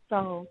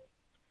 So,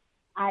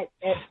 as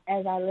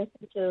I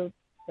listen to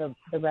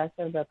the rest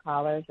of the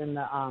callers and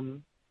the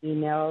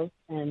emails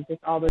and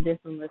just all the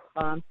different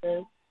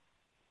responses,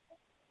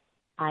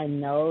 I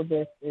know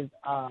this is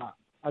a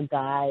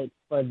guide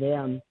for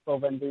them for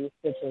when these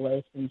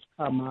situations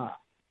come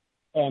up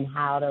and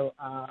how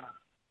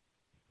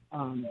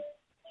to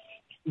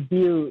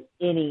view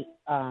any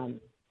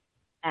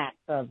acts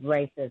of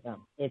racism.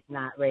 It's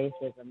not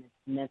racism, it's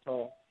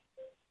mental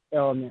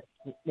illness.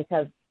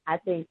 Because I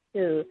think,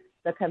 too,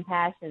 the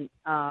compassion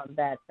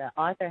that the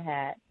author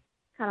had,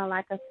 kind of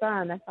like a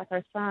son. That's like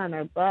her son,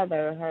 her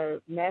brother,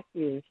 her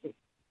nephew.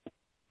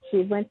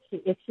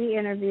 If she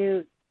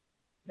interviewed,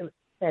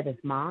 said his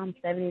mom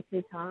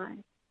 72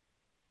 times,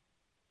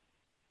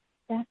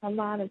 that's a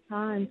lot of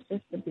times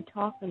just to be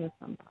talking to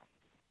somebody.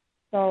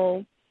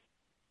 So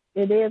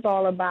it is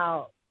all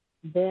about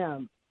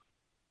them.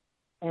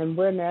 And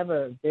we're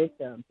never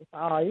victims. It's,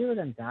 oh, you're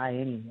going to die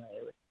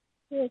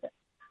anyway.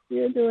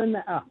 You're doing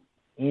the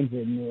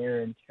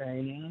engineering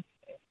training.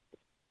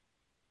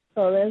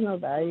 So there's no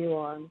value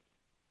on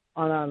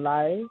our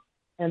life.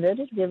 And they're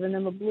just giving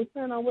them a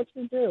blueprint on what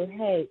to do.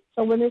 Hey,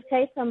 so when this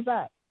case comes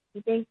up,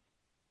 you think,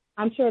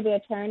 I'm sure the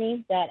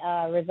attorney that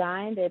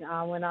resigned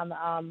and went on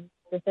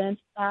the defense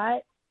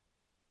side,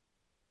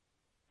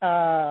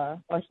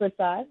 or switch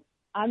side,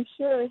 I'm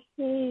sure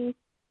he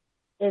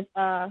is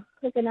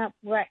cooking up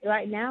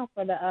right now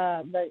for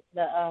the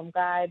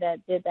guy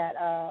that did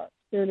that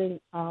shooting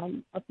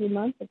a few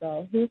months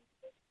ago.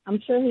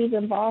 I'm sure he's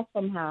involved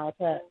somehow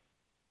to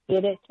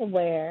get it to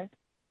where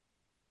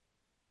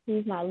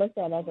he's not looked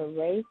at as a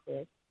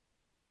racist.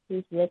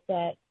 He's looked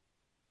at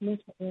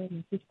mental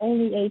illness. He's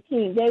only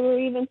 18. They were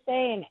even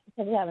saying,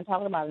 because we haven't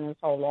talked about it in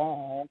so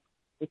long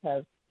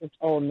because it's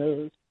old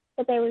news,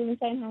 but they were even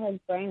saying how his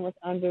brain was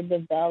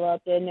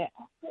underdeveloped and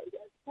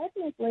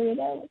technically that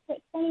was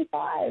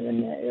 25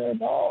 and they're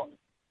adults.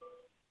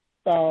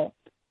 So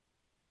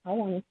I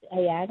want to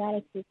say, I got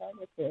to keep up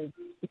with this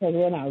because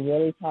we're not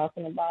really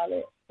talking about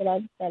it, but I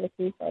just got to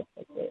keep up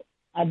with it.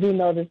 I do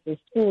notice the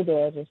school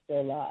doors are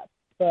still locked,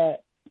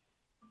 but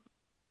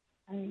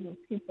I don't know,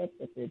 keep up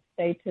with it.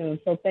 Stay tuned.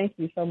 So thank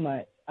you so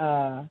much,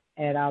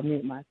 and I'll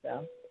mute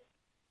myself.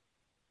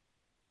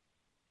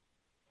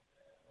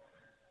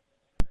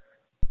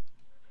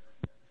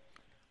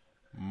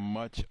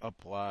 Much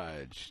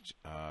obliged,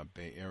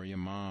 Bay Area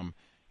Mom.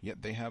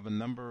 Yet they have a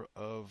number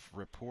of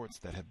reports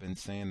that have been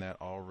saying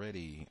that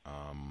already.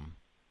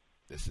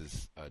 This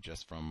is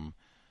just from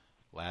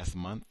last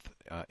month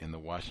in the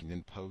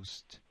Washington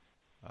Post.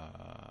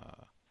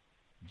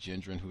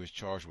 Gendron, who is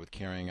charged with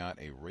carrying out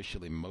a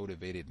racially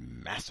motivated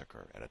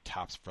massacre at a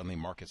Tops Friendly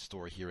Market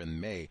store here in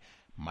May,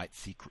 might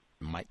seek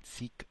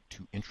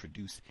to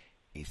introduce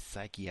a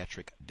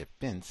psychiatric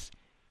defense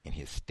in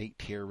his state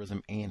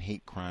terrorism and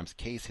hate crimes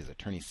case, his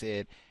attorney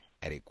said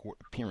at a court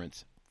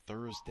appearance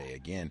Thursday.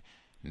 Again,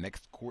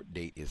 next court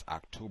date is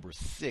October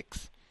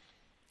 6th.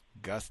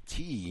 Gus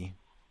T.,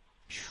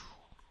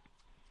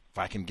 if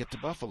I can get to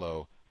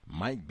Buffalo,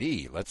 might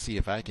be. Let's see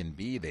if I can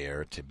be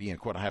there to be in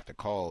court. I have to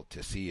call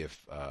to see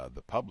if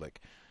the public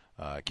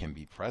can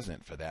be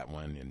present for that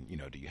one. And,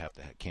 do you have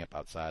to camp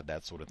outside,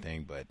 that sort of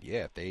thing. But,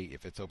 yeah,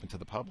 if it's open to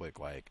the public,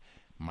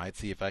 might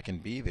see if I can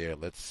be there.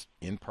 Let's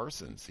in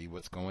person, see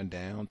what's going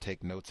down,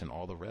 take notes and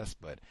all the rest.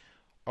 But,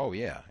 oh,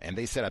 yeah. And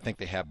they said I think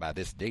they have by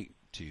this date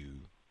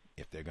to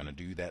if they're going to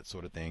do that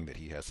sort of thing, that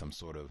he has some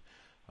sort of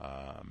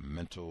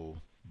mental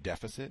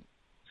deficit,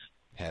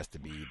 has to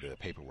be, the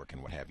paperwork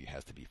and what have you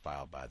has to be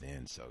filed by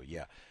then. So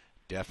yeah,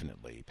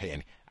 definitely pay.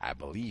 And I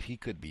believe he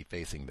could be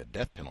facing the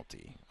death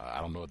penalty.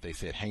 I don't know if they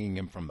said hanging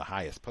him from the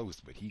highest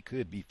post, but he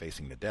could be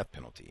facing the death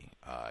penalty,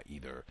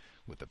 either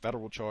with the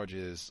federal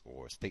charges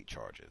or state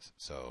charges.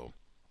 So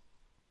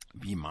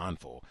be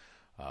mindful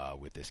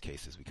with this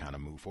case as we kind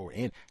of move forward.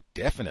 And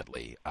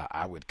definitely,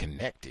 I would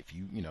connect, if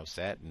you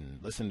sat and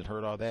listened and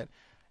heard all that.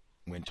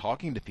 When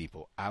talking to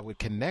people, I would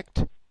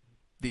connect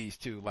these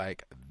two,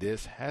 like,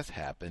 this has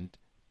happened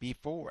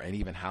before, and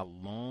even how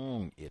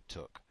long it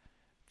took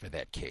for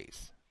that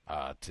case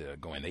to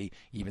go in. They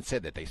even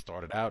said that they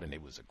started out and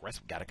it was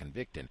aggressive, got a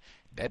convict, and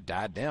that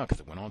died down because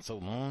it went on so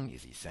long.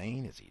 Is he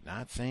sane? Is he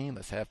not sane?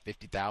 Let's have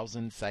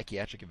 50,000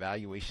 psychiatric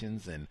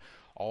evaluations and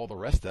all the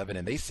rest of it.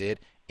 And they said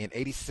in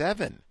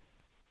 87,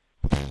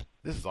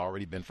 this has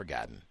already been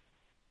forgotten.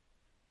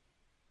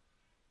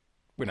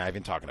 We're not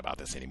even talking about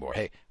this anymore.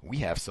 Hey, we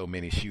have so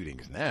many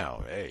shootings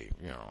now. Hey,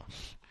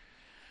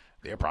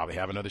 they'll probably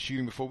have another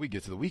shooting before we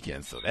get to the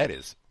weekend. So that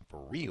is for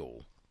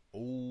real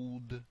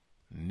old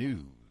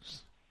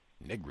news.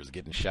 Negroes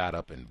getting shot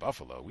up in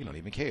Buffalo. We don't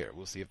even care.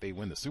 We'll see if they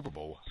win the Super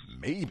Bowl.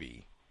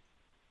 Maybe.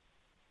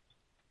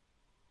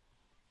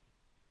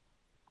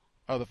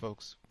 Other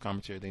folks,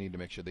 commentary they need to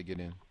make sure they get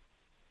in.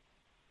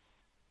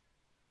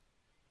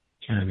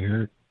 Can I be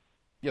heard?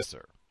 Yes,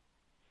 sir.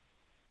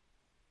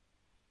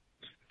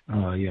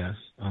 Yes.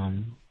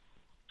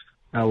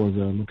 I was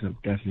looking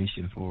up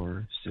definition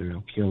for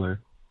serial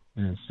killer,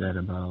 and it said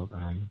about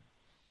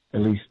at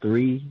least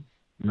 3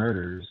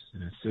 murders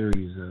in a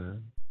series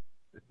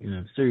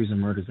of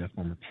murders that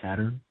form a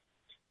pattern.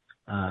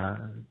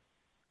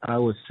 I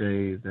would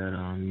say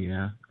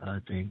that I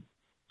think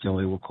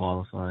Joey will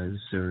qualify as a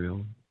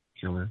serial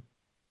killer.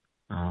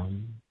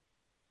 And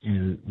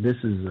this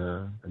is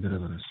a bit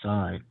of an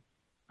aside.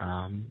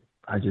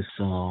 I just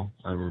saw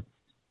a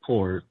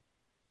report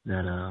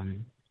that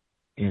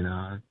in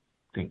I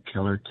think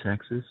Keller,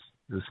 Texas,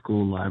 the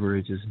school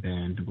library just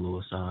banned Blue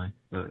Aside.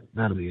 But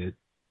that'll be it.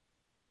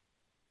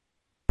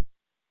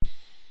 I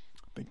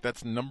think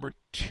that's number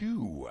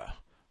 2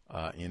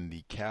 in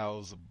the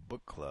Cows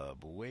Book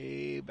Club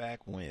way back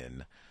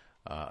when,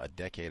 a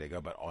decade ago.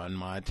 But on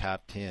my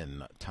top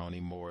 10, Toni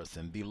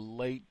Morrison, the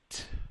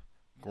late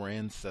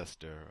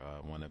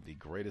Grandcester, one of the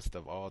greatest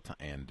of all time,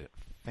 and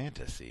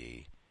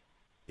fantasy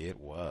it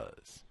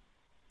was.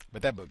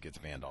 But that book gets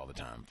banned all the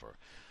time for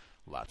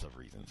lots of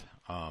reasons.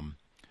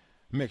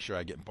 Make sure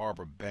I get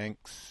Barbara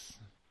Banks,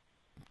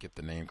 get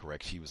the name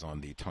correct. She was on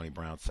the Tony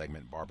Brown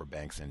segment. Barbara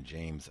Banks and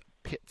James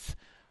Pitts,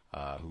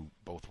 who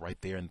both right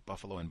there in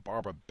Buffalo. And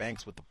Barbara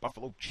Banks with the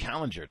Buffalo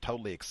Challenger,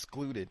 totally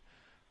excluded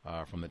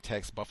from the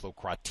text. Buffalo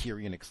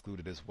Criterion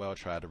excluded as well.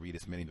 Tried to read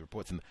as many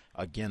reports. And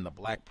again, the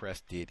black press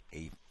did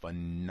a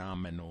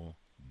phenomenal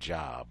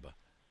job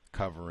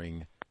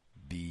covering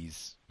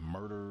these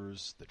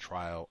murders, the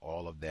trial,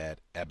 all of that.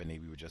 Ebony,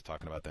 we were just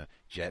talking about the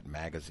Jet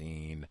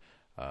Magazine,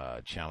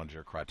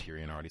 Challenger,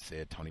 Criterion, already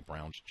said, Tony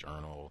Brown's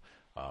Journal,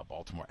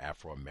 Baltimore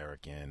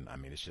Afro-American. I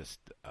mean, it's just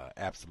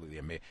absolutely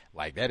amazing.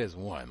 Like, that is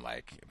one.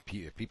 Like,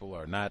 if people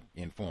are not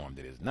informed,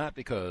 it is not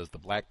because the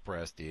black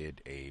press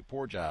did a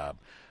poor job.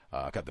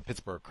 Got the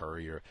Pittsburgh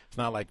Courier. It's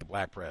not like the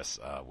black press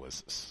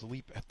was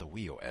asleep at the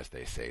wheel, as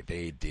they say.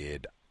 They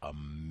did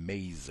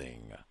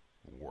amazing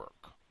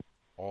work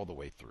all the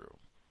way through,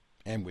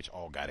 and which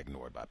all got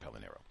ignored by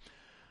Pelonero.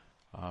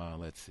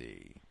 Let's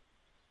see.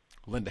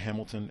 Linda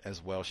Hamilton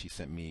as well. She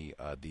sent me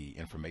the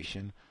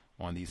information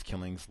on these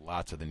killings.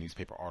 Lots of the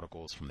newspaper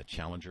articles from the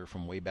Challenger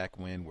from way back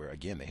when, where,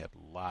 again, they had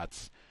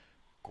lots,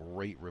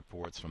 great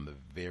reports from the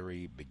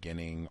very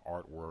beginning,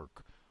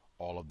 artwork,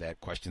 all of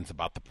that, questions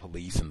about the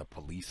police and the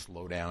police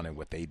slowdown and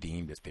what they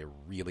deemed as their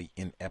really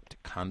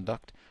inept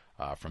conduct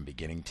from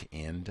beginning to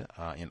end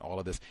in all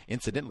of this.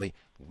 Incidentally,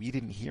 we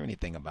didn't hear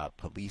anything about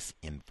police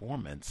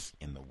informants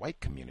in the white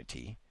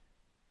community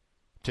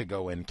to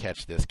go and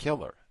catch this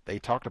killer. They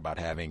talked about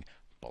having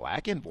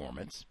black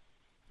informants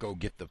go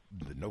get the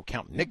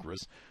no-count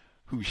niggers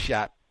who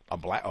shot a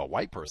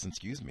white person,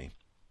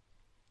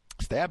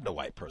 stabbed a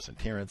white person,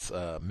 Terrence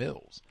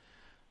Mills.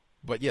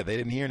 But yeah, they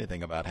didn't hear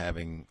anything about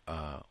having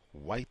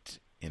white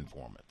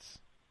informants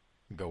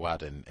go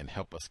out and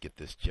help us get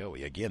this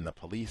Joey. Again, the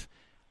police,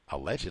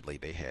 allegedly,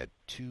 they had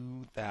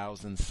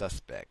 2,000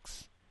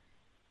 suspects.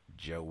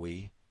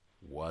 Joey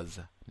was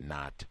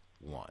not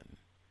one.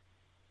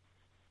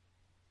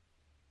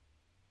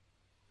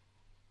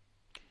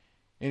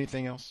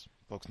 Anything else?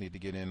 Folks need to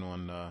get in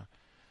on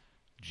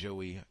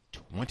Joey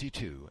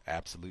 22,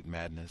 Absolute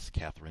Madness,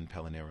 Catherine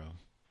Pelonero.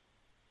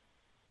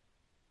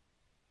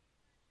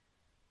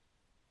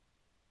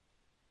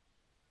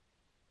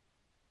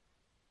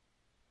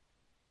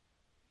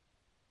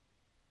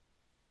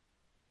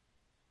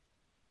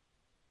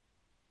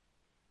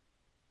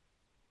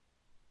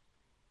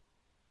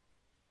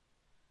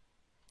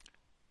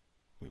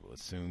 We will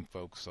assume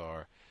folks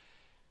are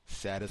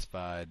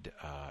satisfied.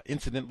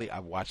 Incidentally, I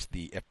watched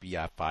the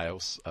FBI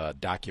Files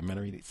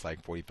documentary. It's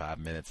like 45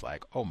 minutes.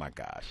 Like, oh my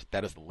gosh,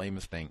 that is the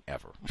lamest thing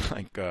ever.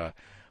 Like,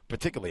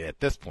 particularly at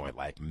this point,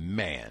 like,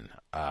 man,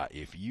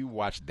 if you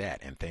watch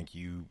that and think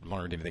you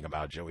learned anything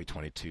about Joey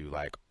 22,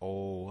 like,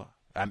 oh,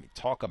 I mean,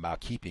 talk about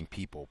keeping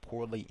people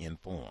poorly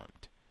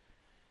informed.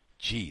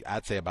 Gee,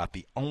 I'd say about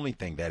the only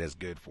thing that is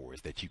good for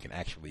is that you can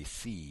actually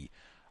see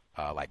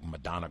like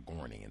Madonna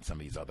Gorney and some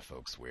of these other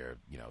folks where,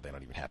 you know, they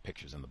don't even have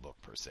pictures in the book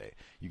per se.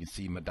 You can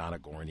see Madonna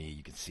Gorney.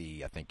 You can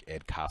see, I think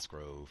Ed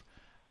Cosgrove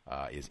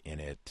is in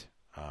it.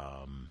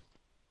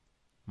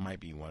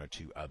 Might be one or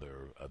two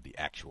other of the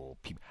actual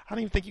people. I don't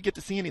even think you get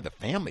to see any of the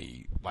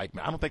family. Like,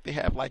 I don't think they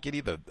have like any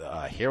of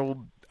the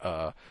Harold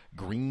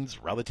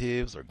Green's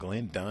relatives or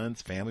Glenn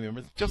Dunn's family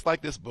members. Just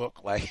like this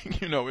book,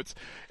 like, you know, it's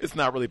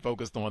not really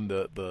focused on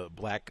the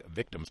black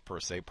victims per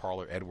se.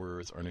 Parler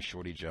Edwards, Ernest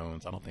Shorty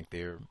Jones. I don't think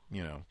they're,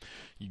 you know,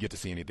 you get to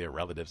see any of their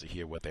relatives or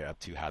hear what they're up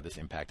to, how this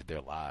impacted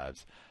their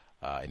lives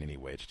in any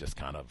way. It's just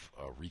kind of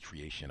a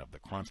recreation of the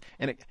crimes.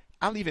 And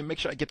I'll even make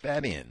sure I get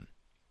that in.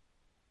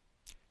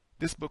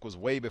 This book was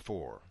way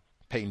before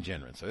Peyton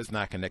Gendron, so it's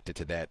not connected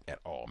to that at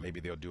all. Maybe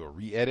they'll do a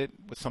re-edit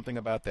with something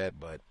about that,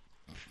 but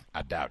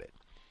I doubt it.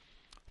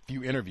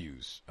 Few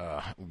interviews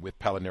with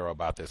Pelonero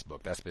about this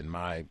book. That's been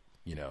my,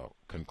 you know,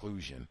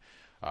 conclusion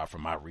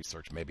from my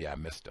research. Maybe I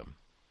missed them.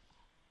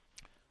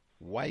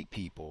 White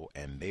people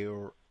and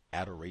their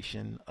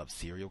adoration of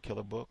serial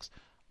killer books.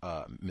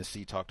 Miss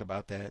C talked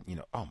about that. You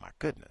know, oh my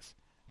goodness,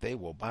 they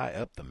will buy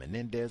up the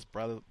Menendez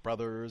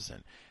brothers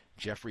and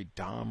Jeffrey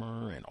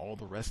Dahmer and all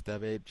the rest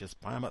of it. Just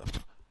buy them up.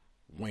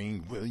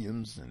 Wayne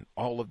Williams and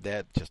all of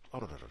that. Just,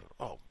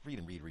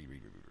 read.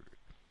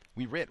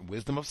 We read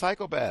Wisdom of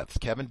Psychopaths.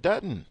 Kevin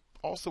Dutton,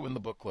 also in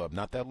the book club,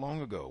 not that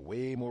long ago.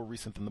 Way more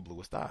recent than The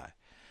Bluest Eye.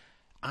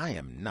 I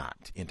am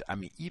not into, I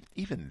mean,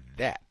 even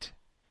that.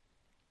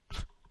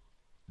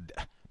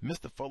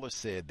 Mr. Fuller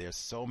said there's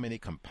so many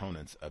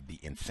components of the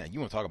insane. You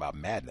want to talk about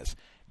madness.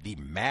 The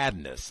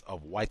madness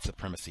of white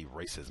supremacy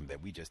racism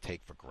that we just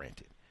take for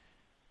granted.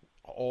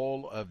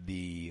 All of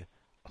the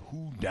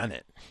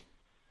whodunit,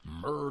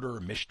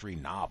 murder mystery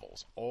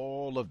novels,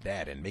 all of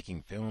that, and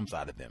making films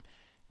out of them.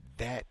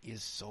 That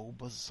is so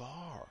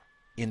bizarre.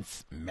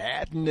 It's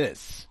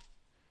madness.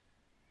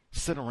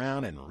 Sit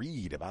around and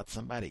read about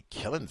somebody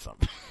killing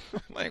something.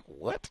 Like,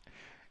 what?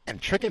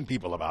 And tricking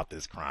people about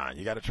this crime.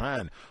 You got to try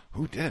and,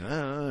 who did it?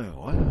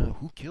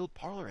 Who killed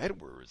Parler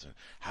Edwards? And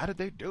how did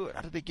they do it?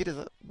 How did they get his,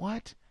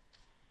 what?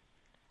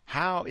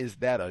 How is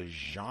that a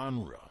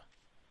genre?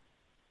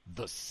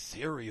 The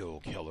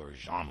serial killer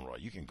genre.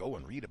 You can go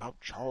and read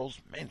about Charles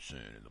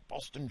Manson, the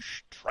Boston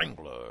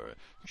Strangler,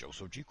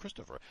 Joseph G.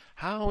 Christopher.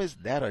 How is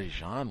that a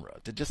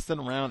genre? To just sit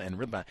around and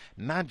read about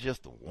not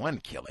just one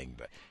killing,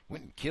 but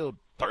went and killed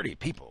 30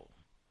 people,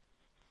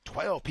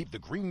 12 people, the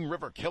Green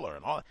River Killer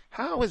and all.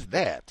 How is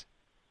that?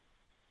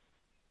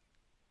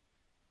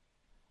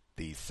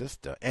 The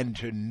sister. And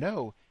to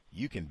know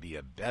you can be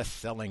a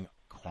best-selling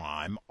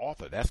crime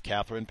author. That's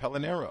Catherine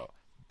Pelonero.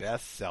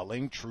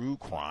 Best-selling true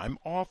crime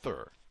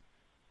author.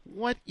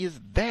 What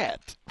is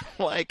that?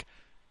 Like,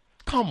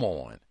 come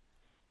on.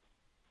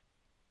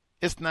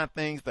 It's not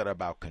things that are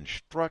about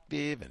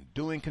constructive and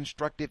doing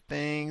constructive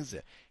things.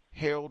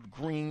 Harold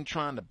Green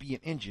trying to be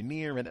an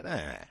engineer and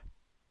I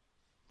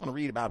want to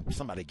read about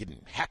somebody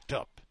getting hacked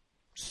up,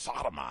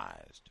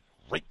 sodomized,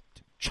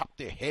 raped, chopped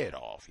their head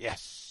off.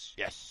 Yes.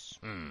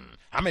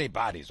 How many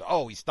bodies?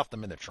 Oh, he stuffed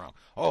them in the trunk.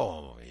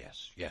 Oh,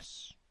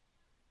 yes.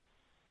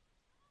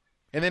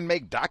 And then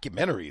make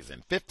documentaries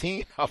and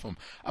 15 of them.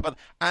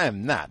 I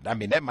am not. I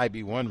mean, that might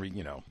be one,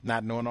 you know,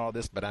 not knowing all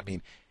this, but I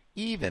mean,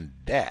 even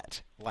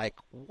that, like,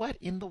 what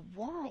in the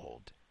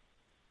world?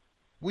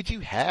 Would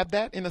you have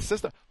that in a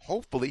system?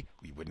 Hopefully,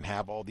 we wouldn't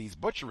have all these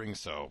butcherings,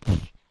 so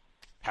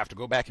have to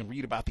go back and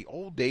read about the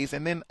old days.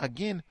 And then,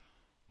 again,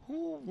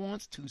 who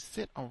wants to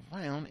sit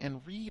around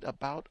and read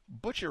about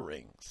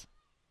butcherings?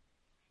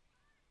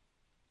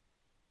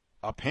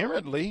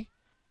 Apparently,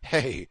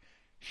 hey,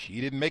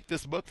 she didn't make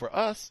this book for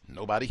us.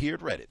 Nobody here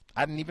had read it.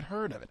 I hadn't even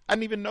heard of it. I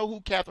didn't even know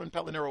who Catherine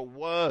Pelonero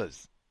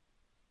was.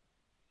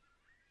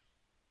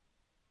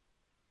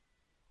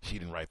 She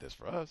didn't write this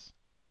for us.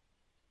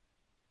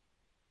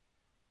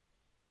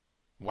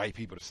 White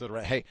people to sit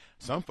around. Hey,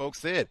 some folks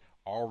said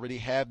already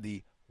have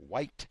the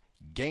white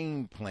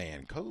game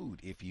plan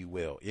code, if you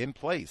will, in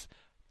place.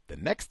 The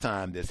next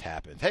time this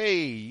happens,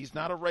 hey, he's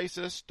not a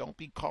racist. Don't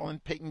be calling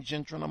Peyton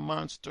Gendron a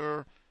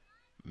monster.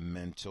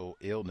 Mental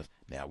illness.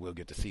 Now we'll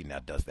get to see. Now,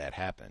 does that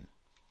happen?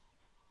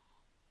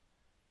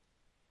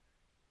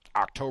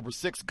 October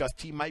 6th, Gus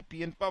T might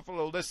be in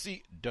Buffalo. Let's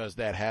see. Does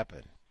that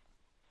happen?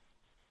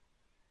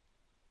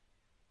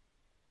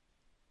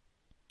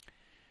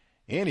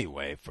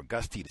 Anyway, for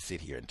Gus T to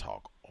sit here and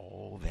talk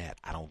all that,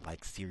 I don't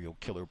like serial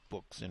killer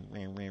books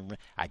and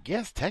I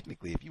guess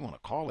technically, if you want to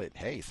call it,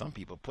 hey, some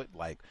people put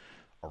like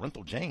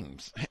Orenthal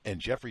James and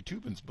Jeffrey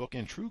Toobin's book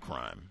in true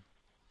crime.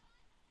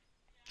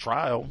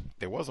 Trial,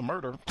 there was a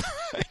murder.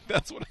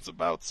 That's what it's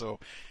about. So,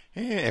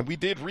 and we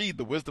did read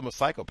The Wisdom of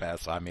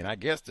Psychopaths. So, I mean, I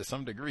guess to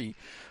some degree,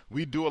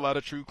 we do a lot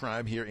of true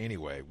crime here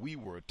anyway. We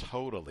were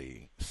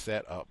totally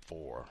set up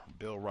for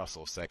Bill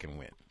Russell's second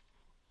win.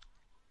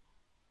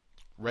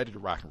 Ready to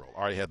rock and roll.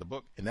 Already had the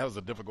book, and that was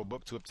a difficult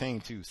book to obtain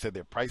too. Said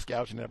they're price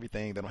gouging and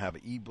everything. They don't have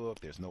an ebook.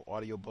 There's no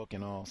audio book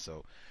and all,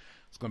 so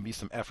it's going to be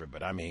some effort.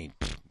 But I mean,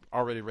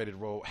 already ready to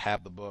roll.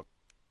 Have the book.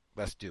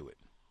 Let's do it.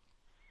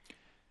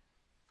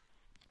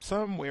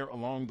 Somewhere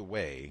along the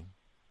way,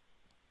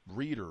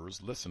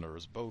 readers,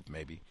 listeners, both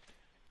maybe,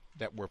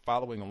 that were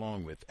following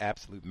along with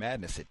Absolute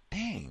Madness said,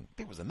 dang,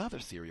 there was another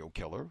serial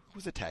killer who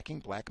was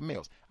attacking black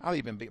males. I'll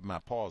even get my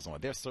pause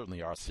on. There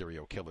certainly are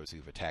serial killers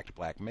who've attacked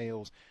black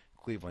males.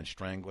 Cleveland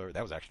Strangler,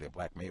 that was actually a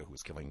black male who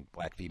was killing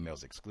black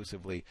females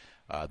exclusively.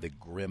 The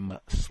Grim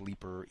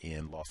Sleeper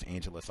in Los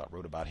Angeles, I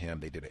wrote about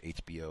him. They did an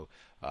HBO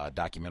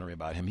documentary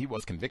about him. He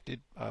was convicted,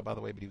 by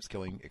the way, but he was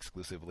killing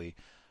exclusively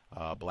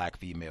black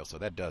females. So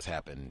that does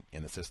happen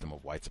in the system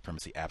of white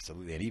supremacy,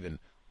 absolutely, and even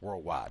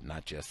worldwide,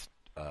 not just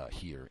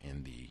here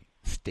in the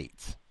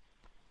States.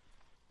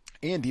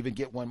 And even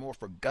get one more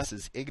for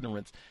Gus's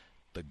ignorance.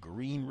 The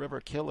Green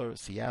River Killer,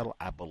 Seattle,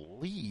 I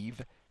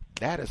believe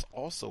that is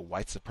also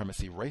white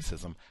supremacy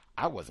racism.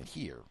 I wasn't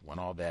here when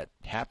all that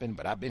happened,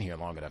 but I've been here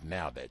long enough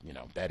now that, you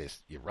know, that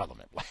is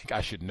irrelevant. Like,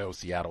 I should know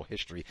Seattle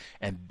history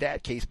and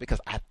that case because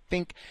I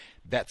think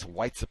that's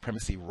white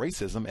supremacy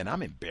racism, and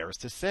I'm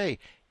embarrassed to say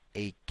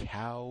a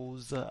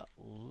cow's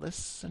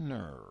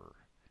listener.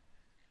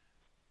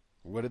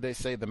 What did they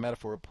say? The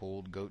metaphor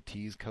pulled Gus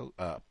T's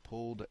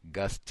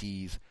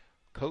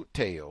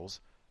coattails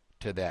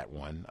to that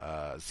one,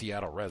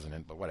 Seattle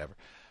resident, but whatever.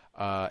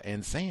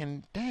 And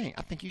saying, dang,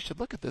 I think you should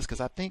look at this because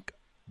I think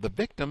the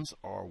victims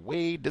are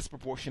way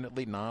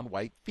disproportionately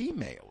non-white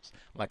females.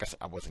 Like I said,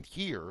 I wasn't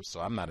here,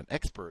 so I'm not an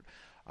expert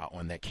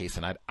on that case,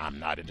 and I'm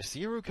not into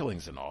serial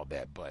killings and all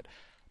that. But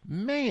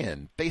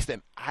man, they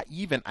said I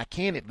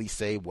can at least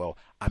say, well,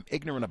 I'm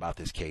ignorant about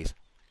this case,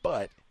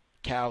 but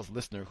Cal's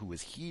listener who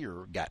is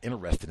here got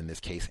interested in this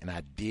case, and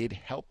I did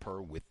help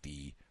her with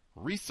the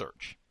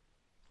research.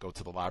 Go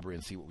to the library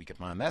and see what we could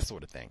find, that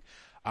sort of thing.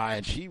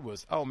 And she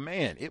was, oh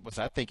man,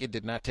 I think it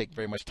did not take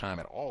very much time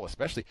at all,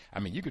 especially,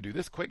 I mean, you could do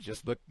this quick,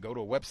 just go to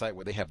a website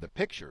where they have the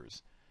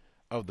pictures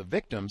of the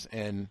victims,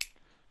 and,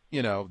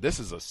 you know, this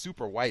is a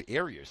super white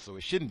area, so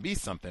it shouldn't be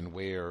something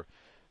where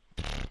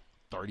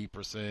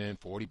 30%,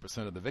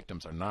 40% of the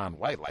victims are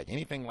non-white. Like,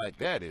 anything like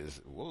that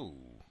is, whoa,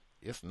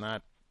 it's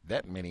not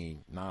that many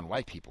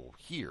non-white people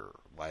here.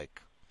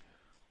 Like,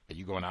 are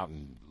you going out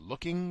and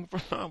looking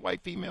for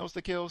non-white females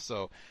to kill?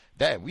 So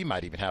that we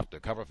might even have to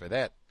cover for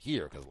that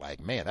here, because, like,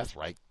 man, that's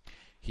right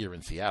here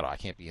in Seattle. I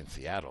can't be in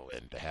Seattle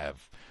and to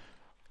have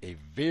a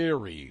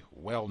very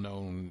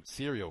well-known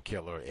serial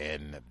killer,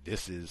 and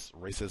this is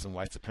racism,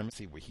 white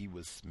supremacy, where he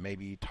was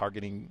maybe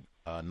targeting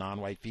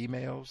non-white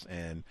females,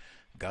 and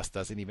Gus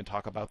doesn't even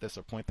talk about this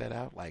or point that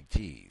out. Like,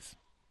 geez,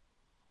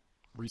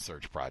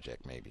 research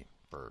project maybe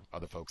for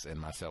other folks and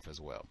myself as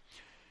well.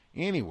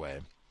 Anyway,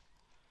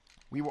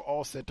 we were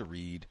all set to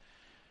read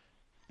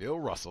Bill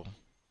Russell,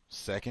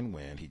 second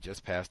win. He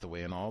just passed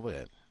away and all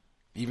that.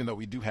 Even though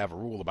we do have a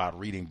rule about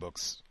reading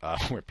books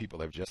where people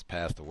have just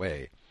passed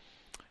away.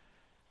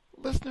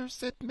 Listeners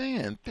said,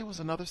 man, there was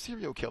another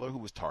serial killer who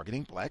was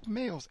targeting black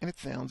males, and it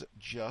sounds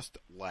just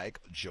like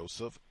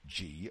Joseph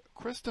G.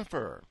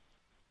 Christopher.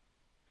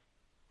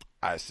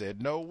 I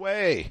said, no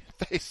way.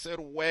 They said,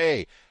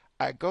 way.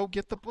 I go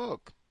get the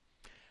book.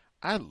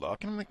 I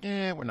look, and I'm like,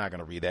 we're not going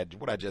to read that.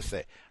 What I just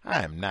say,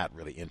 I am not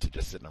really into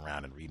just sitting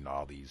around and reading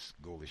all these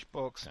ghoulish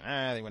books.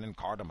 And they went and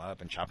carved them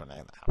up and chopped them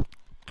out.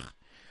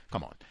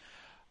 Come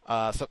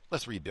on. So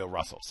let's read Bill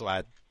Russell. So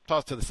I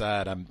tossed to the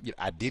side.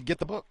 I did get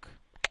the book.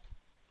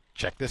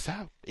 Check this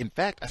out. In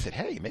fact, I said,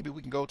 hey, maybe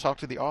we can go talk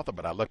to the author.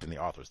 But I looked and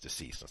the author's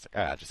deceased. So I was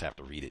like, I just have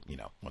to read it,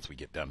 once we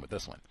get done with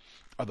this one.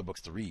 Other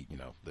books to read,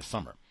 this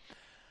summer.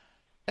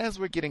 As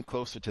we're getting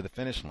closer to the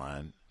finish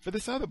line, for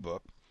this other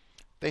book,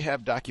 they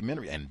have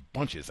documentary and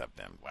bunches of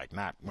them, like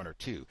not one or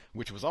two,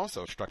 which was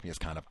also struck me as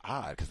kind of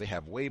odd because they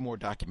have way more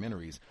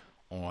documentaries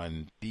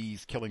on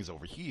these killings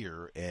over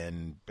here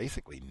and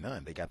basically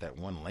none. They got that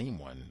one lame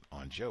one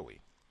on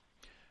Joey.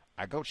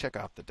 I go check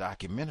out the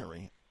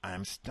documentary.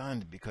 I'm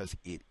stunned because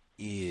it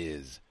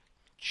is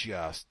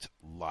just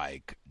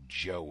like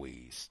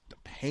Joey's,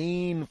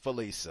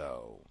 painfully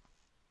so.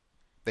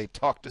 They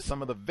talked to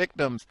some of the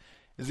victims.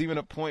 There's even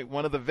a point,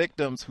 one of the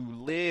victims who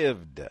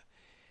lived,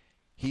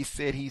 he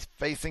said he's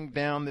facing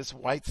down this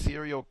white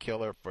serial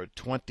killer for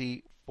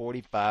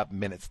 45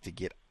 minutes to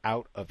get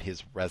out of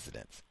his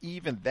residence.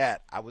 Even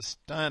that, I was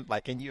stunned.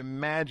 Like, can you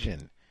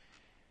imagine?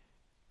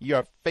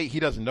 He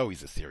doesn't know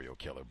he's a serial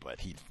killer, but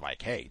he's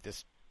like, hey,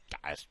 this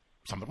guy's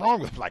something wrong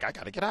with him. Like, I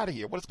got to get out of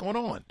here. What's going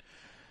on?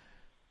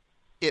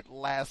 It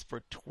lasts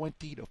for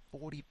 20 to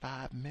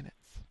 45 minutes.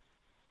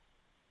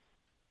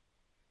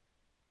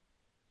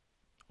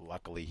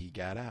 Luckily, he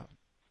got out.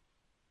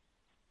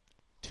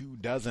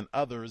 24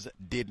 others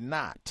did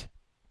not.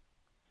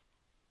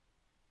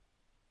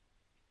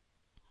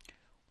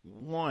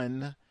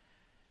 One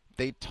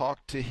They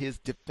talked to his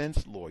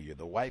defense lawyer,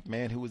 the white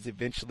man who was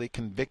eventually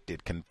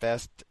convicted,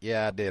 confessed,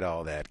 yeah, I did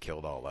all that,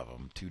 killed all of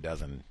them.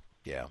 24,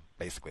 yeah,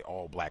 basically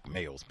all black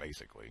males,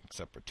 basically,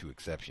 except for 2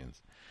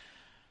 exceptions.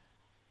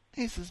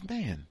 He says,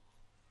 man,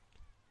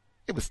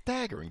 it was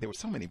staggering. There were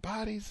so many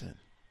bodies and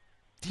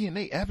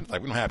DNA evidence.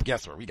 Like, we don't have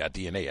guesswork. We got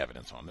DNA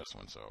evidence on this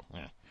one, so,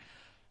 yeah.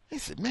 He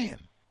said, man,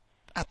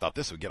 I thought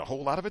this would get a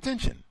whole lot of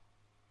attention.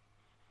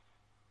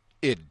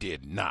 It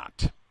did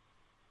not.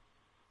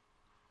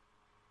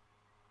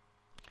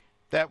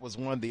 That was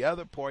the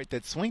other point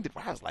that swinged it.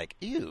 Where I was like,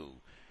 ew,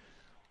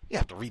 you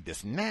have to read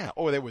this now.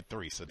 Oh, there were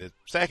 3. So the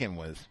second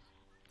was,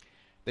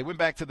 they went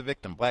back to the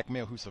victim, black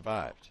male who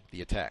survived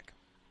the attack.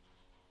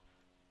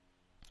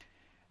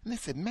 And they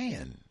said,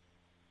 man,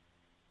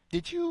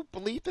 did you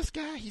believe this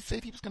guy? He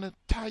said he was going to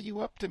tie you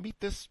up to meet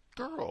this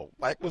girl.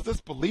 Like, was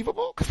this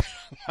believable?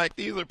 Like,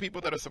 these are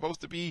people that are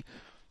supposed to be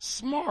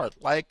smart.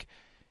 Like,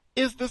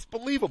 is this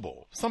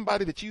believable?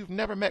 Somebody that you've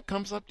never met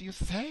comes up to you and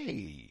says,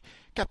 hey,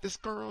 got this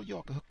girl,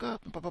 y'all can hook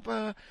up, and blah, blah,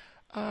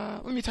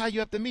 blah. Let me tie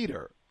you up to meet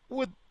her.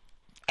 Would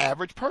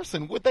average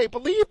person, would they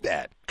believe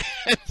that?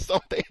 And so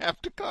they have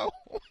to go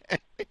and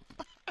they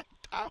find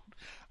out,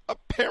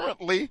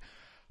 apparently,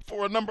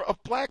 for a number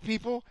of black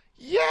people,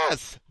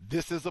 yes,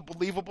 this is a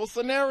believable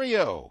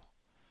scenario.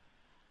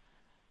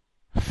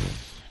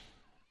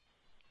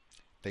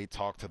 They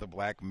talk to the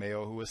black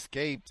male who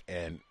escaped,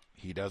 and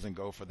he doesn't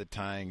go for the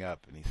tying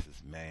up. And he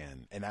says,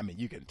 man, and I mean,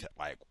 you can tell,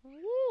 like,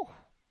 whoo,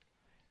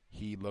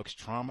 he looks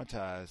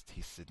traumatized.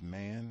 He said,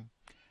 man,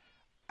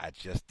 I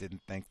just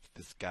didn't think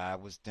this guy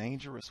was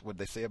dangerous. What'd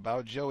they say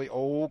about Joey?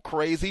 Oh,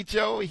 crazy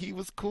Joey, he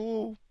was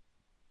cool.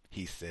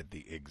 He said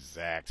the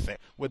exact same.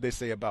 What'd they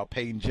say about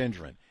Peyton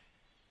Gendron?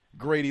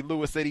 Grady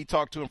Lewis said he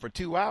talked to him for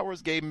 2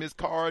 hours, gave him his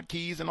card,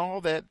 keys, and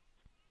all that.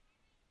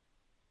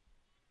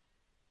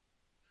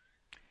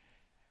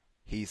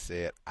 He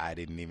said, I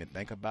didn't even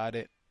think about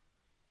it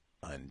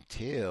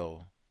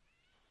until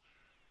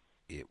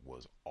it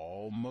was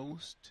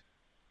almost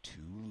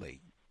too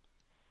late.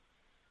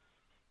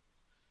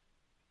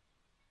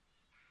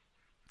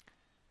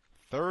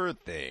 Third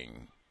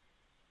thing,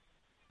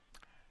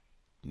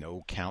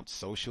 no count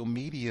social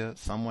media.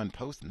 Someone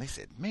posted, and they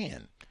said,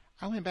 man,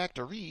 I went back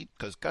to read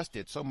because Gus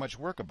did so much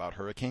work about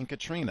Hurricane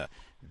Katrina.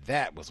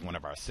 That was one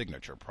of our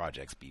signature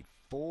projects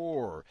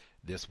before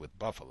this with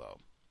Buffalo.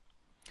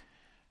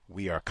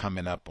 We are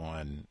coming up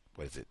on,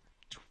 what is it?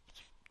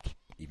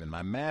 Even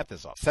my math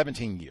is off.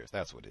 17 years.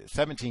 That's what it is.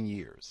 17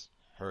 years.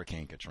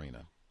 Hurricane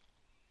Katrina.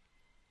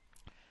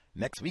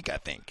 Next week, I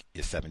think,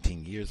 is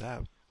 17 years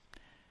out.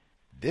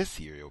 This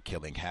serial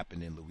killing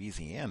happened in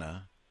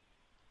Louisiana,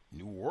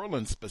 New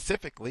Orleans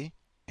specifically,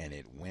 and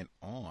it went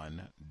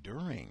on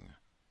during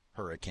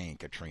Hurricane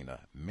Katrina,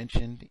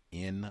 mentioned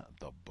in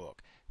the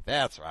book.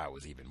 That's where I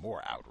was even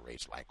more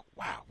outraged. Like,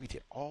 wow, we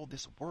did all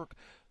this work,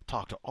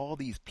 talked to all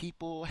these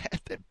people,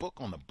 had that book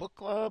on the book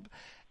club,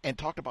 and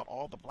talked about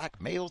all the black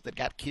males that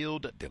got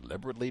killed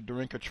deliberately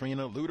during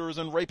Katrina, looters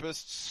and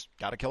rapists,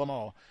 gotta kill them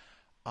all.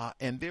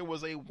 And there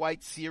was a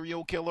white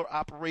serial killer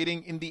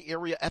operating in the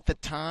area at the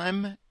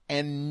time,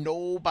 and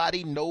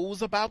nobody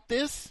knows about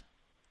this?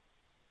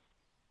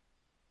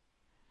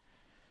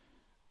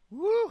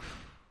 Woo!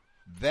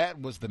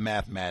 That was the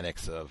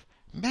mathematics of,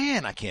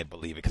 man, I can't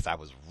believe it, because I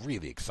was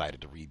really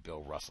excited to read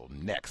Bill Russell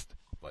next,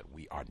 but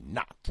we are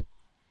not.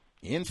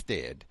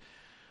 Instead,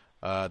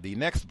 the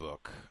next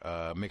book,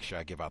 make sure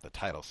I give out the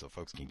title so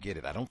folks can get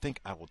it. I don't think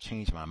I will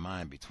change my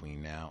mind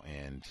between now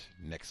and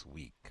next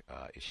week.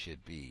 It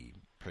should be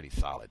pretty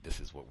solid. This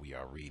is what we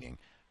are reading.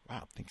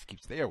 Wow, things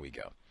keeps, there we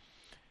go.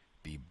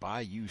 The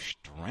Bayou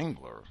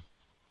Strangler,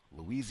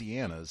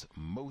 Louisiana's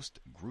Most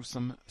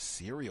Gruesome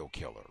Serial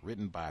Killer,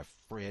 written by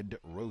Fred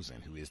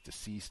Rosen, who is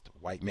deceased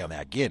white male. Now,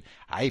 again,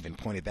 I even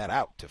pointed that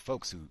out to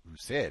folks who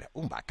said,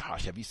 oh my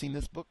gosh, have you seen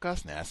this book,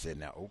 Gus? Now, I said,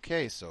 now,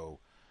 okay, so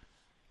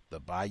The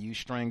Bayou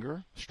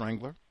Strangler,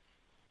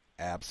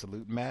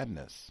 Absolute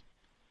Madness,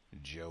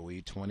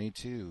 Joey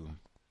 22.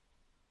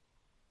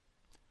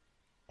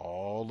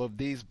 All of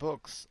these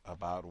books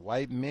about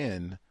white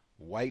men,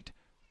 white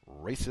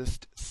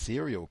racist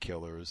serial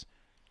killers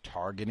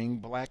targeting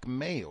black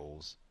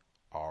males,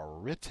 are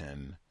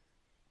written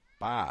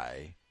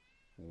by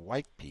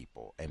white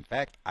people. In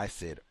fact, I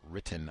said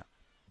written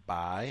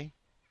by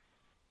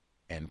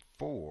and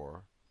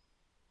for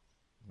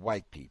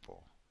white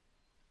people.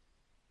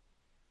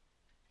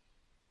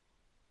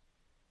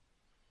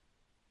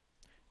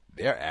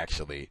 There are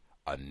actually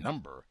a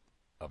number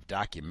of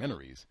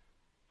documentaries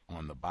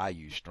on the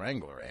Bayou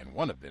Strangler, and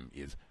one of them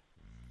is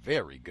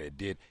very good.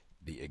 Did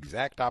the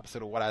exact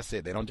opposite of what I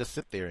said. They don't just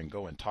sit there and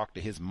go and talk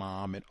to his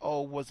mom and,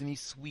 oh, wasn't he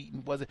sweet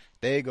and wasn't.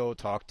 They go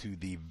talk to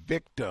the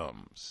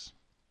victims.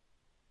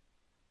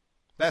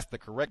 That's the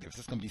corrective. It's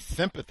just going to be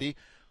sympathy.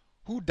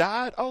 Who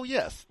died? Oh,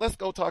 yes. Let's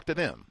go talk to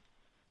them.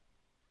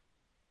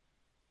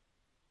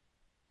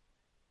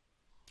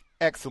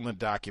 Excellent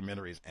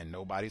documentaries, and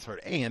nobody's heard.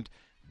 And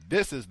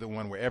this is the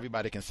one where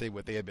everybody can say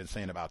what they have been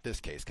saying about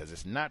this case, because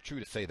it's not true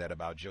to say that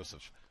about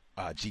Joseph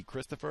G.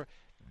 Christopher.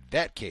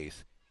 That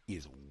case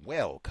is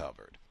well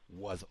covered,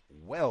 was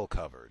well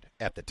covered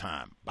at the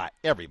time by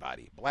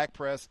everybody. Black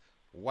press,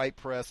 white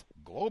press,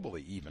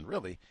 globally even,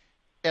 really,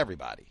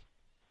 everybody.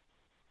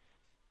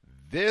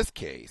 This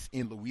case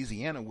in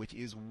Louisiana, which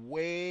is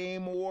way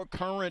more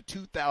current,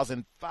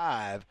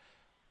 2005,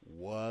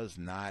 was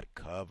not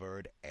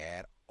covered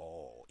at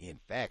all. In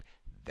fact,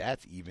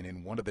 that's even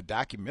in one of the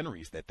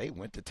documentaries that they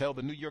went to tell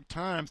the New York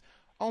Times,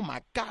 oh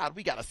my God,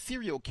 we got a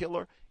serial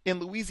killer in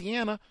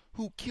Louisiana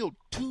who killed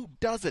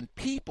 24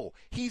 people.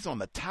 He's on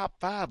the top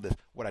 5 list.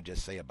 What I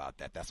just say about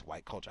that, that's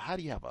white culture. How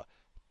do you have a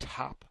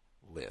top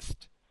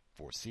list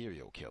for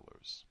serial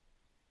killers?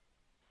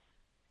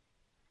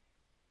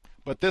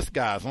 But this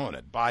guy's on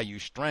it, Bayou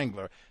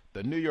Strangler.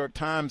 The New York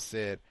Times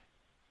said,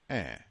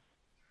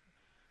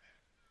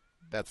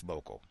 that's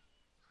local.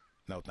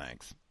 No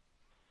thanks.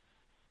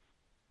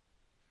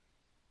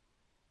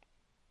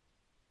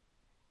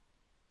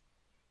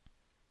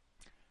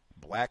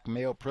 Black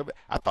male privilege.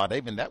 I thought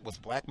even that was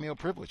black male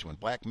privilege. When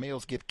black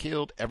males get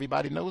killed,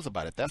 everybody knows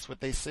about it. That's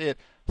what they said.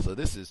 So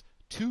this is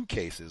 2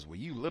 cases where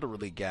you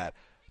literally got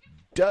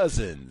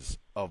dozens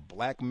of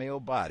black male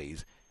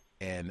bodies,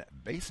 and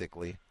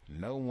basically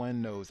no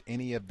one knows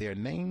any of their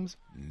names,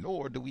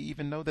 nor do we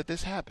even know that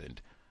this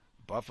happened.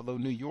 Buffalo,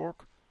 New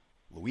York,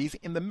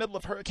 Louisiana, in the middle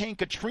of Hurricane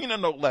Katrina,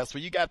 no less,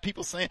 where you got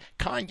people saying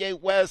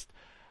Kanye West,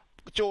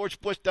 George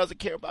Bush doesn't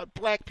care about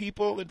black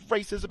people and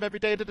racism every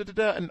day,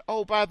 and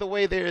oh, by the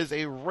way, there is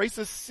a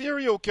racist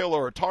serial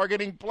killer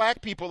targeting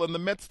black people in the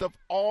midst of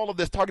all of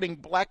this, targeting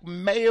black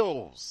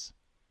males.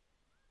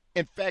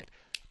 In fact,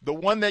 the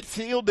one that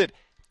sealed it,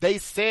 they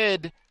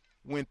said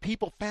when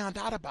people found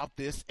out about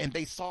this and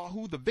they saw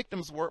who the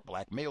victims were,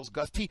 black males,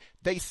 Gus T.,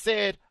 they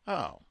said,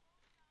 oh,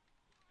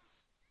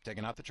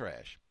 taking out the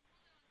trash.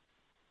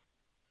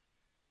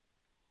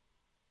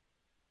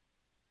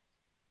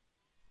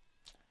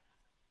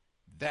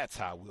 That's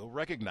how we'll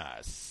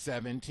recognize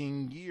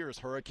 17 years,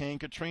 Hurricane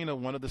Katrina,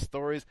 one of the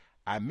stories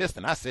I missed.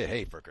 And I said,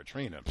 hey, for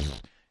Katrina,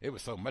 it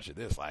was so much of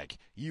this, like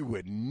you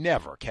would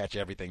never catch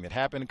everything that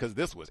happened because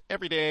this was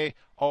every day,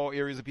 all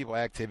areas of people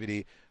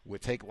activity,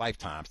 would take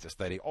lifetimes to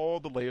study all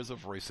the layers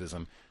of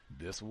racism.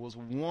 This was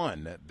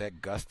one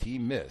that Gus T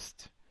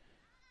missed.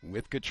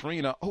 With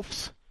Katrina,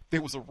 oops,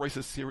 there was a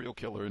racist serial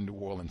killer in New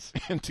Orleans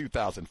in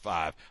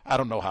 2005. I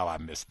don't know how I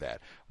missed that.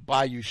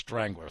 Bayou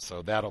Strangler,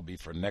 so that'll be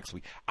for next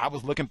week. I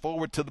was looking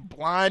forward to The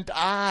Blind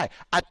Eye.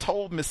 I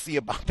told Miss C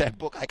about that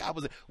book.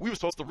 We were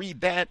supposed to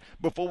read that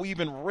before we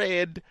even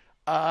read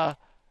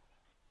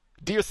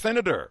Dear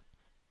Senator.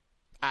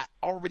 I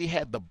already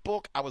had the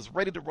book. I was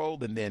ready to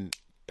roll, and then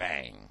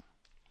bang.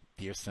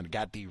 Dear Senator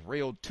got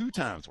derailed 2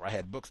 times where I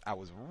had books I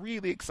was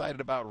really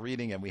excited about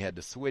reading, and we had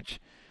to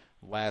switch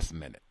last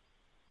minute.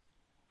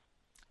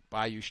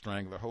 Bayou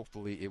Strangler,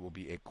 hopefully it will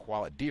be a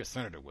quality. Dear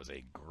Senator was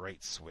a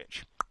great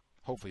switch.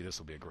 Hopefully this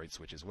will be a great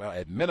switch as well.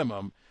 At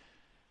minimum,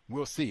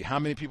 we'll see how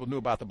many people knew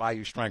about the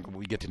Bayou Strangler when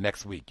we get to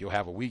next week. You'll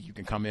have a week. You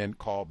can come in,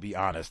 call, be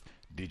honest.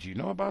 Did you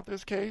know about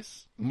this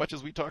case? Much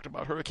as we talked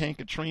about Hurricane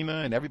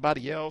Katrina and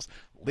everybody else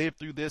lived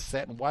through this,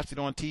 sat and watched it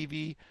on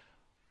TV.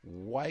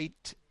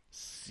 White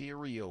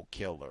serial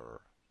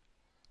killer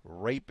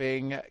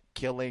raping,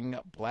 killing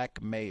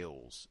black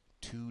males,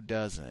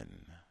 24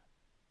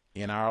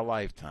 in our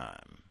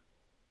lifetime.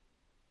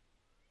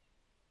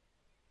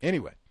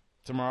 Anyway,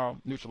 tomorrow,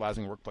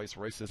 neutralizing workplace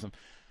racism.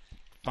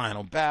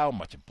 Final bow,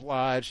 much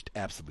obliged,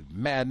 absolute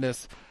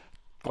madness.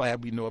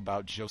 Glad we know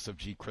about Joseph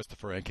G.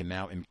 Christopher and can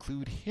now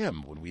include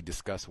him when we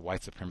discuss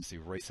white supremacy,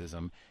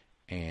 racism,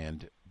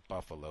 and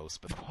Buffalo.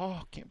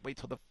 Oh, can't wait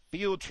till the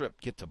field trip.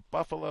 Get to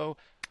Buffalo.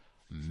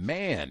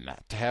 Man,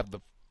 to have the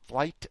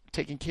flight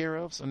taken care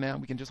of. So now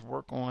we can just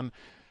work on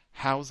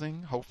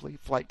housing. Hopefully,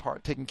 flight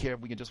part taken care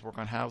of. We can just work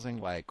on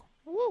housing. Like,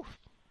 woo.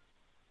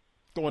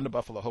 Going to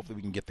Buffalo. Hopefully,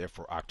 we can get there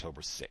for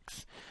October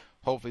 6th.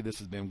 Hopefully, this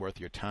has been worth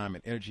your time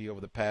and energy over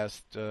the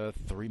past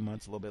 3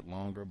 months, a little bit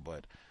longer,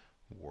 but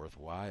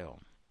worthwhile.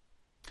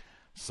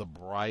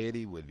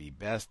 Sobriety would be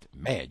best.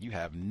 Man, you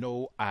have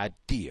no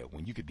idea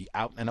when you could be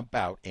out and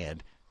about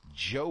and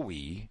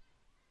Joey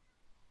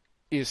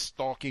is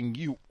stalking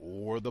you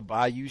or the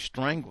Bayou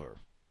Strangler.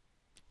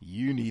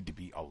 You need to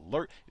be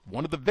alert.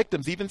 One of the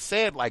victims even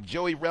said, like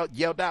Joey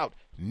yelled out,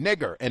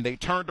 nigger, and they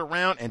turned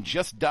around and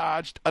just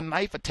dodged a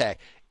knife attack.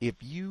 If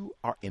you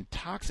are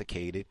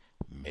intoxicated,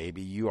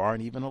 maybe you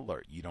aren't even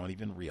alert. You don't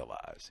even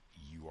realize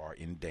you are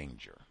in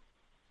danger.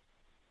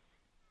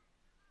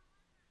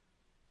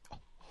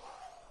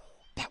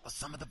 That was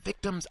some of the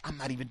victims. I'm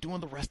not even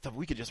doing the rest of it.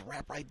 We could just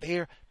wrap right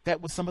there.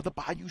 That was some of the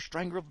Bayou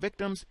Strangler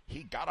victims.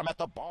 He got them at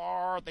the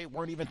bar. They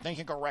weren't even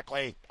thinking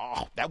correctly.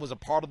 Oh, that was a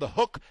part of the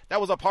hook.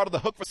 That was a part of the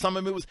hook for some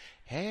of them. It was,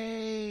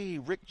 hey,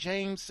 Rick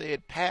James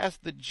said, pass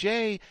the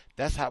J.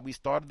 That's how we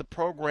started the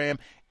program.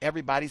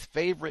 Everybody's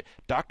favorite.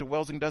 Dr.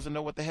 Welsing doesn't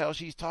know what the hell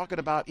she's talking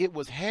about. It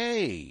was,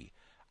 hey,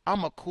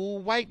 I'm a cool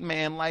white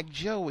man like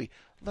Joey.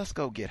 Let's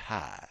go get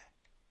high.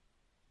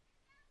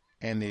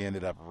 And they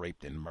ended up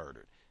raped and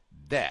murdered.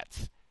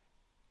 That's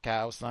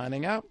Kyle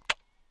signing out.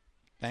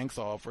 Thanks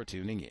all for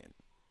tuning in.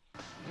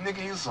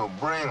 Nigga, you so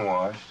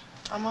brainwashed.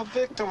 I'm a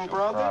victim,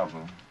 brother.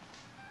 Problem.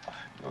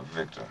 You're a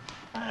victim.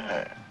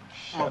 Man,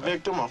 I'm a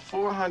victim of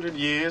 400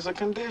 years of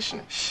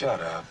conditioning. Shut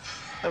up.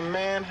 The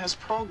man has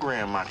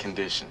programmed my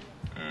conditioning.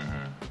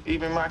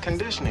 Even my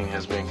conditioning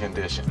has been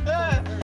conditioned.